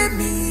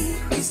enemy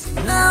is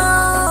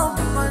now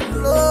my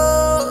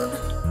blood.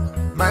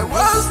 My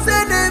worst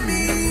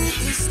enemy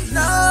is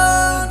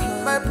now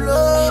my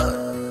blood.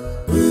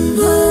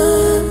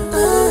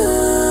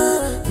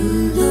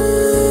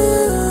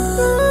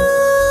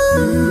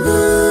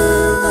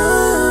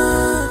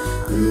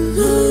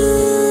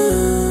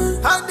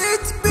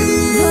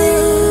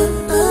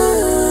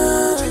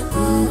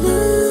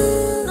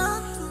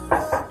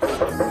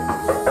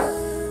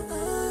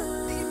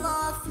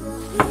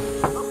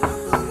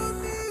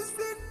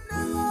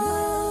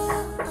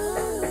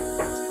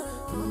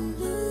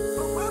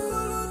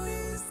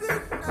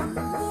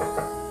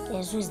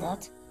 Who is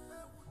that?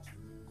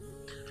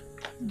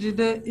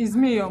 Jide, is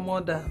me your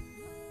mother?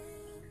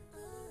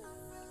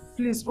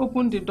 Please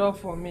open the door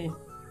for me.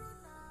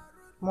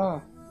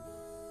 Mom,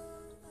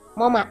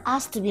 I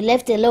asked to be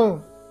left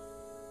alone.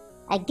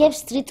 I gave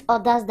strict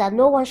orders that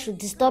no one should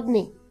disturb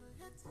me.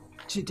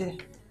 Jide,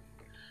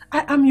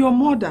 I am your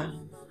mother.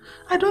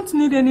 I don't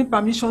need any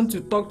permission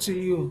to talk to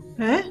you.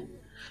 Eh?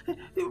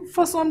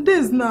 For some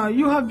days now,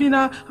 you have been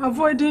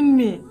avoiding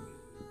me.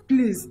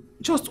 Please,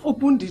 just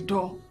open the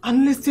door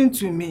and listen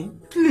to me,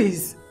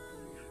 please.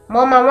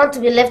 Mom, I want to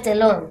be left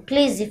alone.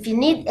 Please, if you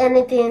need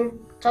anything,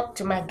 talk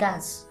to my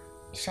guards.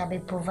 It shall be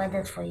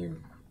provided for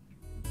you.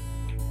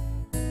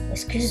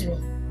 Excuse me.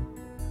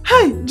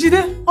 Hey,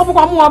 Jide,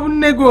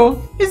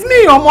 it's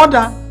me, your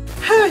mother.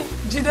 Hey,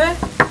 Jide.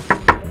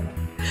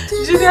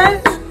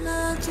 Jide,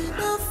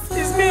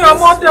 it's me, your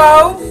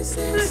mother.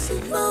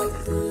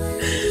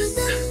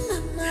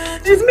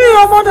 It's me,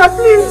 your mother.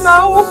 Please,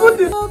 now open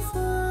the door.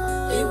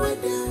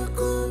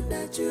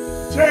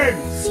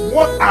 James,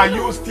 what are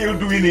you still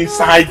doing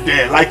inside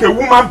there? Like a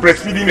woman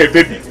breastfeeding a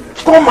baby.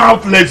 Come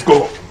out, let's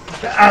go.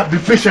 Be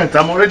patient,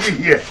 I'm already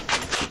here.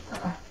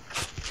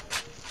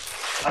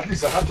 At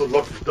least I have to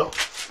lock the door.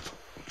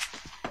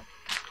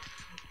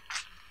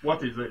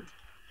 What is it?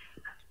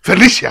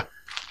 Felicia!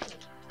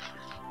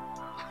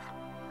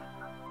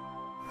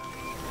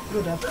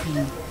 Good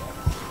afternoon.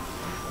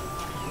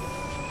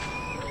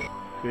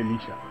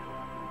 Felicia.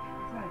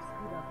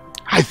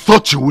 I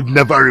thought you would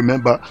never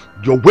remember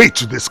your way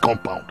to this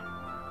compound.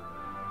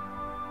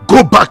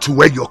 Go back to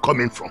where you're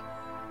coming from.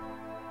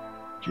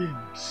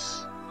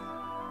 James.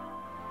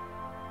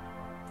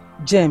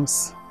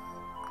 James,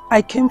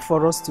 I came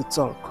for us to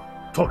talk.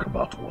 Talk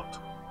about what?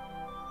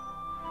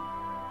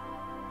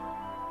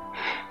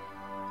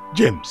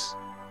 James,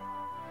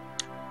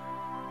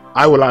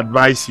 I will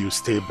advise you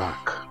stay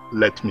back.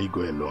 Let me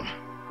go alone.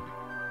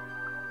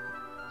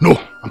 No,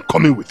 I'm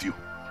coming with you.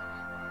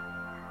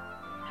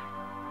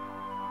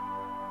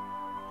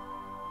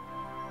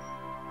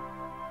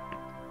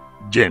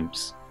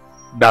 James,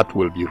 that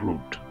will be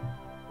rude.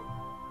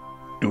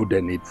 Do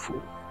the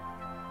needful.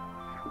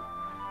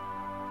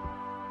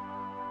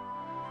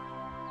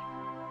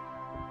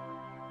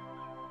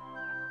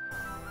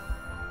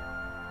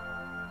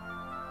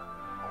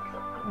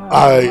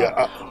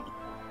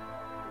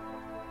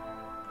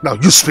 Now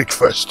you speak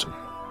first.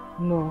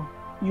 No,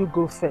 you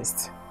go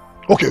first.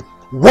 Okay,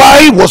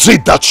 why was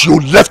it that you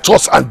left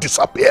us and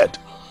disappeared?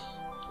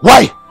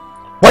 Why?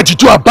 Why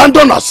did you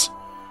abandon us?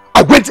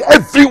 I went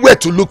everywhere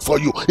to look for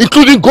you,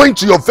 including going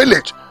to your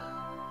village.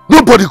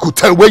 Nobody could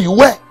tell where you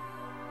were.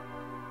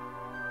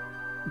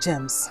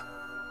 James,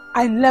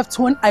 I left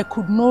when I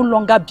could no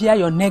longer bear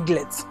your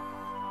neglect.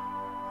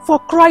 For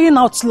crying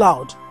out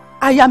loud,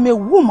 I am a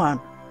woman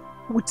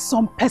with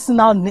some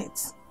personal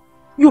needs.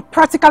 You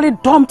practically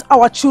dumped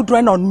our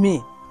children on me.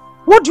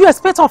 What do you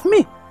expect of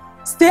me?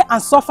 Stay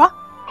and suffer?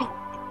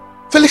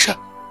 Felicia,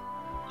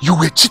 you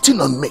were cheating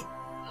on me.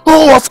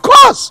 Oh, of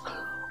course.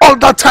 All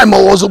that time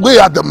I was away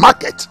at the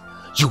market.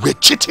 You were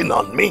cheating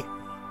on me.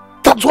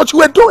 That's what you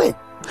were doing.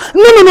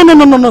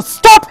 No.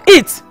 Stop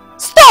it.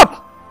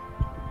 Stop.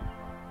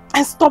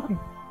 And stop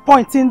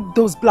pointing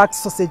those black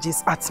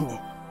sausages at me.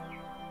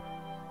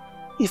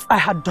 If I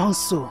had done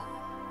so,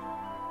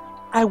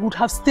 I would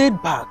have stayed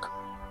back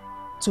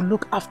to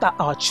look after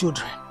our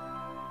children.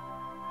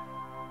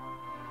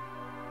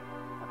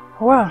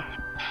 Well,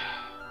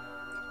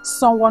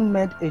 someone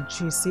made a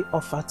juicy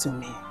offer to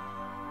me,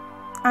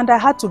 and I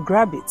had to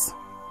grab it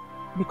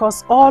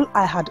because all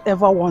I had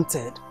ever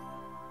wanted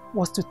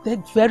was to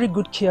take very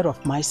good care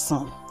of my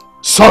son.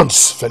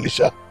 Sons,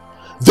 Felicia.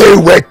 They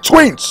were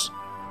twins.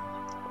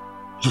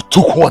 You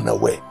took one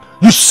away.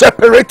 You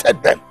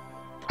separated them.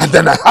 And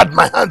then I had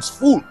my hands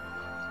full.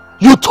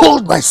 You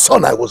told my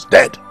son I was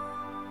dead.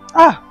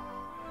 Ah,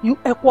 you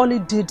equally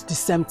did the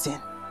same thing.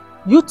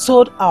 You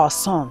told our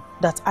son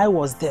that I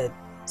was dead.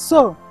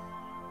 So,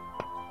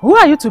 who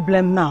are you to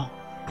blame now?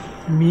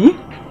 Me?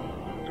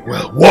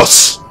 Well,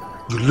 worse.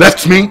 You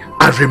left me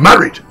and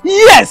remarried.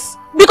 Yes,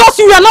 because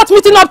you were not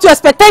meeting up to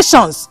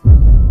expectations.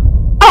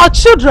 Our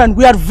children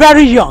were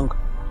very young,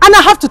 and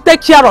I have to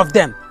take care of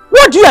them.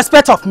 What do you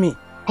expect of me?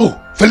 Oh,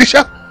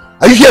 Felicia,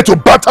 are you here to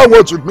batter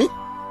words with me?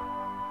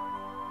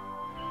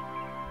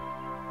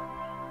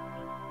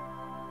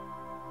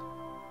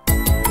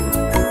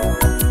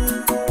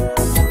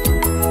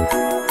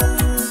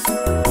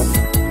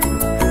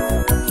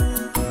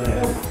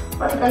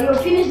 Can you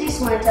finish this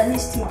one and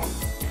this thing?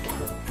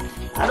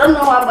 I don't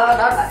know about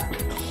that.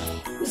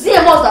 You see,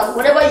 about that,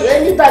 whenever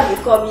anytime you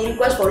come, you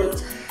request for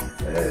it.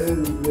 Let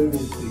me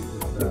see.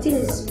 The thing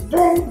is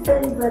very,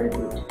 very, very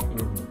good.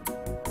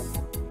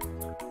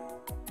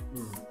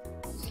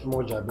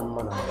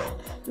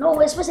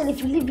 No, especially if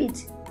you leave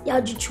it, you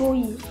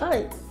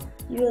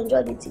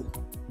enjoy the tea.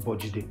 But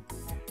Jide,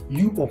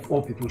 you of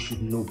all people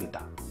should know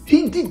better.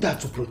 He did that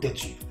to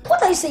protect you.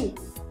 What are you saying?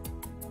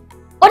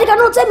 Or you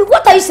cannot tell me,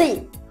 what are you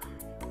saying?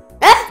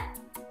 Eh?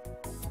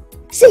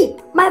 See,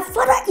 my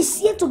father is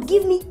here to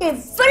give me a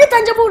very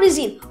tangible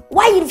reason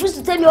why he refused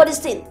to tell me all this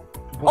thing.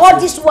 All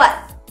this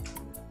what?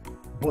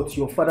 But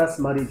your father's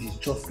marriage is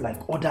just like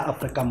other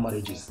African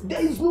marriages. There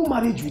is no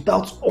marriage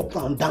without up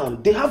and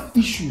down. They have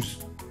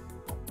issues.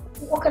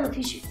 What kind of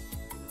issue?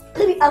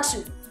 Let me ask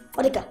you,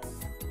 Monica.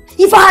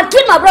 If I had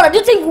killed my brother, do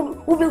you think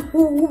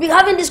we'll be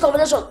having this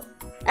conversation?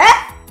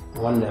 Eh?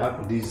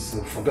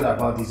 Forget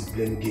about this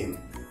blame game.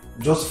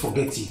 Just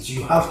forget it.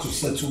 You have to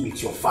settle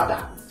with your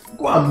father.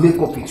 Go and make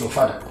up with your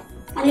father.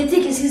 And you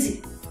think it's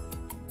easy?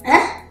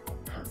 Eh?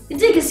 You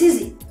think it's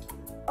easy?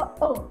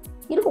 Oh,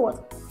 you know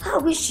what? I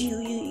wish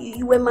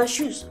you were my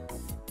shoes.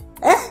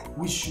 Eh?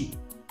 Which shoe?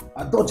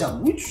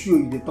 Adojam, which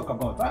shoe you talk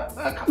about?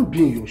 I can't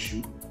be in your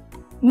shoe.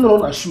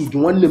 No, shoe. The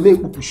one that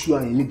make people shoe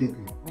and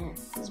immediately.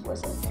 This boy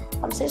said,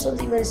 I'm saying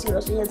something very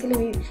serious and you're telling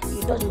me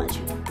you dodge my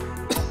shoe.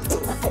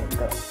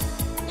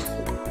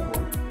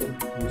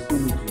 You still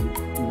need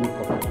to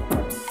wake up.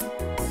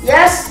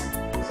 Yes?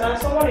 Sir,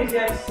 someone is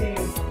here to see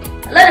you.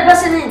 Let the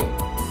person in.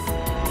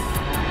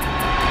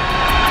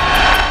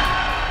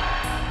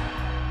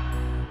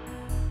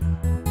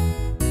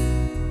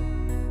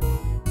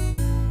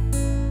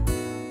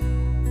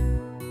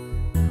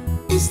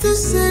 Is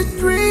this a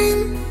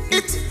dream?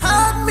 It's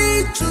hard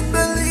me to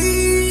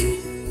believe.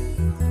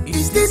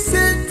 Is this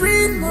a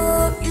dream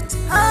or it's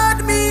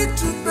hard me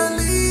to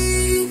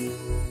believe?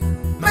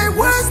 My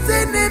worst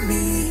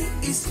enemy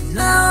is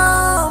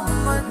now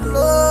my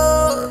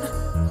blood.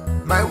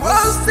 My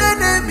worst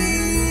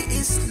enemy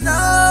is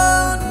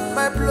now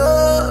my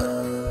blood.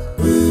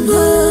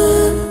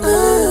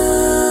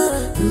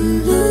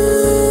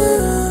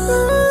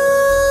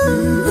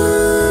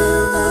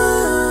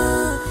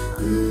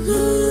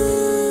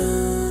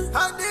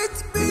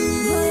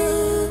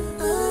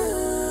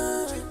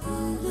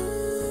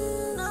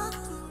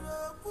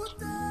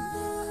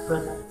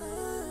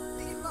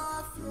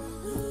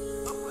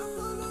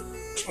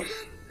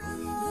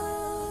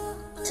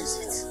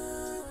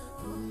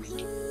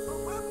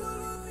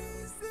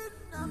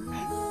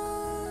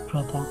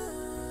 Brother,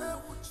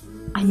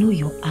 I know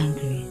you're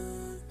angry,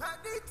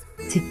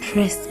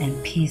 depressed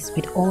and pissed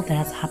with all that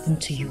has happened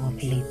to you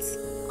of late.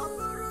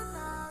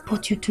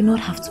 But you do not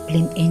have to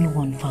blame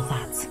anyone for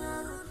that.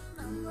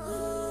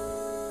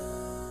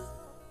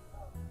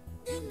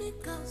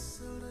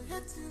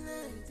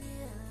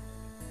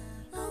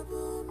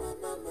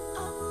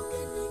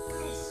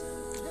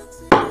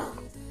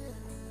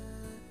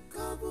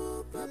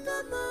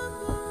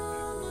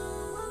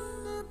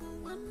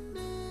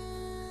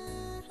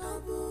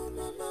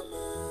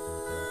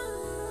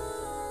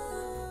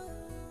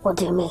 What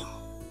do you mean?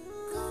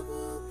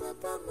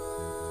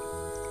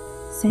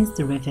 Since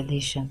the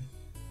revelation,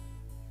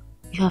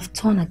 you have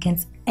turned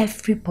against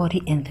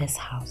everybody in this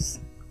house.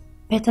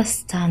 Better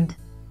stand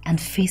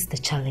and face the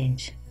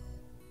challenge.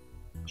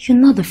 You're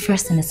not the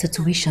first in a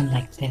situation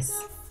like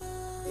this.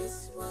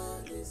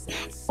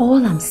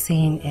 All I'm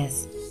saying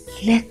is,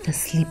 let the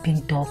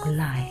sleeping dog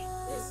lie.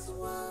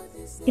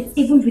 It's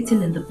even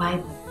written in the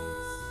Bible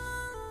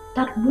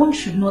that one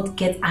should not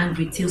get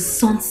angry till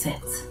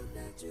sunset.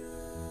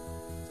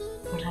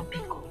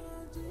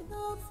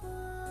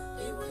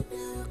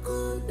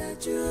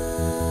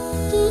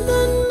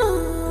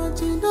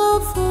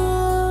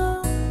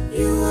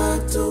 You are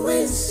to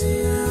waste. You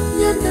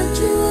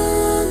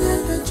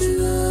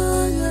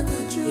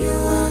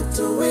are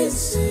to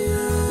waste.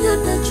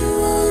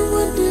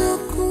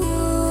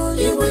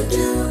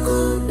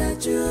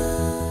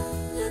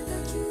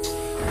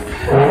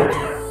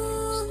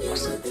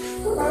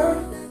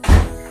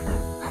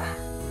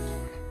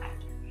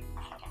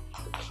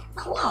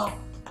 Wow.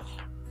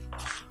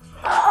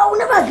 I will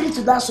never agree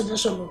to that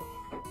suggestion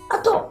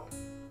at all.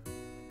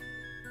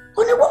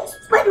 Honey,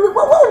 by the way,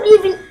 what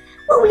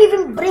will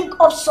even bring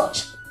up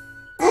such?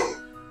 Eh?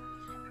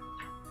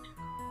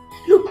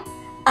 Look,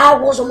 I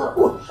was on my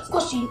own. Of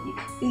course, you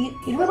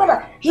remember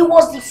that he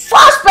was the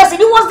first person.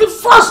 He was the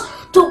first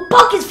to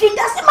poke his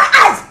fingers in my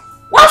eyes.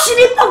 Why should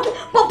he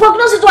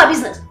prognose into our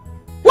business?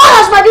 What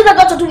has my business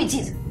got to do with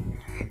it?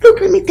 Look,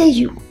 let me tell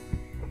you.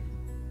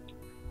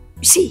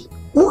 You see,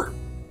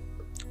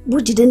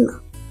 we didn't know.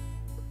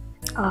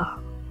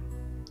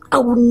 I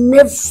will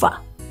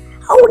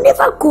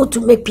never go to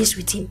make peace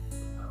with him.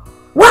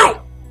 Why?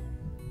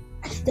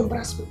 I get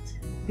embarrassment.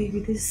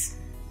 Baby,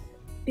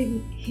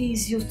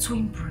 he's your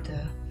twin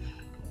brother.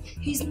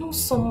 He's not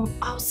some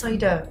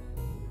outsider.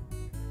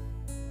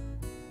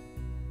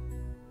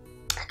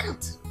 I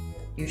can't.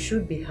 You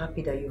should be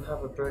happy that you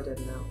have a brother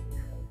now.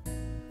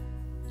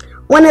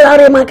 When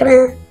I are my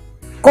grand,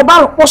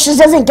 Kobal pushes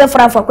doesn't get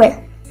for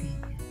where.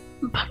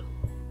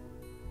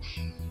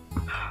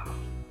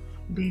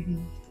 Baby,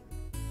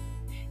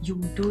 you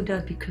will do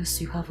that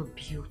because you have a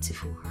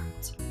beautiful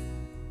heart.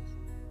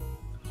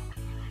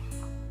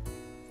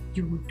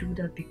 You will do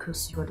that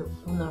because you are the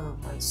owner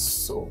of my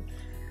soul,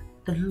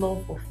 the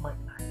love of my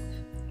life.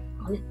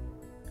 Honey,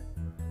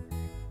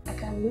 I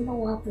can remember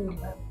what happened in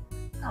the Bible.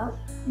 How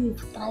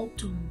Eve tried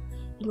to,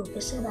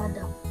 persuade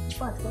Adam. In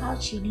fact, how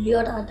she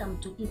lured Adam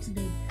to eat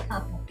the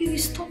apple. Baby,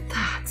 stop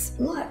that.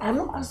 No, I'm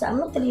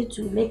not telling you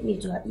to make me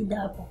to eat the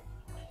apple.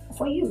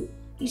 For you.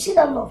 You see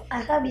that love?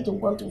 I have it in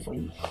one thing for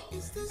you.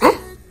 Huh?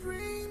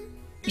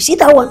 You see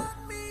that one?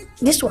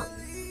 This one.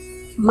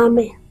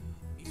 Mommy.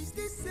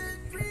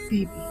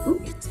 Baby.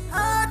 It's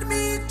hard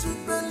me to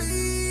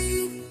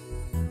believe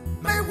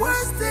my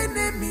worst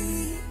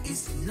enemy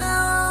is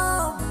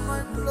now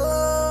my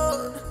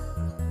blood.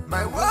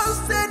 My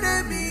worst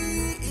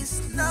enemy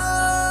is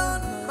now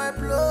my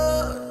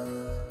blood.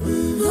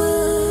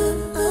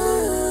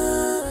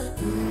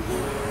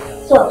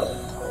 So,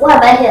 what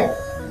have I here?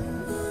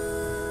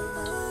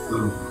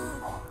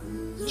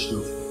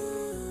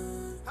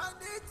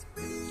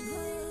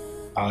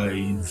 I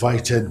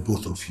invited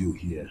both of you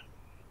here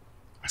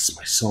as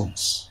my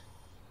sons.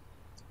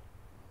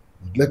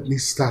 But let me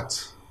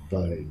start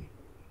by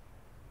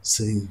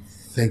saying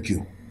thank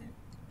you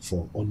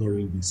for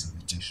honoring this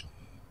invitation.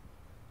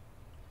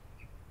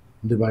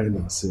 The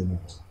Bible saying,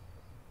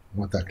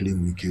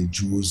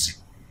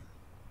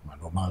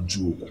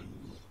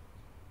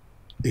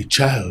 a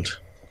child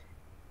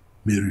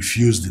may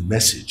refuse the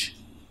message,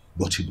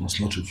 but he must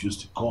not refuse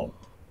the call.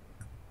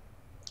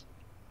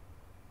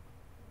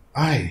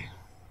 I,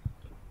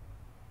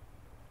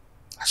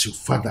 as your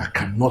father,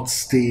 cannot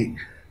stay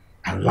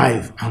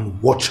alive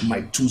and watch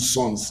my two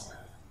sons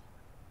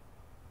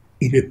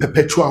in a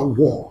perpetual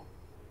war.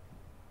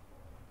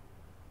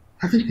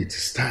 I think it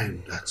is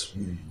time that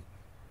we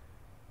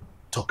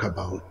talk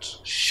about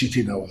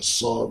sheathing our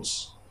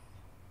swords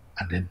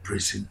and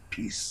embracing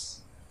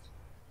peace.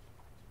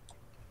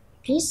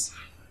 Peace?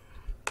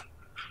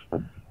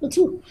 With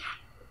who?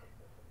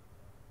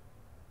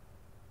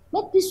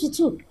 Make peace with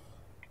who?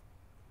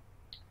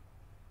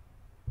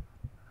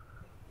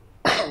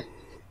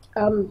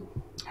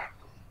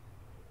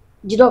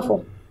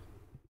 Jidofo.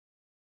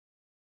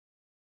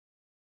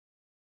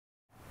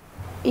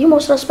 You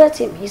must respect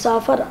him. He's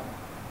our father.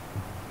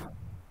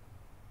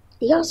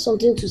 He has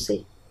something to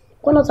say.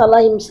 Why not allow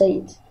him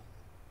say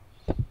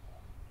it?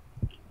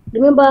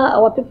 Remember,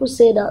 our people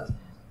say that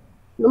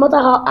no matter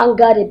how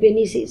angered a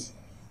penis is,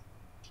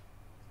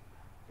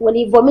 when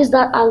he vomits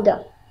that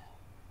anger,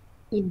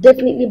 it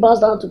definitely bows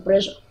down to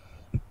pressure.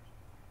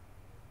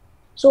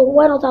 So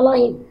why not allow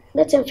him?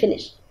 Let him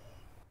finish.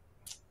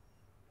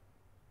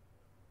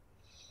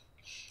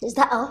 Is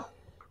that all?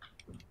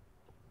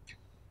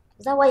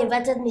 Is that why you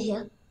invited me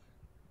here?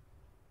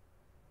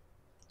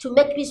 To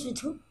make peace with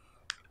who?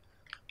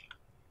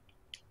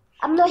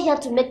 I'm not here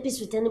to make peace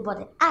with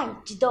anybody. I,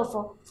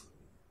 Jidofo,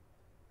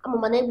 I'm a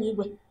man named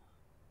Igwe.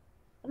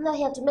 I'm not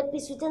here to make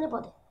peace with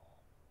anybody.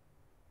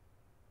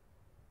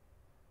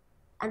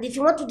 And if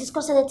you want to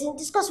discuss anything,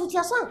 discuss with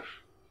your son,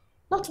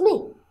 not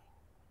me.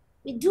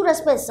 With due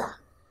respect, sir.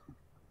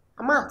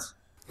 I'm out.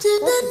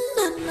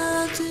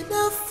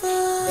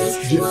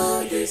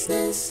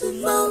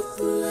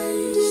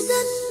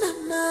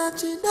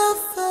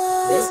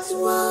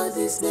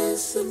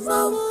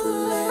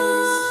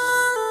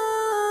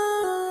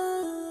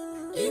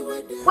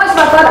 Where's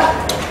my father?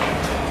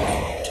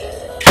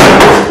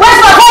 Where's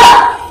my father?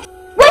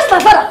 Where's my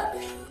father?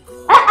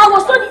 I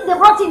was told they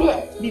brought him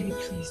here. Baby,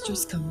 please,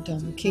 just calm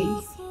down, okay?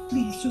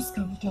 Please, just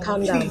calm down.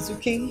 Calm down. Please,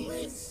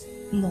 okay?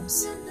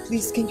 Nurse,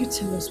 please, can you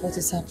tell us what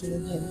is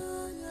happening here?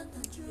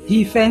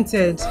 He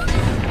fainted.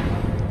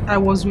 I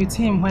was with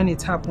him when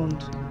it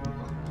happened.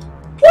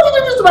 What did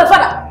you do to my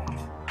father?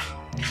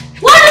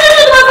 What did you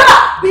do to my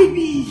father?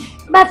 Baby!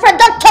 My friend,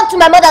 don't talk to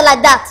my mother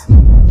like that.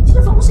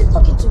 Jennifer, who's he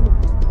talking to me?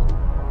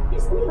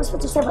 Please, can you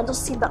respect yourself and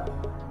just sit down?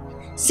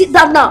 Sit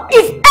down now.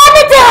 If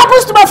anything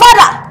happens to my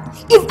father,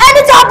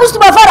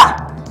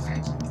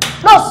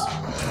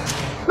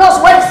 Nurse,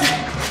 where is he?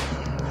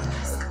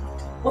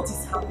 What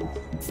is happening?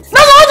 Nurse, I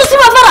want to see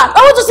my father. I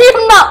want to see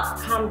him now.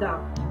 Calm down.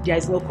 There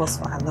is no cause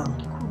for alarm.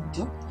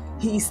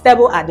 He is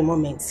stable at the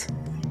moment.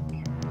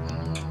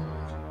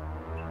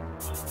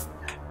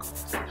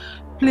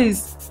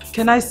 Please,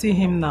 can I see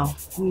him now?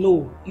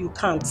 No, you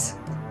can't.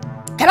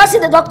 Can I see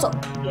the doctor?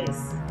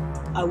 Yes,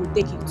 I will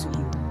take him to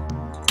you.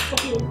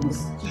 Okay,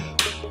 please.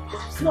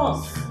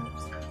 Nurse.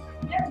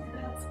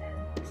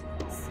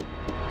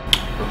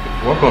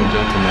 Welcome,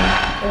 gentlemen.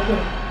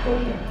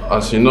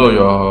 As you know,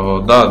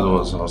 your dad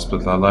was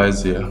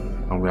hospitalized here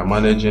and we are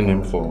managing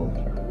him for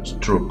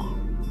stroke,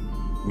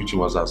 which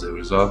was as a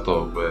result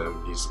of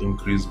his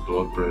increased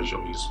blood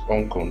pressure, his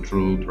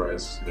uncontrolled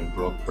rise in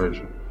blood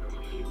pressure.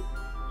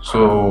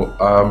 So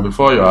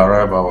before you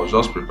arrived, I was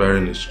just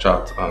preparing his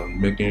chart and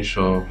making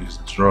sure his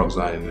drugs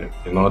are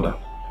in order.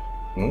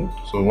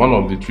 So one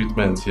of the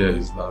treatments here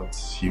is that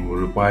he will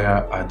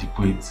require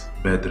adequate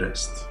bed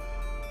rest.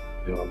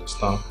 You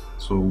understand?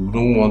 So we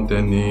don't want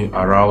any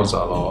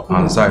arousal or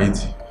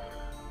anxiety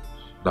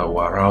that will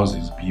arouse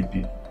his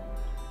BP,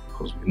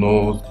 because we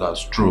know that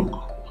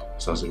stroke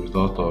is as a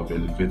result of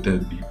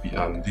elevated BP,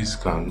 and this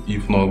can,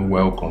 if not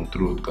well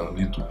controlled, can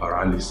lead to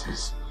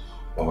paralysis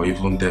or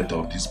even death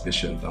of this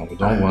patient, and we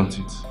don't want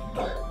it.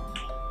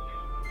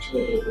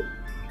 Okay.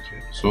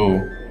 So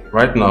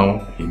right now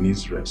he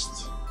needs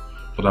rest.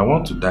 But I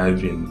want to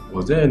dive in.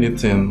 Was there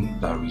anything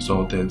that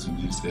resulted to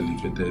this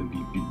elevated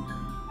BP?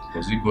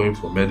 Was he going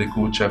for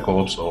medical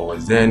checkups, or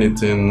was there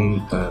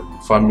anything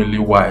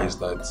family-wise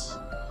that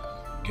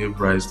gave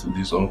rise to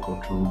this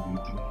uncontrolled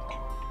BP?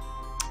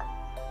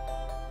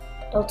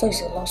 Doctor,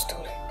 it's a long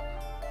story.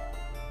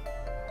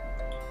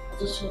 I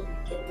just hope you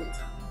get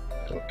better.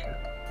 Okay.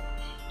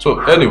 So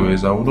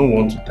anyways, I wouldn't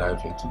want to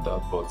dive into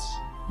that, but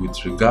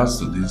with regards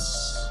to this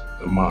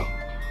man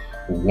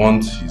who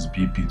wants his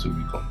BP to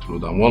be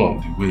controlled, and one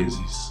of the ways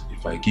is,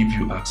 if I give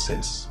you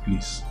access,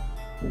 please,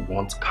 we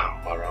want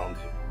calm around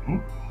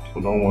him.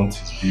 We don't want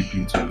his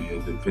BP to be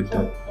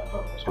elevated,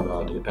 so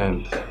that at the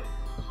end,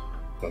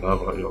 you can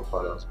have your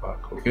father's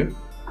back, okay?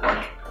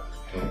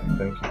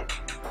 Thank you.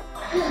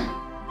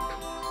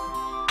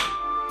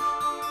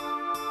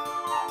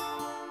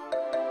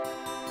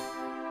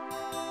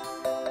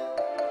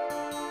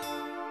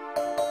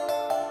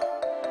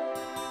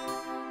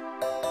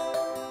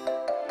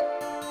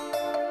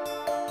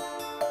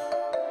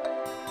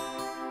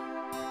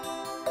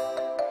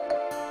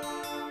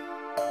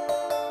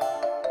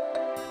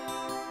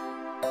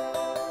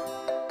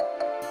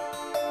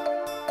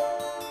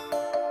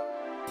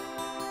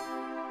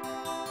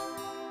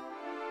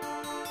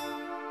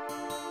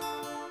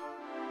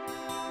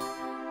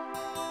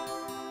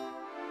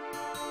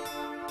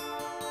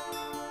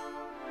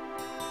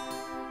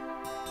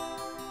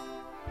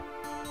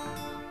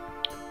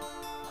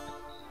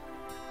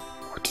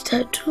 What did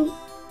I do?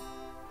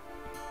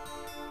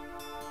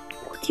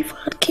 What if I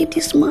had killed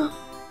this man?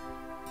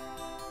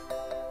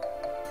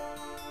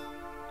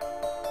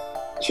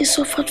 He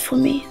suffered for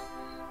me.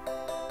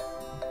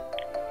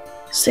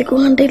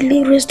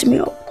 Single-handedly raised me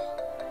up.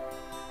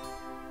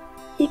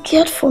 He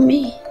cared for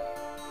me.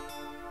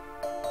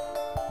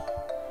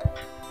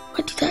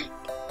 Why did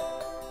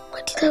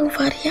I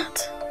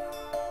overreact?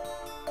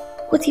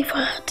 What if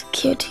I had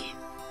killed him?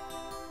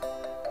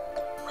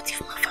 What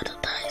if my father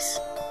dies?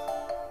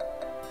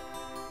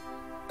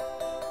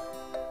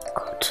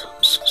 God,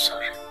 I'm so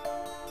sorry.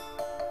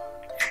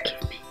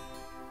 Forgive me.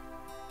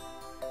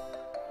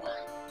 Why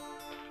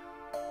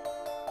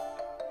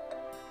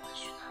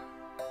should I?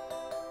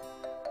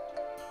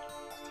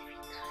 What if he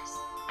dies?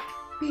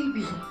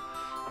 Baby,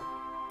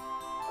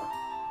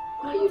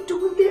 what are you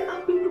doing there?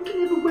 I've been looking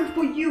everywhere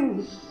for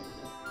you.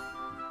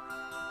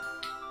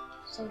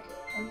 Sorry,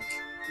 I'm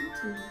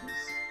not in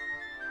this.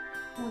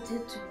 I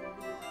wanted to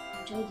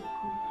enjoy the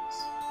cool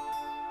breeze.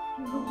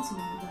 You want to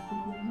know that,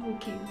 baby? I'm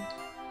okay.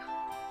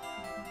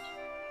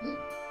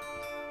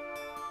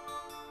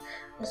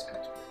 Let's go to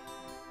bed.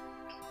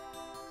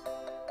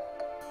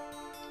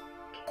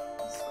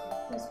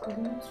 Let's go. We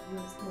need to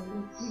rest now,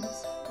 please.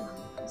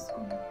 Let's go.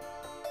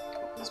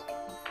 Let's go.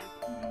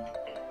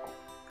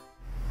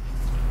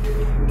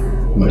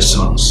 My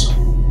sons,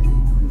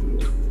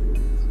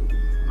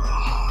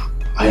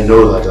 I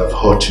know that I've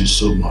hurt you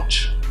so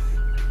much.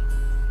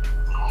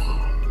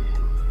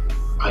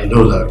 I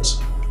know that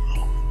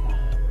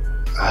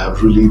I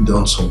have really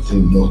done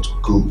something not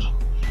good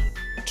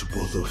to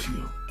both of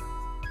you.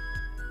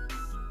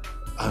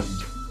 And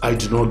I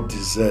do not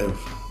deserve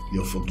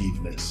your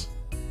forgiveness.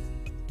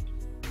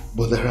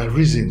 But there are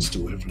reasons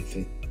to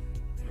everything.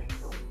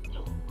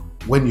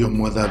 When your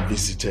mother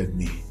visited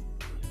me,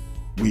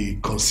 we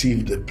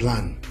conceived a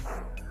plan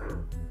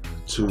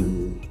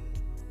to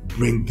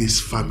bring this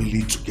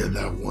family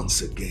together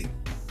once again.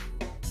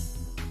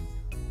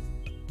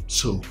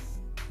 So,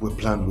 we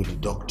planned with the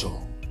doctor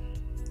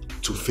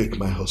to fake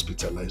my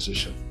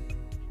hospitalization.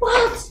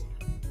 What?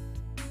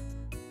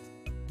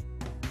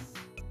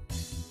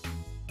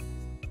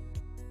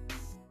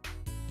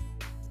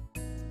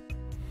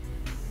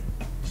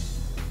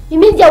 You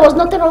mean there was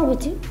nothing wrong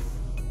with you?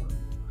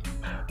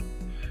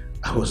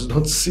 I was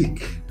not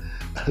sick.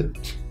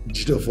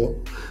 Jidofo,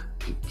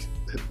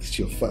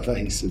 your father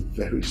is a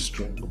very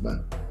strong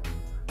man.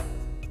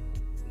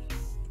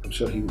 I'm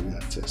sure he will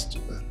attest to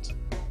that.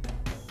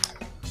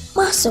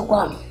 Master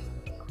One,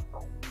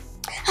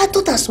 I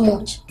thought as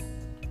much.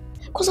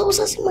 Because I was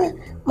asking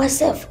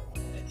myself,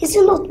 is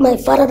it not my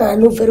father that I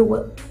know very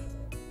well?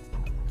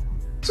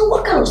 So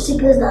what kind of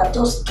sickness that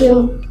just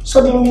came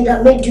suddenly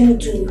that made you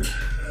to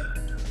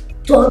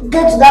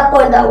get to that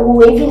point that we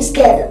were even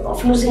scared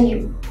of losing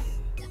you?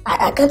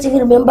 I can't even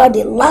remember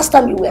the last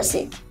time you were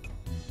sick.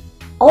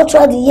 All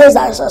throughout the years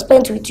I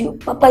spent with you,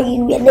 Papa,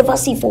 you were never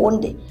sick for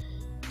one day.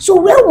 So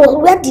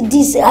where did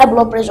this high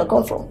blood pressure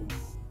come from?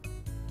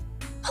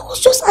 I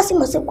was just asking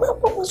myself,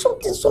 well,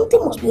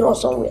 something must be wrong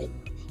somewhere.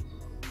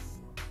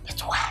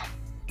 That's why.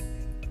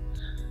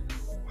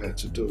 Where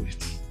to do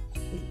it?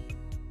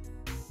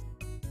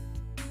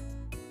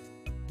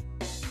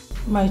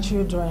 My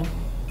children,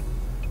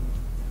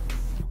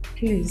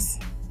 please,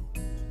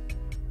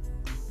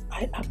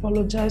 I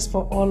apologize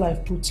for all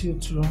I've put you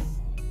through.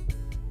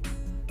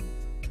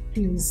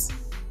 Please,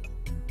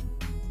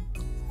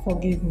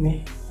 forgive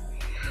me.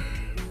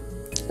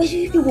 But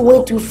you people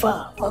went too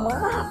far,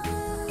 Mama.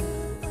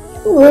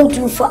 You went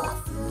too far.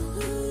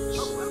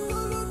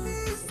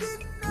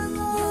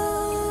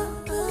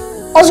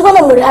 I was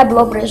going with high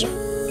blood pressure.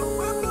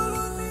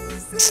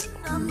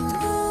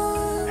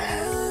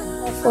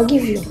 I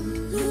forgive you.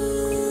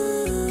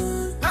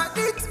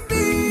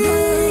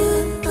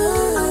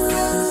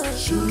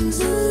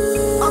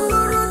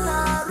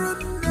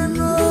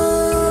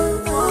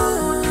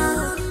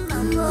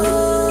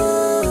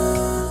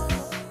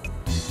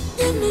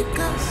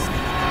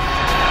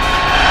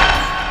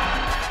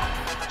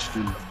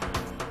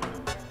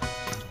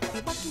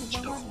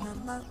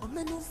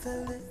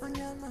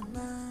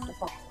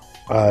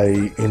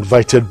 I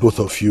invited both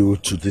of you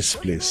to this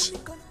place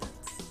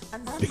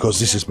because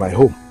this is my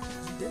home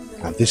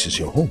and this is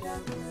your home.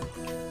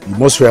 You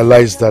must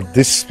realize that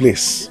this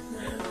place,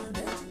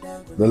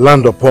 the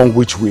land upon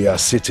which we are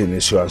sitting,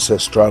 is your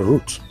ancestral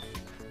root.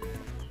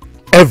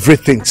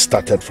 Everything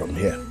started from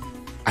here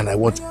and I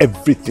want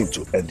everything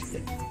to end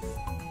here.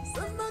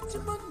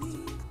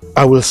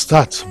 I will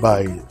start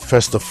by,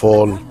 first of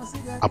all,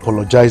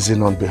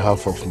 apologizing on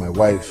behalf of my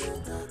wife,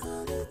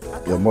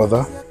 your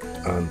mother,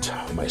 and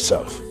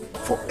myself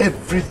for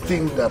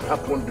everything that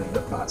happened in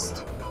the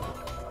past.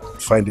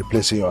 Find a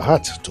place in your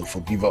heart to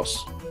forgive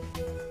us.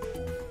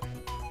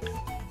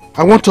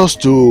 I want us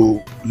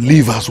to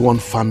live as one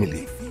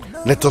family.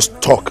 Let us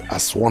talk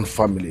as one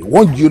family,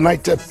 one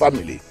united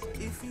family,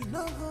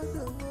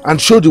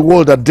 and show the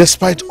world that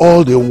despite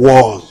all the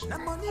wars,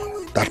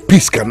 that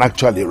peace can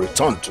actually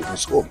return to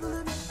this home.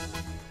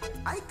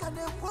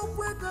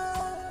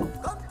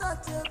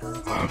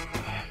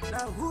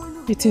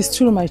 It is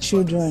true, my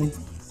children.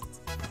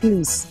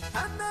 Please,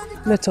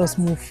 let us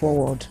move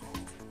forward.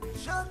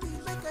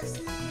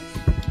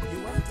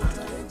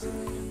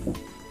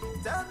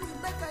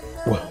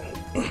 Well,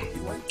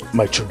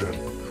 my children,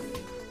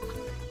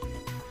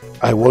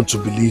 I want to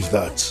believe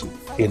that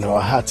in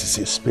our heart is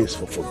a space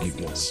for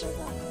forgiveness.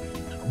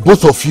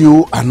 Both of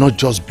you are not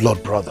just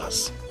blood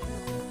brothers.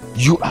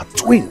 You are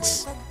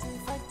twins.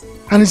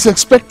 And it's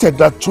expected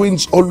that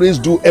twins always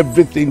do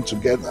everything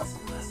together.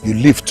 You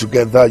live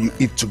together, you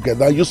eat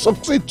together, you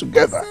succeed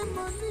together.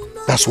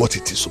 That's what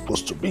it is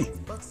supposed to be.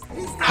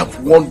 Have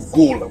one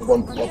goal and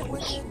one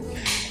purpose.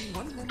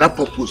 That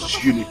purpose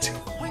is unity.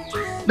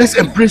 Let's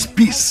embrace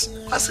peace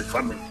as a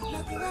family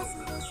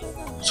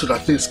so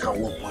that things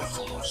can work well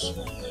for us.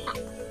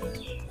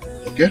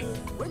 Okay?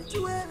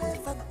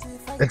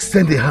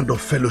 Extend a hand of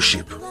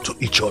fellowship to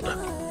each other.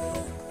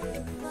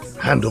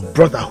 Hand of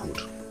brotherhood.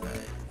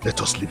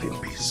 Let us live in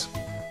peace.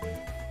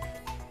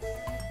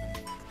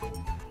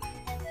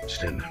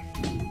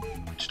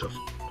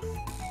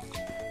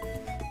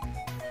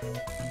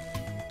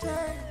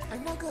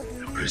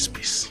 Embrace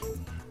peace.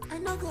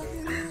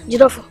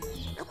 Jidofo.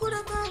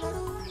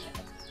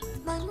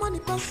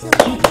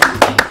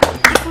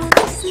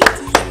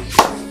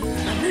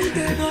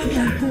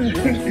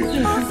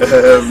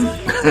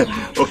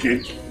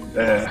 Okay,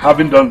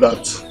 having done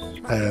that,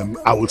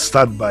 I will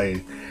start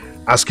by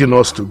asking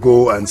us to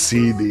go and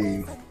see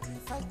the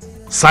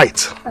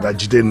site that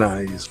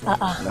Jidena is.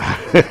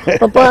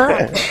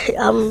 Papa,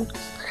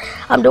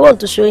 I'm the one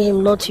to show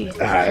him, not you.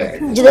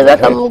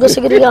 Jidena, I'm going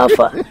to get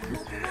alpha.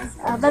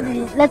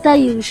 Baby, later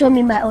you show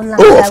me my own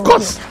land. Oh, of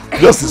course.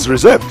 Yours is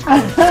reserved.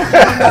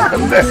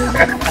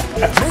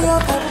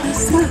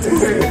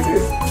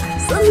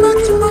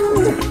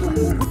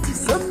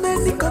 So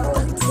many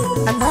contacts,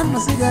 and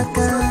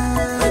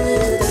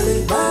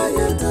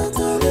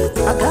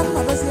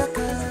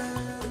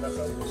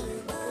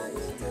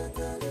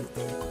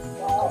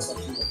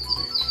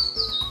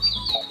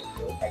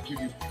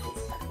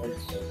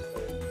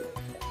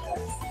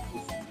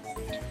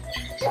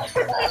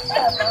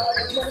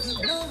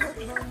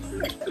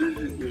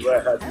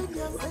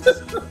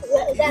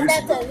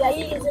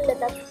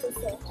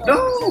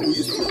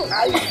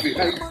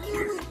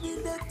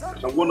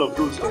And one of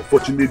those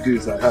unfortunate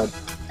days I had,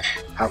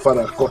 her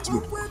father caught me.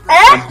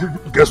 And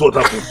guess what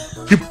happened?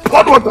 He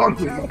poured water on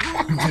me.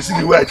 You see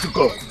the way I took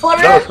off.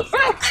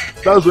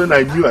 That was when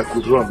I knew I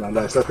could run, and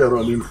I started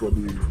running for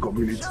the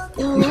community.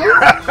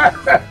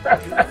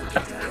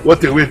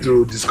 What a way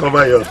to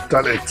discover your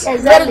talent.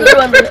 Exactly.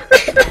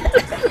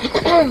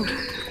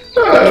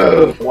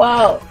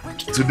 Wow.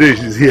 Today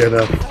she's here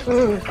now.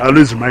 I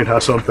always remind her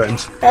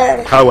sometimes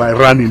how I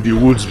ran in the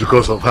woods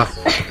because of her.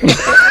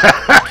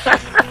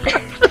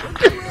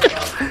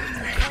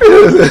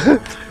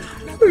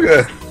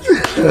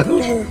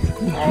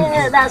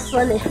 That's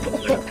funny.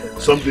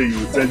 Someday you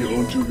will tell your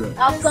own children.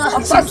 Of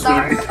course. Same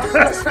story.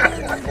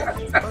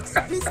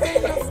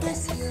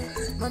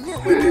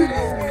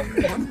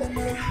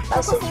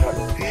 That's so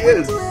funny.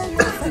 Yes.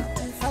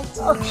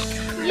 Oh,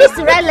 you used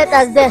to write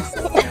letters there.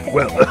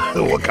 Well,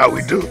 what can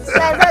we do?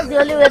 That's the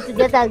only way to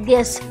get our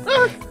guess.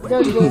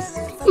 Those days.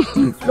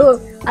 No,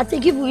 I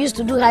think people used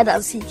to do hide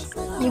and seek.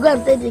 You go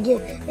and tell the game,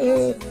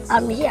 hey,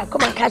 I'm here,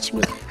 come and catch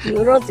me.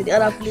 You run to the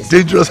other place.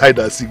 Dangerous hide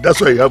and seek.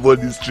 That's why you have all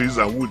these trees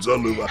and woods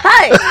all over.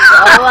 Hi!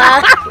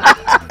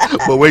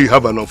 But when you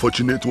have an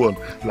unfortunate one,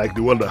 like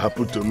the one that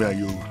happened to me, and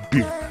you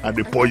pick and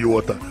they pour you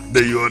water,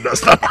 then you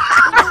understand.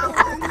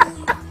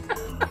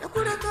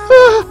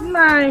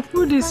 My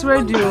food is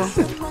ready.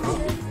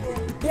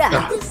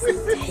 Yeah. I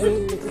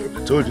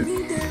told you.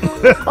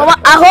 Mama,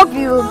 I hope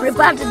you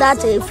prepared that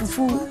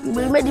fufu.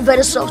 You made it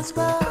very soft.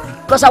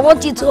 Because I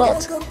want it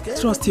hot.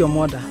 Trust your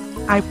mother.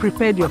 I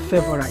prepared your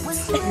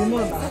favorites. You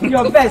know that.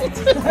 Your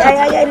best.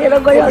 Yeah.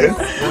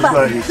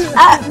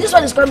 This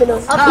one is coming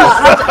on.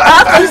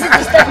 After you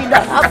to step in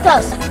there.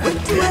 After.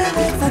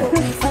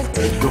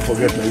 Don't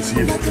forget that it's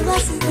here. That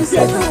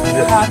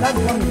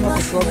one is not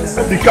a problem.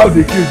 The cow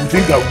they kill, you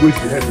think I'll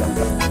waste the head like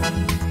that?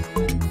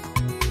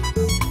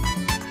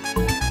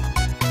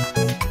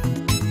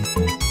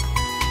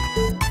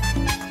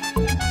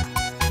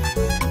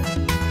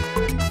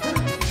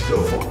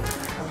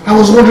 I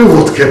was wondering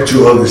what kept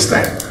you all this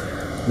time.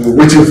 We were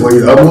waiting for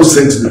you. I almost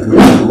sent the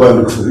police to go and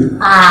look for you.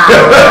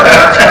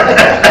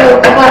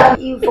 Papa,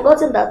 you've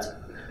forgotten that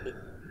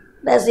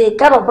there's a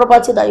kind of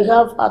property that you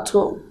have at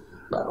home.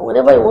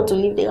 Whenever you want to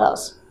leave the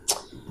house,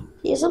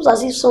 it seems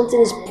as if something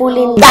is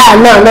pulling. No.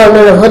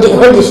 Hold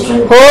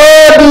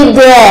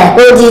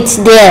it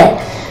there.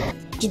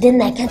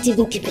 Then I can't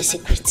even keep a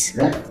secret.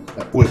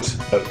 Wait,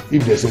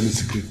 if there's any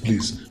secret,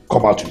 please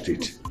come out with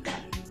it.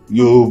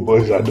 You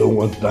boys, I don't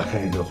want that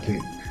kind of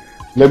thing.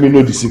 Let me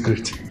know the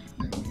secret.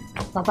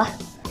 Papa,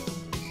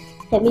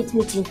 permit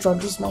me to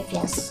introduce my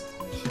fiancée.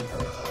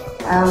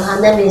 Her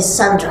name is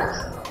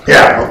Sandra.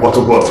 Yeah,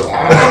 bottle.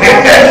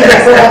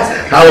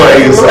 How are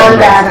you, The one Sandra?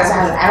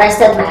 that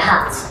arrested my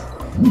heart.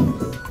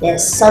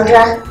 Yes,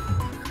 Sandra,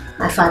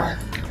 my father.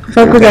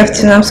 Well, good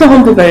afternoon. I'm so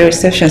humbled by your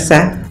reception,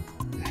 sir.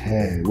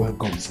 Hey,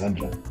 welcome,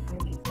 Sandra.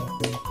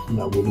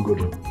 Now we'll go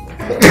down.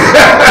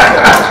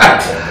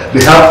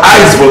 They have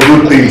eyes for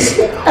good things.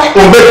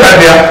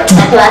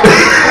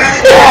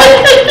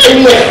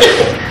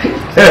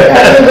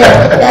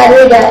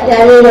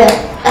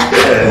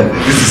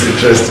 This is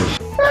interesting.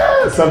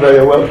 Sandra,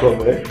 you're welcome.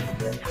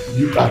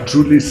 You are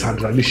truly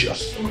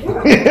Sandra-licious.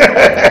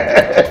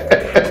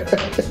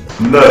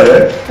 No,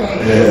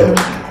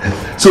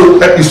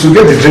 So, is to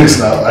get the drinks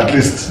now, at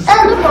least.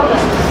 No problem.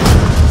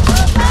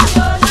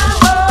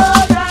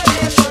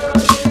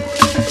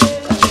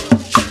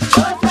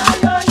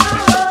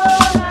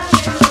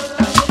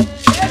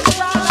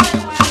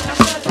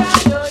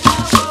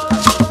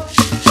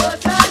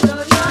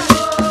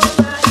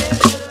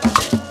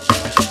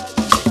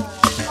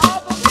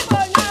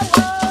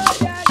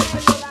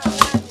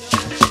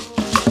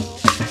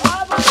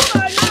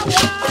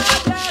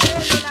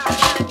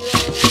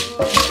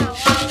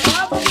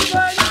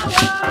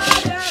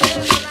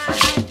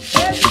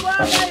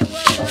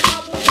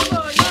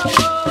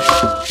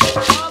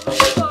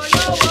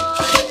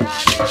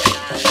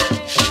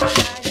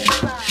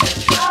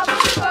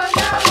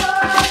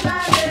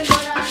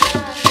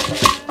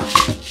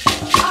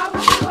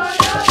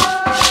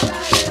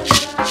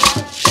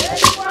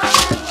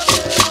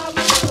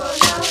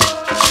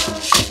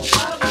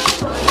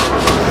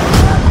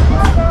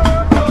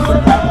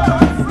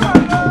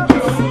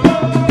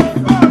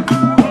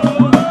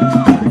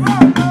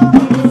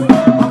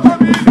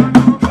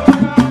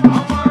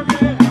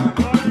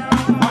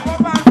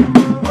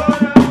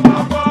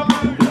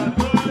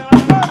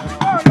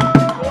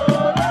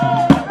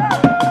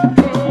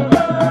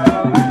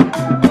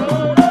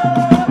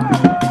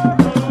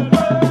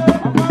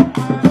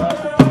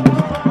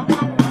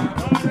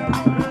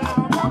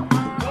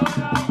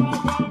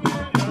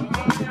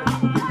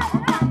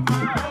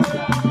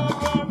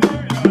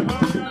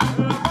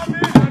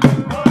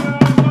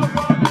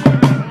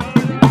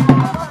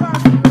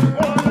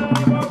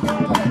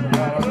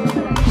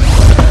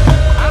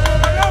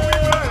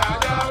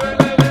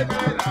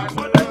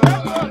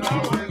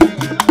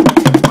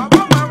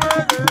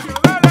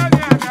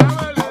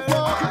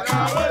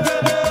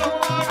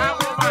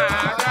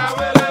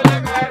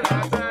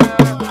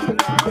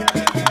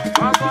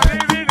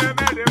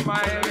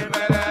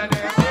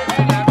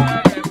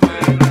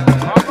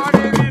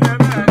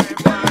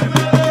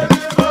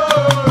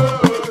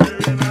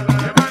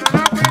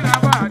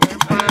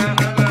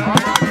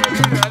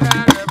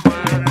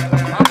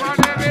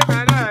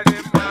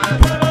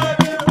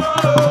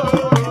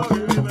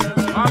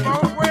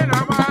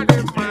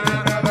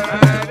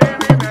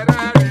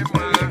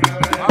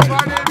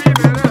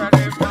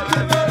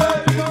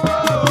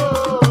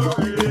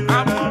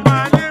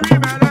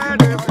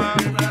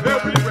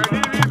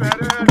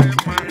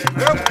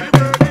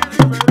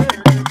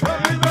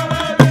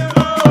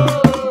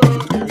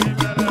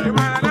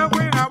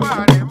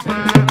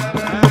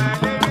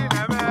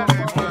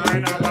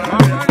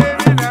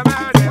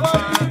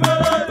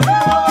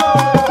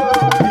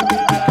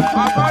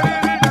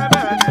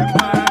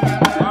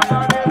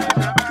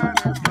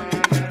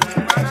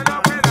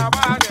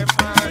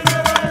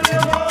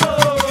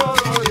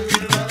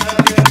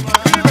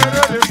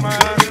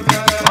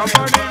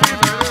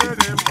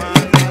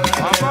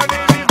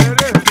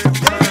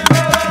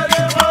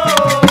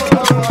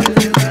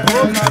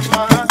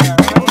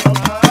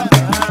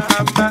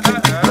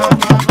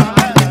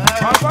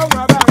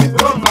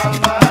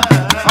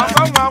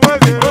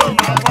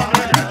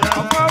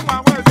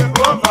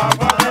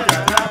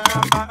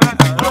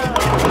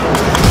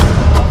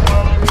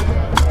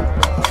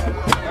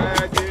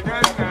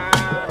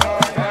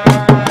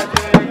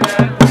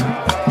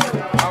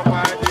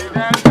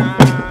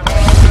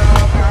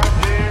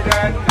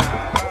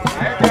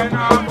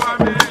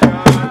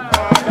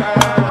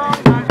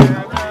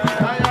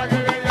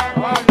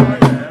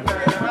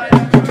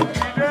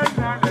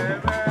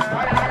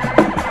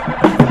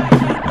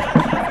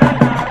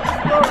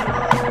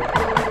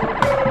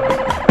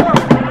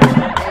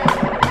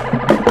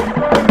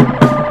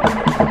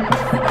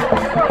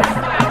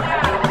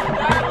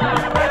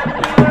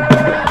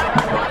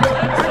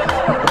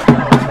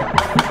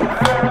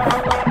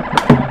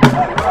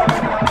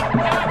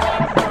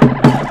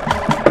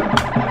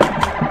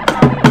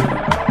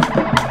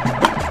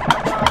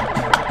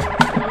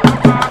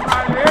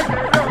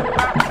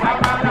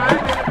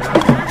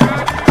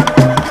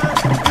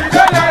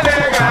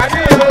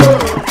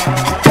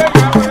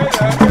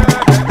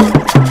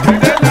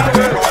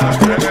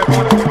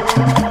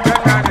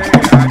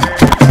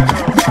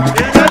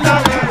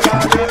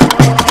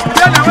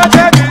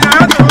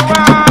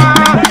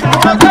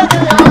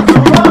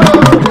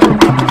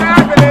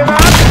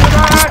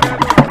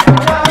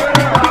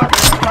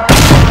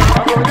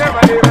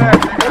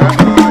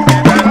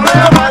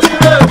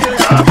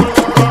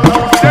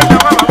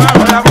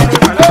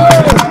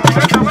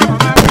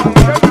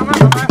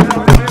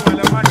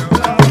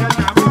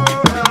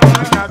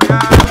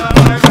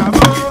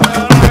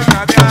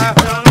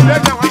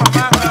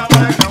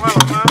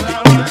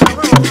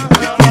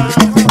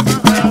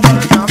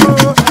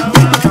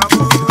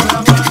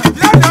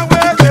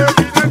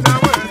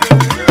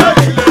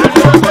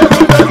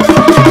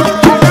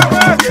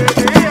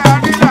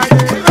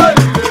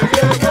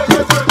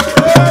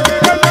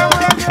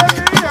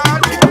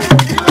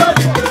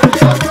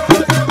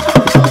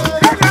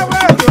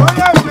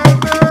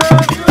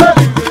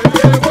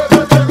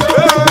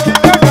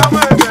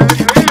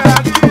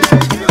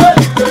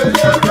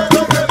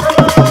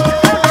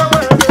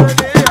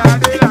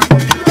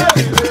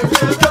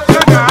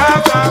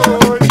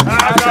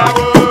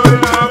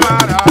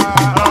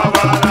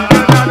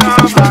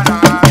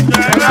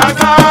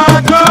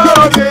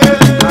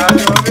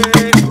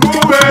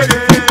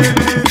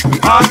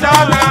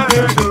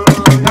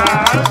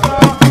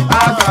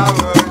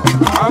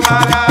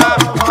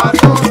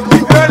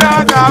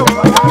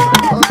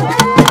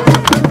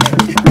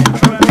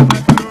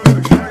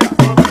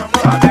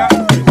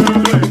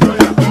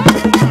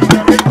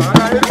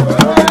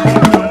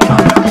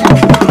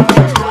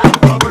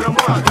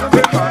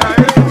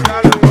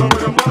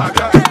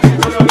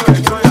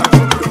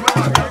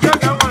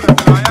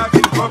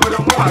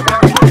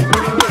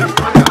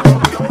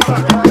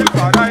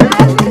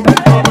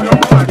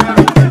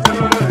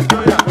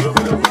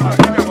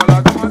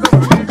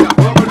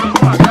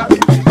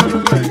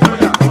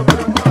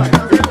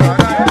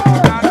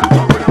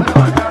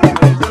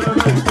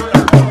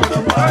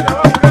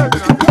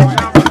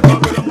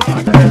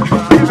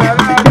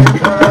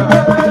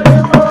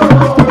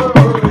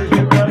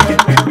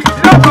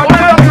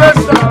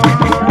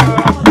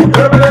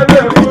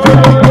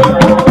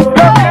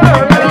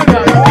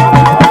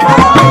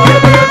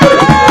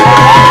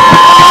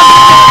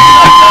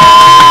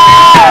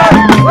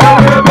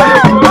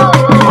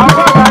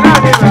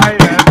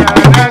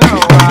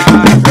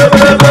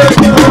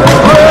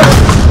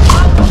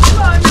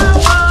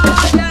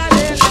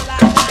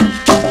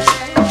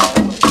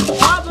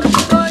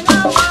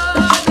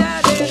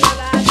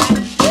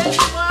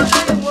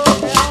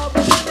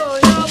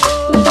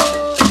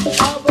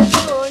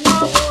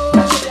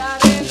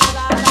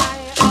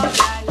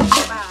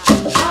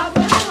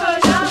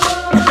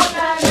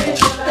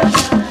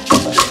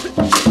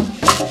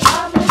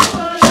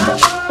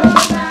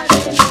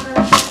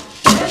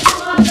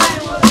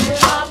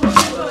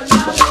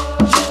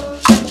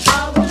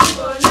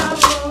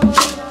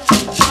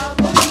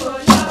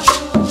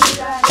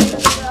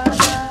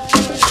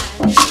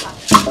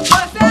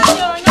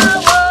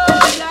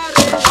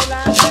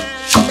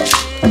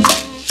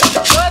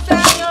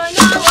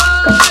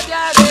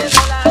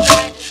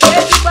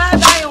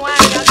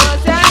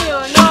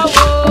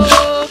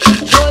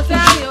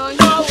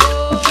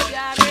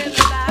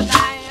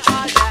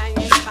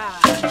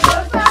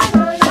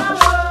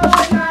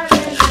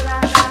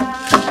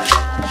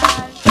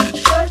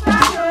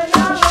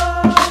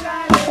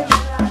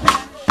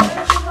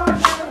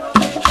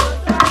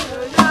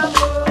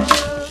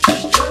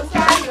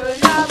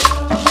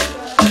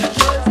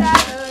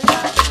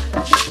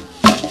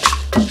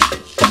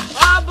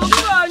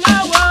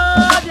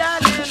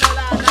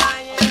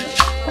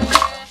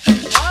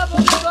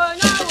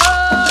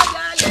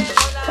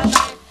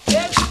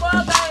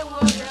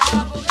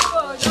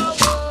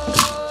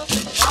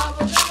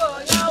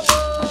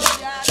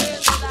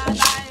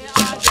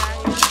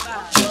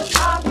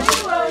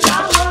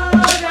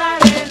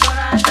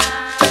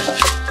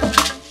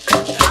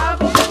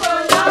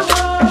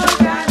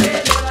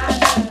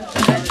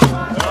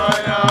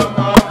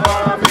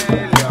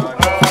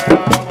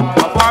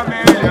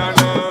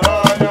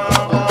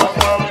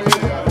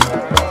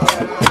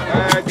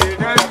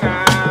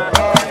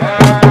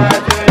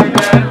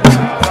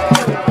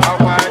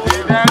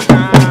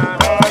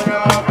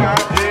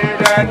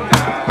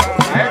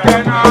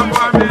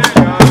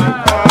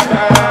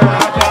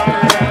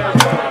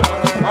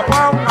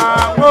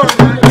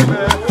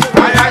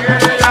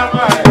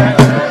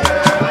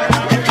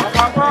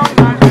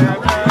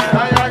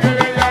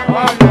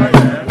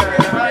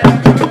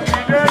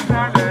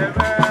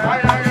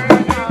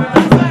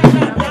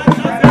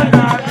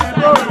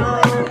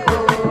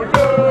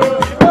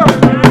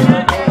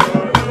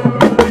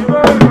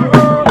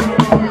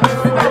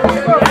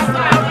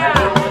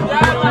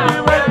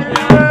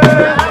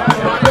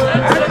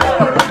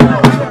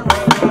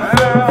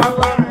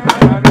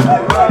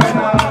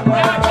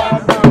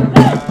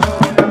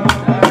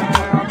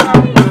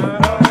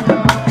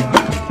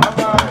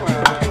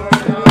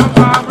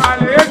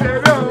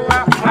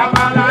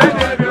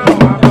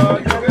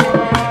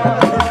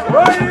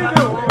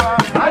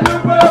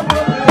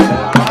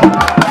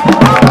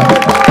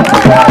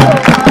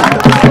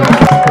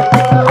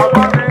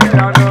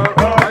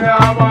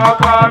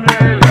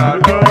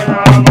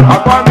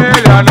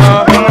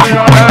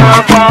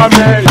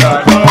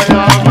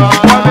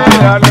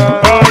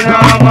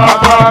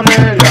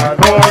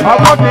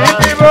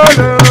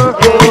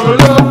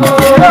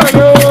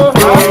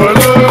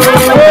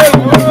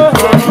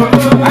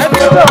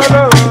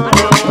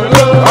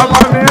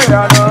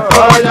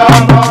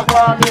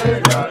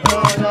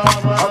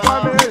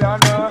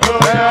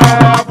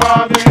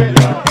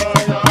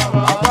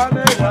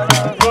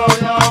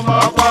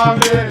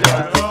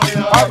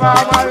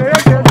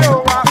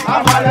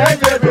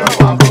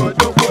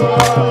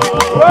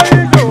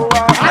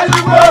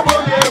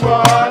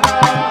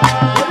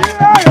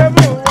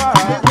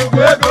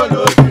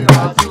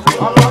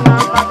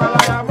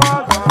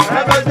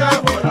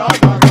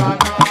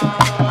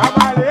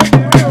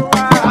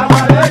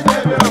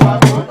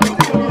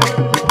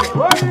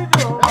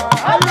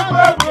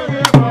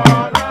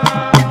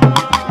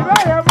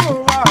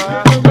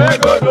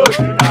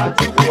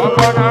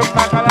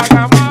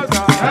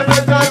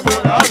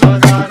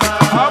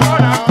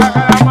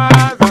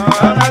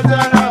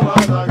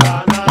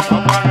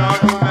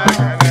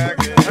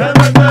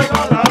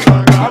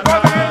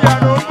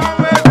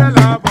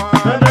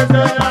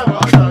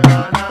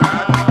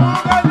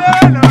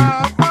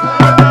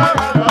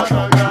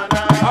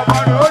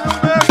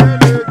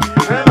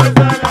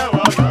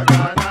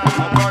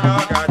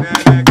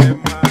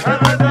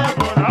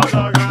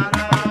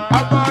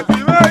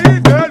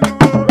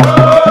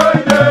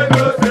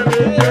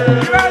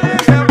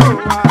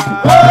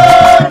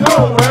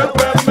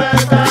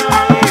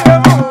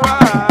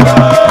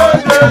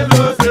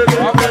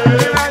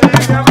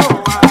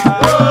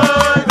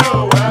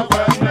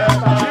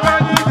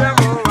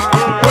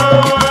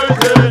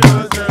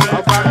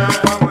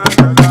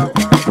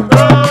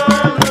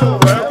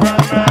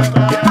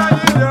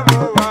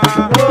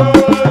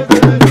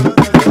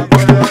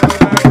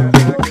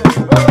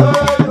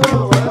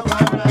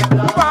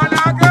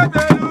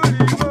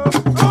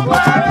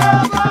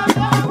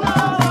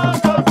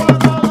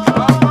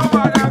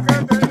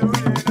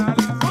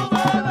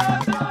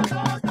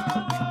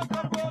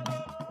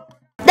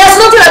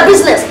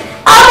 business.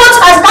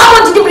 How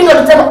much did you bring on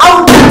the table? I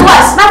will do it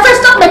twice. My friend,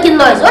 stop making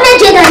noise. Don't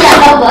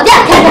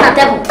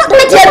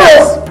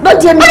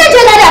dare me.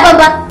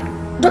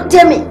 Don't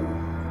dare me.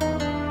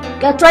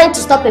 You are trying to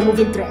stop a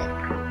moving train.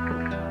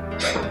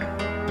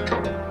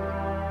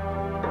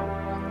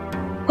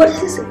 What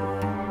is this?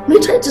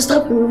 You're trying to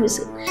stop a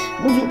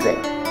moving train.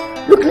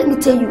 Look, let me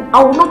tell you,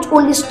 I will not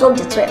only stop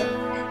the train,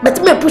 but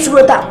I may push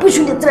you down, push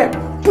you the train,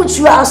 push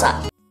you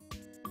outside.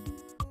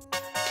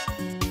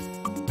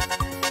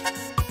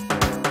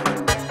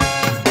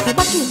 So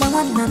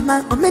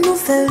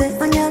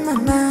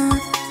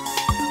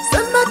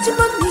much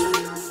money,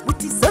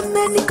 with so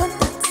many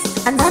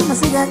contacts, and I'm a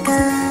Siaka.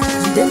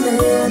 I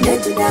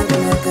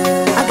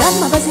got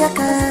my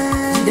Basiaka.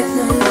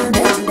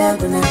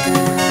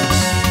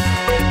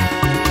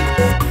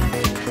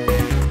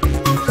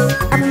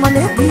 I'm on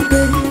every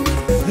day,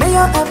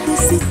 mayor of the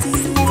city.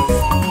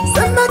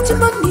 So much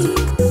money,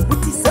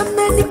 with so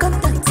many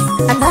contacts,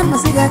 and I'm a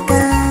Siaka.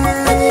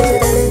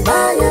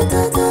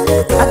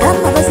 I got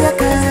my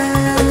Basiaka.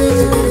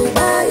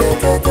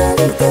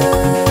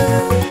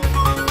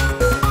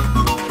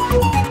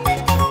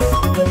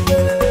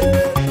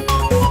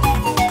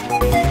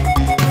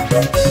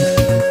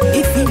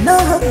 If you know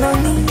her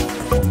money,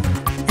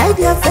 hide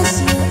your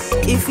faces.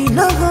 If you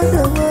know her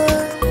the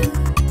world,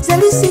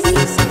 jealousy,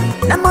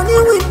 the money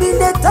will be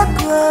the talk.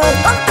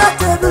 Don't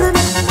touch a good.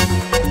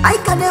 I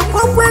can't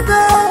walk with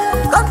her.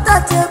 Don't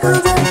touch a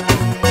good.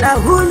 Now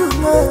who you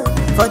know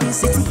for the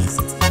city?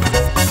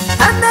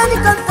 How many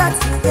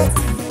contacts you get?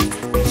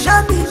 Show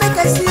me, make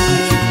I see.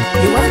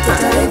 You want to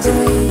challenge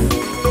me?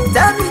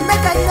 Tell me,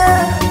 make I know.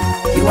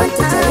 You want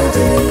to challenge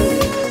me?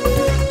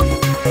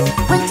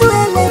 When to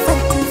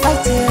elephant to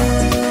fight you,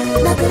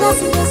 na glass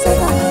in the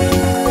cellar,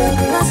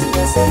 glass in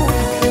the cellar.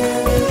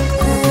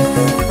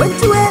 When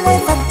to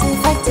elephant to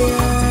fight you,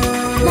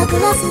 na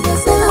glass in the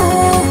cellar,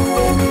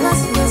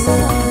 glass in the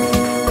cellar.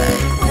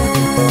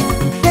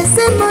 They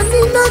say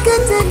money no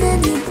get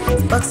enemy,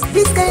 but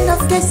this kind of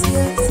case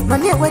here,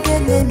 money will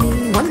get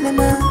enemy. One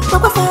man,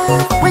 Papa,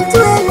 when to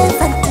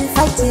elephant to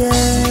fight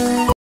you.